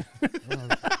you? I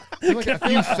feel like I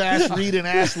You fast reading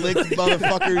ass lick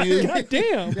motherfucker, you. God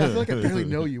damn. yeah, I feel like I barely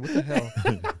know you. What the hell?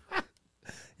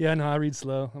 Yeah, no, I read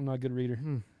slow. I'm not a good reader.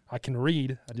 I can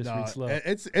read. I just Nah, read slow.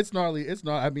 It's gnarly. It's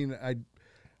not. I mean, I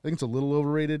think it's a little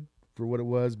overrated for what it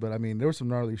was, but I mean, there was some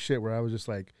gnarly shit where I was just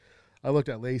like, I looked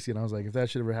at Lacey and I was like, if that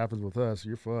shit ever happens with us,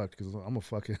 you're fucked because I'm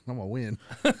gonna win.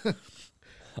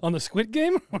 On the Squid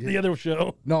Game or the other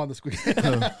show? No, on the Squid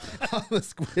on the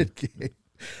Squid Game.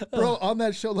 Bro, on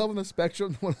that show, Love on the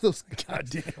Spectrum, one of those. God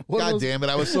damn. one of God those- damn it!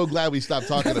 I was so glad we stopped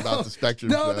talking about the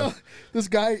Spectrum No, stuff. no, this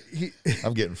guy,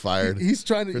 I'm getting fired he's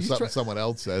trying to, for he's, something try, someone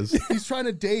else says. he's trying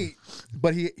to date,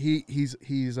 but he's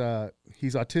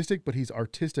autistic, but he's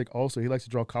artistic also. He likes to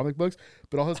draw comic books,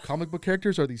 but all his comic book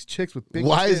characters are these chicks with big.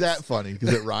 Why is tits. that funny?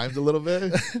 Because it rhymes a little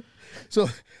bit. So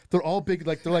they're all big,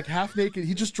 like they're like half naked.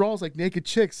 He just draws like naked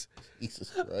chicks. Jesus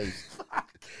Christ!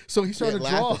 So he started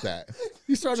Can't to draw. laugh at that.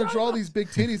 He started to draw these big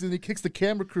titties, and he kicks the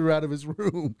camera crew out of his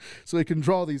room so he can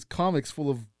draw these comics full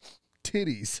of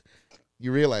titties.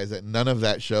 You realize that none of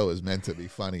that show is meant to be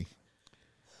funny.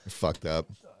 You're fucked up.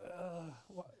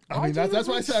 I mean, that's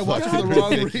why I said I watched it Fucking for the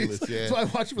wrong ridiculous, reason. yeah. That's why I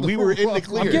watched it for the We were in wrong the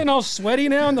clear. I'm getting all sweaty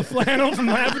now in the flannel from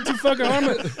having too fucking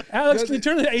armor. Alex, can you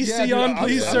turn the AC Yeah, dude, on, I'm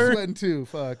please, I'm sir? sweating too.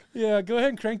 Fuck. Yeah, go ahead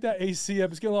and crank that AC up.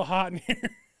 It's getting a little hot in here.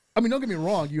 I mean, don't get me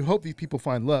wrong. You hope these people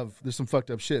find love. There's some fucked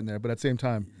up shit in there, but at the same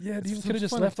time, Yeah, it's you some could have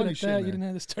just funny- left it funny at shit in that. You there. didn't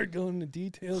have to start going into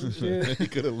details and shit. You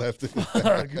could have left it.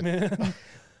 Fuck, man.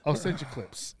 I'll send you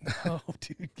clips. Oh,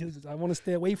 dude, 'cause I want to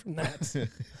stay away from that.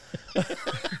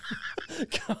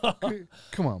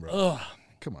 Come on, bro. Ugh.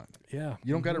 Come on. Yeah.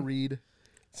 You don't got to read.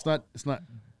 It's not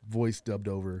voice dubbed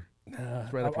over. Nah.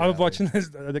 right up I your was alley. watching this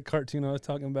the cartoon I was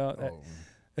talking about. Oh,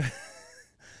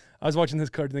 I was watching this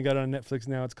cartoon they got on Netflix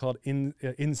now. It's called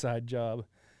Inside Job,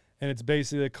 and it's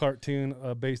basically a cartoon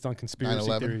based on conspiracy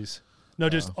 9/11? theories. No,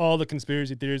 just all the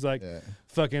conspiracy theories, like yeah.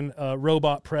 fucking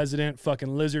robot president, fucking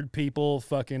lizard people,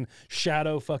 fucking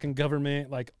shadow, fucking government,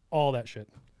 like all that shit.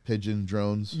 Pigeon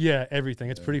drones. Yeah, everything.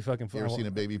 It's pretty fucking You fun. ever seen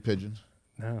a baby pigeon?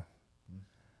 No. It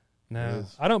No,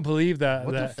 is. I don't believe that.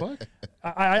 What the that fuck?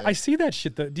 I see that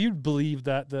shit though. Do you believe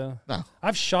that though? No.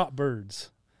 I've shot birds,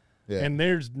 Yeah. and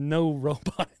there's no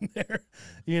robot in there.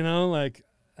 You know, like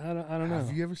I don't know.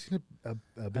 Have you ever seen a baby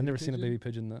I've never seen a pigeon? baby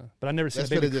pigeon though, but I've never seen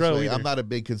Let's a put baby it this crow way. either. I'm not a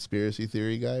big conspiracy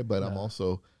theory guy, but I'm No.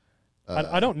 also.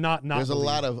 I don't not. There's a believe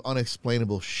lot it. of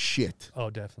unexplainable shit. Oh,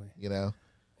 definitely. You know.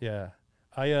 Yeah,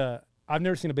 I've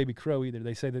never seen a baby crow either.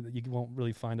 They say that you won't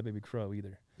really find a baby crow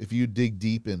either. If you dig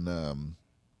deep in,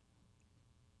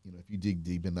 if you dig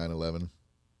deep in 9/11,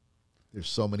 there's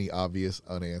so many obvious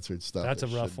unanswered stuff. That's a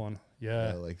that rough should- one.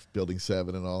 Yeah. like Building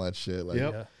 7 and all that shit. Like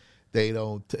Yep. Yeah. they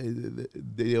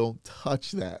don't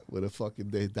touch that with a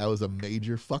fucking. That was a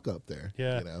major fuck up there.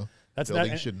 Yeah. You know, That's that.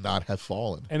 building should not have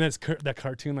fallen. And that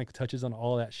cartoon like touches on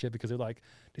all that shit because they're like,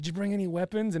 "Did you bring any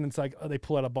weapons?" And it's like, oh, they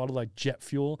pull out a bottle of, like jet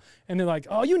fuel, and they're like,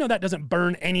 "Oh, you know that doesn't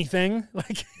burn anything."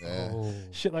 Like Yeah. Oh.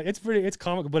 shit. Like it's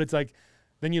comical, but it's like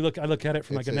then I look at it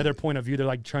from like It's another point of view. They're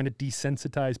like trying to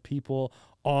desensitize people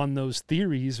on those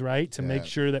theories, right? To make Yeah.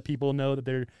 sure that people know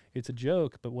that it's a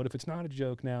joke. But what if it's not a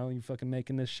joke now? You're fucking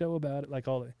making this show about it, like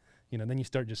all the, then you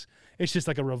start it's just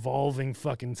like a revolving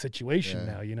fucking situation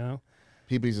Yeah. now,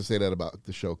 People used to say that about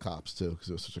the show Cops too, because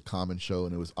it was such a common show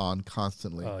and it was on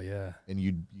constantly, Oh yeah.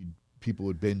 and people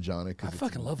would binge on it. 'Cause I it's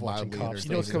fucking love watching mildly Cops.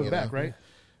 You know it's entertaining, coming back, right?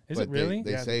 Is But it really?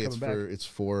 They Yeah, say it's it's coming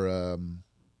for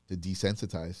to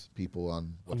desensitize people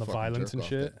on what the fucking violence and jerk-off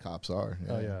shit? that cops are.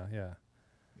 Oh yeah.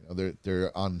 You know,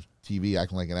 they're on TV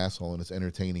acting like an asshole and it's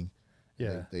entertaining.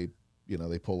 Yeah. They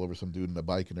they pull over some dude in a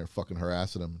bike and they're fucking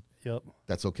harassing him. Yep.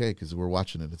 That's okay because we're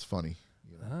watching it. It's funny.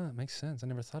 You know? Ah, it makes sense. I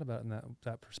never thought about it in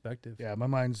that perspective. Yeah, my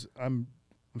mind's. I'm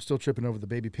still tripping over the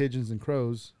baby pigeons and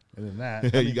crows, and then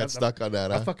that. You got stuck on that.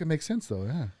 That Huh? fucking makes sense though.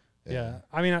 Yeah. Yeah.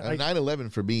 I mean, I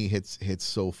 9/11 for me hits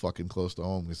so fucking close to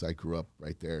home because I grew up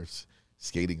right there,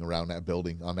 skating around that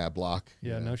building on that block.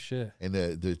 you yeah, know? no shit. And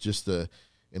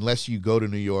unless you go to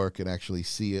New York and actually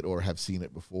see it or have seen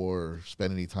it before or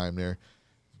spend any time there,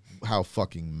 how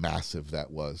fucking massive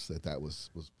that was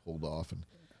pulled off. And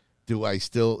do I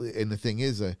still? And the thing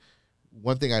is,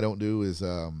 one thing I don't do is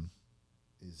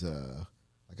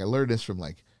like I learned this from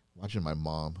like watching my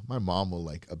mom. My mom will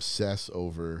like obsess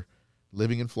over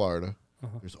living in Florida.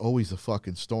 Uh-huh. There's always a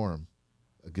fucking storm,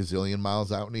 a gazillion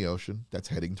miles out in the ocean that's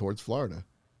heading towards Florida.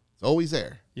 It's always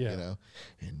there, Yeah. you know.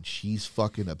 And she's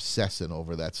fucking obsessing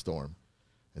over that storm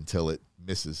until it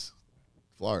misses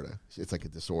Florida. It's like a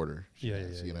disorder. She Yeah,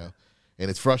 has, yeah, you yeah. know. And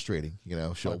it's frustrating, you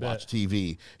know. She'll bet. watch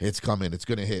TV. It's coming. It's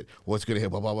gonna hit. What's gonna hit?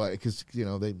 Blah blah blah. Because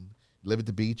they live at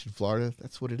the beach in Florida.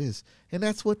 That's what it is, and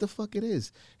that's what the fuck it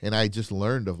is. And I just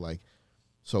learned of like,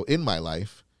 so in my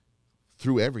life,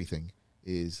 through everything,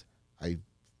 is I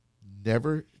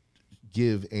never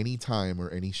give any time or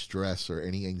any stress or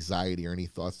any anxiety or any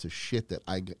thoughts to shit that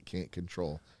I can't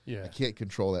control. Yeah. I can't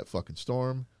control that fucking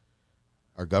storm.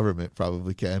 Our government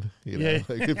probably can, you know, Yeah.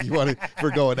 like if you want to, if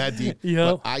we're going that deep.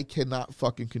 Yep. But I cannot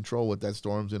fucking control what that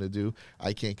storm's going to do.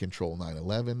 I can't control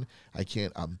 9/11.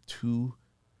 I'm too,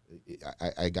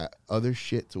 I got other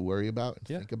shit to worry about and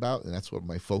Yeah. think about. And that's what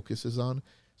my focus is on.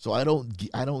 So I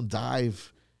don't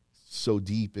dive so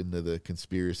deep into the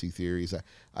conspiracy theories.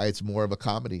 It's more of a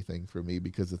comedy thing for me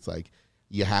because it's like,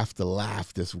 you have to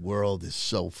laugh. This world is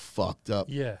so fucked up.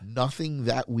 Yeah. Nothing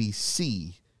that we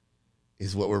see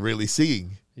is what we're really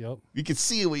seeing. Yep. You can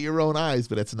see it with your own eyes,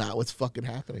 but that's not what's fucking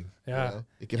happening. you Yeah. know?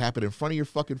 It can happen in front of your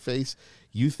fucking face.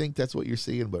 You think that's what you're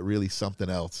seeing, but really something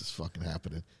else is fucking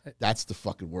happening. That's the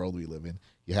fucking world we live in.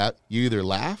 You either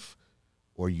laugh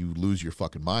or you lose your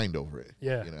fucking mind over it.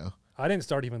 Yeah. You know? I didn't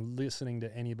start even listening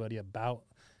to anybody about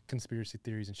conspiracy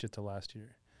theories and shit till last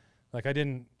year. Like I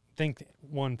didn't think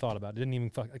one thought about it. Didn't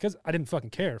even because I didn't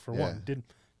fucking care for Yeah. one.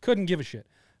 Couldn't give a shit.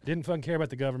 Didn't fucking care about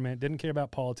the government. Didn't care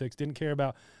about politics. Didn't care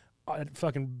about. I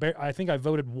think I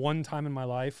voted one time in my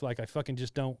life. Like I fucking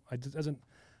just don't.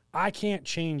 I can't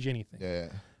change anything. Yeah.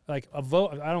 like a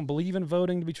vote. I don't believe in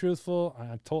voting, to be truthful.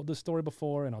 I've told this story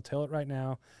before, and I'll tell it right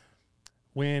now.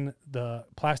 When the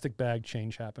plastic bag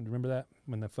change happened, remember that?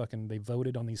 When they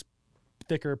voted on these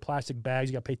thicker plastic bags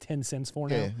you got to pay 10 cents for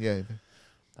now? Yeah.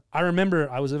 I remember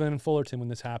I was living in Fullerton when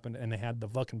this happened, and they had the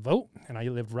fucking vote, and I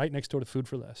lived right next door to Food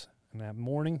for Less. And that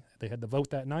morning, they had the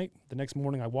vote that night. The next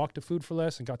morning, I walked to Food for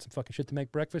Less and got some fucking shit to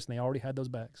make breakfast, and they already had those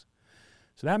bags.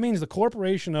 So that means the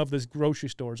corporation of this grocery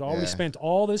store has already spent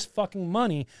all this fucking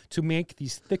money to make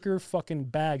these thicker fucking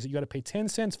bags that you got to pay 10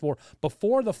 cents for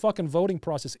before the fucking voting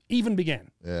process even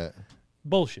began. Yeah.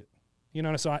 Bullshit. You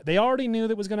know, so they already knew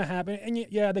that was going to happen. And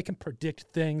yeah, they can predict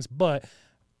things, but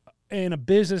in a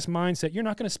business mindset, you're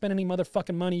not going to spend any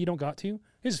motherfucking money you don't got to.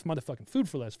 This is motherfucking Food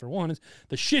for Less, for one. It's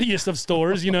the shittiest of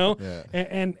stores, you know,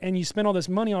 and you spend all this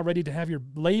money already to have your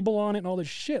label on it and all this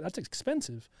shit. That's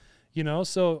expensive. You know,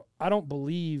 so I don't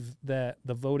believe that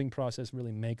the voting process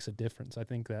really makes a difference. I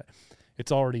think that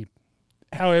it's already,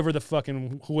 however the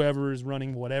fucking whoever is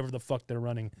running, whatever the fuck they're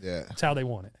running, it's how they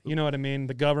want it. You know what I mean?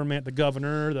 The government, the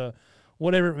governor, the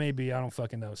whatever it may be, I don't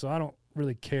fucking know. So I don't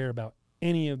really care about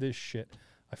any of this shit.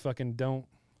 I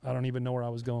don't even know where I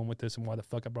was going with this and why the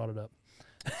fuck I brought it up.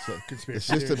 So the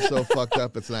system's so fucked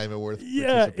up, it's not even worth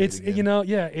it's in. You know,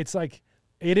 it's like,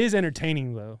 it is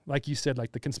entertaining though. Like you said,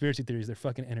 like the conspiracy theories, they're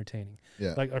fucking entertaining.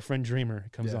 Yeah. Like our friend Dreamer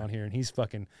comes on here and he's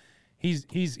fucking,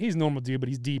 he's normal dude, but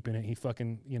he's deep in it. He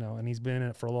fucking, you know, and he's been in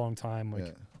it for a long time.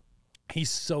 Like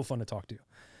he's so fun to talk to,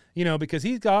 you know, because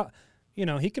he's got, you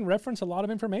know, he can reference a lot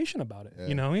of information about it. Yeah.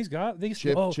 You know, he's got these.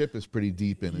 Chip is pretty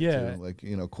deep in it too. Like,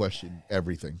 you know, question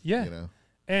everything. Yeah. You know,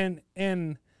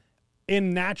 and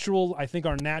in natural, I think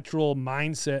our natural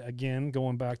mindset, again,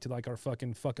 going back to like our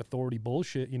fucking fuck authority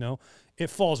bullshit, you know, it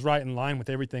falls right in line with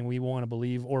everything we want to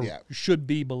believe or should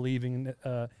be believing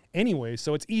anyway.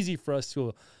 So it's easy for us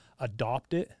to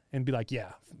adopt it and be like,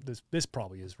 yeah, this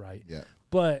probably is right. Yeah.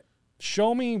 But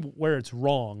show me where it's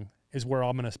wrong is where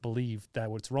I'm going to believe that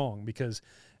it's wrong. Because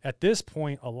at this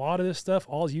point, a lot of this stuff,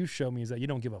 all you show me is that you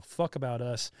don't give a fuck about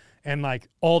us. And like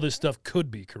all this stuff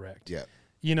could be correct. Yeah.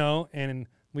 You know, and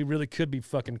we really could be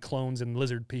fucking clones and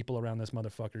lizard people around this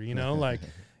motherfucker, you know? Like,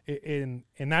 and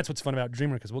that's what's fun about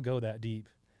Dreamer, because we'll go that deep.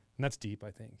 And that's deep,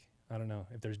 I think. I don't know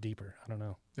if there's deeper. I don't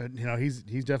know. You know, he's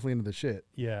definitely into the shit.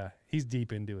 Yeah, he's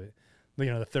deep into it. You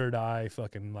know, the third eye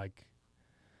fucking, like,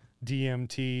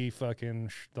 DMT fucking,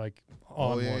 like,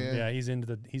 on one. Yeah, he's into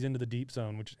the deep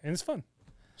zone, and it's fun.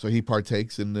 So he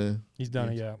partakes in the... He's done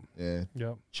it, yeah. Yeah.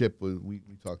 Yep. Chip, we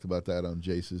talked about that on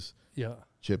Jace's. Yeah.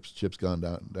 Chip's gone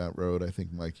down that road. I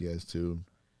think Mikey has too.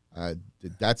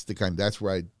 That's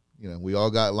where I, you know, we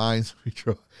all got lines.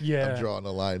 I'm drawing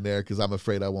a line there because I'm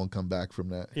afraid I won't come back from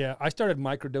that. Yeah, I started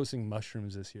microdosing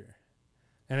mushrooms this year,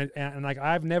 and like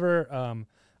I've never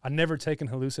taken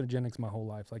hallucinogenics my whole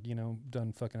life. Like, you know,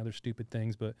 done fucking other stupid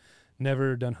things, but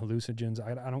never done hallucinogens.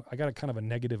 I got a kind of a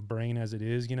negative brain as it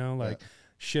is, you know, like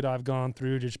shit I've gone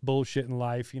through, just bullshit in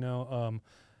life, you know.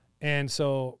 And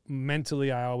so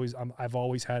mentally, I've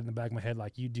always had in the back of my head,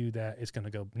 like, you do that, it's gonna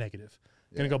go negative,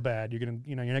 gonna go bad. You're gonna,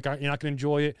 you know, you're not gonna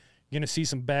enjoy it. You're gonna see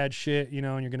some bad shit, you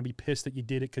know, and you're gonna be pissed that you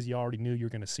did it because you already knew you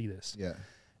were gonna see this. Yeah.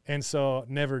 And so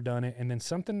never done it. And then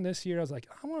something this year, I was like,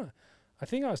 I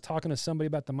think I was talking to somebody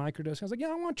about the microdosing. I was like, yeah,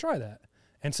 I want to try that.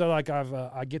 And so like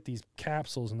I get these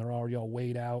capsules and they're already all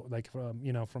weighed out, like from,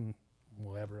 you know, from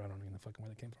wherever, I don't even know fucking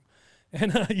where they came from.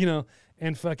 And you know,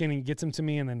 and fucking he gets them to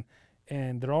me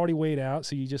and they're already weighed out.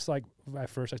 So you just like, at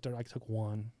first I took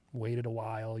one, waited a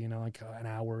while, you know, like an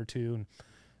hour or two, and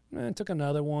then took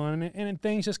another one, and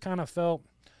things just kind of felt,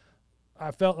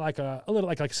 I felt like a little,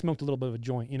 like I smoked a little bit of a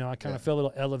joint, you know, I kind of felt a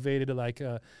little elevated, like,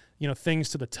 you know, things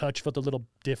to the touch felt a little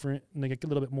different, and they get a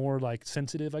little bit more like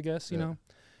sensitive, I guess, you know?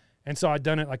 And so I'd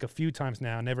done it like a few times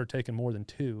now, never taken more than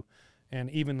 2. And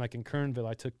even like in Kernville,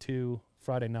 I took 2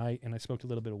 Friday night and I smoked a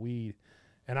little bit of weed.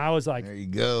 And I was like, there you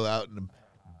go, out in the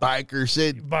biker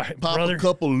shit, pop brother. A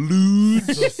couple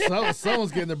lewds. So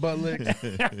someone's getting their butt licked.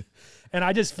 And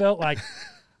I just felt like,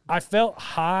 I felt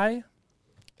high,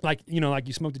 like, you know, like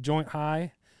you smoked a joint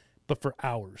high, but for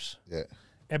hours. Yeah.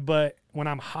 But when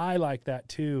I'm high like that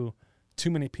too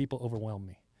many people overwhelm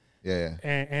me. Yeah.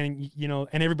 And you know,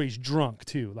 and everybody's drunk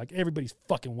too. Like everybody's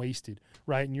fucking wasted,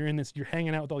 right? And you're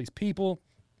hanging out with all these people.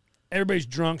 Everybody's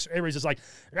drunk, so everybody's just like,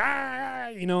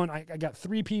 you know, and I got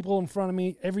 3 people in front of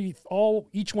me.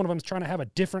 Each one of them is trying to have a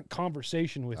different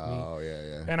conversation with me. Oh,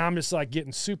 yeah. And I'm just like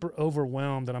getting super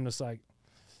overwhelmed, and I'm just like,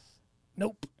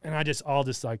 nope. And I'll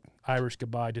just like Irish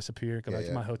goodbye, disappear, go back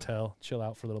to my hotel, chill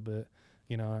out for a little bit.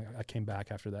 You know, I came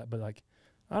back after that, but like,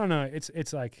 I don't know.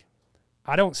 It's like,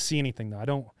 I don't see anything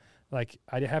though.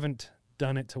 I haven't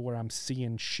done it to where I'm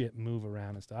seeing shit move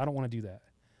around and stuff. I don't want to do that.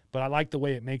 but I like the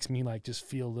way it makes me like just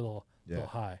feel a little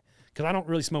high. Because I don't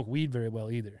really smoke weed very well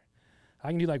either. I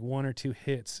can do like 1 or 2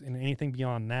 hits, and anything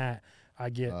beyond that, I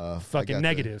get fucking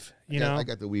negative. I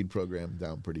got the weed program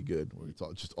down pretty good, where it's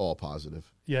just all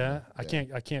positive. Yeah, I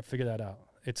can't figure that out.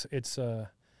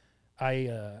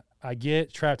 I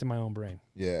get trapped in my own brain.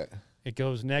 Yeah. It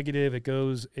goes negative. It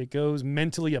goes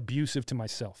mentally abusive to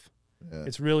myself. Yeah.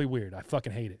 It's really weird. I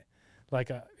fucking hate it.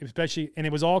 Like, especially, and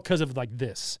it was all because of like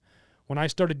this. When I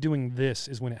started doing this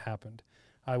is when it happened.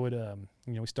 I would,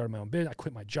 we started my own business. I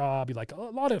quit my job. Like, a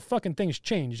lot of fucking things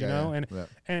changed, you know?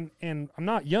 And I'm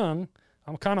not young.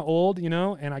 I'm kind of old,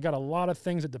 and I got a lot of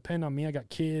things that depend on me. I got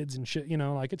kids and shit,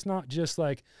 like, it's not just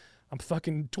like I'm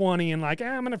fucking 20 and like,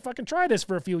 I'm going to fucking try this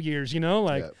for a few years,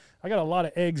 I got a lot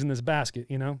of eggs in this basket,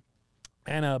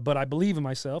 and, but I believe in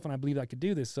myself and I believe I could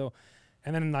do this. So,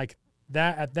 and then like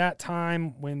that, at that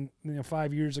time when,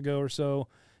 5 years ago or so,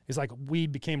 it's like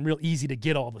weed became real easy to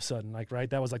get all of a sudden. Like, right.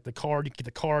 That was like the card. You get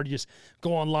the card, you just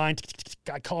go online.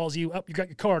 Guy calls you up. You got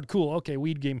your card. Cool. Okay.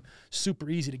 Weed game, super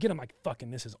easy to get. I'm like,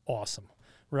 fucking, this is awesome.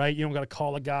 Right. You don't got to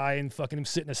call a guy and fucking him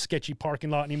sit in a sketchy parking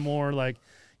lot anymore. Like,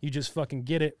 you just fucking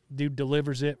get it. Dude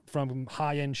delivers it from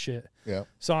high end shit. Yeah.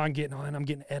 So I'm getting on and I'm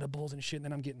getting edibles and shit. And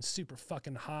then I'm getting super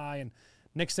fucking high. And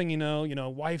next thing you know,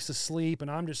 wife's asleep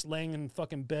and I'm just laying in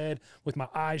fucking bed with my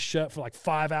eyes shut for like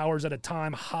 5 hours at a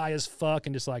time, high as fuck,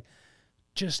 and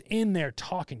just in there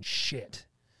talking shit.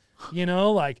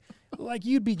 Like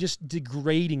you'd be just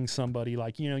degrading somebody.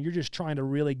 Like, you're just trying to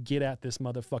really get at this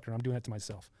motherfucker. I'm doing that to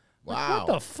myself. Wow. Like,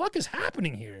 what the fuck is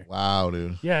happening here? Wow,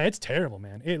 dude. Yeah, it's terrible,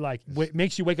 man. It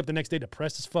makes you wake up the next day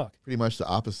depressed as fuck. Pretty much the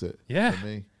opposite. Yeah. For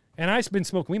me. And I've been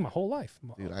smoking weed my whole life.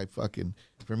 Dude,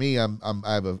 for me, I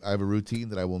have a routine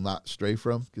that I will not stray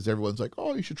from, because everyone's like,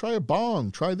 oh, you should try a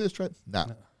bong, try this, no.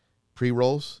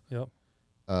 Pre-rolls. Yep.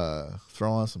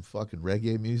 Throw on some fucking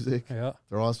reggae music. Yeah.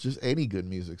 Throw on just any good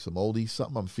music, some oldies,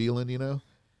 something I'm feeling,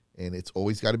 And it's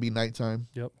always got to be nighttime.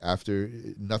 Yep. After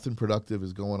nothing productive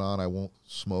is going on, I won't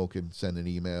smoke and send an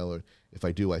email, or if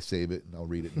I do, I save it and I'll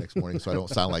read it next morning, so I don't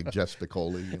sound like Jeff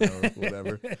Spicoli, or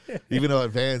whatever. Even though at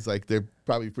Vans, like, they're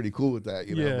probably pretty cool with that,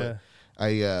 Yeah. But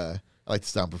I like to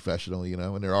sound professional,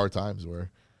 and there are times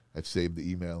where I've saved the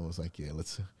email and was like, yeah,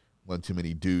 one too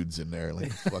many dudes in there, like,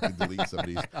 let's fucking delete some of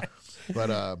these.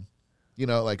 But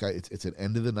it's an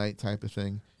end of the night type of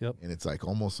thing. Yep. And it's like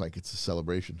almost like it's a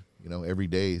celebration. Every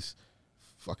day is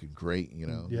fucking great.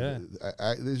 Yeah.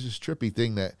 There's this trippy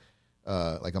thing that,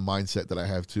 like, a mindset that I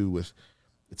have too.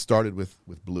 It started with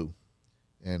Blue,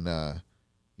 and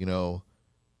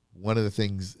one of the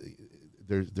things,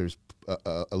 there's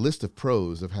a list of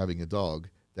pros of having a dog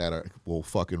that will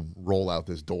fucking roll out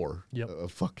this door. Yep.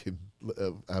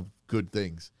 Have good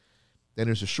things. Then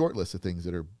there's a short list of things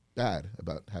that are bad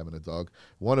about having a dog.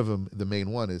 One of them, the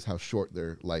main one, is how short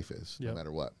their life is, no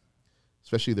matter what.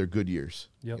 Especially their good years.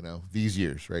 Yep. These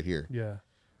years right here.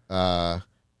 Yeah.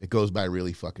 It goes by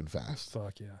really fucking fast.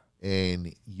 Fuck yeah.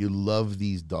 And you love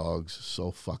these dogs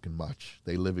so fucking much.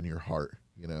 They live in your heart,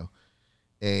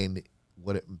 And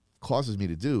what it causes me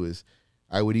to do is,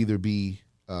 I would either be,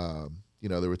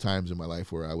 there were times in my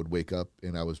life where I would wake up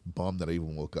and I was bummed that I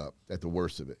even woke up at the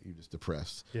worst of it. You're just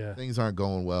depressed. Yeah. Things aren't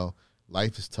going well.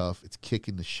 Life is tough. It's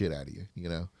kicking the shit out of you,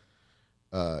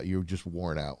 You're just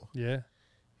worn out. Yeah.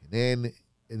 And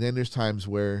then there's times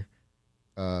where,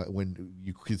 when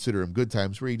you consider them good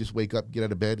times, where you just wake up, get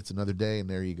out of bed, it's another day, and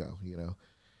there you go,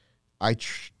 I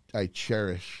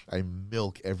cherish, I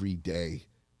milk every day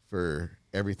for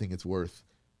everything it's worth,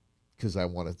 because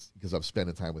I'm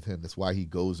spending time with him. That's why he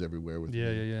goes everywhere with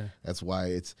me. Yeah. That's why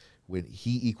it's when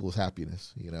he equals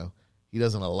happiness, He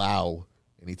doesn't allow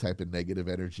any type of negative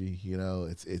energy,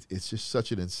 It's just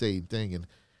such an insane thing. And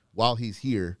while he's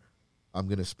here, I'm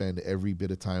going to spend every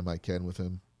bit of time I can with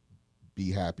him.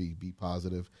 Be happy, be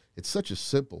positive. It's such a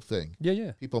simple thing.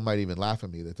 Yeah. People might even laugh at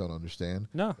me that don't understand.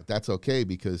 No. But that's okay,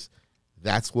 because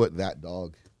that's what that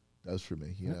dog does for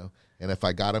me, you know? And if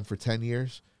I got him for 10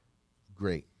 years,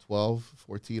 great. 12,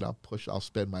 14, I'll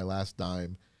spend my last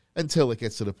dime until it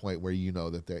gets to the point where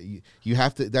that you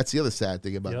have to. That's the other sad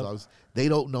thing about dogs. They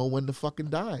don't know when to fucking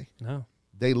die. No.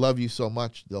 They love you so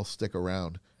much, they'll stick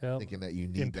around thinking that you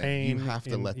need them. Pain, you have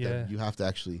to let them. You have to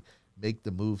actually make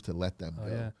the move to let them go.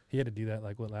 Yeah. He had to do that,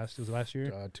 like, last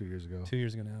year? 2 years ago. 2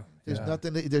 years ago now. There's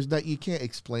nothing, you can't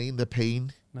explain the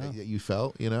pain that you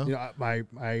felt,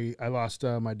 I lost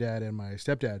my dad and my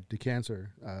stepdad to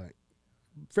cancer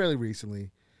fairly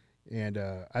recently, and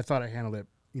I thought I handled it,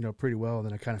 pretty well, and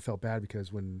then I kind of felt bad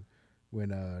because when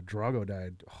Drago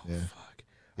died, fuck.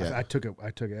 Yeah. I took it.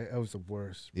 It was the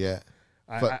worst. Yeah.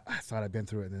 I thought I'd been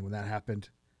through it, and then when that happened,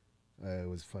 It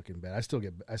was fucking bad. I still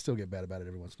get bad about it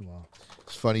every once in a while.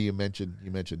 It's funny you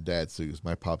mentioned dad suits.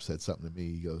 My pop said something to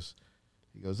me. He goes,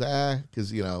 because like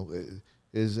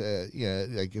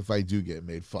if I do get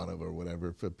made fun of or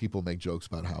whatever, people make jokes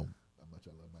about how much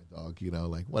I love my dog.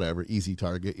 Like whatever, easy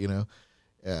target.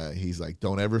 He's like,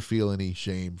 don't ever feel any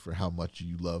shame for how much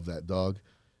you love that dog,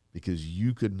 because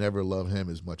you could never love him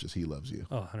as much as he loves you.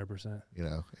 Oh, 100%.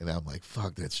 And I'm like,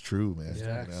 fuck, that's true, man.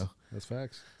 Yeah. That's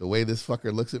facts. The way this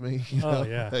fucker looks at me.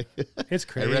 Yeah. Like, It's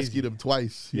crazy. I rescued him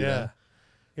twice. Yeah.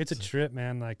 It's a trip,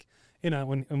 man. Like,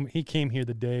 when he came here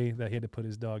the day that he had to put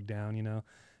his dog down,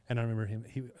 and I remember him,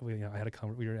 we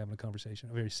were having a conversation,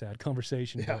 a very sad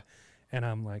conversation. Yeah. And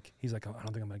I'm like, he's like, oh, I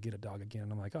don't think I'm going to get a dog again.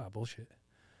 And I'm like, oh, bullshit.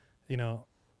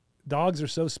 Dogs are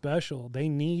so special. They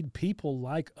need people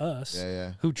like us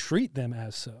who treat them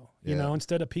as so,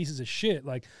 instead of pieces of shit.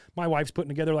 Like, my wife's putting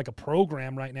together like a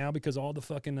program right now because all the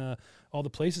fucking, all the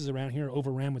places around here are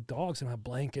overran with dogs. They don't have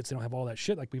blankets. They don't have all that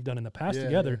shit like we've done in the past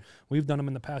together. Yeah. We've done them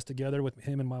in the past together with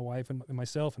him and my wife and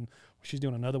myself. And she's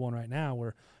doing another one right now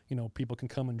where, people can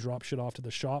come and drop shit off to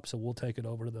the shop. So we'll take it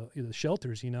over to the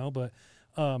shelters, but,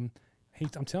 I'm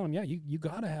telling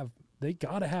him, they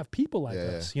gotta have people like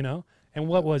us, And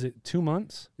what was it? 2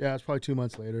 months? Yeah, it's probably 2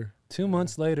 months later. 2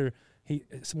 months later,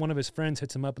 one of his friends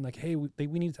hits him up and like, hey, we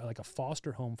need like a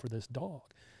foster home for this dog.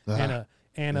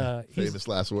 Famous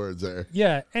last words there.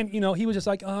 Yeah, and he was just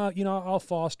like, I'll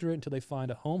foster it until they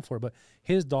find a home for it. But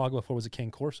his dog before was a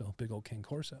King Corso, big old King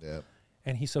Corso. Yeah.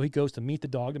 And he goes to meet the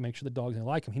dog to make sure the dog's gonna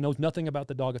like him. He knows nothing about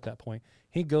the dog at that point.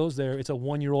 He goes there. It's a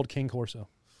 1-year-old King Corso.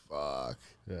 Fuck.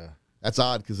 Yeah. That's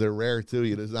odd because they're rare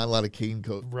too. There's not a lot of King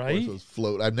Corsos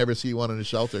float. I've never seen one in a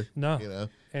shelter. No.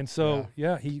 And so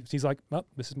he's like, oh,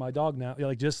 this is my dog now.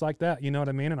 Like just like that. You know what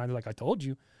I mean? And I'm like, I told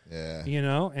you. Yeah.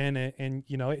 And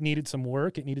it needed some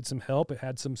work. It needed some help. It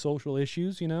had some social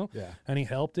issues. Yeah. And he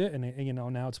helped it, and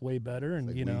now it's way better. And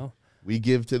like we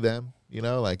give to them.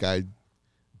 Like I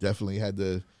definitely had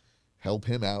to help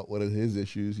him out with his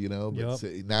issues. But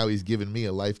now he's given me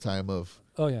a lifetime of.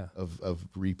 Oh yeah, of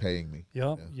repaying me.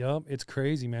 Yep. It's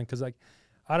crazy, man. Because like,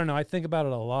 I don't know. I think about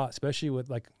it a lot, especially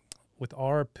with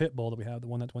our pit bull that we have, the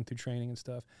one that went through training and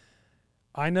stuff.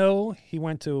 I know he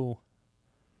went to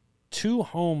 2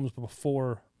 homes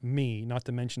before me, not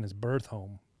to mention his birth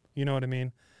home. You know what I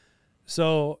mean?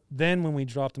 So then when we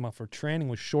dropped him off for training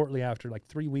was shortly after, like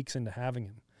 3 weeks into having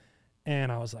him.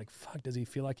 And I was like, fuck, does he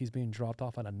feel like he's being dropped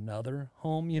off at another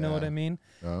home? You know what I mean?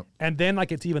 Yeah. And then,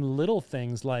 like, it's even little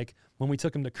things like when we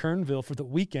took him to Kernville for the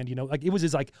weekend, like it was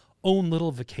his, like, own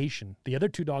little vacation. The other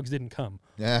 2 dogs didn't come.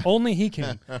 Yeah. Only he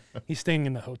came. He's staying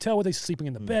in the hotel with us, sleeping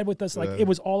in the bed with us. Like, it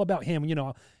was all about him.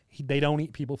 They don't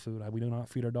eat people food. We do not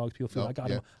feed our dogs people food.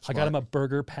 Nope. I got him a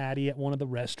burger patty at one of the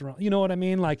restaurants. You know what I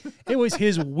mean? Like, it was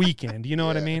his weekend. You know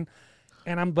what I mean?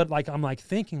 And I'm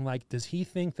thinking, like, does he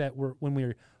think that when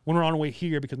we're on our way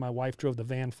here, because my wife drove the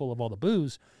van full of all the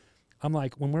booze, I'm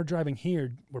like, when we're driving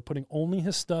here, we're putting only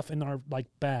his stuff in our like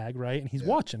bag, right? And he's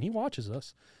watching. He watches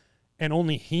us, and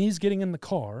only he's getting in the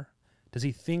car. Does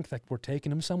he think that we're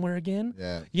taking him somewhere again?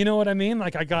 Yeah. You know what I mean?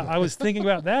 Like I was thinking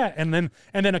about that, and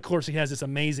then of course he has this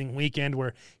amazing weekend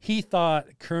where he thought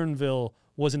Kernville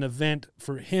was an event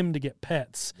for him to get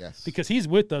pets. Yes. Because he's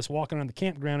with us walking around the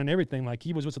campground and everything. Like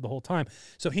he was with us the whole time.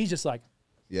 So he's just like,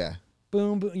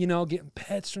 boom, boom, getting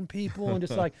pets from people and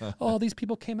just like, oh, these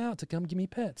people came out to come give me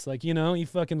pets. Like, he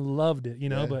fucking loved it,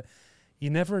 but you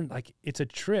never, like, it's a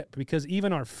trip because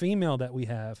even our female that we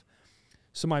have,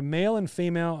 so my male and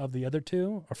female of the other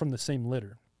 2 are from the same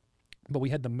litter, but we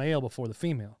had the male before the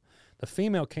female. The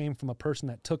female came from a person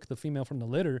that took the female from the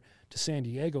litter to San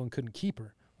Diego and couldn't keep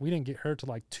her. We didn't get her till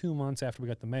like 2 months after we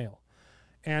got the male.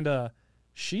 And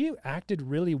she acted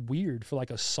really weird for like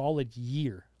a solid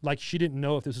year. Like she didn't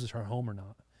know if this was her home or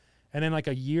not. And then like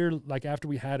a year, like after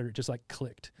we had her, it just like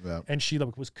clicked. Yeah. And she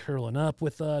like was curling up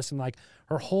with us and like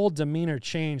her whole demeanor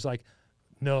changed. Like,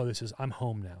 no, I'm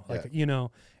home now. Like,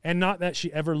 and not that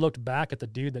she ever looked back at the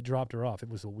dude that dropped her off. It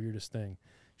was the weirdest thing.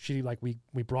 She like, we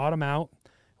brought him out.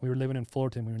 We were living in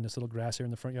Fullerton. We were in this little grass area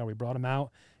in the front yard. We brought him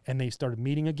out, and they started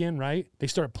meeting again, right? They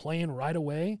started playing right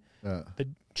away.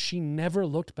 She never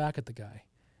looked back at the guy.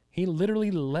 He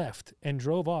literally left and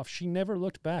drove off. She never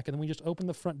looked back, and then we just opened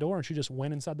the front door, and she just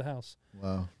went inside the house.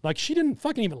 Wow. Like, she didn't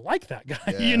fucking even like that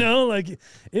guy, Like,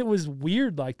 it was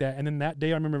weird like that. And then that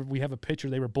day, I remember we have a picture.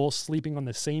 They were both sleeping on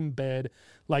the same bed,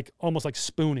 like, almost like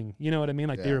spooning. You know what I mean?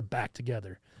 Like, they were back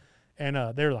together. And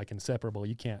they're, like, inseparable.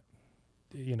 You can't,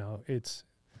 it's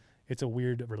a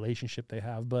weird relationship they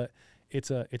have, but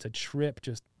it's a trip.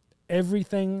 Just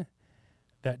everything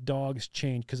that dogs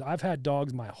change. Because I've had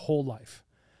dogs my whole life.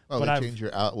 Oh, but they change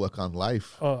your outlook on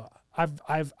life.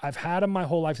 I've had them my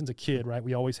whole life since a kid, right?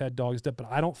 We always had dogs, but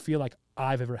I don't feel like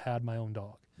I've ever had my own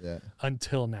dog. Yeah.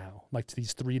 Until now, like to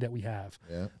these 3 that we have.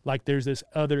 Yeah. Like there's this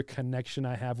other connection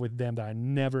I have with them that I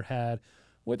never had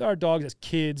with our dogs as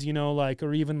kids, you know, like,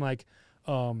 or even like,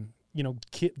 you know,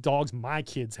 dogs my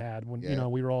kids had when, you know,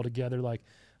 we were all together. Like,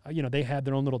 you know, they had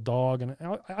their own little dog, and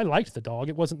I liked the dog.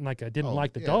 It wasn't like I didn't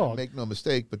like the dog. Make no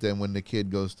mistake, but then when the kid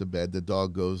goes to bed, the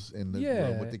dog goes in the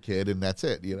room with the kid, and that's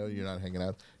it. You know, you're not hanging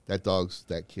out. That dog's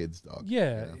that kid's dog.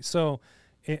 Yeah. You know? So,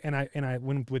 and I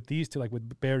when with these 2, like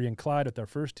with Barry and Clyde, with our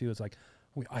first 2, it's like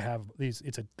I have these.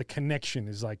 The connection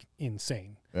is like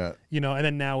insane. Yeah. You know, and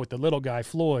then now with the little guy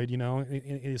Floyd, you know,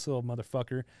 this little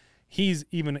motherfucker, it's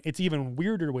even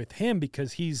weirder with him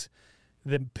because he's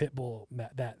the pit bull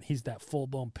he's that full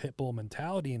blown pit bull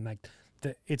mentality, and like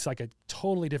it's like a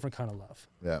totally different kind of love.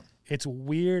 Yeah. It's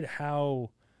weird how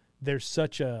there's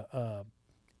such a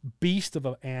beast of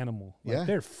an animal. Like,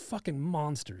 they're fucking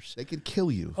monsters. They could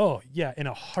kill you. Oh yeah, in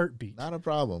a heartbeat. Not a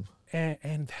problem.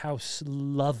 And how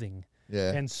loving.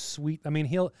 Yeah. And sweet. I mean,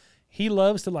 he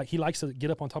likes to get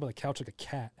up on top of the couch like a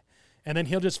cat, and then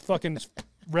he'll just fucking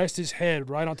rest his head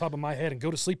right on top of my head and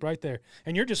go to sleep right there.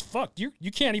 And you're just fucked.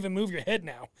 You can't even move your head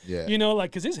now. Yeah. You know,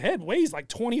 like, because his head weighs like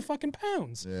 20 fucking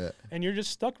pounds. Yeah. And you're just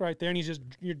stuck right there, and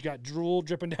you got drool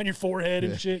dripping down your forehead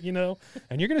and shit, you know.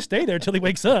 And you're gonna stay there until he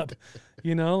wakes up.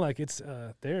 You know, like it's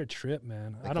they're a trip,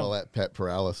 man. I call that pet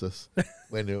paralysis.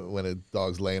 when a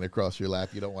dog's laying across your lap,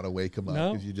 you don't want to wake him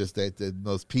up because you just ate the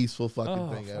most peaceful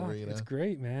fucking thing ever. You know, it's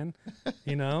great, man.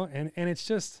 You know, and it's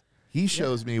just. He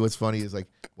shows me what's funny is like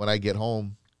when I get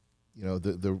home, you know,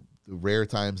 the rare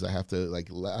times I have to, like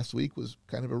last week was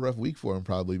kind of a rough week for him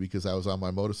probably because I was on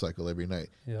my motorcycle every night.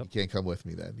 Yep. He can't come with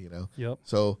me then, you know. Yep.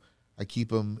 So I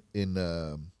keep him in.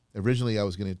 Originally, I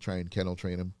was going to try and kennel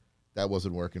train him. That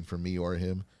wasn't working for me or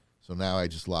him. So now I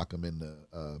just lock him in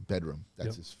the bedroom.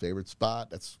 That's his favorite spot.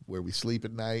 That's where we sleep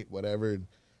at night, whatever. And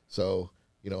so,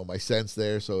 you know, my scent's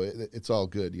there, so it's all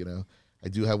good, you know. I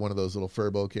do have one of those little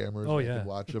Furbo cameras. Oh, I can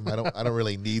watch them. I don't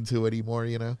really need to anymore,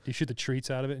 you know. Do you shoot the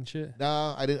treats out of it and shit?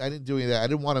 No, I didn't do any of that. I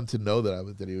didn't want him to know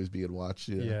that he was being watched.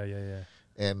 You know? Yeah.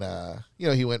 And you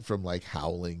know, he went from like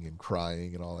howling and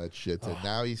crying and all that shit to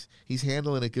now he's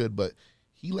handling it good. But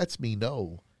he lets me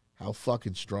know how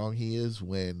fucking strong he is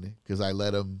because I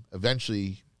let him.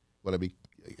 Eventually, when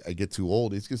I get too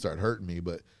old, he's gonna start hurting me.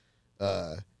 But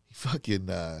he fucking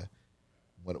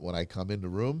when I come in the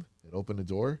room and open the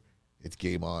door, it's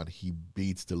game on. He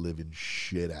beats the living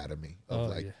shit out of me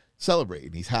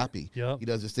celebrating. He's happy. Yep. He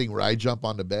does this thing where I jump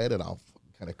on the bed and I'll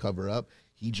kind of cover up.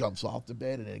 He jumps off the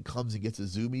bed and then comes and gets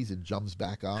his zoomies and jumps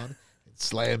back on and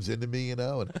slams into me, you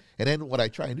know. And then what I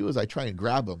try and do is I try and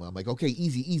grab him. I'm like, okay,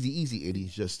 easy. And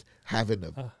he's just having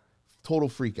a total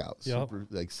freak out, super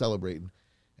like celebrating.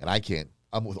 And I can't.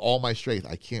 I'm with all my strength.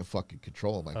 I can't fucking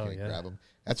control him. I can't grab him.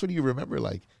 That's when you remember,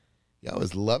 like, yo,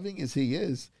 as loving as he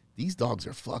is, these dogs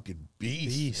are fucking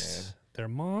beasts, man. They're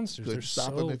monsters. Couldn't they're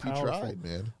stop so him if powerful. you tried,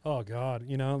 man. Oh God,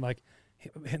 you know, like,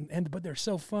 but they're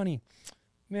so funny,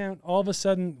 man. All of a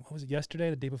sudden, what was it, yesterday,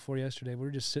 the day before yesterday? We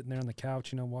were just sitting there on the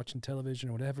couch, you know, watching television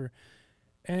or whatever,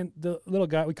 and the little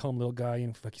guy, we call him little guy, you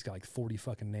know, fuck, he's got like 40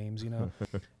 fucking names, you know,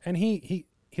 and he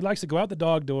likes to go out the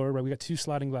dog door. Right, we got 2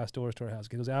 sliding glass doors to our house.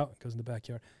 He goes out, goes in the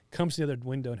backyard, comes to the other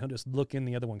window, and he'll just look in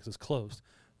the other one because it's closed,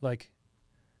 like.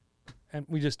 And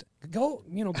we just go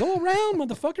around,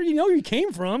 motherfucker. You know where you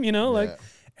came from, you know, like. Yeah.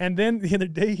 And then the other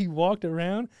day he walked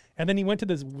around, and then he went to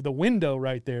the window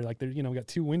right there, like there, you know, we got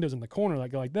 2 windows in the corner,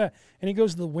 like that. And he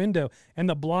goes to the window, and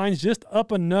the blind's just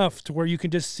up enough to where you can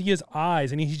just see his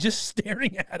eyes, and he's just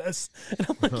staring at us. And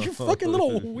I'm like, you fucking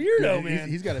little weirdo, man.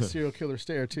 He's got a serial killer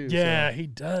stare too. Yeah, so. he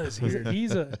does.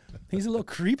 He's a little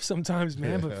creep sometimes,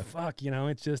 man. But fuck, you know,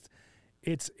 it's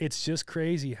just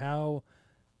crazy how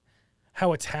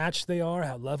attached they are,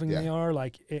 how loving they are.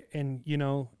 Like, and you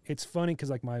know, it's funny because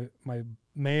like my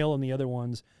male and the other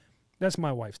ones, that's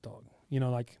my wife's dog. You know,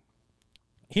 like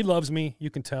he loves me, you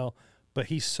can tell, but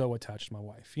he's so attached to my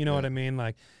wife. You know what I mean?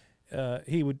 Like,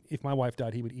 he would, if my wife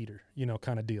died, he would eat her. You know,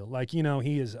 kind of deal. Like, you know,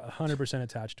 he is 100%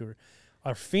 attached to her.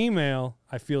 Our female,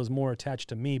 I feel, is more attached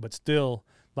to me, but still,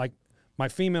 like, my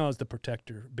female is the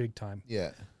protector, big time.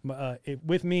 Yeah.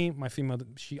 With me, my female,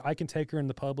 I can take her in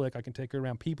the public. I can take her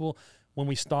around people. When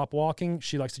we stop walking,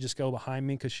 she likes to just go behind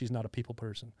me because she's not a people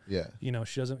person. Yeah. You know,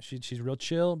 she doesn't. She's real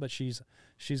chill, but she's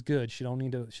good. She don't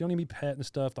need to be pet and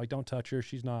stuff. Like, don't touch her.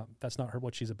 She's not. That's not her.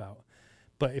 What she's about.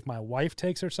 But if my wife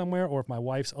takes her somewhere, or if my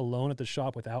wife's alone at the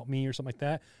shop without me or something like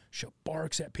that, she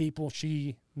barks at people.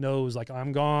 She knows, like,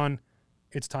 I'm gone.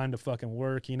 It's time to fucking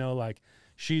work. You know, like,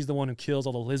 she's the one who kills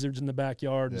all the lizards in the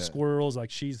backyard and squirrels. Like,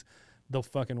 she's the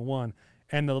fucking one.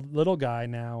 And the little guy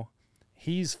now,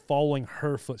 he's following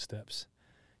her footsteps.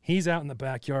 He's out in the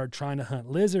backyard trying to hunt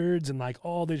lizards and like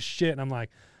all this shit. And I'm like,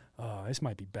 oh, this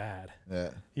might be bad. Yeah.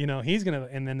 You know, he's going to,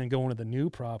 and then go into the new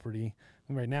property.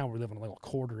 And right now we're living on a little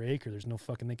quarter acre. There's no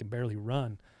fucking, they can barely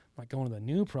run. Like going to the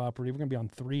new property, we're going to be on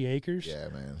 3 acres. Yeah,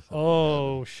 man.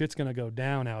 Oh, shit's going to go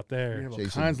down out You there. have all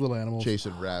kinds of little animals.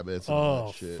 Chasing rabbits and all Oh,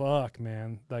 that shit. fuck,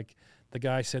 man. Like the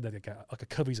guy said that they got like a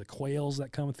coveys of quails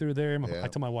that come through there. Yeah. I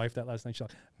told my wife that last night. She's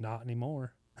like, not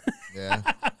anymore. Yeah,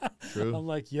 true. I'm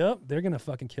like, yep, they're going to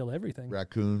fucking kill everything.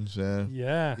 Raccoons, yeah.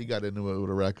 Yeah. He got into it with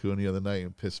a raccoon the other night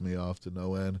and pissed me off to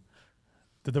no end.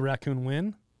 Did the raccoon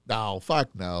win? No, fuck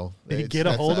no. Did he get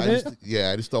a hold of it?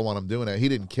 Yeah, I just don't want him doing that. He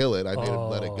didn't kill it. I made him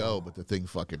let it Oh. go, but the thing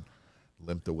fucking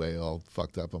limped away all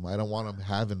fucked up. I don't want him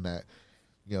having that.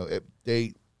 You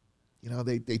know,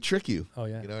 they trick you. Oh,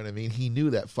 yeah. You know what I mean? He knew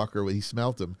that fucker when he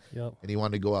smelt him, Yep. and he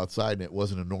wanted to go outside, and it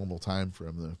wasn't a normal time for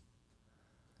him to.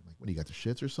 I'm like, what, you got the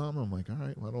shits or something? I'm like, all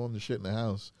right, well, I don't want the shit in the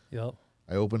house. Yep.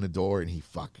 I opened the door, and he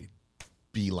fucking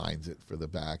beelines it for the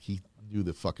back. He knew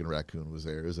the fucking raccoon was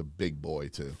there. It was a big boy,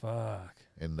 too. Fuck.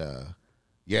 And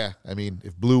yeah, I mean,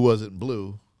 if Blue wasn't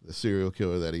Blue, the serial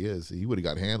killer that he is, he would have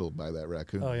got handled by that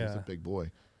raccoon. Oh, He was yeah. a big boy.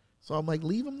 So I'm like,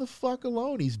 leave him the fuck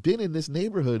alone. He's been in this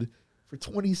neighborhood for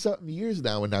 20-something years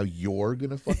now, and now you're going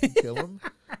to fucking kill him?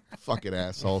 Fucking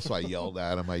asshole. So I yelled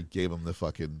at him. I gave him the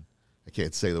fucking, I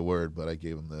can't say the word, but I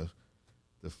gave him the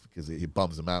because he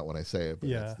bums him out when I say it, but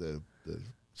Yeah. that's the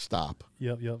stop.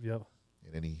 Yep.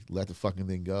 And then he let the fucking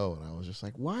thing go, and I was just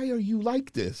like, "Why are you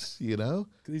like this?" You know,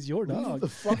 'Cause he's your leave him dog. the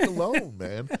fuck alone,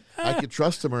 man. I could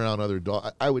trust him around other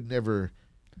dogs. I would never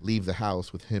leave the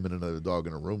house with him and another dog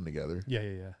in a room together.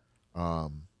 Yeah.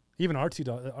 Um, Even our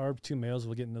two males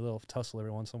will get in a little tussle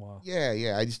every once in a while.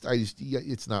 yeah. I just, yeah,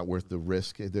 it's not worth the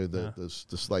risk, the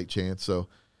slight chance. So,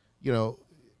 you know,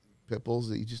 pit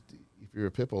bulls. If you're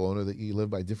a pit bull owner, that you live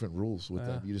by different rules with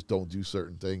them. You just don't do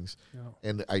certain things. Yeah.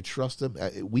 And I trust them.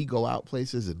 We go out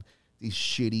places and these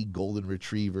shitty golden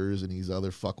retrievers and these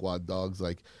other fuckwad dogs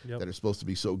that are supposed to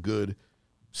be so good,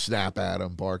 snap at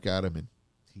him, bark at him, and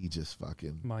he just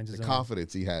fucking Minds his the own.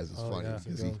 confidence he has is funny yeah.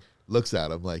 because he looks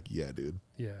at him like, yeah, dude,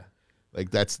 Yeah. like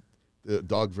that's the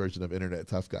dog version of internet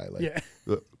tough guy. Like,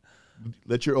 Yeah.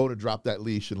 let your owner drop that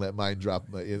leash and let mine drop.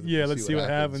 Yeah. Let's see what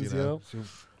happens. you know? Yo.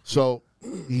 So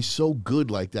he's so good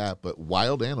like that, but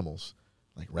wild animals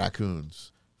like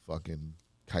raccoons, fucking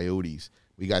coyotes.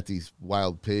 We got these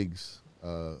wild pigs.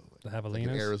 The Like an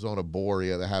javelinas. Arizona boar,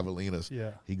 the javelinas.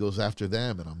 Yeah. He goes after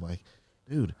them, and I'm like,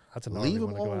 dude, That's a gnarly leave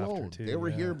one them to all go after, alone. too, They were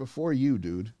yeah. here before you,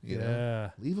 dude. You know? Yeah.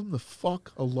 Leave him the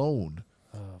fuck alone.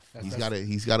 Oh, fuck. He's got a.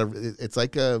 It's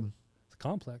like a. It's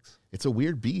complex. It's a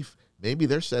weird beef. Maybe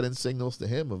they're sending signals to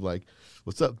him of like,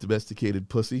 "What's up, domesticated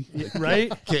pussy?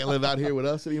 Right? Can't live out here with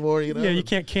us anymore." You know? Yeah, you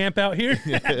can't camp out here,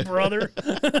 brother.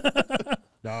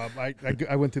 No,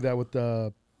 I went through that with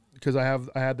because I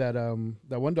had that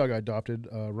one dog I adopted,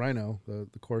 Rhino, the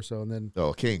Corso, and then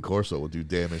Oh, Cane Corso will do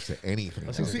damage to anything.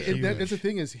 That's out huge. there. that's the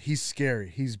thing is he's scary.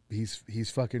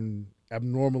 He's fucking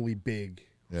abnormally big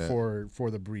Yeah.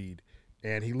 for the breed,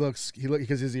 and he looks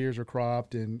because his ears are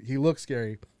cropped and he looks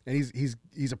scary, and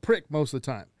he's a prick most of the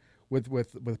time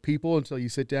with people until you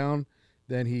sit down,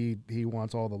 then he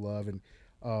wants all the love. And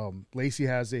Lacey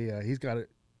has he's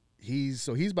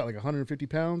about like 150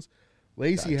 pounds.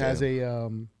 Lacey has a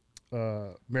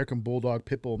American Bulldog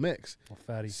Pit Bull mix. Oh,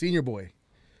 fatty. Senior boy.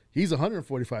 He's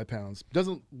 145 pounds.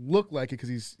 Doesn't look like it because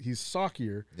he's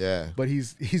sockier, Yeah, but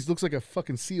he's looks like a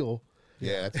fucking seal.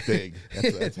 yeah, that's big.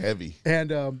 That's heavy.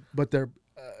 And but their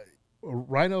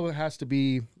Rhino has to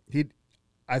be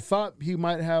I thought he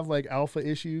might have like alpha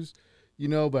issues,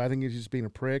 but I think he's just being a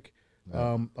prick.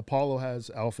 Apollo has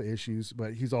alpha issues,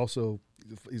 but he's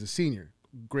a senior,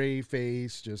 gray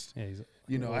face, just Yeah, he's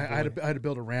I had to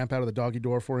build a ramp out of the doggy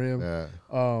door for him. Yeah.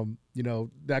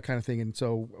 That kind of thing. And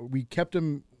so we kept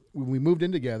him when we moved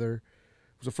in together.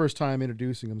 It was the first time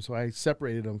introducing him, so I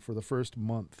separated him for the first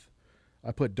month.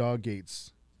 I put dog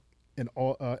gates in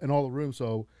all the rooms,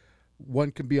 so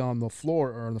one can be on the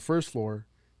floor or on the first floor,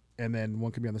 and then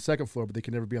one can be on the second floor, but they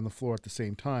can never be on the floor at the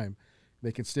same time.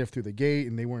 They can sniff through the gate,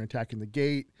 and they weren't attacking the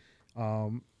gate.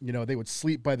 They would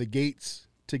sleep by the gates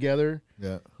together.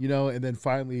 Yeah. And then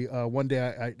finally one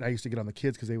day I used to get on the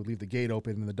kids because they would leave the gate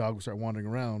open and the dog would start wandering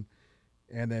around.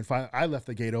 And then finally I left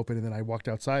the gate open, and then I walked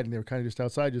outside, and they were kind of just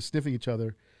outside, just sniffing each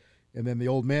other. And then the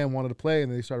old man wanted to play,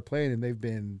 and they started playing, and they've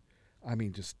been,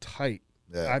 just tight.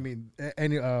 Yeah.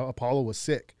 And Apollo was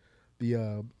sick.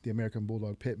 The American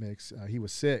Bulldog Pit Mix, he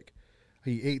was sick.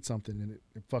 He ate something, and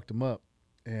it fucked him up,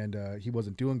 and he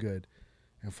wasn't doing good.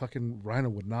 And fucking Rhino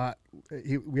would not.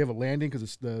 We have a landing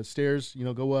because the stairs,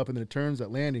 go up and then it turns.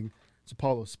 That landing, it's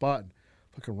Apollo's spot. And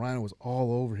fucking Rhino was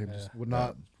all over him. Just would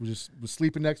not. Was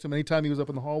sleeping next to him anytime he was up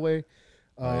in the hallway.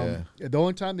 The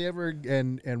only time they ever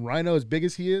and Rhino, as big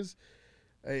as he is,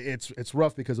 it's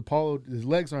rough because Apollo, his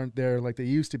legs aren't there like they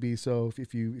used to be. So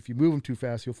if you move him too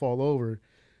fast, he'll fall over,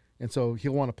 and so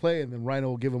he'll want to play, and then Rhino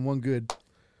will give him one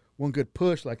good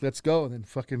push, like let's go, and then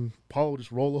fucking Apollo will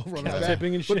just roll over on his back.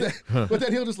 Tipping and shit. But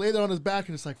then he'll just lay there on his back,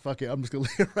 and it's like fuck it, I'm just gonna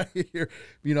lay right here,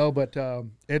 But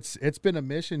it's been a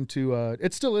mission to.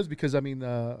 It still is because I mean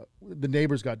the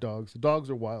neighbors got dogs. The dogs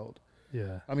are wild.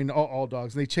 Yeah. I mean all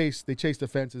dogs. And they chase the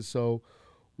fences. So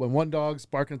when one dog's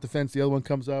barking at the fence, the other one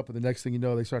comes up, and the next thing you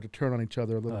know, they start to turn on each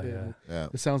other a little bit. Yeah.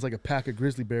 It sounds like a pack of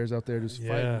grizzly bears out there just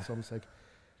fighting. So I'm just like,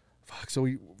 fuck. So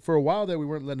for a while there, we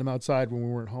weren't letting them outside when we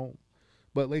weren't home.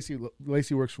 But Lacey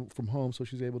works from home, so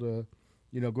she's able to,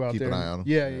 go out Keep there. Keep an eye on them.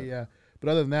 Yeah. But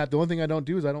other than that, the one thing I don't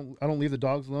do is I don't leave the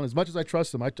dogs alone. As much as I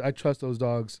trust them, I trust those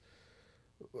dogs,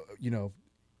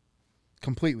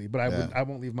 completely. But I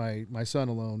won't leave my son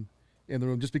alone in the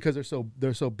room just because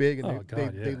they're so big and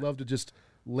they love to just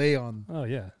lay on. Oh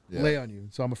yeah. Lay on you.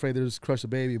 So I'm afraid they'll just crush the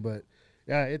baby. But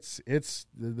yeah, it's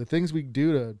the things we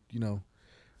do to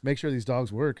make sure these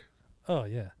dogs work. Oh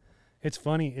yeah, it's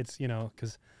funny. It's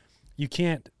because you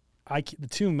can't. The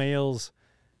two males,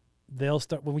 they'll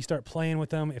start when we start playing with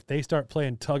them. If they start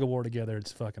playing tug of war together,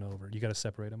 it's fucking over. You got to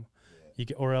separate them.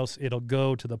 Or else it'll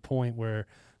go to the point where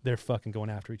they're fucking going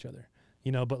after each other.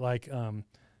 But like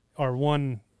our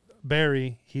one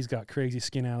Barry, he's got crazy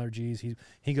skin allergies.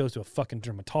 He goes to a fucking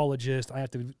dermatologist. I have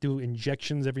to do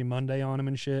injections every Monday on him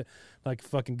and shit. Like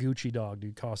fucking Gucci dog,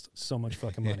 dude, costs so much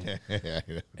fucking money.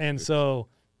 And so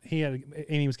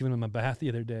Amy was giving him a bath the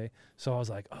other day. So I was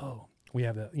like, oh, we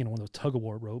have one of those tug of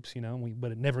war ropes,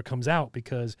 but it never comes out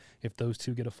because if those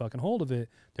two get a fucking hold of it,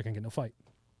 they're gonna get no fight.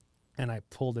 And I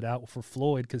pulled it out for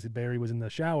Floyd because Barry was in the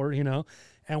shower,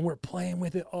 and we're playing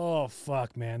with it. Oh,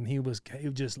 fuck, man. He was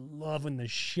just loving the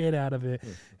shit out of it.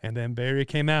 And then Barry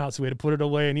came out, so we had to put it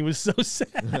away, and he was so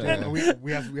sad.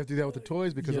 we have to do that with the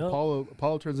toys because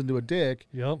Apollo turns into a dick.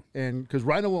 Yep. And because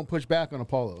Rhino won't push back on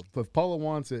Apollo. If Apollo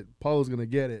wants it, Apollo's going to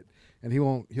get it, and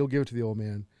he'll give it to the old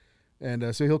man.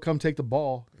 And so he'll come take the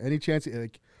ball. Any chance,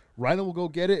 like, Rhino will go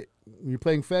get it. When you're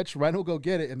playing fetch, Rhino will go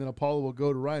get it, and then Apollo will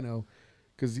go to Rhino.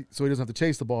 So he doesn't have to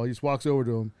chase the ball. He just walks over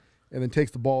to him and then takes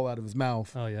the ball out of his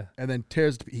mouth. Oh yeah. And then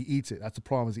he eats it. That's the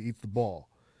problem, is he eats the ball.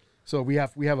 So we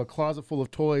have a closet full of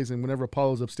toys, and whenever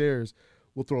Apollo's upstairs,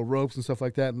 we'll throw ropes and stuff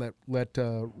like that and let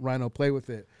Rhino play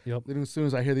with it. Yep. Then as soon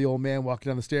as I hear the old man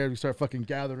walking down the stairs, we start fucking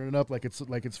gathering it up like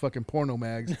it's fucking porno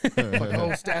mags.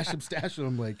 Like, stash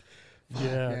him. Like,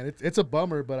 yeah, man, it's a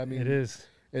bummer, but I mean, it is.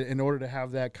 In order to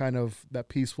have that kind of that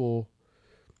peaceful,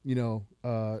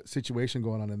 situation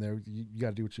going on in there, you got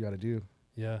to do what you got to do.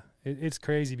 Yeah, it's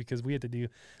crazy because we have to do,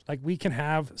 like, we can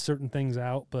have certain things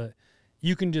out, but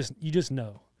you just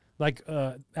know. Like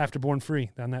after Born Free,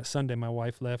 on that Sunday, my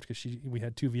wife left because we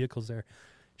had two vehicles there.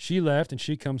 She left and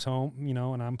she comes home,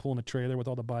 and I'm pulling a trailer with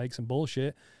all the bikes and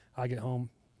bullshit. I get home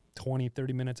 20,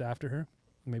 30 minutes after her,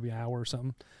 maybe an hour or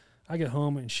something. I get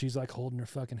home and she's like holding her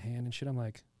fucking hand and shit. I'm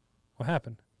like, what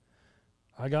happened?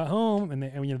 I got home and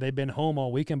they've been home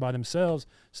all weekend by themselves,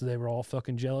 so they were all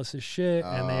fucking jealous as shit,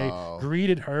 and they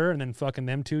greeted her, and then fucking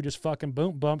them two just fucking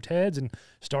bumped heads and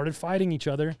started fighting each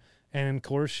other. And of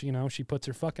course, she puts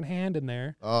her fucking hand in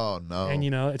there. Oh no! And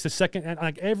it's a second, and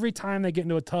like every time they get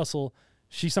into a tussle,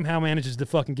 she somehow manages to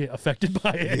fucking get affected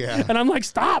by it. Yeah. And I'm like,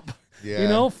 stop.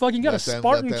 Yeah. Fucking gotta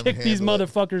Spartan kick these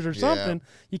motherfuckers or Yeah. something.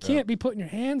 You can't be putting your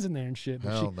hands in there and shit.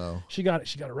 But Hell no. She got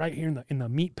it right here in the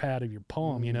meat pad of your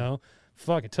palm.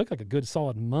 Fuck, it took like a good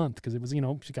solid month because it was,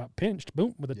 she got pinched,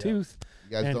 boom, with a tooth.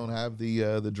 You guys don't have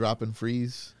the drop and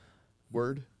freeze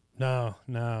word? No.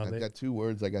 I've got two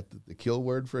words. I got the kill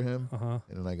word for him, Uh-huh.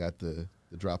 and then I got the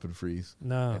drop and freeze.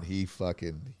 No. And he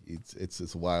fucking,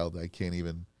 it's wild. I can't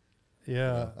even.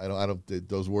 Yeah. I don't.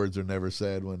 Those words are never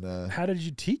said when. How did you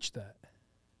teach that?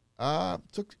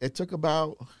 It took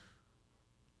about.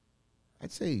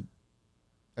 I'd say,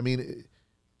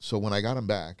 so when I got him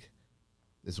back,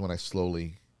 this is when I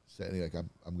slowly said, like,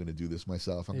 I'm going to do this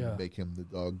myself. I'm going to make him the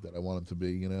dog that I want him to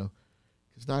be,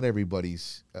 Because not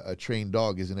everybody's, a trained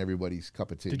dog isn't everybody's cup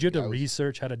of tea. Did you have to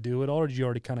research how to do it all, or did you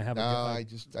already kind of have I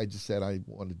just said I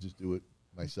wanted to just do it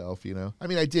myself,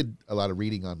 I did a lot of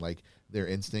reading on, like, their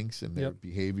instincts and their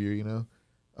behavior,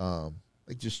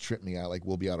 like, just trip me out. Like,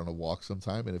 we'll be out on a walk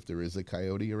sometime, and if there is a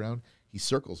coyote around, he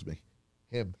circles me.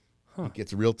 He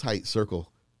gets a real tight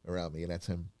circle around me, and that's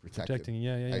him protecting.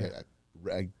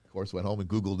 I of course, went home and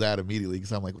Googled that immediately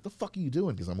because I'm like, what the fuck are you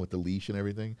doing? Because I'm with the leash and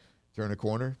everything. turn a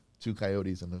corner, 2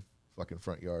 coyotes in the fucking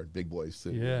front yard, big boys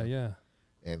too. Yeah, yeah.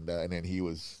 And then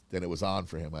it was on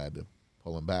for him. I had to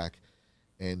pull him back.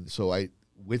 And so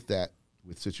with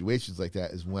situations like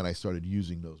that is when I started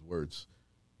using those words,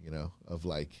 of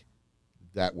like,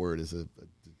 that word is a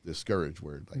discourage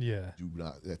word. Like, Yeah. do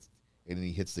not, and then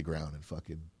he hits the ground and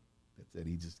fucking, that's it.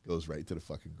 He just goes right to the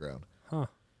fucking ground. Huh.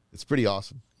 It's pretty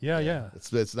awesome. Yeah.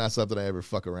 It's not something I ever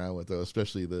fuck around with, though,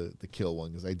 especially the kill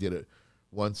one, because I did it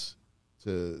once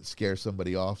to scare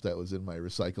somebody off that was in my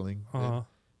recycling bin,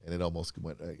 and it almost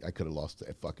went. I could have lost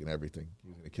fucking everything. He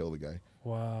was gonna kill the guy.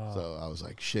 Wow. So I was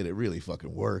like, shit, it really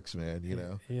fucking works, man.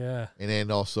 Yeah. And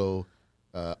then also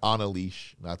on a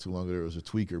leash, not too long ago, there was a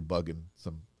tweaker bugging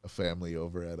a family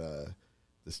over at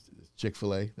this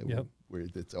Chick-fil-A, where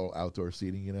it's all outdoor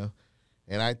seating,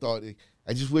 And I thought,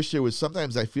 I just wish there was.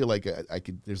 Sometimes I feel like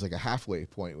there's like a halfway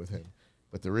point with him,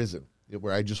 but there isn't.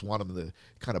 Where I just want him to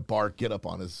kind of bark, get up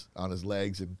on his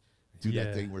legs, and do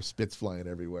that thing where spit's flying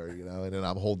everywhere, And then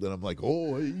I'm holding him like,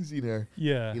 oh, easy there.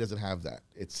 Yeah. He doesn't have that.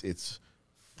 It's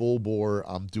full bore.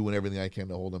 I'm doing everything I can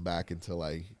to hold him back until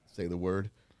I say the word,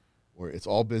 or it's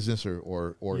all business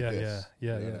or this.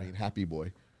 Yeah. You know what I mean, happy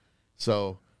boy.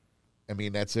 So, I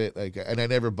mean, that's it. Like, and I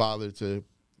never bothered to.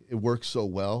 It works so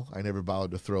well. I never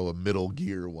bothered to throw a middle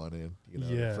gear one in,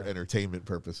 for entertainment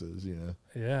purposes.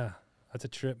 Yeah, that's a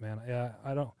trip, man. Yeah,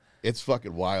 I don't. It's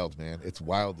fucking wild, man. It's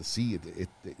wild to see it.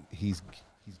 He's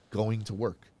going to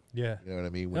work. Yeah, you know what I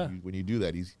mean. When you do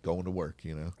that, he's going to work.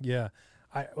 Yeah,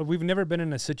 we've never been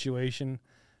in a situation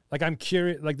like I'm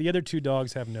curious. Like the other 2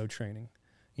 dogs have no training,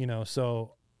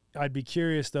 So I'd be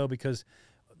curious though because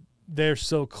they're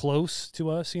so close to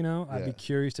us. I'd be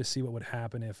curious to see what would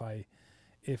happen if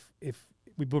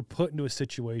we were put into a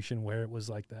situation where it was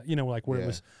like that, like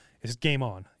where it's game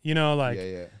on,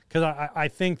 because I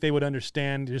think they would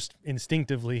understand just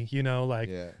instinctively,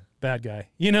 bad guy,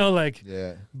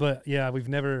 but yeah, we've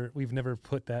never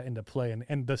put that into play,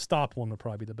 and the stop one would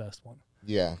probably be the best one.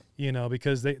 Yeah.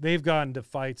 Because they've gotten to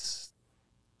fights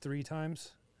 3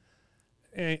 times,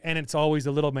 and it's always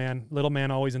the little man. Little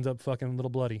man always ends up fucking little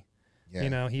bloody.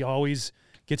 Yeah. He always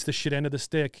gets the shit end of the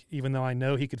stick, even though I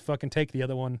know he could fucking take the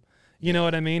other one. You know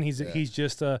what I mean? He's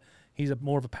just he's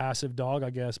more of a passive dog, I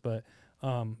guess. But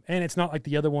and it's not like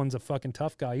the other one's a fucking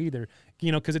tough guy either.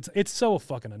 Because it's so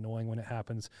fucking annoying when it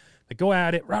happens. They go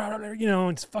at it,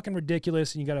 it's fucking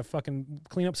ridiculous, and you got to fucking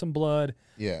clean up some blood.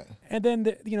 Yeah. And then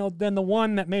then the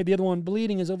one that made the other one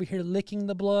bleeding is over here licking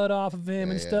the blood off of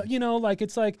him and stuff.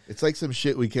 It's like some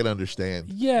shit we can understand.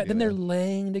 Yeah. Then they're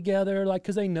laying together,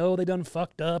 because they know they done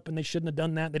fucked up and they shouldn't have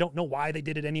done that. They don't know why they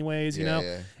did it anyways.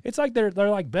 Yeah. It's like they're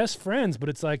like best friends, but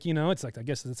it's like it's like I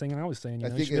guess it's the thing I was saying. I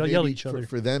think they yell at each other.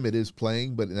 For them it is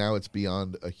playing, but now it's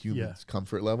beyond a human's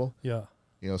comfort level. Yeah.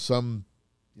 Some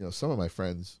of my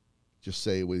friends just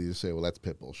say, well, that's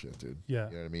pit bull shit, dude. Yeah.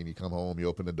 You know what I mean? You come home, you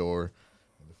open the door,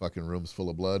 and the fucking room's full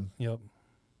of blood. Yep.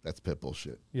 That's pit bull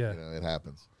shit. Yeah. It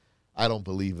happens. I don't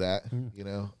believe that,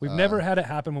 We've never had it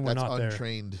happen when we're not there. That's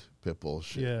untrained pit bull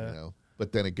shit, Yeah.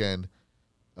 But then again,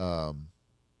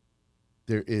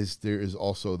 there is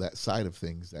also that side of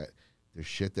things that there's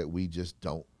shit that we just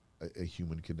don't, a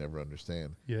human can never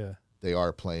understand. Yeah. They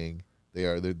are playing.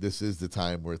 This is the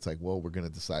time where it's like, well, we're going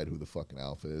to decide who the fucking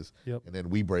alpha is. Yep. And then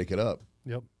we break it up.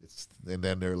 Yep. And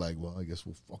then they're like, well, I guess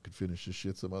we'll fucking finish this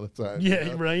shit some other time.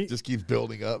 Yeah, right. Just keeps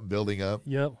building up and building up.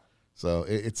 Yep. So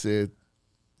it's a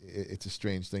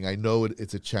strange thing. I know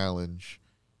it's a challenge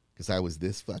because I was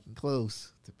this fucking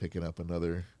close to picking up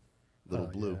another little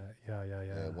blue.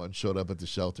 Yeah. One showed up at the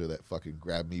shelter that fucking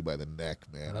grabbed me by the neck,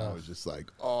 man. I was just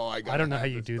like, I don't know how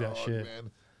you do that shit,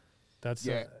 man. That's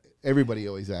everybody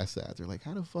always asks that. They're like,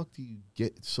 how the fuck do you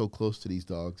get so close to these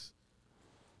dogs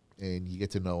and you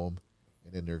get to know them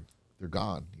and then they're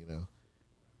gone,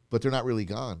 but they're not really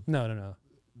gone. No.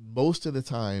 Most of the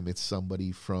time it's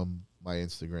somebody from my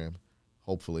Instagram,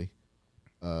 hopefully,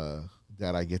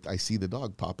 that I see the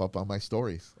dog pop up on my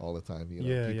stories all the time.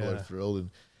 People are thrilled and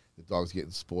the dog's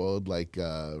getting spoiled, like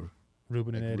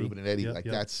Ruben and Eddie.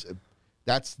 Yep,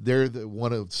 that's they're the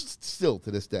one of still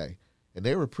to this day. And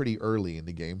they were pretty early in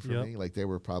the game for me. Like they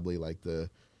were probably like the,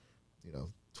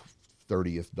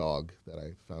 30th dog that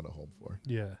I found a home for.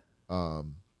 Yeah.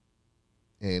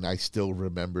 And I still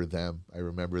remember them. I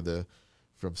remember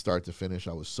from start to finish.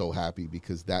 I was so happy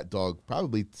because that dog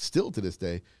probably still to this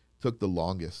day took the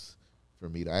longest for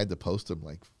me. I had to post him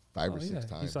like 5 or 6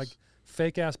 times. He's like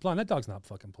fake ass blind. That dog's not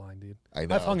fucking blind, dude. I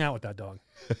know. I've hung out with that dog.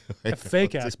 A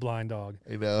fake ass blind dog.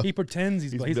 I know. He pretends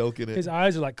he's milking it. His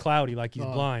eyes are like cloudy, like he's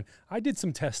blind. I did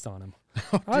some tests on him.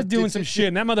 I was doing some shit,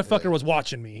 and that motherfucker was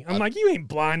watching me. I'm like, you ain't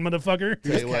blind, motherfucker.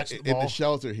 Tell you what, in the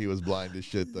shelter, he was blind as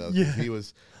shit though. Yeah. He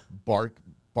was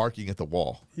barking at the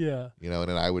wall. Yeah. You know, and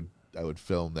then I would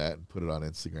film that and put it on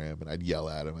Instagram, and I'd yell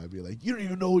at him. I'd be like, "You don't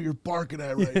even know what you're barking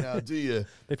at right now, do you?"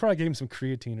 They probably gave him some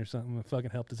creatine or something that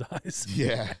fucking helped his eyes.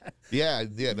 Yeah.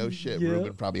 No shit. Yeah.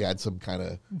 Ruben probably had some kind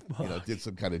of, did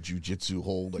some kind of jujitsu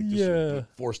hold, like just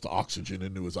forced the oxygen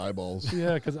into his eyeballs.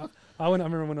 Yeah, because I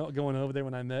remember when going over there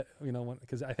when I met,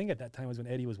 because I think at that time was when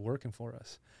Eddie was working for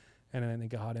us. And then they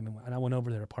got him, and I went over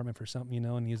to their apartment for something,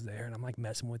 and he was there, and I'm like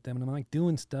messing with them, and I'm like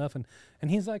doing stuff, and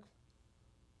he's like,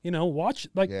 watch,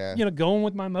 like, going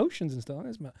with my emotions and stuff.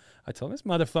 I told him, this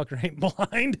motherfucker ain't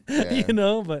blind,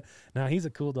 but no, he's a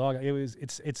cool dog.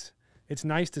 It's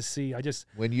nice to see.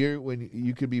 When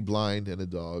you could be blind and a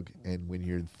dog, and when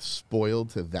you're spoiled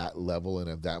to that level and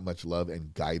have that much love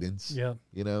and guidance,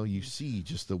 you see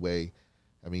just the way,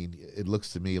 I mean, it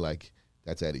looks to me like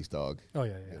that's Eddie's dog. Oh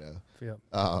yeah.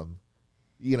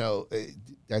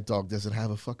 That dog doesn't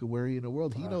have a fucking worry in the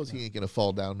world. He knows he ain't gonna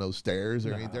fall down no stairs,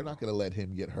 or they're not gonna let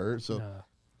him get hurt. So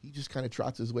he just kind of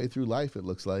trots his way through life. It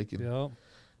looks like, and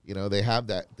they have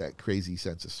that crazy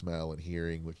sense of smell and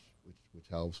hearing, which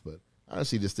helps. But I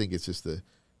honestly just think it's just the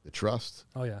trust.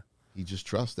 Oh yeah, he just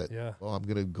trusts that. Yeah. Well, I'm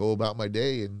gonna go about my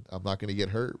day, and I'm not gonna get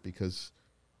hurt because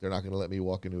they're not gonna let me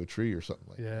walk into a tree or something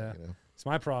like that. It's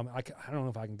my problem. I don't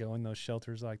know if I can go in those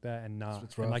shelters like that and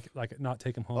not like not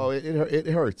take them home. Oh, it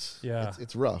hurts. Yeah,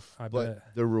 it's rough. But bet.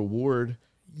 The reward.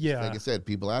 Yeah, like I said,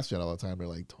 people ask me all the time. They're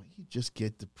like, "Don't you just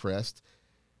get depressed?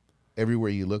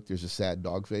 Everywhere you look, there's a sad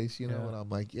dog face." And I'm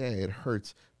like, "Yeah, it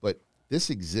hurts, but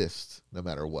this exists no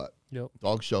matter what. Yep.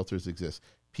 Dog shelters exist.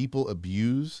 People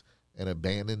abuse and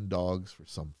abandon dogs for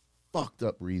some fucked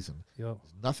up reason. Yep.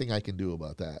 There's nothing I can do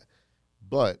about that.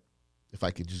 But if I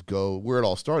could just go where it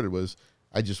all started was."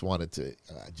 I just wanted to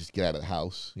just get out of the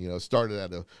house. It started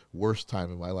at the worst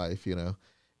time in my life,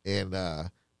 and I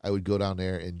would go down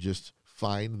there and just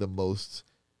find the most,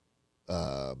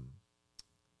 the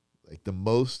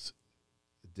most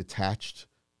detached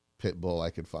pit bull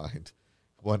I could find.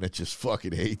 One that just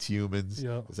fucking hates humans,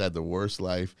 has had the worst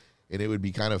life. And it would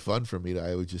be kind of fun for me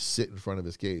I would just sit in front of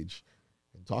his cage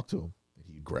and talk to him. And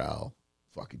he'd growl.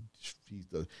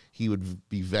 He would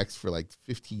be vexed for like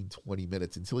 15, 20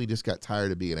 minutes until he just got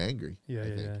tired of being angry. Yeah.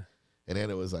 And then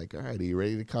it was like, all right, are you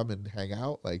ready to come and hang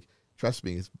out? Like, trust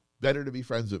me, it's better to be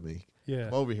friends with me. Yeah.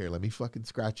 Come over here. Let me fucking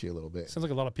scratch you a little bit. Sounds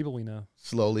like a lot of people we know.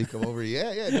 Slowly come over.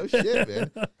 Yeah, no shit,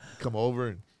 man. Come over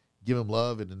and give him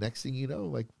love. And the next thing you know,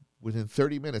 like within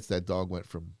 30 minutes, that dog went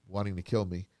from wanting to kill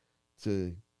me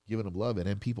to giving him love. And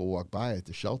then people walk by at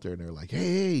the shelter and they're like,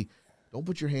 hey, don't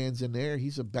put your hands in there.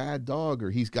 He's a bad dog,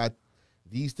 or he's got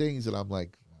these things. And I'm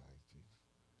like,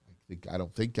 I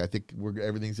think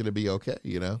everything's going to be okay,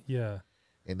 Yeah.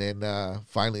 And then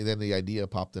finally, the idea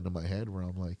popped into my head where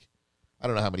I'm like, I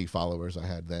don't know how many followers I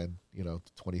had then,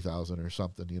 20,000 or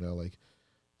something, like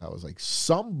I was like,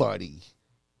 somebody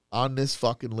on this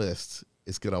fucking list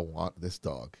is going to want this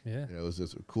dog. Yeah. It was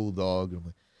just a cool dog.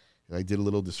 And I did a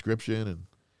little description and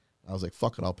I was like,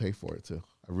 fuck it, I'll pay for it too.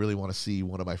 I really want to see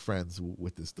one of my friends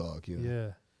with this dog, Yeah.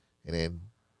 And then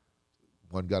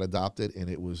one got adopted, and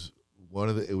it was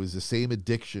the same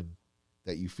addiction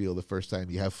that you feel the first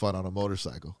time you have fun on a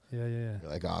motorcycle. Yeah. You're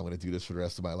like, I'm going to do this for the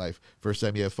rest of my life. First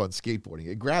time you have fun skateboarding,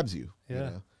 it grabs you.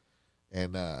 Yeah.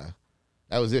 And that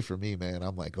was it for me, man.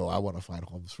 I'm like, I want to find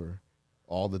homes for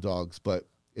all the dogs, but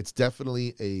it's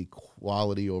definitely a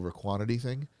quality over quantity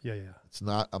thing. Yeah.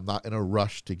 I'm not in a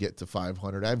rush to get to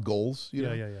 500. I have goals,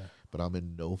 Yeah. but I'm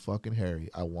in no fucking hurry.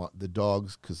 I want the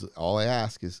dogs because all I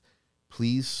ask is,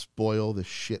 please spoil the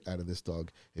shit out of this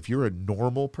dog. If you're a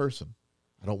normal person,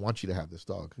 I don't want you to have this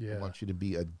dog. Yeah. I want you to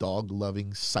be a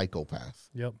dog-loving psychopath.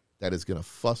 Yep. That is going to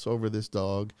fuss over this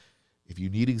dog. If you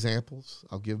need examples,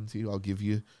 I'll give them to you. I'll give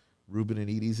you Ruben and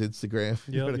Edie's Instagram.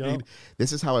 You know what I mean?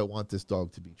 This is how I want this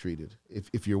dog to be treated.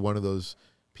 If you're one of those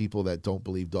people that don't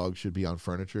believe dogs should be on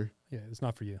furniture. Yeah, it's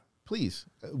not for you. Please.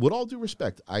 With all due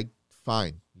respect,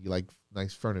 fine. You like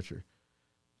nice furniture.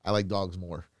 I like dogs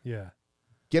more. Yeah.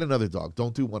 Get another dog.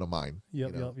 Don't do one of mine.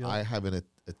 Yep. I have an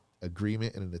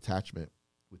agreement and an attachment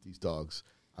with these dogs.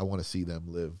 I want to see them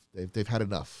live. They've had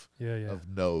enough of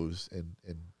no's and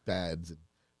bads and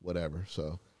whatever.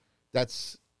 So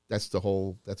that's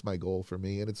my goal for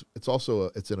me. And it's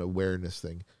also it's an awareness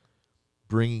thing.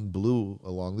 Bringing Blue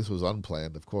along. This was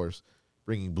unplanned, of course.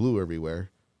 Bringing Blue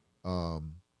everywhere.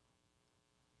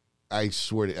 I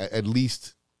swear to at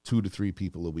least 2 to 3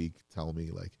 people a week tell me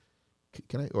like,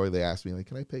 can I, or they ask me like,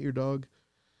 can I pet your dog?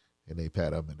 And they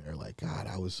pet him and they're like, God,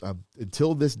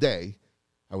 until this day,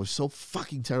 I was so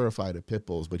fucking terrified of pit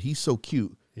bulls, but he's so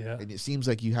cute. Yeah. And it seems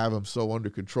like you have him so under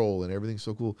control and everything's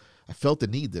so cool. I felt the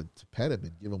need to pet him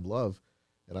and give him love.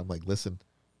 And I'm like, listen,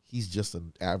 he's just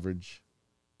an average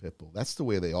pit bull. That's the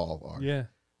way they all are. Yeah.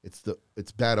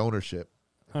 It's bad ownership,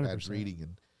 100%. bad breeding,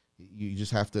 and you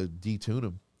just have to detune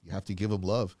him. You have to give him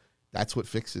love. That's what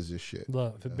fixes this shit.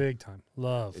 Love, big time.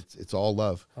 Love. It's all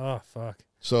love. Oh, fuck.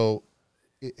 So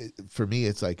for me,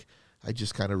 it's like I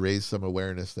just kind of raised some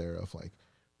awareness there of like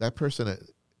that person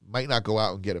might not go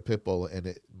out and get a pit bull and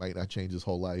it might not change his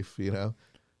whole life, you know?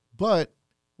 But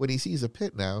when he sees a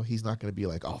pit now, he's not going to be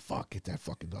like, oh, fuck, get that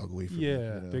fucking dog away from me.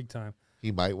 Yeah, You know? big time.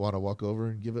 He might want to walk over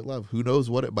and give it love. Who knows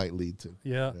what it might lead to.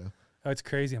 Yeah. You know? Oh, it's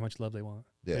crazy how much love they want.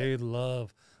 Yeah. They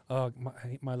love. Oh,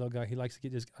 my little guy, he likes to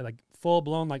get just like full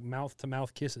blown like mouth to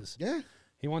mouth kisses. Yeah.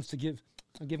 He wants to give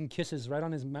him kisses right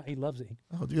on his mouth. He loves it.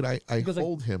 Oh, dude, I goes like-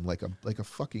 hold him like a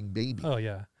fucking baby. Oh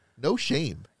yeah, No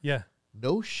shame. yeah.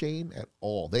 No shame at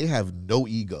all. They have no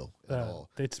ego at all.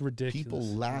 It's ridiculous. People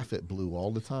laugh at Blue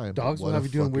all the time. Dogs but will what have a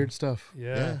you doing fucking- weird stuff.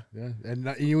 Yeah. Yeah,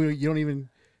 and you don't even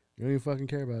fucking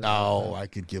care about it. No, I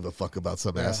could give a fuck about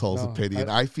some Yeah, asshole's no, opinion.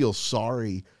 I feel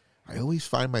sorry. I always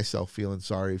find myself feeling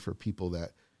sorry for people that,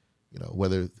 you know,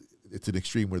 whether it's an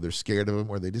extreme where they're scared of them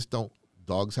or they just don't,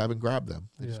 dogs haven't grabbed them.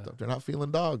 They're not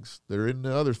feeling dogs. They're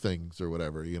into other things or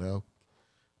whatever, you know,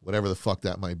 whatever the fuck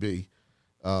that might be.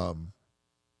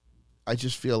 I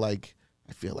just feel like,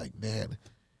 man,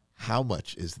 how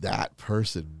much is that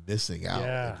person missing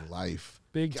out in life?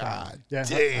 Big time. God Yeah,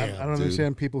 damn, I don't dude.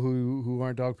 understand people who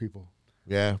aren't dog people.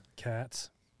 Yeah. Cats.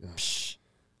 Yeah. Psh,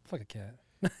 fuck a cat.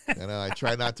 And I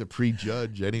try not to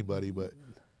prejudge anybody, but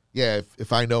yeah,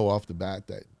 if I know off the bat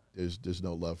that there's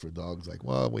no love for dogs, like,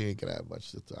 well, we ain't gonna have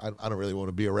much. I don't really want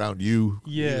to be around you.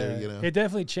 Yeah, either, you know? it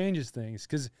definitely changes things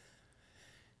because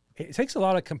it takes a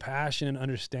lot of compassion and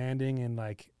understanding and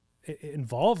like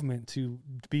involvement to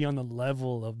be on the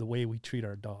level of the way we treat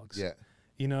our dogs. Yeah,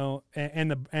 You know,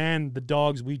 and the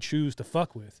dogs we choose to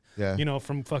fuck with. yeah. You know,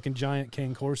 from fucking giant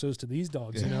cane corsos to these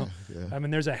dogs. Yeah, You know, yeah. I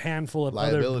mean, there's a handful of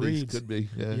other Liabilities breeds. could be.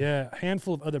 Yeah. Yeah, a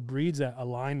handful of other breeds that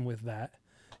align with that.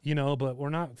 You know, but we're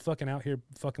not fucking out here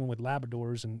fucking with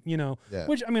Labradors and, you know, Yeah.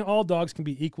 which, I mean, all dogs can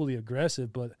be equally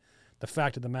aggressive, but the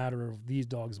fact of the matter of these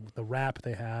dogs, the rap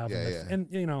they have, Yeah, and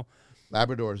you know,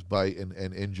 Labradors bite and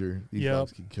injure. These Yep.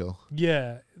 dogs can kill.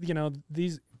 yeah, you know,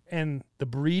 these, and the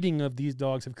breeding of these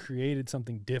dogs have created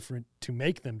something different to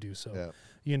make them do so. Yeah.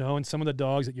 You know, and some of the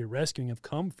dogs that you're rescuing have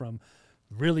come from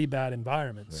really bad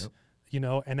environments, Yep. you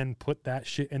know, and then put that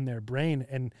shit in their brain.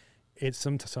 And it's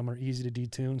some are easy to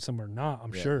detune, some are not,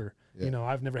 I'm Yeah. sure. Yeah. You know,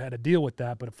 I've never had to deal with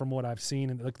that, but from what I've seen,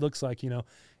 and it looks like, you know,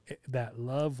 that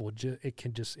love will it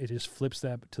just flips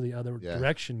that to the other Yeah.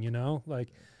 direction, you know, like,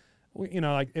 you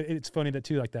know, like it's funny that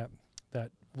too, like that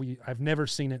I've never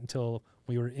seen it until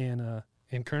we were in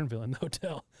Kernville in the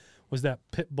hotel, was that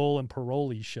Pitbull and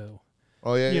Paroli show.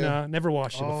 Oh yeah, You yeah. know, never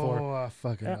watched it before. Oh, I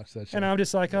fucking watched that shit. And I'm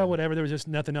just like, oh, whatever. There was just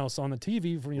nothing else on the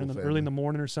TV for, you know, Cool early in family. the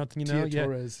morning or something, you know. Tia Yeah.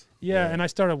 Torres. Yeah, Yeah. and I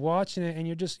started watching it, and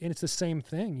and it's the same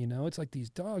thing, you know. It's like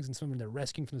these dogs, and some of them they're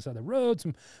rescuing from the side of the road,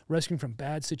 some rescuing from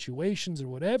bad situations or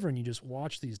whatever, and you just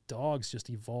watch these dogs just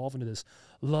evolve into this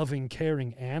loving,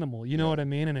 caring animal. You know what I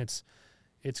mean? And it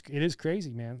is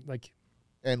crazy, man. Like,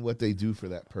 And what they do for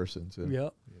that person too.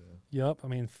 yep, yep. I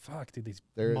mean, fuck, dude, these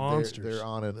They're monsters. They're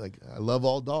on it. Like, I love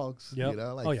all dogs. Yep. You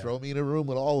know, like Oh, yeah. throw me in a room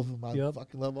with all of them. I Yep.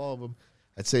 fucking love all of them.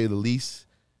 I'd say the least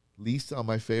on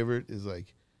my favorite is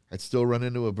like I'd still run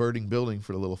into a burning building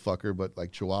for the little fucker, but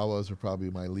like Chihuahuas are probably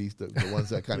my least. The ones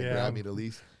that kind of Yeah. grab me the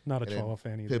least. Not a And then Chihuahua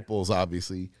fan either. Pit bulls,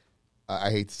 obviously.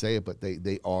 I hate to say it, but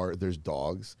they are. There's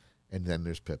dogs, and then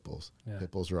there's pit bulls. Yeah.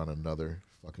 Pit bulls are on another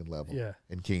fucking level. Yeah.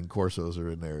 And Cane Corsos are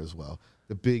in there as well.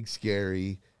 The big,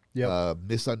 scary, Yep.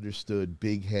 misunderstood,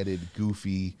 big-headed,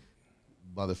 goofy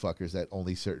motherfuckers that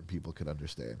only certain people can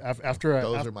understand. After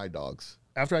Those are my dogs.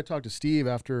 after I talked to Steve,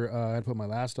 after I had put my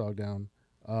last dog down,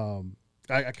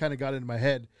 I kind of got into my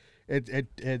head.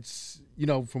 It's you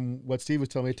know, from what Steve was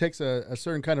telling me, it takes a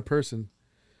certain kind of person,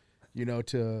 you know,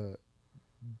 to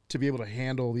be able to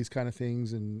handle these kind of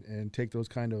things and take those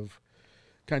kind of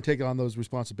take on those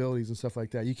responsibilities and stuff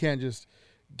like that. You can't just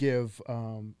give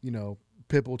you know,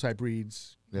 pit bull type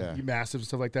breeds, Yeah. massive and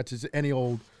stuff like that to just any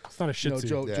old, It's not a you Shih know, Tzu.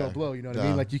 Joe Yeah. Blow. You know what I Nah.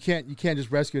 mean? Like you can't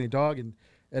just rescue any dog.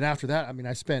 And after that, I mean,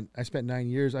 I spent 9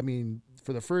 years. I mean,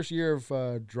 for the first year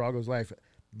of Drago's life,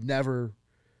 never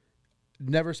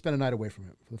spent a night away from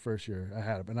him for the first year I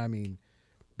had him. And I mean,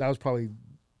 that was probably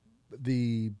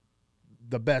the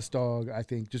best dog, I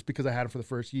think, just because I had him for the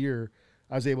first year.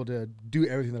 I was able to do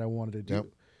everything that I wanted to do. Yep.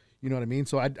 You know what I mean?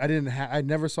 So I didn't I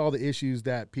never saw the issues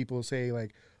that people say,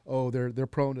 like, oh, they're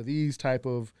prone to these type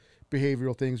of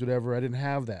behavioral things, whatever. I didn't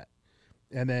have that.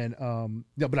 And then,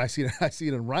 no, but I see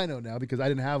it in Rhino now because I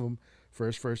didn't have him for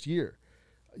his first year.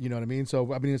 You know what I mean?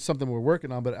 So, I mean, it's something we're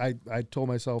working on, but I told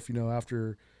myself, you know,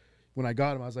 after when I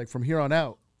got him, I was like, from here on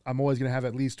out, I'm always going to have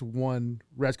at least one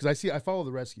rescue. Because I follow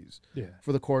the rescues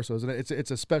for the Corsos, and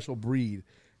it's a special breed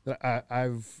that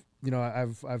I've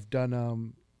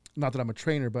done, not that I'm a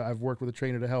trainer, but I've worked with a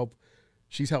trainer to help.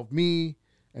 She's helped me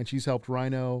and she's helped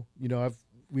Rhino. You know,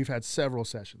 we've had several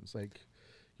sessions, like,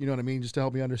 you know what I mean? Just to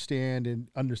help me understand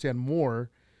more,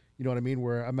 you know what I mean?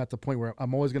 Where I'm at the point where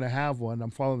I'm always going to have one.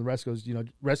 I'm following the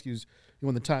rescues,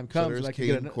 when the time comes. So there's and I can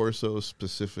Cane get Corso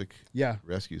specific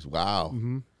rescues. Wow.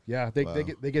 Mm-hmm. Yeah,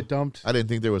 they get dumped. I didn't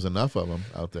think there was enough of them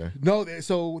out there. No,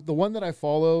 so the one that I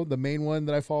follow, the main one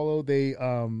that I follow, they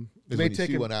when you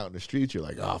see one out in the streets, you're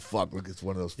like, oh fuck, look, it's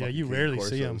one of those. Yeah, fucking you Cane rarely Corsos.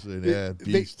 see 'em. Yeah,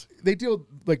 beast. They deal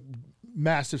like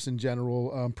mastiffs in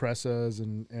general, Pressas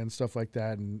and stuff like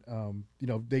that, and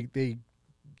they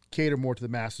cater more to the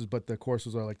mastiffs, but the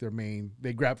Corsos are like their main.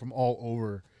 They grab from all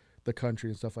over the country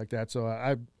and stuff like that. So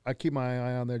I keep my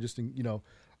eye on there. Just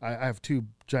I have 2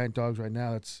 giant dogs right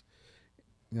now.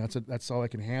 That's all I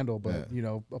can handle. But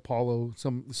Apollo,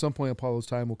 some point Apollo's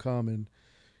time will come, and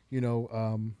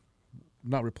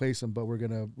not replace him, but we're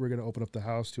gonna open up the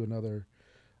house to another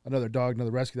dog,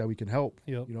 another rescue that we can help.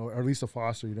 Yep. Or at least a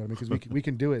foster. You know what I mean? Because we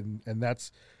can do it, and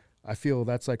that's, I feel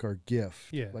that's like our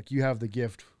gift. Yeah. Like you have the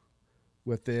gift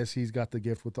with this, he's got the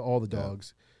gift with all the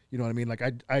dogs. You know what I mean? Like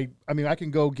I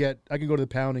can go to the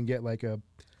pound and get like a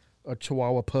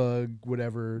Chihuahua pug,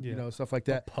 whatever, stuff like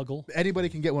that. Puggle. Anybody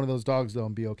can get one of those dogs though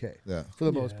and be okay. Yeah. For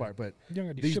the most part. But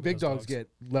these big dogs get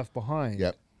left behind.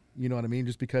 Yep. You know what I mean?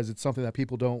 Just because it's something that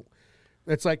people don't.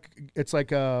 It's like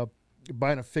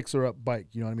buying a fixer-up bike.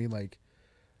 You know what I mean?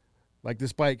 Like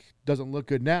this bike doesn't look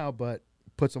good now, but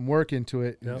put some work into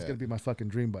it, and it's gonna be my fucking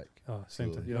dream bike. Oh,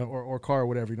 same thing. You know, or car or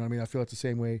whatever. You know what I mean? I feel it's the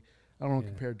same way. I don't want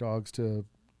to compare dogs to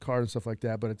cars and stuff like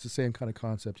that, but it's the same kind of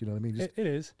concept. You know what I mean? It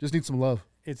is. Just need some love.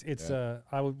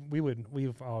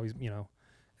 We've always,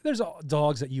 there's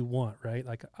dogs that you want, right?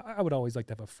 Like I would always like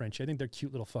to have a Frenchie. I think they're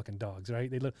cute little fucking dogs, right?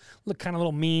 They look kind of a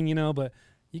little mean, but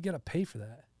you got to pay for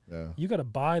that. Yeah. You got to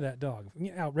buy that dog.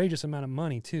 Outrageous amount of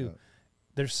money too. Yeah.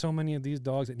 There's so many of these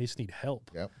dogs that just need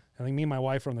help. Yep. I think me and my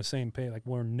wife are on the same page. Like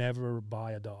we'll never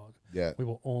buy a dog. Yeah. We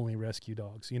will only rescue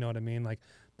dogs. You know what I mean? Like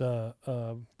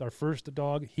our first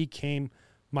dog,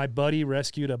 my buddy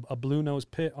rescued a blue nose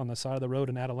pit on the side of the road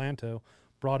in Atalanto,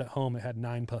 brought it home. It had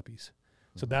 9 puppies.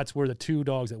 So that's where the 2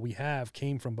 dogs that we have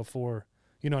came from before.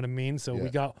 You know what I mean? So we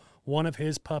got one of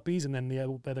his puppies, and then the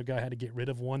other guy had to get rid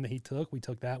of one that he took. We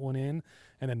took that one in.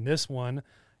 And then this one,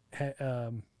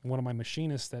 one of my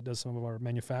machinists that does some of our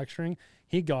manufacturing,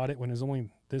 he got it when it was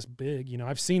only this big.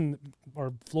 I've seen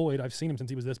Floyd. I've seen him since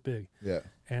he was this big. Yeah.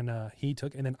 And he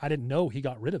took, and then I didn't know he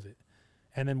got rid of it.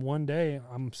 And then one day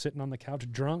I'm sitting on the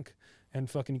couch drunk, and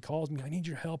fucking he calls me. I need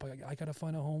your help. I gotta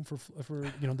find a home for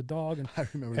the dog. And I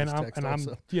remember this text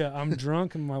also. I'm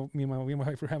drunk, and me and my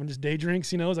wife were having just day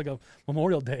drinks. It's like a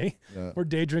Memorial Day. Yeah. We're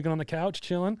day drinking on the couch,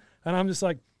 chilling, and I'm just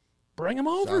like, bring him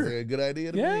over. Sounds like a good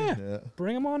idea to me. Yeah,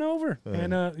 bring him on over.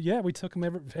 And we took him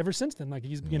ever since then. Like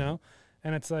he's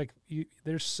and it's like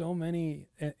there's so many.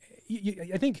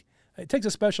 I think it takes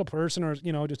a special person or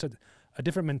just a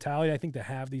different mentality. I think to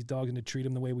have these dogs and to treat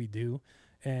them the way we do.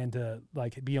 And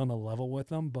like be on the level with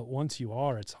them, but once you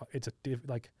are, it's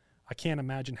I can't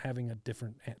imagine having a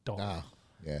different dog.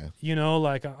 Yeah.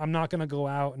 Like I'm not gonna go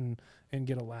out and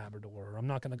get a Labrador. I'm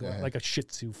not gonna go out like a Shih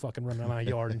Tzu fucking running around my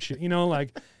yard and shit.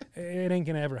 Like it ain't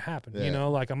gonna ever happen.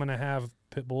 Like I'm gonna have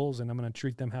pit bulls and I'm gonna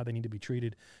treat them how they need to be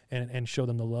treated and show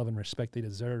them the love and respect they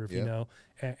deserve.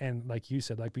 And like you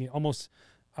said, like being almost.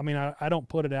 I don't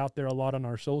put it out there a lot on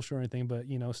our social or anything, but,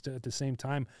 at the same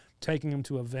time, taking him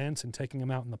to events and taking him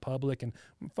out in the public and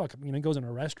he goes into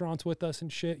restaurants with us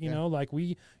and shit, like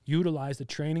we utilize the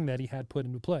training that he had put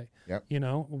into play,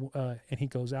 and he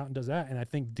goes out and does that. And I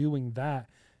think doing that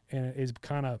and is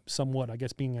kind of somewhat, I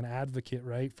guess, being an advocate,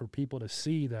 right, for people to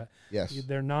see that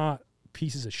they're not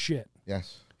pieces of shit.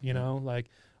 Yes. Like,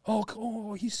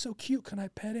 oh, he's so cute. Can I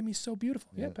pet him? He's so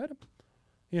beautiful. Yeah, pet him.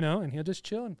 And he'll just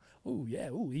chill and, and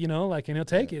he'll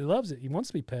take it. He loves it. He wants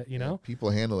to be pet, People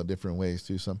handle it different ways,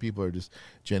 too. Some people are just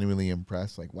genuinely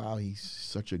impressed, like, wow, he's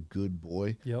such a good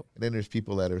boy. Yep. And then there's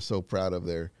people that are so proud of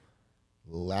their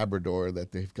Labrador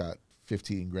that they've got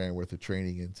 $15,000 worth of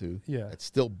training into. Yeah. That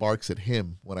still barks at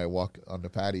him when I walk on the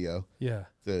patio. Yeah.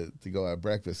 To go have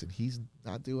breakfast, and he's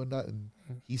not doing nothing.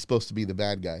 He's supposed to be the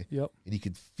bad guy. Yep. And you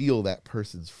can feel that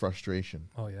person's frustration.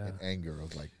 Oh, yeah. And anger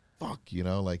of like, fuck,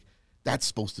 like, that's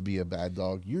supposed to be a bad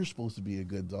dog. You're supposed to be a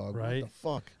good dog. Right. What the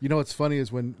fuck? You know what's funny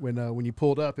is when you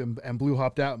pulled up and Blue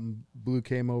hopped out and Blue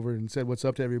came over and said what's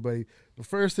up to everybody. The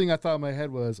first thing I thought in my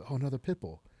head was, oh, another pit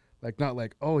bull. Like not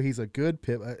like, oh, he's a good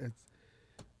pit.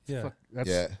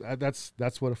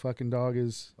 That's what a fucking dog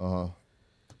is. Uh-huh.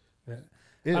 Yeah.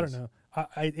 I don't know.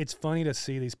 It's funny to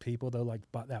see these people though, like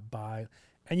that buy,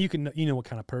 and you know what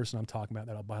kind of person I'm talking about,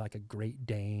 that'll buy like a Great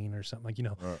Dane or something, like, you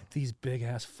know, these big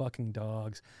ass fucking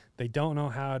dogs. They don't know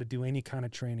how to do any kind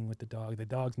of training with the dog. The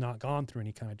dog's not gone through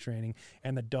any kind of training,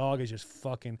 and the dog is just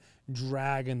fucking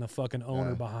dragging the fucking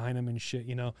owner behind him and shit,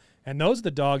 you know. And those are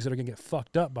the dogs that are gonna get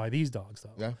fucked up by these dogs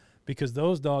though. Yeah. Because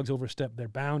those dogs overstep their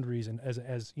boundaries, and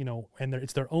as you know, and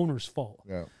it's their owner's fault.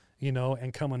 Yeah. You know,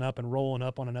 and coming up and rolling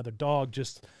up on another dog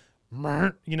just,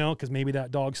 you know, because maybe that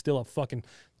dog's still a fucking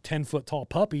 10-foot tall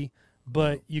puppy,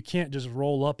 but you can't just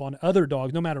roll up on other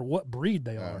dogs, no matter what breed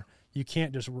they are. You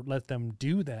can't just let them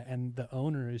do that. And the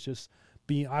owner is just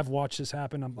I've watched this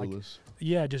happen. I'm clueless. Like,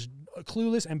 yeah, just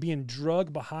clueless and being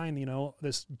drugged behind, you know,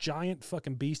 this giant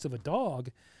fucking beast of a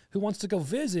dog who wants to go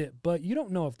visit, but you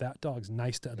don't know if that dog's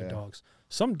nice to other dogs.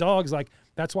 Some dogs, like,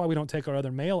 that's why we don't take our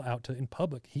other male out in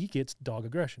public. He gets dog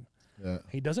aggression. Yeah.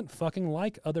 He doesn't fucking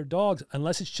like other dogs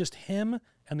unless it's just him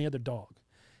and the other dog.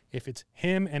 If it's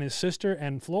him and his sister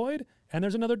and Floyd and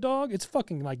there's another dog, it's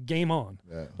fucking like game on.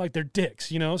 Yeah. Like they're dicks,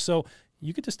 you know? So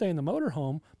you get to stay in the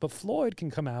motorhome, but Floyd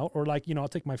can come out, or like, you know, I'll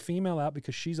take my female out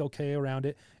because she's okay around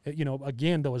it. You know,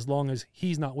 again, though, as long as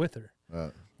he's not with her.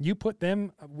 You put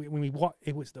them, when we walk,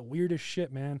 it was the weirdest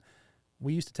shit, man.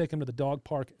 We used to take them to the dog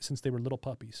park since they were little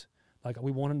puppies. Like,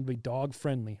 we wanted them to be dog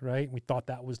friendly, right? We thought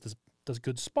that was this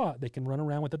good spot. They can run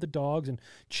around with other dogs and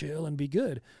chill and be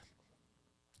good.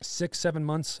 6-7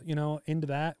 months, you know, into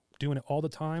that, doing it all the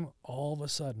time, all of a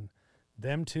sudden,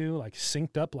 them two, like,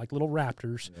 synced up like little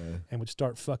raptors and would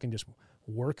start fucking just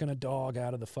working a dog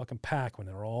out of the fucking pack when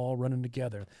they're all running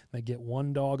together. They get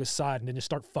one dog aside and then just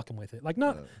start fucking with it. Like,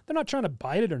 they're not trying to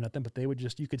bite it or nothing, but they would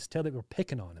just, you could tell they were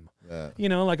picking on him. You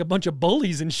know, like a bunch of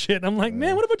bullies and shit. I'm like,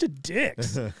 man, what a bunch of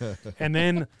dicks. And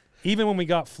then even when we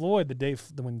got Floyd,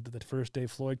 when the first day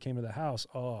Floyd came to the house,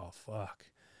 oh, fuck.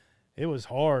 It was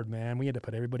hard, man. We had to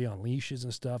put everybody on leashes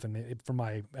and stuff. And for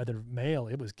my other male,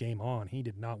 it was game on. He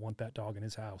did not want that dog in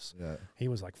his house. He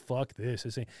was like, fuck this.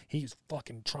 He's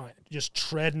fucking just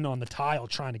treading on the tile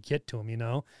trying to get to him, you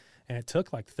know? And it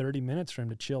took like 30 minutes for him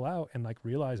to chill out and like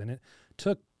realizing it.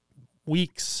 Took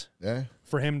weeks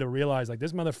for him to realize, like,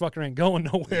 this motherfucker ain't going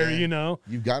nowhere, you know?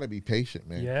 You've got to be patient,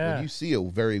 man. When you see a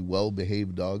very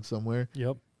well-behaved dog somewhere,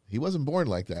 he wasn't born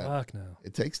like that. Fuck no.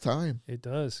 It takes time. It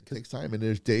does. It takes time. And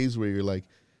there's days where you're like,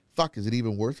 fuck, is it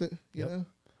even worth it? You know?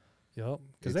 Yep.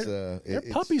 Because they're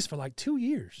puppies for like 2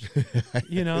 years,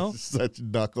 you know? Such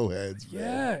knuckleheads,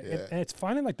 man. And it's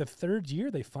finally like the third year,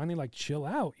 they finally like chill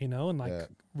out, you know? And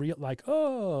like,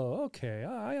 oh, okay,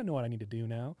 I know what I need to do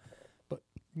now. But,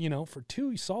 you know, for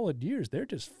 2 solid years, they're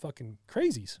just fucking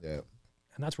crazies. Yeah.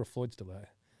 And that's where Floyd's still at.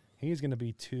 He's going to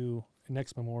be 2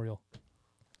 next Memorial.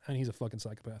 And he's a fucking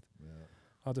psychopath.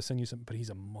 I'll have to send you something, but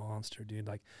he's a monster, dude.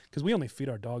 Like, because we only feed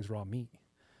our dogs raw meat.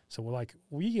 So we're like,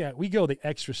 we go the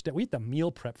extra step. We eat the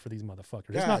meal prep for these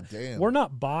motherfuckers. We're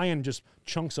not buying just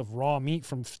chunks of raw meat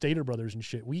from Stater Brothers and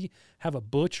shit. We have a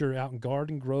butcher out in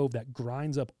Garden Grove that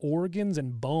grinds up organs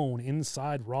and bone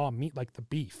inside raw meat, like the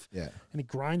beef. Yeah. And he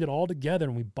grinds it all together,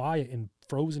 and we buy it in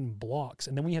frozen blocks.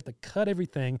 And then we have to cut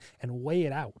everything and weigh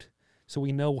it out, so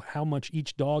we know how much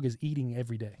each dog is eating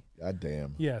every day. God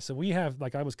damn. Yeah, so we have,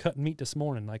 like, I was cutting meat this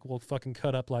morning. Like, we'll fucking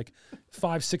cut up, like,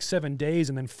 5, 6, 7 days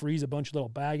and then freeze a bunch of little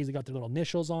baggies. They got their little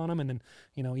initials on them, and then,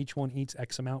 you know, each one eats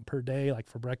X amount per day, like,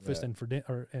 for breakfast and for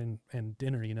and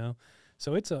dinner, you know.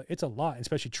 So it's a lot,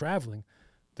 especially traveling.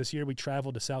 This year we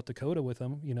traveled to South Dakota with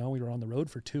them. You know, we were on the road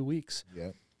for 2 weeks.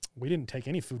 Yeah. We didn't take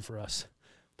any food for us.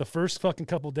 The first fucking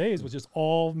couple of days was just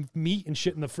all meat and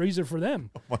shit in the freezer for them.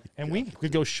 And we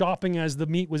could go shopping as the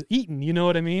meat was eaten. You know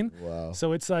what I mean? Wow.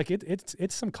 So it's like,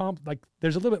 it's some like,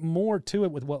 there's a little bit more to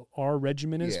it with what our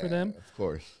regimen is for them. Of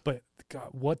course. But God,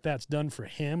 what that's done for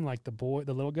him, like the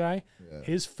little guy,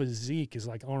 his physique is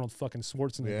like Arnold fucking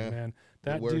Schwarzenegger, man.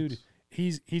 That dude,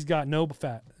 he's got no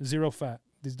fat, 0 fat.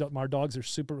 Our dogs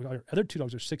are our other 2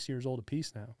 dogs are 6 years old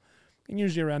apiece now. And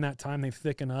usually around that time they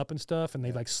thicken up and stuff and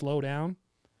they like slow down.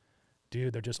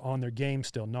 Dude, they're just on their game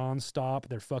still, nonstop.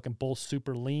 They're fucking both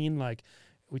super lean. Like,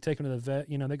 we take them to the vet,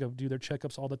 you know, they go do their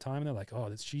checkups all the time. And they're like,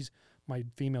 oh, my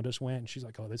female just went, and she's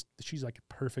like, oh, she's like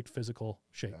perfect physical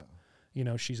shape. Yeah. You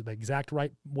know, she's the exact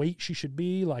right weight she should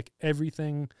be. Like,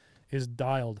 everything is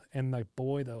dialed. And like,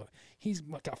 boy, though, he's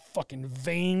like got fucking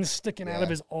veins sticking out of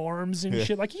his arms and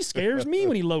shit. Like, he scares me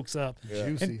when he lokes up.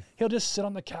 Juicy. And he'll just sit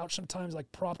on the couch sometimes,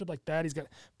 like propped up like that. He's got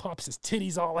pops his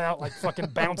titties all out, like fucking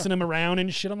bouncing him around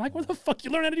and shit. I'm like, where the fuck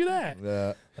you learn how to do that?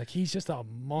 Yeah. Like, he's just a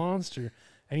monster.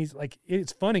 And he's like,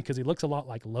 it's funny because he looks a lot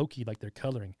like Loki, like they're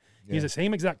coloring. He has the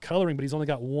same exact coloring, but he's only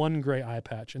got one gray eye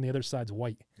patch and the other side's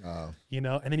white. Oh. You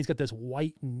know, and then he's got this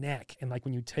white neck. And like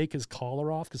when you take his collar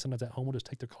off, because sometimes at home we'll just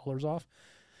take their collars off,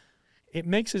 it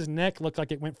makes his neck look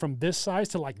like it went from this size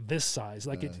to like this size.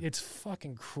 Like it's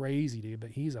fucking crazy, dude.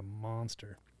 But he's a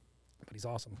monster. But he's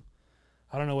awesome.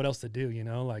 I don't know what else to do, you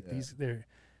know? Like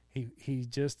he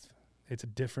just, it's a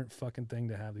different fucking thing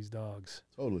to have these dogs.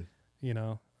 Totally. You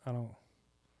know, I don't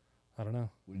know.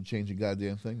 Wouldn't change a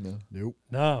goddamn thing, though. Nope.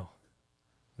 No.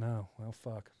 Well,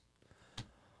 fuck.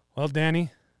 Well,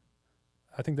 Danny,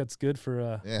 I think that's good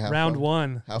for round fun.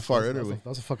 one. How far in are That we?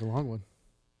 was a fucking long one.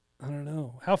 I don't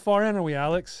know. How far in are we,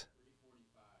 Alex?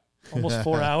 Almost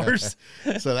 4 hours.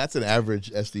 So that's an average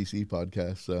SDC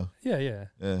podcast. So Yeah.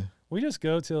 We just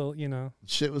go till, you know.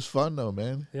 shit was fun though,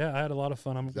 man. Yeah, I had a lot of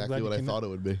fun. I'm glad Exactly you what I came thought it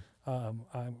would be.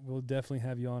 I will definitely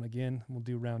have you on again. We'll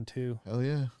do round 2. Hell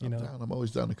yeah. You know. Down. I'm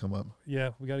always down to come up.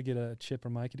 Yeah, we got to get a Chip or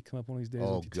Mikey to come up one of these days.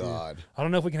 Oh, with you too. God. I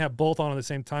don't know if we can have both on at the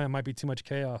same time. It might be too much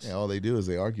chaos. Yeah, all they do is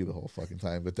they argue the whole fucking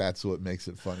time, but that's what makes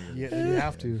it funnier. Yeah, you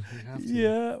have to. You have to.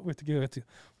 Yeah, we have to go to.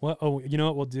 Well, oh, you know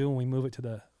what we'll do when we move it to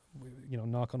the, you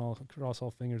know, cross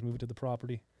all fingers, move it to the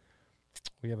property.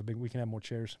 We can have more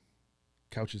chairs.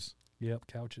 Couches. Yep,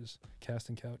 couches,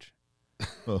 casting couch.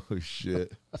 Oh,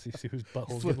 shit. See whose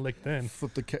butthole's getting licked then.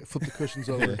 Flip the cushions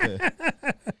over.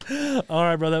 All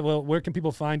right, brother. Well, where can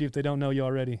people find you if they don't know you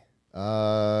already?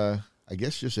 I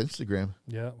guess just Instagram.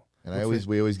 Yeah. And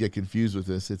we always get confused with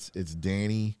this. It's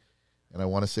Danny, and I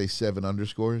want to say 7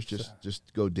 underscores.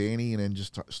 Just go Danny, and then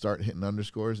just start hitting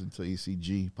underscores until you see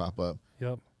G pop up.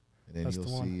 Yep. And then That's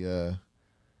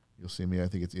you'll see me. I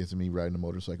think it's me riding a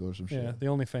motorcycle or some shit. Yeah, the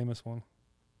only famous one.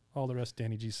 All the rest,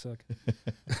 Danny G suck.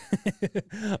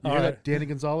 All right, Danny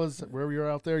Gonzalez, wherever you're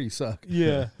out there, you suck.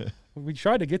 Yeah, we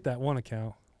tried to get that one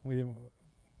account. We're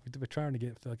trying to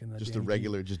get fucking just Danny a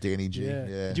regular, G. just Danny G. Yeah.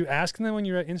 Did you ask them when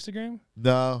you were at Instagram?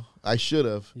 No, I should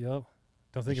have. Yep.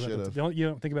 Don't think about that. You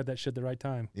don't think about that shit the right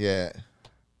time. Yeah.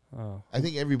 Oh. I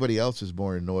think everybody else is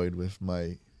more annoyed with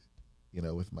my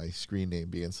screen name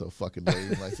being so fucking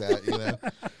lame like that. You know.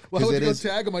 Well, when you go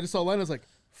tag him, I just saw a line. I was like,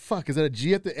 fuck, is that a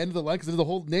G at the end of the line? Because the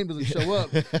whole name doesn't show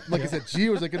up. I'm like, is that G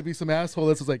or is that going to be some asshole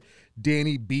that's like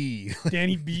Danny B?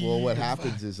 Danny B. Well, what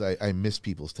happens is I miss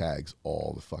people's tags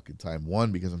all the fucking time.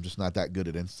 One, because I'm just not that good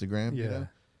at Instagram. Yeah. You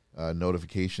know?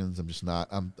 Notifications, I'm just not.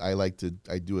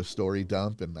 I do a story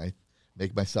dump and I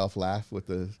make myself laugh with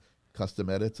the custom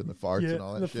edits and the farts and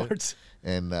all that shit. Farts.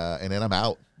 And then I'm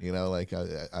out. You know, like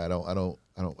I don't.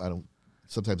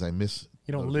 Sometimes I miss.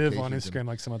 You don't live on Instagram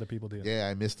like some other people do. Yeah,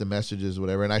 I miss the messages,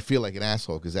 whatever, and I feel like an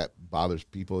asshole because that bothers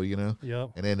people, you know.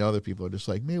 Yep. And then other people are just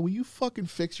like, "Man, will you fucking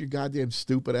fix your goddamn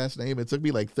stupid ass name?" It took me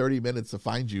like 30 minutes to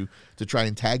find you to try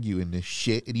and tag you in this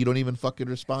shit, and you don't even fucking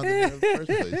respond to me in the first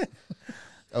place.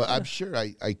 I'm sure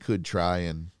I could try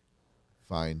and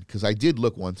find, because I did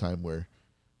look one time where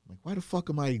I'm like, why the fuck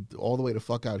am I all the way the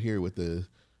fuck out here with the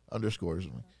underscores?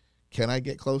 I'm like, can I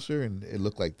get closer? And it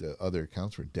looked like the other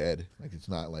accounts were dead. Like it's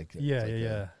not like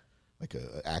like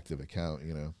a active account,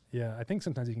 you know. Yeah, I think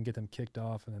sometimes you can get them kicked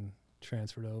off and then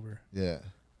transferred over. Yeah.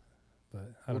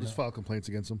 But We'll just file complaints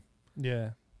against them.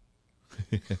 Yeah.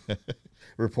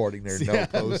 Reporting their no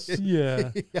posts.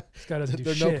 Yeah. This guy doesn't do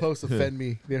Their shit. no posts offend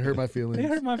me. They hurt my feelings. They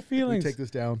hurt my feelings. Take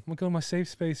this down. I'm going to go to my safe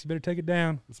space. You better take it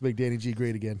down. Let's make Danny G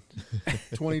great again.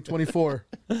 2024.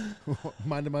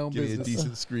 Minding my own Give me a business.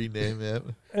 decent screen name,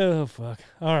 man. Oh, fuck.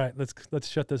 All right. Let's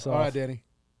shut this off. All right, Danny.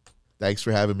 Thanks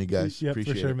for having me, guys. Yep,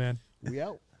 Appreciate for sure, it. man. We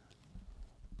out.